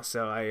house now.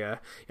 So I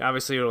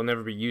obviously it'll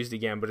never be used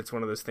again, but it's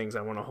one of those things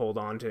I want to hold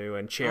on to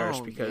and cherish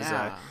because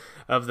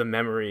of the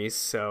memories.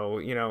 So,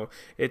 you know,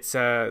 it's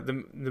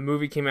the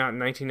movie came out in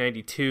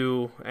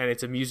 1992, and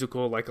it's a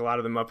musical like a lot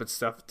of the Muppet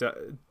stuff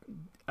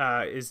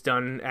is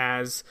done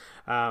as,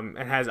 and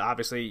has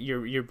obviously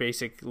your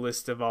basic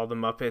list of all the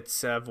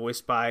Muppets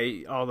voiced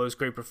by all those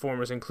great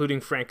performers, including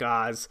Frank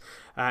Oz,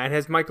 and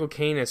has Michael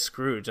Caine as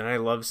Scrooge, and I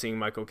love seeing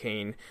Michael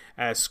Caine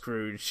as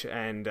Scrooge.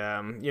 And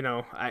you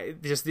know,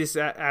 just this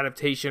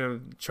adaptation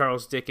of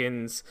Charles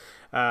Dickens'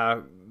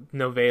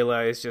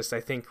 novella is just,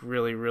 I think,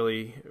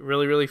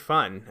 really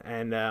fun.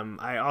 And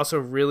I also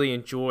really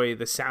enjoy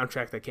the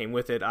soundtrack that came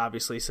with it,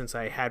 obviously, since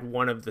I had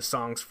one of the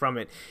songs from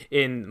it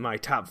in my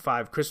top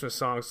 5 Christmas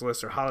songs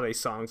list or holiday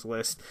songs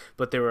list,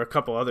 but there were a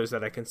couple others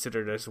that I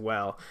considered as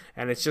well.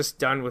 And it's just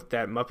done with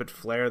that Muppet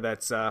flair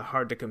that's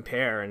hard to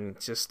compare, and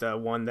just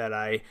one that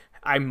I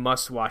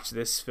must watch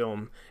this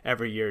film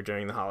every year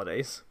during the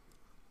holidays.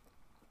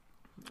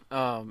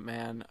 Oh,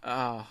 man.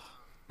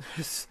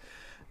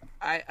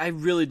 I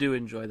really do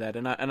enjoy that,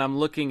 and I'm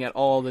looking at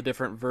all the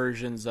different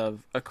versions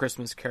of A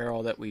Christmas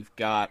Carol that we've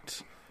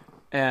got,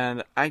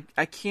 and I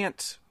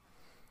can't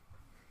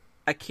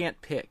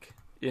pick,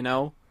 you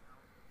know?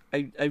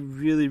 I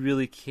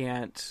really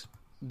can't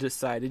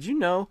decide. Did you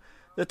know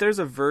that there's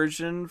a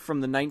version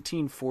from the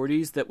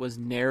 1940s that was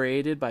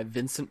narrated by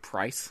Vincent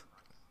Price?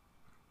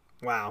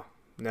 Wow.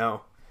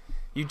 No.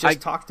 You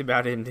just talked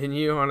about him, didn't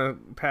you, on a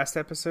past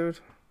episode?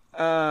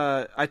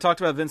 I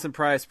talked about Vincent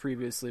Price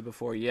previously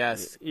before,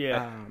 yes.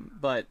 Yeah.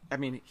 But, I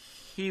mean,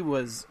 he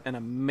was an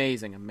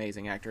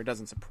amazing actor. It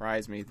doesn't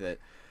surprise me that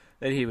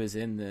he was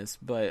in this.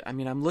 But, I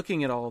mean, I'm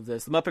looking at all of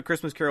this. The Muppet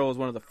Christmas Carol was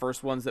one of the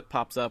first ones that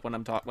pops up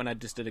when I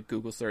just did a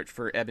Google search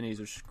for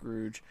Ebenezer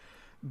Scrooge.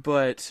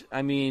 But,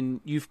 I mean,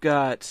 you've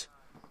got...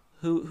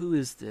 Who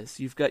is this?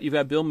 You've got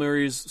Bill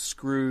Murray's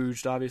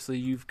Scrooged, obviously.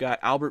 You've got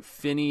Albert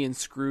Finney in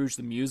Scrooge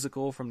the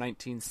Musical from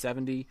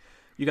 1970.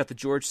 You got the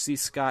George C.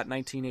 Scott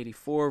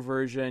 1984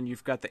 version.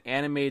 You've got the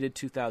animated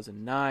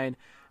 2009.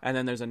 And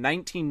then there's a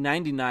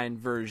 1999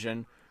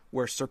 version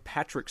where Sir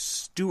Patrick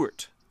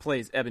Stewart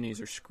plays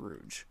Ebenezer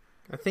Scrooge.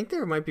 I think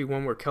there might be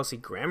one where Kelsey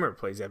Grammer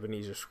plays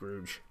Ebenezer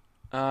Scrooge.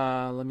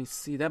 Let me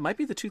see. That might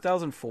be the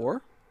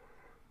 2004.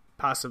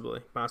 Possibly.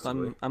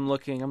 I'm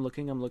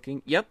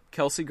looking. Yep,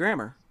 Kelsey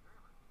Grammer.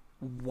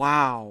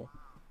 Wow.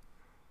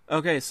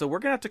 Okay, so we're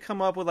going to have to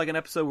come up with like an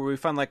episode where we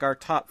find like our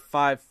top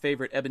 5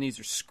 favorite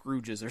Ebenezer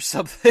Scrooges or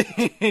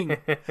something.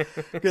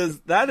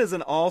 Because that is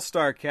an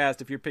all-star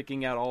cast if you're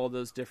picking out all of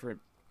those different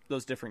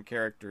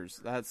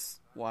characters. That's,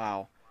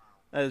 wow.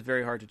 That is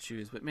very hard to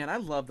choose. But man, I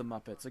love the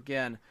Muppets.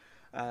 Again,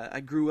 I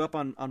grew up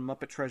on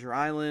Muppet Treasure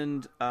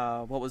Island.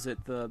 What was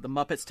it? The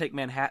Muppets Take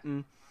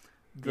Manhattan.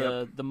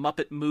 The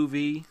Muppet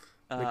movie.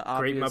 The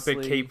Great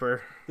Muppet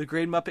Caper. The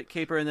Great Muppet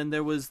Caper, and then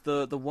there was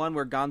the one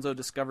where Gonzo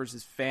discovers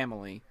his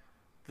family.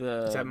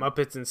 Is that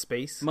Muppets in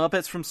Space?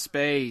 Muppets from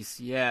Space,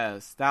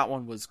 yes. That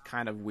one was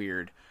kind of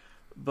weird,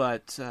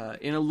 but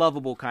in a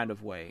lovable kind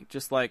of way,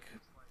 just like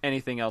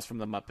anything else from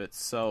the Muppets.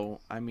 So,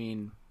 I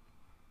mean,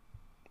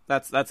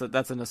 that's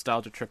a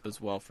nostalgia trip as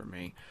well for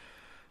me.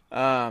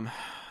 I'm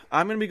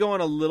going to be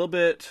going a little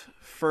bit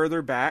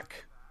further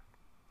back.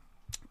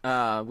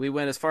 We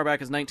went as far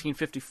back as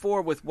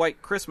 1954 with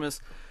White Christmas.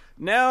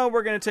 Now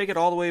we're going to take it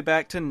all the way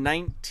back to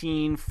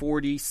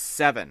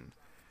 1947.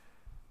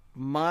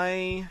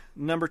 My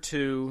number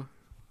 2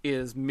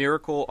 is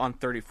Miracle on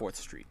 34th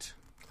Street.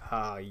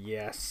 Ah,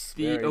 yes.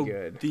 Very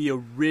good. The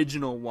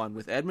original one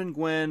with Edmund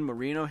Gwenn,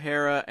 Maureen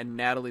O'Hara, and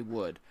Natalie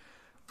Wood.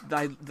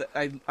 I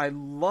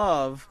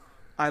love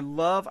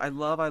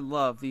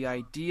the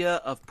idea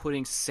of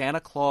putting Santa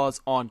Claus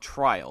on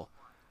trial.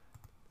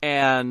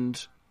 And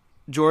not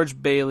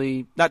George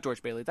Bailey,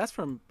 that's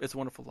from It's a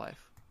Wonderful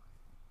Life.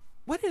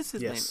 What is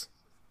his name?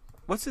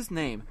 What's his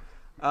name?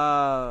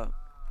 Mr.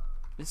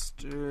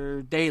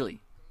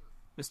 Daly.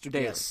 Mr.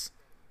 Daly. Yes.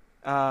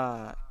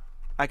 I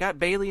got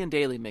Bailey and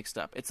Daly mixed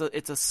up. It's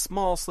a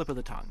small slip of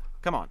the tongue.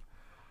 Come on.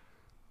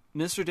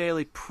 Mr.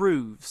 Daly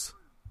proves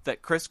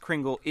that Kris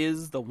Kringle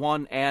is the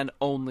one and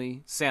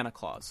only Santa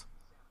Claus.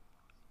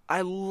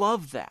 I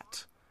love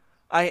that.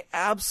 I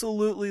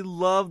absolutely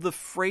love the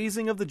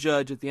phrasing of the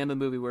judge at the end of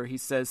the movie where he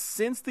says,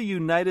 since the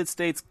United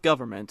States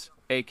government,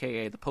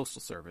 a.k.a. the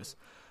Postal Service,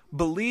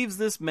 believes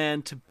this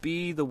man to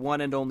be the one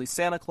and only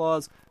Santa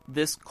Claus,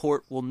 this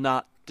court will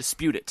not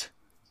dispute it.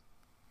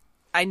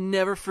 I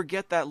never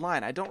forget that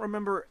line. I don't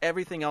remember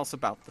everything else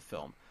about the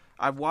film.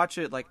 I watch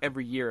it like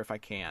every year if I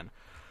can.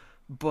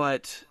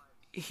 But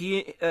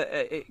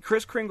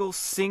Kris Kringle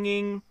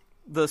singing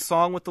the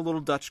song with the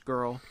little Dutch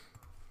girl,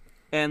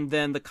 and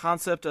then the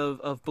concept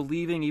of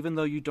believing even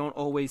though you don't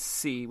always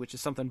see, which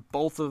is something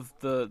both of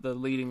the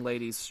leading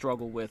ladies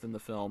struggle with in the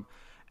film,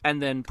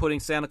 and then putting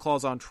Santa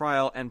Claus on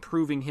trial and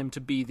proving him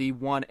to be the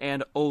one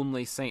and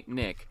only Saint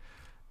Nick.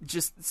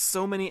 Just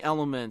so many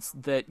elements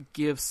that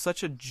give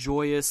such a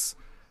joyous,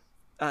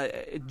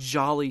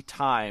 jolly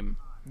time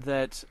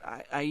that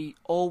I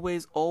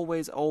always,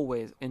 always,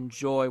 always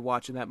enjoy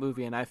watching that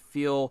movie, and I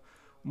feel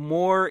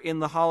more in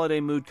the holiday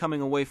mood coming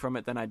away from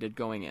it than I did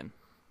going in.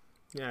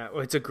 Yeah,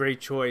 well, it's a great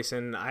choice,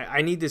 and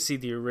I need to see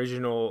the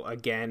original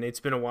again.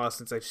 It's been a while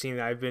since I've seen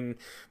it. I've been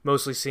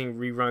mostly seeing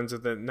reruns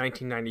of the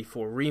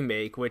 1994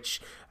 remake, which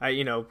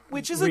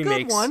is remakes, a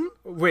good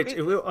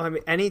one.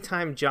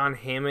 Anytime John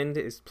Hammond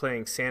is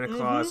playing Santa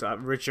Claus,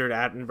 Richard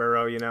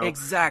Attenborough,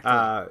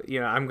 exactly.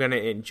 I'm gonna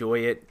enjoy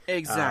it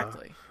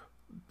exactly.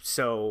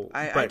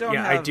 I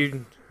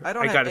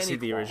got to see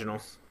the original.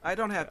 I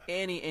don't have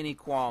any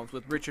qualms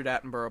with Richard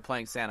Attenborough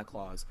playing Santa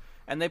Claus,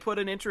 and they put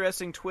an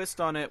interesting twist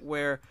on it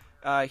where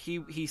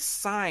he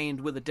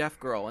signed with a deaf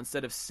girl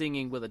instead of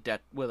singing with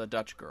a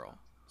Dutch girl.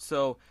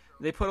 So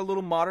they put a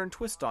little modern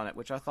twist on it,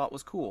 which I thought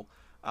was cool.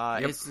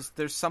 It's just,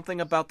 there's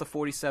something about the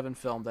 47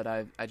 film that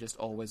I just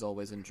always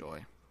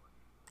enjoy.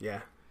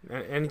 Yeah.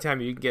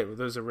 Anytime you get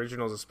those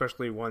originals,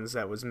 especially ones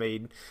that was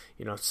made,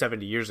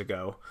 70 years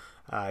ago,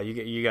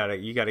 you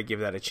gotta give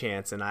that a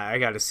chance, and I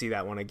got to see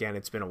that one again.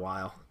 It's been a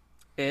while.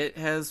 It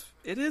has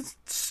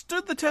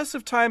stood the test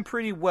of time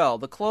pretty well.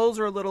 The clothes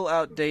are a little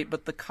outdated,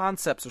 but the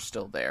concepts are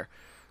still there.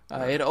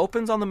 It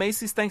opens on the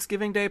Macy's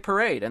Thanksgiving Day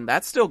Parade, and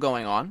that's still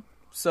going on.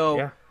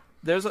 So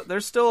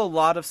there's still a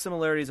lot of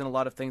similarities and a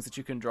lot of things that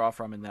you can draw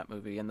from in that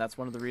movie, and that's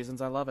one of the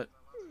reasons I love it.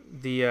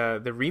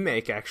 The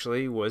remake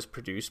actually was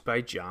produced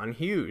by John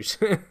Hughes.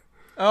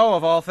 Oh,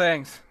 of all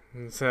things.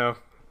 So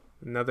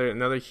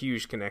another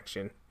Hughes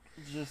connection.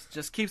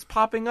 Just keeps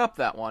popping up,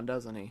 that one,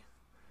 doesn't he?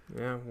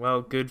 Yeah,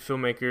 well, good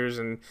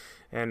filmmakers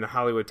and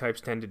Hollywood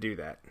types tend to do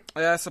that.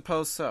 I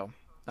suppose so.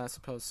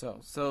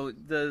 So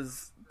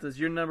does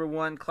your number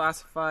one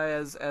classify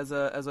as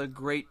a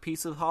great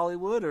piece of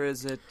Hollywood, or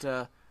is it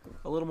a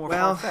little more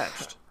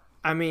far-fetched?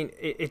 I mean,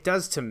 it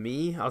does to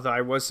me, although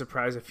I was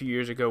surprised a few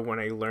years ago when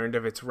I learned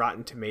of its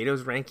Rotten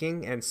Tomatoes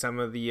ranking and some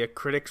of the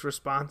critics'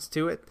 response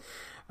to it.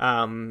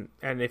 And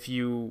if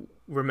you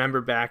remember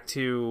back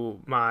to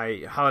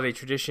my holiday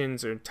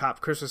traditions or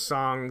top Christmas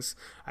songs,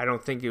 I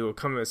don't think it will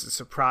come as a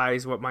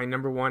surprise what my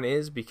number one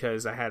is,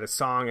 because I had a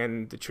song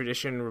and the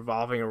tradition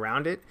revolving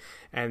around it,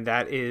 and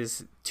that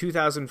is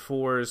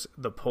 2004's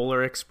The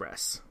Polar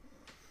Express.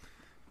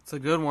 It's a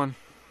good one.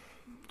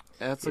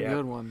 That's a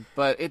good one,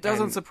 but it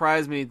doesn't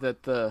surprise me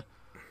that the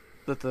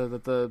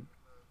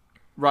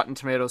Rotten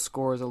Tomatoes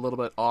score is a little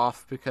bit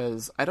off,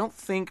 because I don't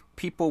think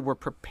people were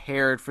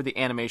prepared for the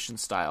animation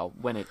style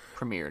when it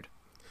premiered.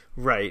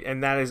 Right,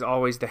 and that is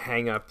always the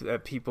hang-up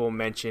that people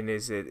mention,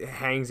 is it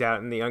hangs out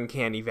in the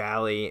uncanny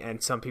valley,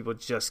 and some people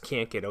just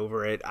can't get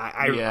over it.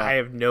 I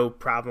have no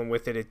problem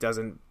with it. It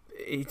doesn't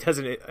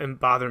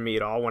bother me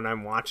at all when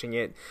I'm watching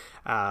it.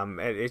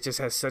 It just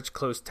has such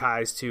close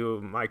ties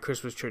to my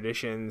Christmas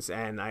traditions,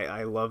 and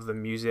I love the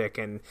music.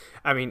 And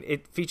I mean,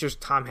 it features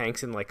Tom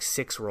Hanks in like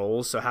 6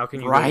 roles, so how can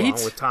you go wrong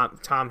with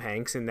Tom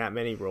Hanks in that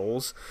many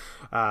roles?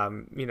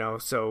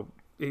 So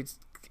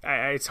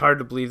it's hard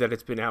to believe that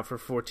it's been out for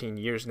 14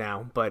 years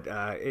now, but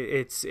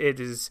it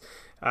is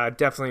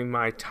definitely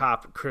my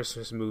top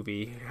Christmas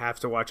movie. I have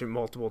to watch it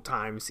multiple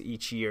times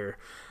each year,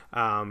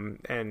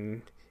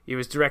 and it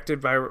was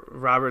directed by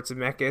Robert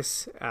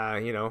Zemeckis,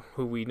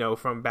 who we know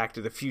from Back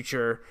to the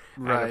Future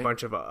and a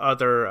bunch of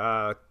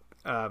other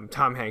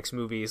Tom Hanks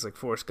movies like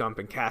Forrest Gump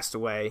and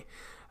Castaway.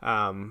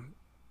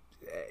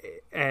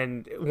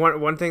 And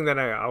one thing that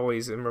I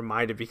always am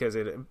reminded, because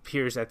it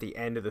appears at the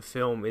end of the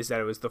film, is that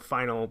it was the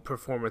final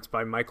performance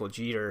by Michael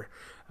Jeter,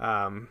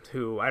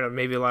 who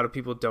maybe a lot of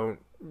people don't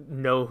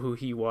know who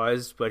he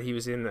was, but he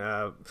was in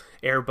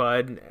Air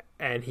Bud,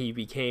 and he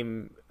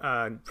became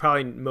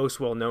probably most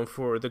well known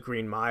for The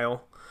Green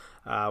Mile,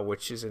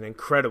 which is an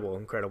incredible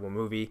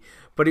movie.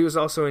 But he was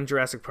also in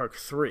Jurassic Park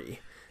 3.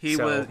 He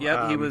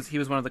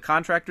was one of the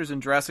contractors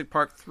in Jurassic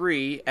Park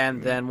 3,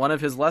 and then one of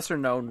his lesser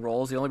known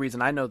roles. The only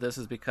reason I know this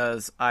is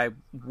because I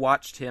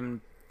watched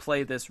him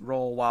play this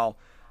role while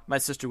my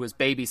sister was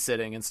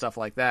babysitting and stuff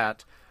like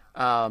that.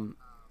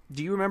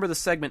 Do you remember the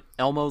segment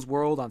Elmo's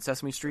World on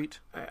Sesame Street?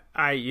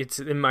 It's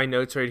in my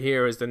notes right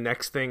here. Is the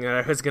next thing that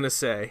I was going to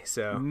say.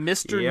 So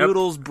Mr.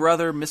 Noodle's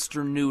brother,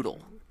 Mr.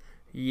 Noodle.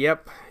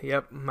 Yep.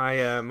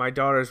 My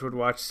daughters would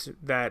watch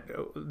that.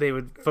 They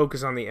would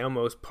focus on the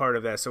Elmo's part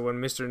of that. So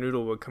when Mr.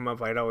 Noodle would come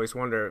up, I'd always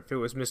wonder if it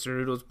was Mr.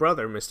 Noodle's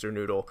brother, Mr.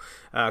 Noodle,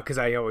 because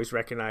I always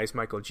recognized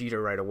Michael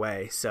Jeter right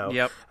away. So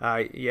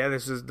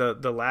this was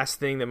the last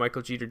thing that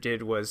Michael Jeter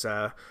did was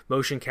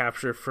motion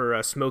capture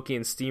for Smokey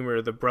and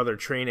Steamer, the brother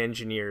train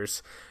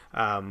engineers.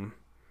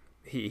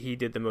 he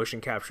did the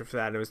motion capture for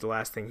that, and it was the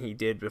last thing he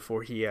did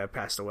before he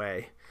passed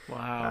away.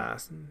 Wow.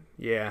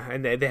 Yeah,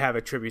 and they have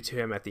a tribute to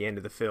him at the end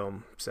of the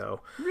film.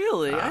 So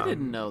really, I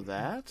didn't know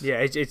that. Yeah,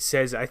 it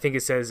says, I think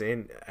it says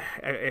in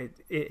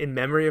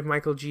memory of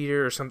Michael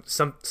Jeter or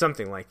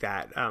something like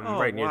that.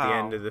 Right near the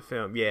end of the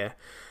film. Yeah.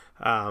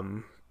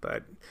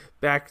 But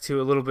back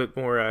to a little bit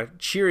more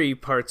cheery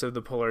parts of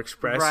the Polar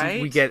Express. Right.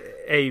 We get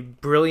a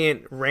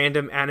brilliant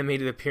random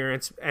animated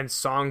appearance and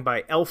song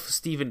by Elf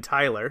Steven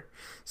Tyler.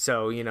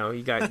 So, you know,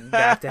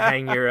 got to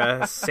hang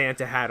your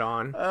Santa hat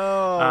on.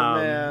 Oh,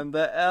 man,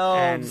 the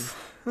elves.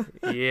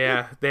 And,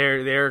 yeah,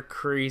 they're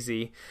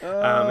crazy.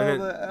 And then,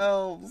 the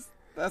elves.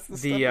 That's the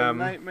stuff of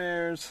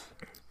nightmares.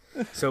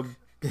 So,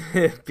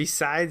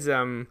 besides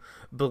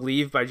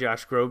Believe by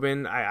Josh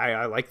Groban,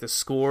 I like the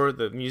score.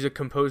 The music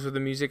composed for the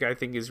music, I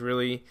think, is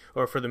really,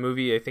 or for the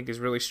movie, I think is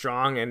really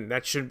strong, and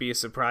that shouldn't be a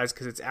surprise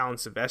because it's Alan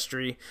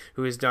Silvestri,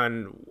 who has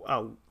done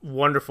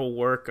wonderful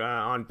work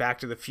on Back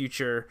to the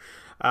Future,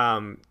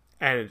 and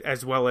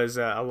as well as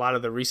a lot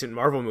of the recent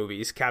Marvel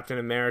movies, Captain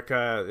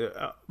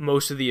America,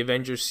 most of the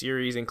Avengers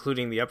series,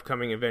 including the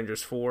upcoming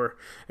Avengers 4,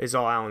 is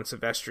all Alan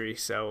Silvestri.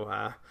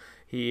 So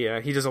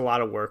he does a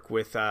lot of work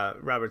with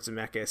Robert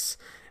Zemeckis.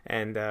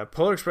 And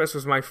Polar Express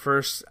was my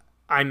first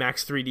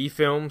IMAX 3D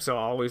film, so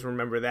I'll always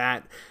remember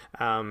that.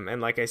 And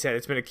like I said,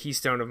 it's been a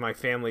keystone of my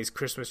family's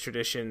Christmas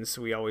traditions.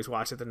 We always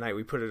watch it the night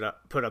we put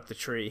up the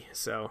tree.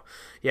 So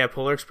yeah,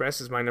 Polar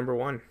Express is my number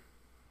one.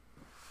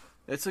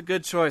 It's a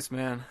good choice,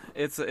 man.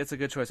 It's a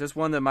good choice. It's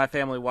one that my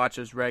family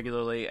watches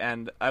regularly,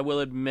 and I will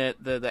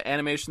admit the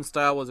animation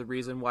style was a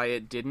reason why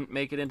it didn't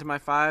make it into my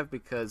 5,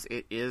 because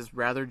it is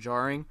rather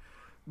jarring.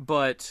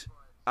 But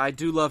I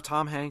do love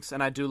Tom Hanks,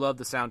 and I do love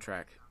the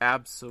soundtrack.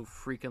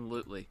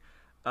 Abso-freaking-lutely.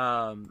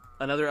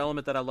 Another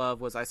element that I love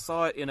was I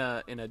saw it in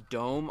a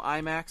dome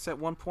IMAX at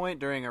one point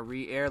during a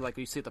re-air, like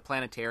you see at the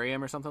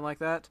planetarium or something like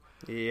that.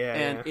 Yeah.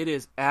 And it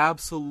is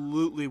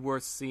absolutely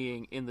worth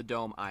seeing in the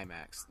dome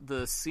IMAX.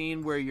 The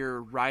scene where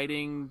you're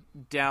riding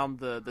down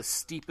the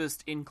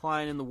steepest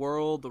incline in the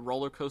world, the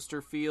roller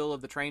coaster feel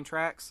of the train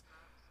tracks,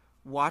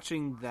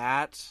 watching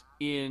that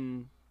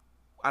in,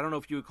 I don't know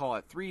if you would call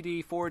it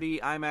 3D,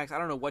 4D, IMAX, I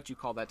don't know what you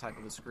call that type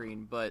of a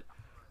screen, but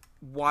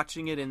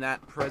watching it in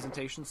that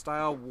presentation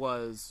style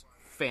was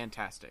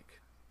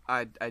fantastic.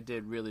 I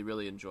did really,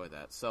 really enjoy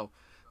that. So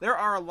there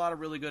are a lot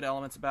of really good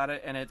elements about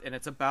it, and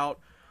it's about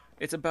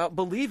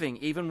believing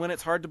even when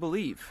it's hard to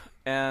believe,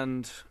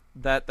 and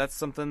that's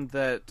something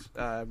that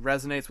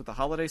resonates with the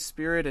holiday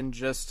spirit and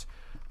just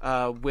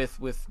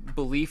with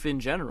belief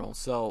in general.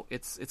 So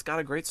it's got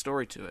a great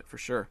story to it for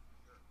sure.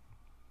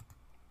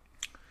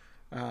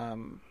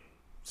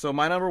 So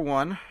my number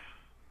one,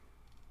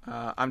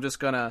 I'm just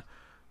gonna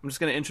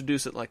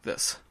introduce it like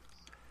this.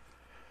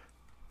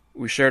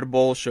 We shared a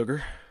bowl of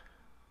sugar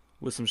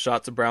with some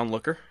shots of brown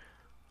liquor.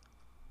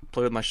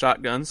 Play with my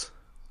shotguns.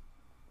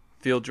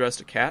 Field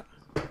dressed a cat.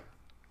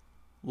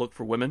 Look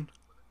for women.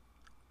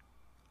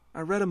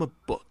 I read him a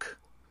book.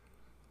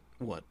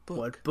 What book?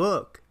 What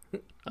book?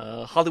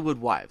 Hollywood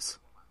Wives.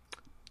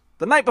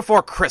 The night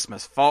before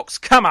Christmas, folks.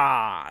 Come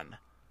on!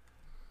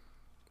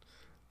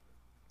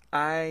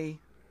 I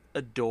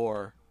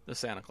adore the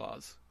Santa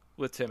Claus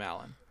with Tim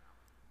Allen.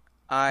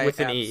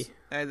 With an E.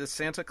 The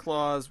Santa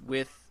Claus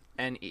with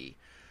an E.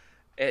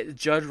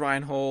 Judge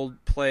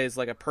Reinhold plays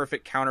like a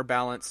perfect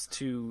counterbalance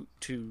to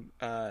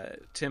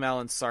Tim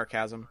Allen's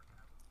sarcasm.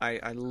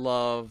 I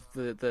love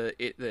the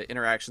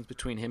interactions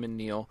between him and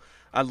Neil.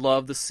 I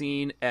love the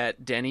scene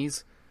at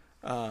Denny's.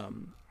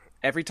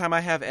 Every time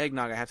I have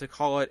eggnog, I have to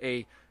call it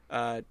a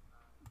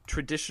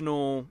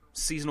traditional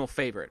seasonal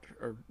favorite,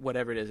 or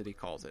whatever it is that he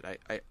calls it.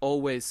 I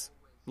always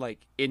like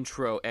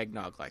intro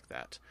eggnog like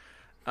that.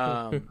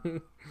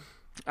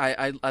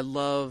 I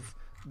love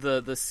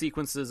the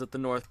sequences at the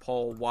North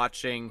Pole,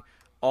 watching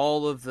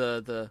all of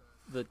the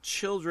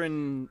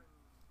children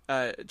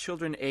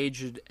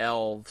aged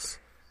elves,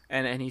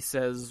 and he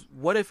says,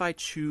 "What if I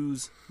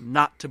choose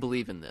not to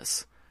believe in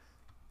this?"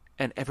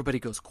 And everybody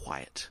goes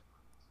quiet.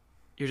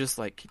 You're just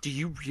like, do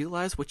you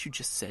realize what you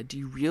just said? Do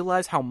you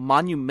realize how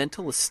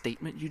monumental a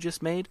statement you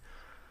just made?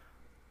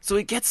 So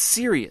it gets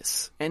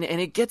serious, and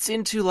it gets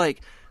into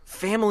like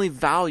family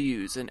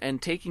values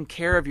and taking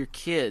care of your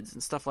kids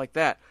and stuff like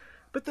that.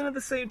 But then at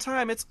the same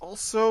time, it's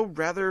also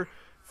rather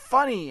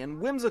funny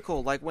and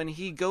whimsical, like when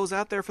he goes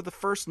out there for the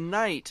first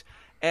night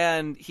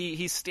and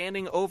he's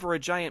standing over a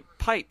giant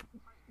pipe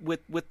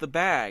with the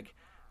bag,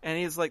 and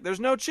he's like, "There's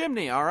no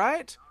chimney, all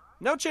right?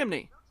 No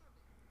chimney."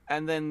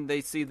 And then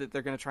they see that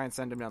they're going to try and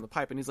send him down the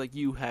pipe, and he's like,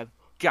 "You have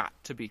got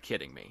to be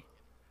kidding me."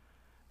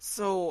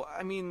 So,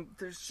 I mean,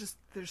 there's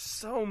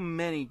so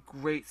many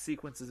great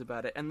sequences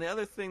about it. And the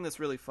other thing that's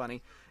really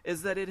funny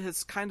is that it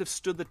has kind of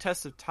stood the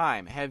test of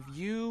time. Have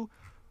you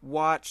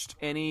watched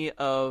any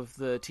of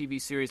the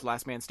TV series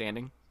Last Man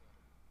Standing?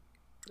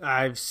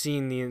 I've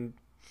seen the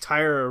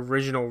entire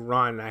original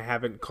run. I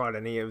haven't caught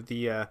any of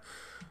the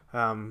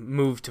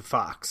move to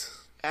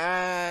Fox.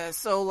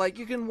 So, like,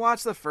 you can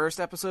watch the first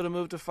episode of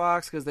Move to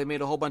Fox because they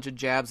made a whole bunch of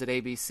jabs at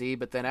ABC,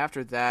 but then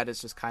after that,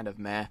 it's just kind of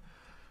meh.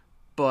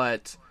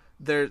 but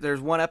there's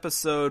one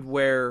episode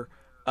where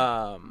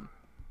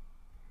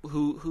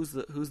who's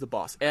the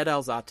boss? Ed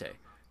Alzate.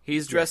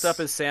 He's dressed up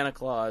as Santa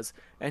Claus,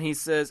 and he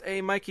says, "Hey,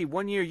 Mikey,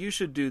 one year you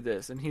should do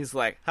this." And he's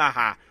like,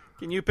 "Ha.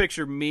 Can you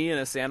picture me in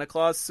a Santa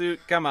Claus suit?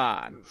 Come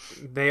on."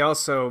 They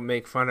also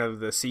make fun of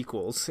the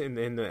sequels in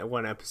the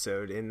one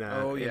episode in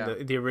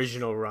the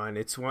original run.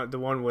 It's the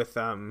one with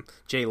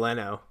Jay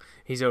Leno.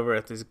 He's over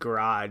at this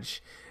garage,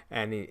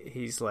 and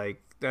he's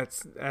like,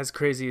 "That's as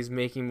crazy as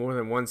making more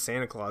than one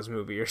Santa Claus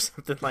movie," or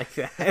something like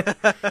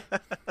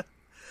that.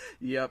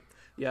 Yep.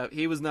 Yeah,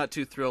 he was not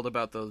too thrilled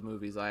about those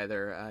movies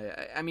either.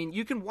 I mean,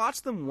 you can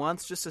watch them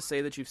once just to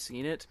say that you've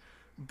seen it,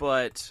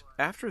 but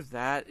after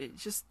that, it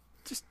just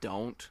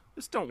don't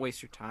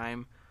waste your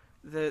time.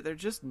 They're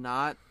just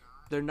not.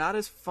 They're not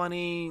as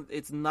funny.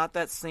 It's not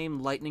that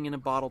same lightning in a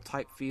bottle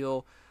type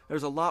feel.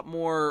 There's a lot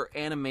more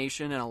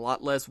animation and a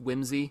lot less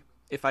whimsy.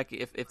 If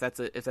that's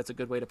a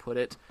good way to put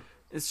it,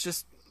 it's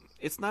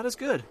not as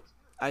good.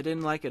 I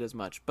didn't like it as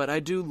much, but I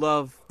do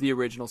love the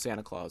original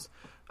Santa Claus.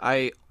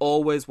 I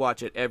always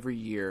watch it every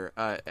year.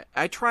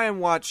 I try and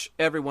watch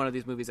every one of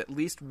these movies at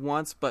least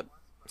once, but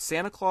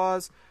Santa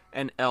Claus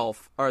and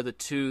Elf are the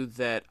two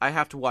that I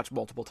have to watch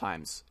multiple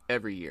times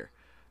every year.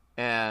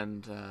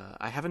 And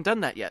I haven't done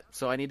that yet,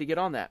 so I need to get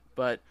on that.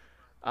 But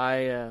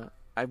I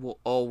will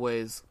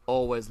always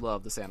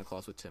love the Santa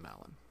Claus with Tim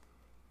Allen.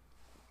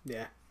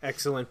 Yeah,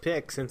 excellent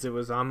pick, since it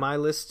was on my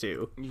list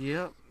too.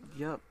 Yep.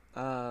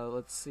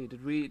 Let's see.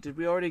 Did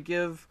we already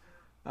give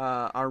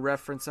our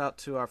reference out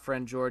to our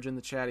friend George in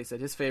the chat? He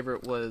said his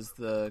favorite was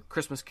the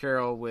Christmas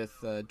Carol with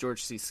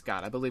George C.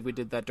 Scott. I believe we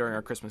did that during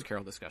our Christmas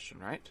Carol discussion,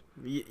 right?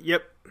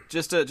 Yep.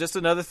 Just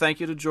another thank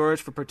you to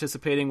George for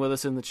participating with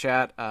us in the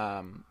chat.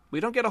 We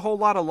don't get a whole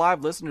lot of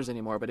live listeners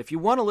anymore, but if you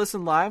want to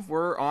listen live,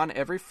 we're on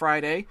every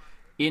Friday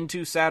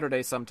into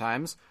Saturday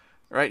sometimes,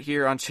 right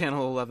here on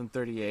channel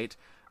 1138.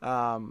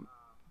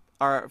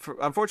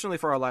 Unfortunately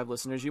for our live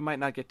listeners, you might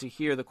not get to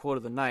hear the quote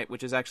of the night,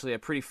 which is actually a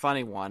pretty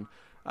funny one.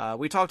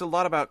 We talked a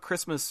lot about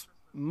Christmas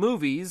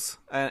movies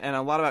and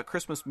a lot about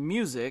Christmas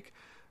music,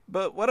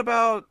 but what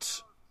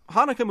about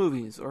Hanukkah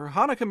movies or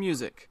Hanukkah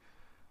music?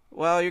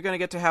 Well, you're going to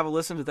get to have a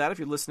listen to that if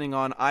you're listening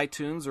on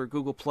iTunes or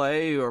Google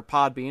Play or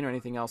Podbean or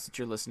anything else that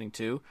you're listening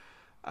to.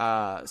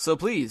 So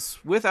please,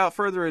 without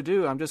further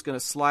ado, I'm just going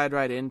to slide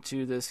right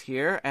into this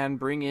here and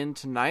bring in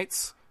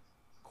tonight's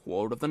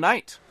quote of the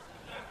night.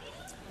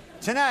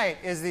 Tonight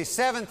is the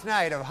 7th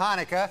night of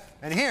Hanukkah,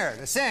 and here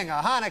to sing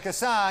a Hanukkah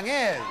song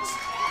is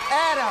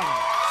Adam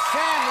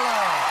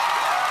Sandler.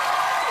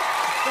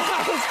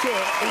 That was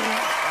good.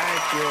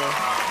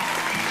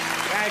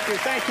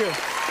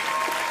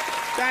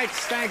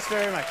 Thanks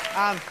very much.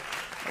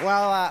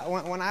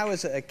 When I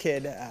was a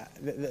kid,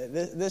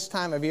 this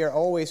time of year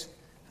always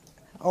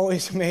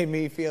made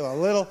me feel a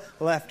little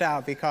left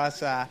out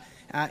because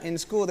in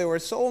school there were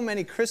so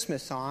many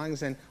Christmas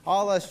songs, and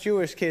all us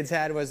Jewish kids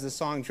had was the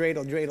song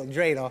Dreidel, Dreidel,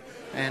 Dreidel.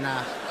 And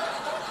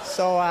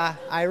so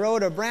I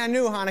wrote a brand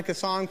new Hanukkah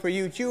song for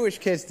you Jewish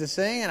kids to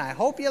sing, and I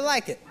hope you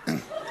like it.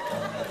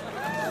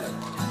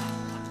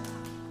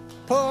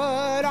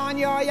 Put on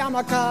your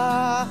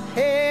yarmulke,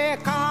 here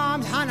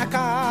comes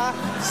Hanukkah.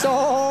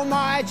 So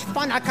much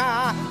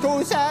funaka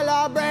to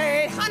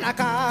celebrate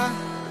Hanukkah.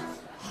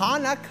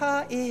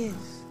 Hanukkah is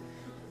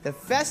the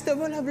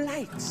festival of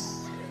lights.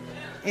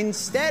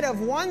 Instead of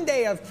one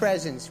day of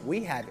presents,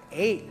 we have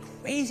 8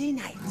 crazy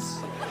nights.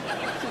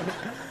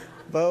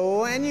 But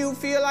when you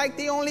feel like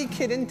the only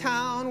kid in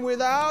town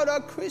without a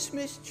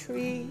Christmas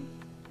tree,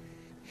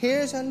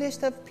 here's a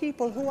list of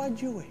people who are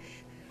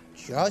Jewish,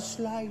 just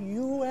like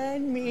you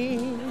and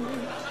me.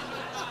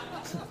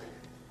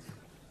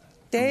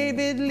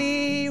 David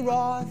Lee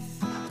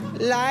Roth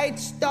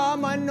lights the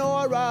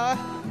menorah.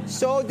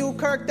 So do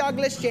Kirk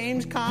Douglas,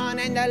 James Caan,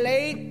 and the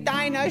late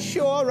Dinah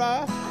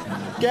Shore.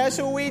 Guess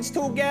who eats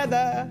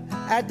together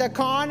at the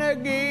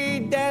Carnegie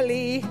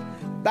Deli?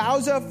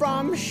 Bowser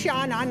from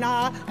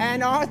Sha-Na-Na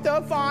and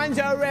Arthur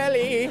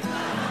Fonzarelli.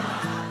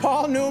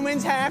 Paul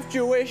Newman's half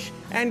Jewish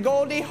and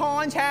Goldie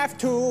Hawn's half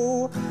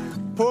too.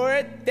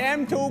 Put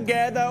them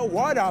together,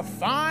 what a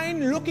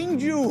fine-looking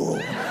Jew.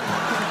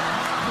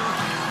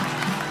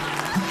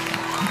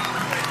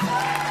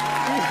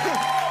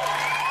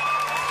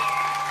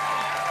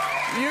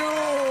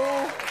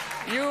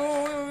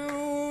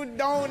 You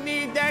don't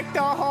need Deck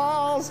the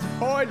Halls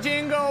or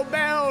Jingle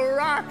Bell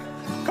Rock,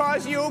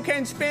 'cause you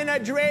can spin a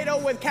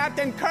dreidel with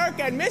Captain Kirk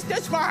and Mr.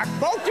 Spock,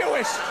 both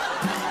Jewish.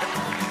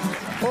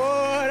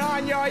 Put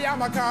on your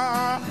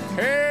yarmulke,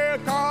 here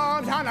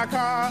comes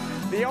Hanukkah.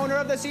 The owner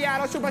of the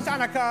Seattle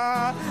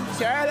Supersonica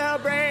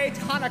celebrates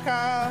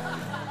Hanukkah.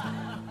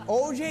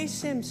 O.J.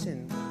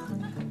 Simpson,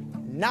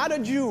 not a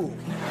Jew.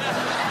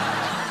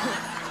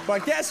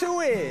 But guess who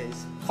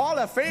is? Hall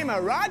of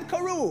Famer Rod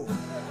Carew.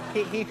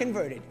 He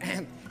converted.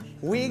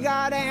 We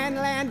got Ann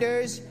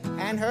Landers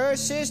and her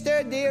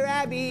sister, dear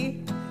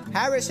Abby.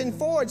 Harrison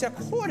Ford's a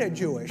quarter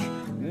Jewish.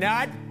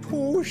 Not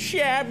too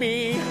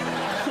shabby.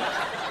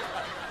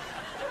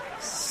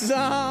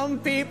 Some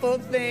people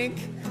think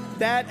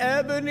that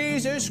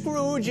Ebenezer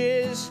Scrooge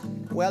is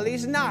Well,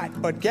 he's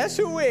not, but guess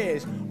who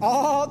is?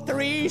 All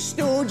three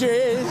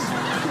Stooges.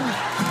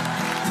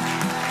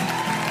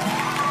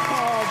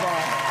 Oh, boy.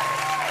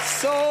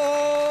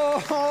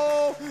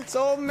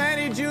 So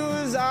many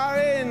Jews are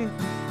in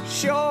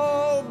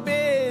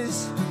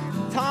showbiz.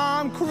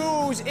 Tom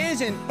Cruise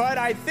isn't, but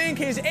I think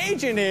his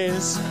agent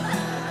is.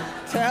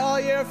 Tell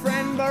your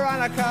friend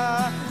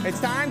Veronica, it's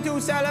time to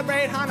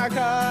celebrate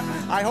Hanukkah.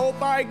 I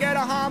hope I get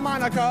a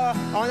harmonica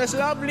on this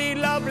lovely,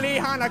 lovely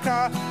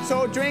Hanukkah.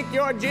 So drink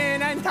your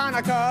gin and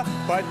tonica,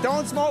 but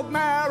don't smoke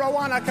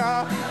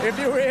marijuana. If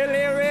you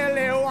really,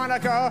 really wanna,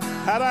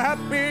 have a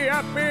happy,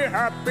 happy,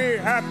 happy,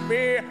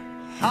 happy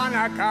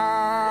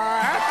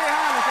Hanukkah. Happy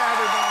Hanukkah,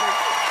 everybody.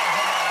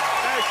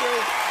 Thank you.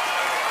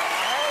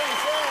 Adam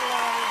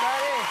Sandler,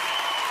 everybody.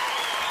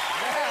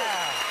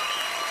 Yeah.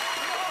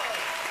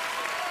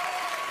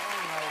 Oh,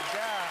 my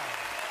God.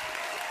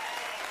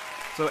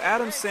 So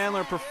Adam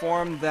Sandler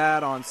performed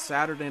that on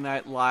Saturday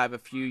Night Live a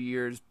few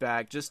years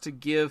back just to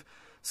give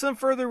some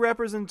further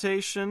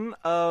representation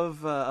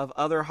of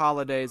other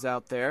holidays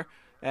out there.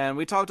 And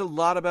we talked a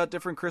lot about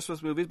different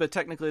Christmas movies, but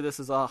technically this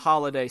is a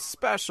holiday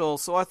special,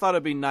 so I thought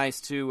it'd be nice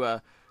to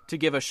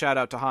give a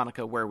shout-out to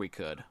Hanukkah where we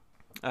could.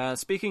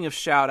 Speaking of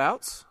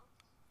shout-outs,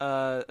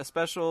 a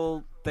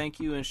special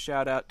thank you and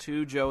shout-out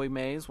to Joey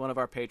Mays, one of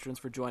our patrons,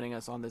 for joining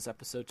us on this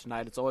episode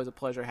tonight. It's always a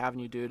pleasure having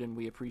you, dude, and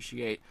we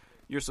appreciate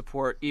your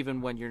support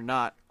even when you're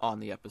not on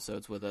the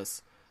episodes with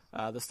us.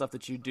 The stuff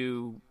that you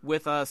do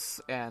with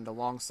us and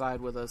alongside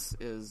with us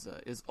is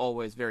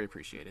always very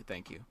appreciated.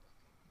 Thank you.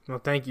 Well,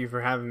 thank you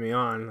for having me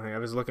on. I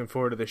was looking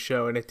forward to the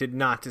show, and it did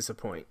not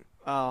disappoint.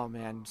 Oh,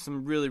 man,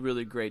 some really,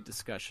 really great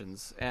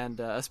discussions. And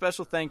a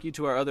special thank you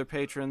to our other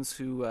patrons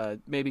who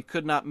maybe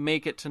could not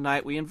make it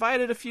tonight. We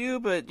invited a few,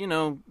 but,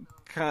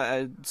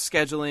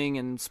 scheduling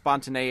and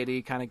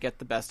spontaneity kind of get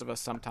the best of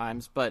us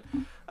sometimes. But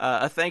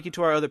a thank you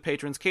to our other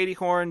patrons, Katie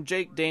Horn,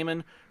 Jake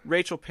Damon,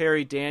 Rachel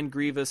Perry, Dan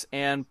Grievous,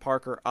 and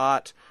Parker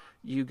Ott.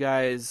 You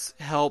guys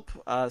help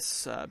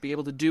us be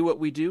able to do what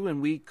we do,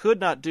 and we could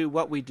not do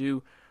what we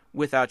do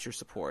without your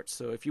support.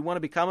 So if you want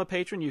to become a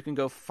patron, you can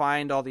go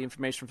find all the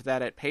information for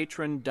that at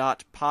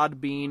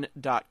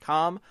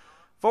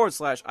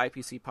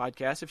patron.podbean.com/IPC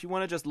podcast. If you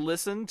want to just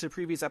listen to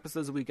previous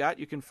episodes that we got,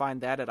 you can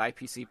find that at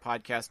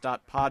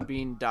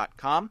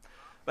ipcpodcast.podbean.com.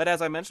 But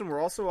as I mentioned,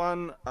 we're also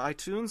on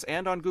iTunes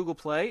and on Google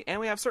Play, and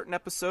we have certain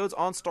episodes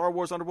on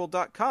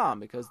StarWarsUnderworld.com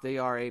because they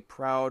are a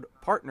proud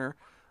partner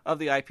of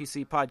the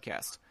IPC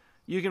podcast.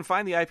 You can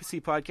find the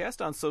IPC podcast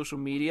on social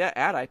media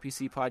at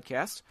IPC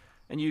Podcast.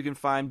 And you can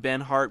find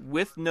Ben Hart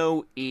with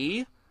no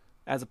E,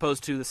 as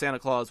opposed to the Santa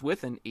Claus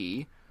with an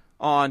E,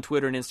 on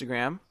Twitter and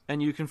Instagram.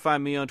 And you can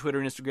find me on Twitter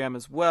and Instagram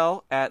as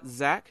well at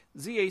Zach,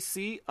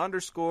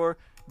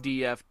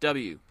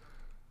 ZAC_DFW.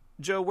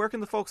 Joe, where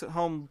can the folks at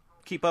home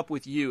keep up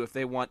with you if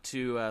they want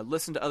to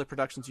listen to other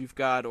productions you've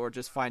got or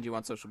just find you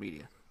on social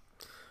media?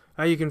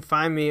 You can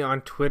find me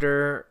on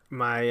Twitter.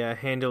 My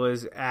handle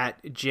is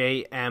at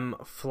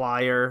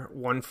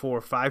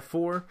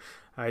JMFlyer1454.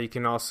 You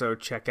can also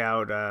check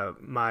out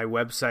my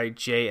website,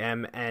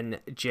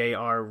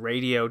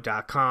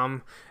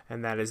 jmnjrradio.com,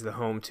 and that is the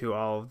home to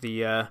all of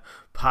the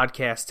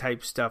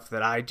podcast-type stuff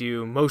that I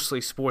do,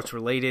 mostly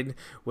sports-related,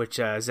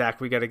 which,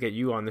 Zach, we got to get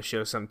you on the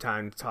show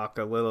sometime to talk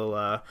a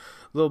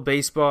little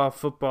baseball,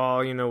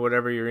 football,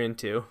 whatever you're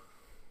into.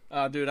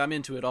 Dude, I'm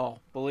into it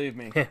all, believe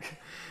me.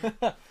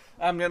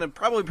 I'm going to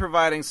probably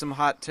providing some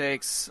hot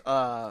takes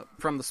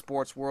from the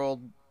sports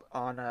world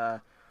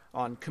on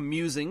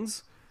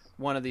commusings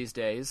one of these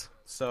days.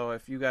 So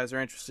if you guys are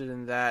interested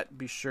in that,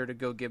 be sure to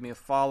go give me a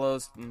follow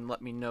and let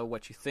me know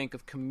what you think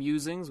of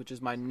Commusings, which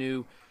is my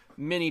new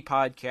mini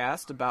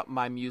podcast about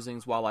my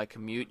musings while I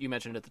commute. You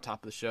mentioned it at the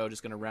top of the show,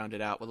 just going to round it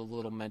out with a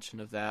little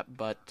mention of that.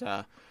 But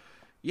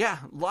yeah,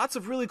 lots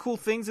of really cool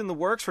things in the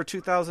works for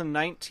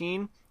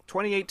 2019.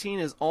 2018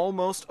 is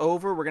almost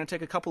over. We're going to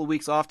take a couple of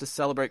weeks off to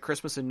celebrate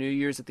Christmas and New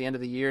Year's at the end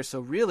of the year. So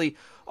really,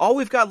 all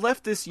we've got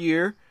left this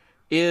year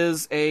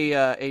is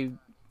a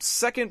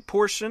second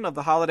portion of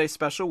the holiday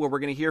special where we're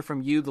going to hear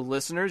from you, the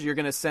listeners. You're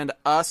going to send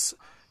us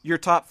your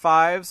top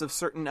fives of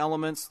certain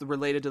elements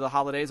related to the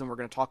holidays, and we're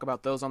going to talk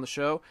about those on the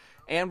show.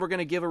 And we're going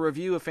to give a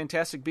review of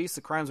Fantastic Beasts: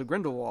 The Crimes of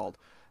Grindelwald.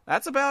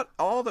 That's about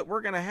all that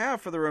we're going to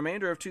have for the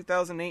remainder of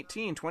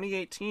 2018.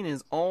 2018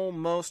 is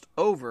almost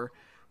over,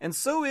 and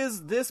so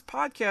is this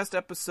podcast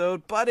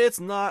episode, but it's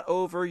not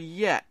over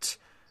yet.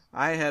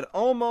 I had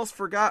almost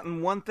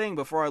forgotten one thing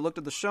before I looked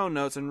at the show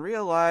notes and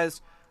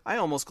realized I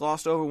almost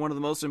glossed over one of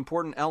the most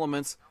important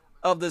elements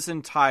of this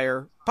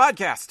entire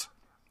podcast.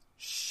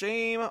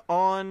 Shame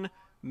on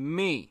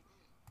me.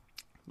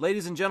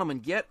 Ladies and gentlemen,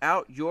 get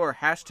out your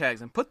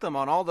hashtags and put them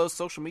on all those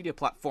social media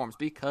platforms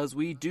because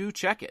we do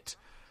check it.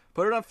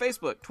 Put it on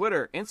Facebook,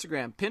 Twitter,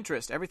 Instagram,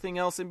 Pinterest, everything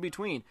else in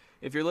between.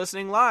 If you're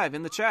listening live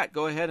in the chat,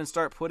 go ahead and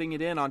start putting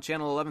it in on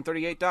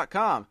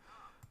channel1138.com.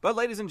 But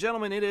ladies and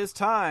gentlemen, it is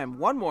time,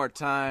 one more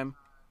time,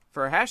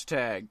 for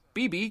hashtag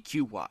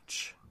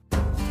BBQWatch.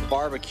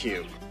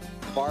 Barbecue.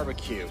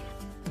 Barbecue.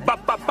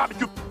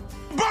 Barbecue!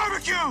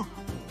 Barbecue!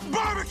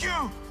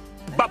 Barbecue!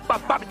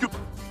 Barbecue.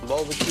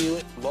 Barbecue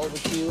it,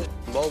 barbecue it,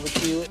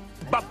 barbecue it.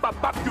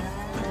 Barbecue.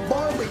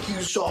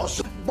 Barbecue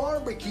sauce,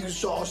 barbecue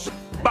sauce.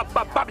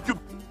 Barbecue.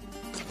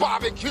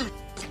 Barbecue.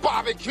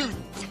 Barbecue.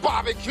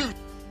 Barbecue.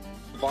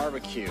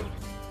 Barbecue.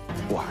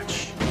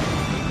 Watch.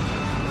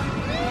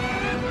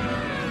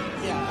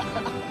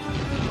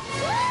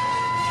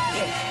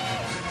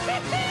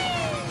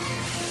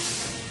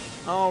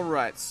 All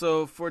right,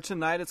 so for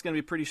tonight, it's going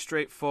to be pretty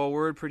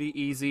straightforward, pretty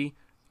easy.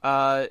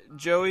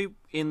 Joey,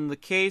 in the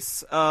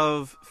case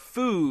of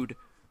food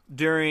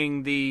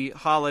during the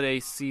holiday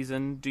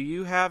season, do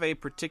you have a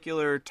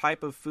particular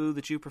type of food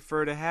that you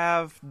prefer to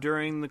have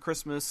during the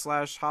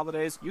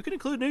Christmas/holidays? You can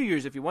include New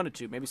Year's if you wanted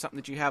to. Maybe something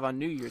that you have on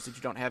New Year's that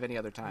you don't have any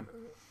other time.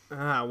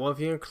 Well, if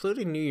you're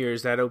including New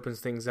Year's, that opens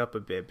things up a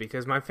bit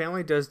because my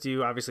family does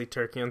do, obviously,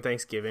 turkey on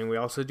Thanksgiving. We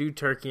also do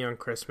turkey on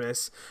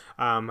Christmas.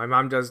 My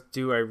mom does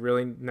do a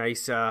really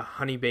nice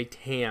honey-baked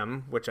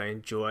ham, which I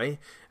enjoy,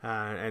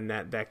 and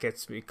that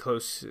gets me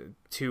close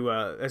to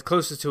as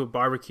close to a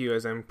barbecue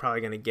as I'm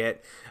probably going to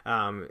get.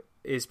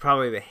 Is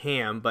probably the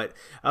ham, but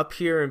up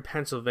here in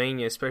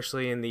Pennsylvania,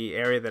 especially in the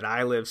area that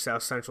I live,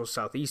 south central,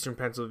 southeastern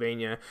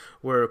Pennsylvania,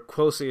 we're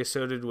closely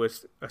associated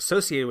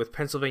with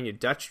Pennsylvania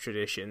Dutch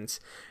traditions.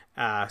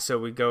 So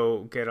we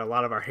go get a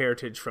lot of our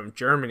heritage from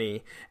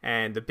Germany,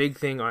 and the big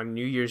thing on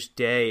New Year's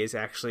Day is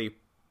actually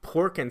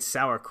pork and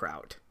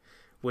sauerkraut,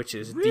 which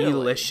is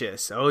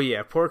delicious. Oh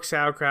yeah, pork,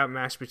 sauerkraut,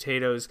 mashed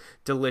potatoes,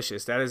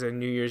 delicious. That is a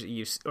New Year's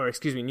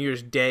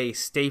Day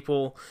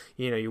staple.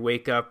 You know, you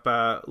wake up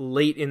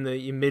late in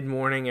the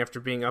mid-morning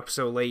after being up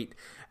so late,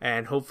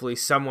 and hopefully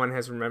someone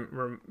has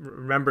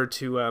remembered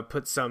to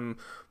put some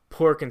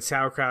pork and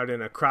sauerkraut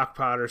in a crock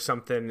pot or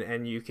something,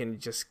 and you can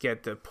just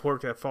get the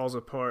pork that falls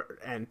apart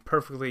and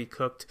perfectly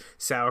cooked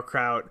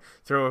sauerkraut,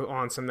 throw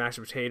on some mashed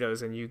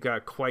potatoes, and you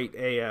got quite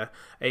a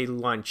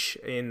lunch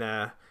in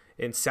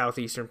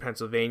southeastern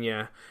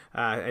Pennsylvania,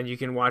 and you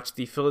can watch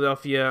the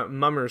Philadelphia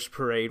Mummers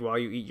Parade while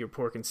you eat your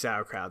pork and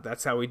sauerkraut.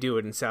 That's how we do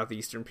it in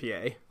southeastern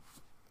PA.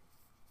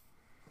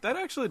 That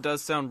actually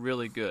does sound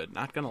really good,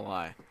 not gonna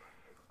lie.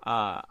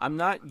 I'm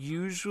not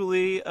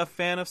usually a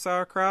fan of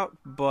sauerkraut,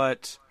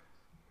 but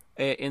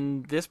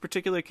in this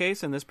particular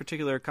case, in this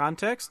particular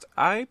context,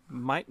 I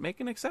might make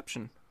an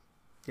exception.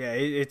 Yeah,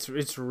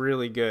 it's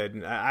really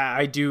good.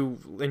 I do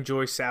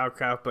enjoy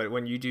sauerkraut, but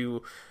when you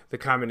do the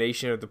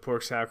combination of the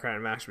pork, sauerkraut,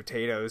 and mashed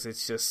potatoes,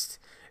 it's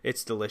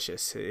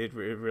delicious. It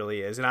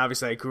really is. And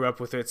obviously, I grew up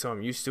with it, so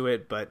I'm used to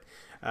it. But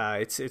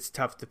it's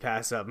tough to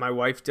pass up. My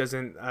wife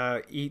doesn't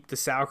eat the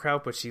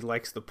sauerkraut, but she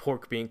likes the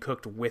pork being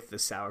cooked with the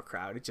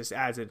sauerkraut. It just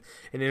adds an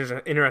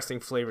interesting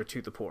flavor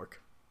to the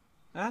pork.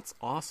 That's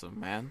awesome,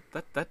 man.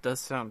 That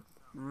does sound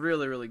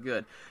really, really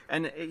good.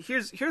 And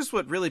here's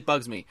what really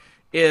bugs me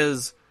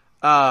is.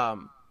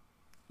 Your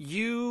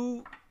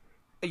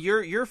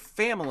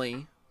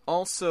family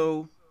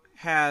also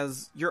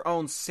has your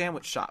own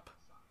sandwich shop.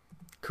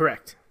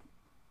 Correct.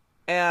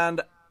 And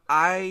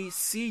I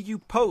see you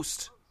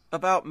post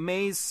about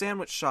May's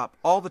sandwich shop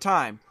all the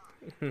time.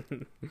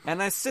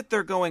 And I sit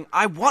there going,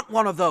 I want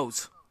one of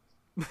those.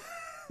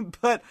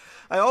 But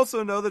I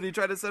also know that he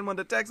tried to send one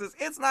to Texas.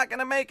 It's not going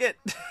to make it.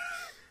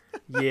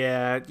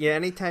 Yeah.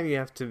 Anytime you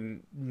have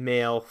to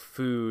mail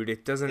food,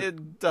 it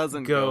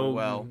doesn't go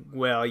well.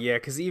 Well, yeah,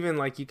 because even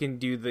like you can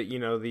do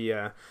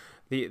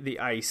the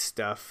ice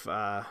stuff,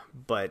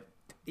 but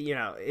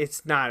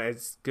it's not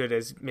as good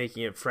as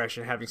making it fresh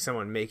and having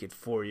someone make it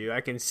for you.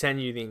 I can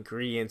send you the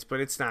ingredients, but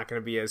it's not going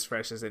to be as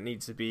fresh as it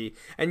needs to be,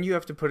 and you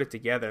have to put it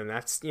together. And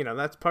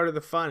that's part of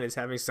the fun is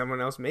having someone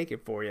else make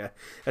it for you,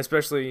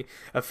 especially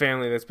a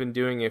family that's been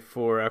doing it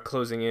for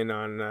closing in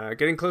on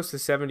getting close to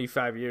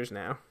 75 years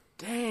now.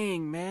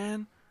 Dang,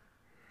 man.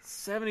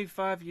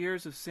 75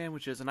 years of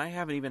sandwiches, and I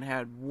haven't even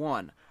had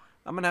one.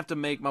 I'm going to have to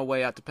make my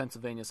way out to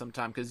Pennsylvania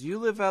sometime, because you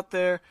live out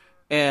there,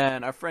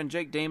 and our friend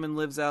Jake Damon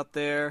lives out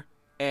there,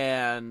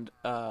 and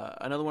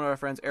another one of our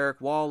friends,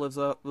 Eric Wall, lives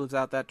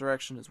out that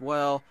direction as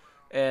well,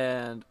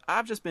 and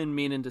I've just been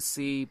meaning to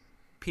see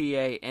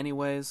PA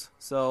anyways,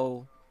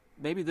 so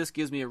maybe this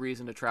gives me a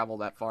reason to travel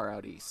that far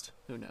out east.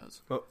 Who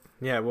knows?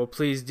 Well,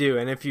 please do.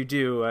 And if you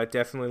do,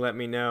 definitely let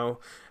me know.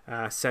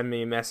 Send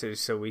me a message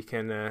so we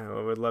can,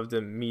 I would love to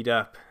meet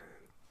up.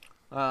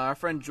 Our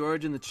friend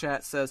George in the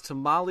chat says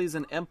tamales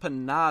and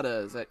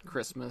empanadas at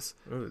Christmas.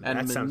 Ooh, and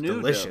that sounds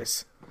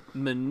delicious.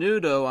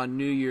 Menudo on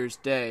New Year's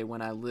Day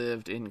when I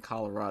lived in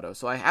Colorado.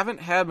 So I haven't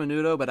had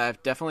menudo, but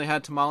I've definitely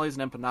had tamales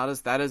and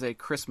empanadas. That is a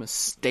Christmas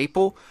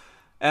staple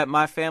at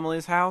my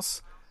family's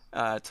house.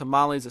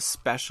 Tamales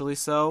especially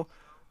so.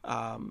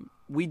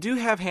 We do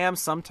have ham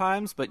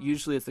sometimes, but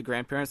usually it's the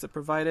grandparents that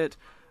provide it.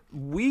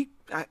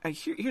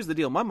 Here's the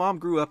deal. My mom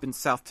grew up in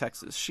South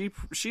Texas.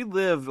 She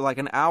lived like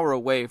an hour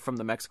away from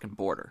the Mexican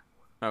border.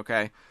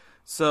 Okay,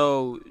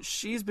 so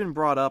she's been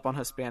brought up on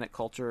Hispanic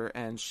culture,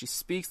 and she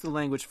speaks the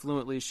language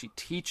fluently. She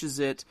teaches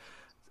it.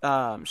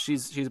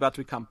 She's about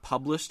to become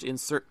published in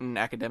certain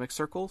academic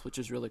circles, which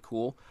is really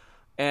cool.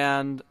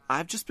 And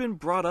I've just been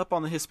brought up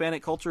on the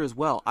Hispanic culture as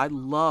well. I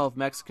love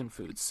Mexican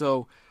food,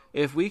 so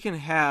if we can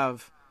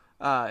have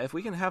If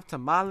we can have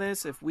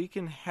tamales, if we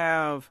can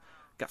have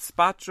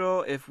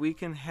gazpacho, if we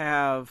can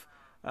have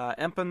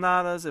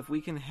empanadas, if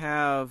we can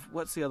have,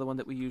 what's the other one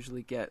that we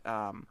usually get?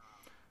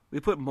 We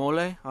put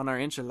mole on our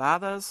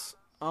enchiladas.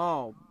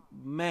 Oh,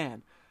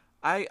 man.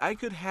 I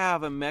could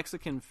have a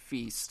Mexican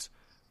feast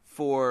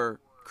for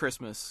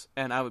Christmas,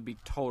 and I would be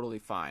totally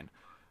fine.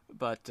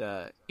 But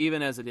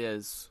even as it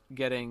is,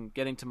 getting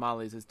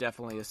tamales is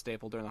definitely a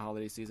staple during the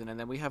holiday season. And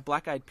then we have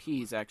black-eyed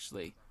peas,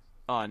 actually,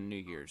 on New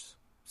Year's.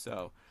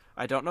 So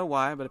I don't know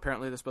why, but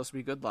apparently they're supposed to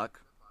be good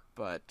luck.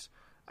 But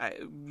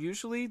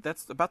usually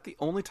that's about the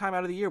only time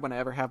out of the year when I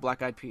ever have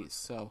black-eyed peas.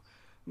 So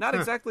not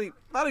exactly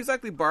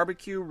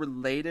barbecue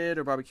related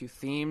or barbecue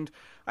themed.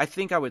 I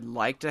think I would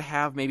like to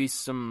have maybe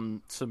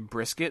some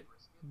brisket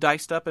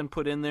diced up and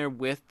put in there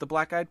with the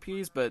black-eyed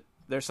peas, but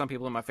there's some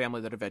people in my family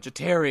that are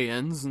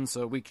vegetarians, and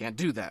so we can't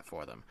do that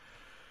for them.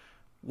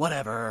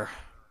 Whatever.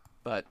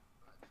 But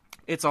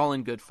it's all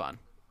in good fun.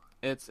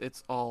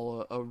 It's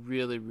all a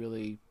really,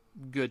 really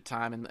good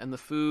time, and the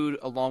food,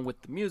 along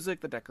with the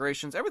music, the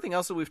decorations, everything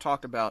else that we've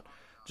talked about,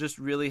 just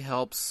really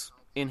helps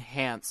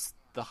enhance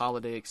the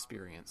holiday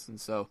experience. And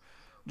so,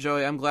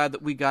 Joey, I'm glad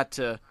that we got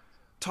to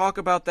talk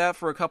about that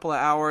for a couple of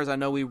hours. I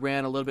know we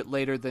ran a little bit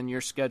later than your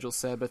schedule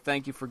said, but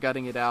thank you for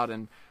gutting it out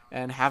and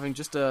having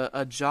just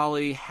a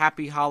jolly,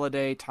 happy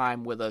holiday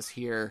time with us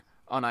here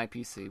on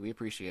IPC. We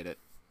appreciate it.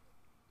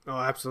 Oh,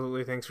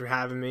 absolutely. Thanks for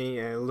having me.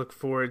 I look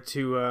forward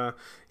to,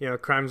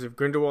 Crimes of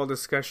Grindelwald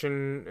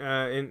discussion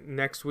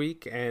next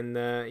week, and,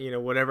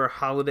 whatever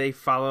holiday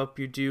follow-up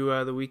you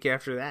do the week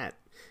after that.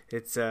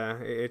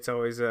 It's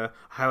always a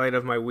highlight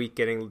of my week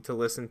getting to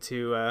listen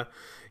to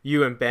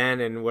you and Ben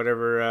and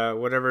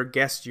whatever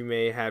guest you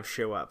may have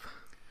show up.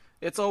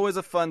 It's always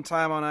a fun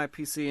time on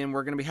IPC, and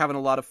we're going to be having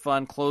a lot of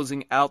fun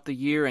closing out the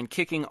year and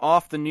kicking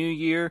off the new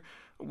year.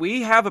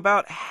 We have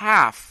about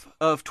half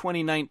of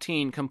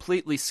 2019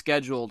 completely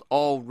scheduled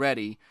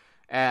already,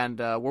 and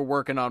we're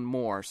working on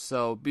more.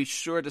 So be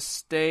sure to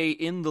stay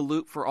in the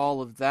loop for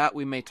all of that.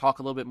 We may talk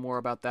a little bit more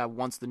about that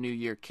once the new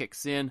year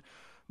kicks in.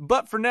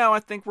 But for now,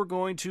 I think we're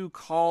going to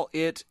call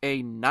it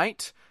a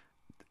night.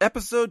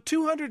 Episode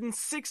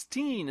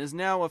 216 is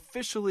now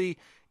officially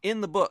in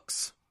the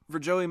books for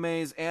Joey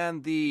Mays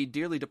and the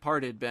dearly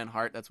departed Ben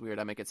Hart. That's weird.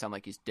 I make it sound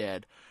like he's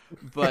dead.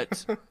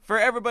 But for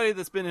everybody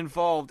that's been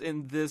involved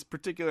in this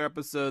particular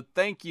episode,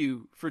 thank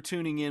you for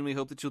tuning in. We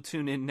hope that you'll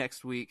tune in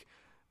next week.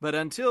 But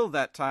until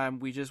that time,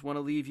 we just want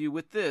to leave you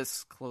with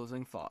this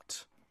closing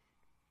thought.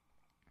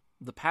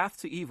 The path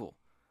to evil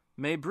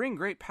may bring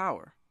great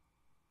power,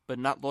 but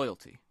not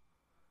loyalty.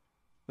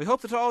 We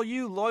hope that all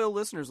you loyal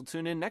listeners will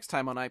tune in next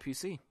time on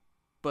IPC.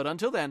 But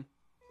until then,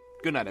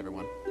 good night,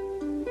 everyone.